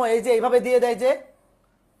অনেক সময় এই যে এইভাবে দিয়ে দেয় যে,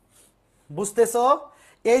 বুঝতেছো?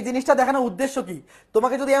 এই জিনিসটা দেখানোর উদ্দেশ্য কি,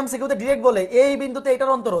 তোমাকে যদি এমসিকিউতে ডিরেক্ট বলে এই বিন্দুতে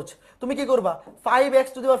এটার অন্তরজ, তুমি কি করবা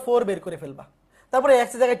 5x⁴ বের করে ফেলবা, তারপরে x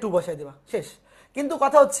এর জায়গায় 2 বসাই দিবা, শেষ। কিন্তু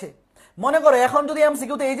কথা হচ্ছে, মনে করো এখন যদি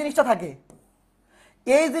এমসিকিউতে এই জিনিসটা থাকে,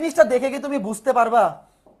 এই জিনিসটা দেখে কি তুমি বুঝতে পারবা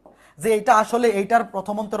যে এটা আসলে এইটার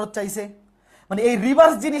প্রথম অন্তরজ চাইছে? মানে এই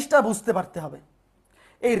রিভার্স জিনিসটা বুঝতে পারতে হবে,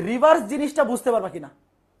 এই রিভার্স জিনিসটা বুঝতে পারবা কিনা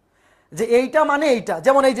যে এইটা মানে এইটা।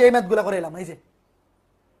 যেমন এই যে এই ম্যাথগুলো করে এলাম, এই যে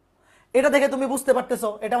এটা দেখে তুমি বুঝতে পারতেছো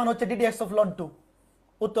এটা মানে হচ্ছে ddx(2)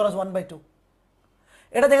 উত্তরজ 1/2।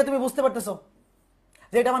 এটা দেখে তুমি বুঝতে পারতেছো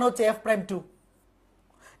যে এটা মানে হচ্ছে f'2।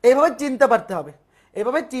 এইভাবে চিনতে পারতে হবে,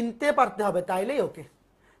 এইভাবে চিনতে পারতে হবে, তাইলেই ওকে,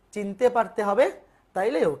 চিনতে পারতে হবে,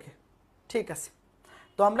 তাইলেই ওকে। ঠিক আছে,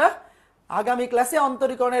 তো আমরা আগামী ক্লাসে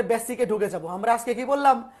অন্তরীকরণের বেসিকে ঢুকে যাব। আমরা আজকে কি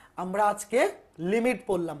বললাম, আমরা আজকে লিমিট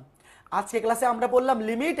পড়লাম। আজকে ক্লাসে আমরা পড়লাম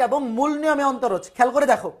লিমিট এবং মূল নিয়মে অন্তরজ। খেয়াল করে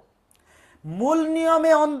দেখো, মূল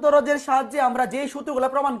নিয়মে অন্তরজের সাহায্যে আমরা যে সূত্রগুলো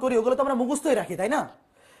প্রমাণ করি ওগুলো তো আমরা মুখস্থই রাখি, তাই না?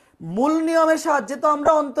 মূল নিয়মের সাহায্যে তো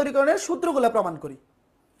আমরা অন্তরীকরণের সূত্রগুলো প্রমাণ করি।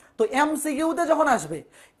 তো এমসিকিউতে যখন আসবে,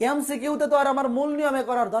 এমসিকিউতে তো আর আমার মূল নিয়মে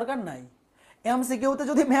করার দরকার নাই। এমসিকিউতে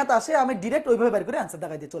যদি ম্যাথ আসে আমি ডিরেক্ট ওইভাবে বের করে অ্যান্সার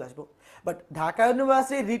দেখাই দিয়ে চলে আসবো। বাট ঢাকা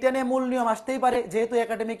ইউনিভার্সিটি রিটেনে মূল নিয়ম আসতেই পারে, যেহেতু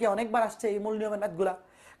একাডেমিকে অনেকবার আসছে এই মূল নিয়মের ম্যাথগুলা।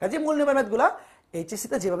 কাজে মূল নিয়মের ম্যাথগুলা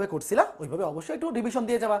এইচএসসিতে যেভাবে করছিলা ওইভাবে অবশ্যই একটু রিভিশন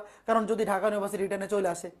দিয়ে যাবা, কারণ যদি ঢাকা ইউনিভার্সিটি রিটেনে চলে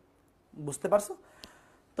আসে। বুঝতে পারছো?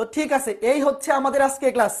 তো ঠিক আছে, এই হচ্ছে আমাদের আজকে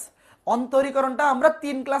ক্লাস। অন্তরীকরণটা আমরা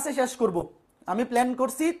 3 ক্লাসে শেষ করব। আমি প্ল্যান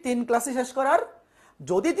করছি 3 ক্লাসে শেষ করার।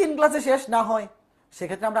 যদি 3 ক্লাসে শেষ না হয়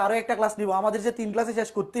সেক্ষেত্রে আমরা আরো একটা ক্লাস নিব। আমাদের যে 3 ক্লাসে শেষ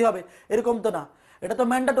করতেই হবে এরকম তো না, এটা তো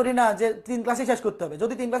ম্যান্ডেটরি না যে 3 ক্লাসে শেষ করতে হবে।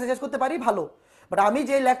 যদি 3 ক্লাসে শেষ করতে পারি ভালো, বাট আমি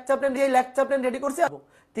যে লেকচার প্ল্যান রেডি করছি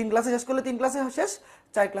 3 ক্লাসে শেষ করলে 3 ক্লাসে শেষ,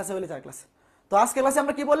 4 ক্লাসে হলে 4 ক্লাসে। তো আজকে ক্লাসে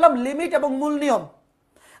আমরা কি বললাম, লিমিট এবং মূল নিয়ম।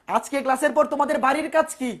 আজকে ক্লাসের পর তোমাদের বাড়ির কাজ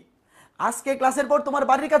কি, আজকে ক্লাসের পর তোমার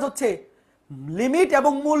বাড়ির কাজ হচ্ছে লিমিট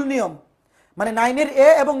এবং মূল নিয়ম, মানে 9 এর এ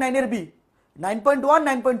এবং 9 এর বি, 9.1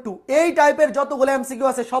 9.2 এই টাইপের যতগুলো এমসিকিউ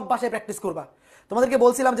আছে সব বাসায় প্র্যাকটিস করবা। তোমাদেরকে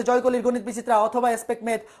বলছিলাম যে জয়কলির গণিত বিচিত্রা অথবা এসপেক্ট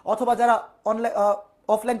ম্যাথ অথবা যারা অনলাইন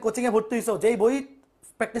অফলাইন কোচিং এ ভর্তি হইছো, যেই বই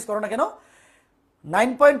প্র্যাকটিস করো না কেন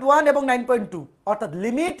 9.1 এবং 9.2 অর্থাৎ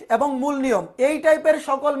লিমিট এবং মূল নিয়ম এই টাইপের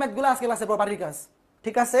সকল ম্যাথগুলো আজকে ক্লাসে বাড়ির কাজ।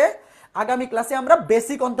 ঠিক আছে, আগামী ক্লাসে আমরা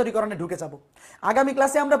বেসিক অন্তরীকরণে ঢুকে যাব। আগামী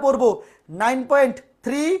ক্লাসে আমরা পড়ব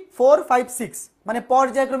 9.3 4 5 6 মানে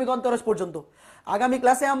পর্যায়ক্রমিক অন্তরজ পর্যন্ত। আগামী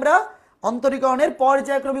ক্লাসে আমরা অন্তরীকরণের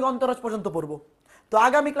পর্যায়ক্রমিক অন্তরজ পর্যন্ত পড়ব। তো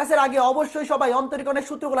আগামী ক্লাসের আগে অবশ্যই সবাই অন্তরীকরণের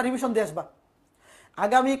সূত্রগুলো রিভিশন দিয়ে আসবা।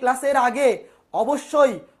 আগামী ক্লাসের আগে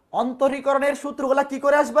অবশ্যই অন্তরীকরণের সূত্রগুলো কি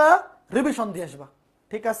করে আসবা, রিভিশন দিয়ে আসবা।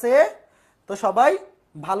 ঠিক আছে, তো সবাই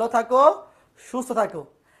ভালো থাকো, সুস্থ থাকো।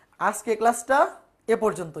 আজকে ক্লাসটা এ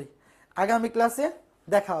পর্যন্তই, আগামী ক্লাসে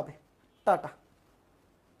দেখা হবে। টাটা।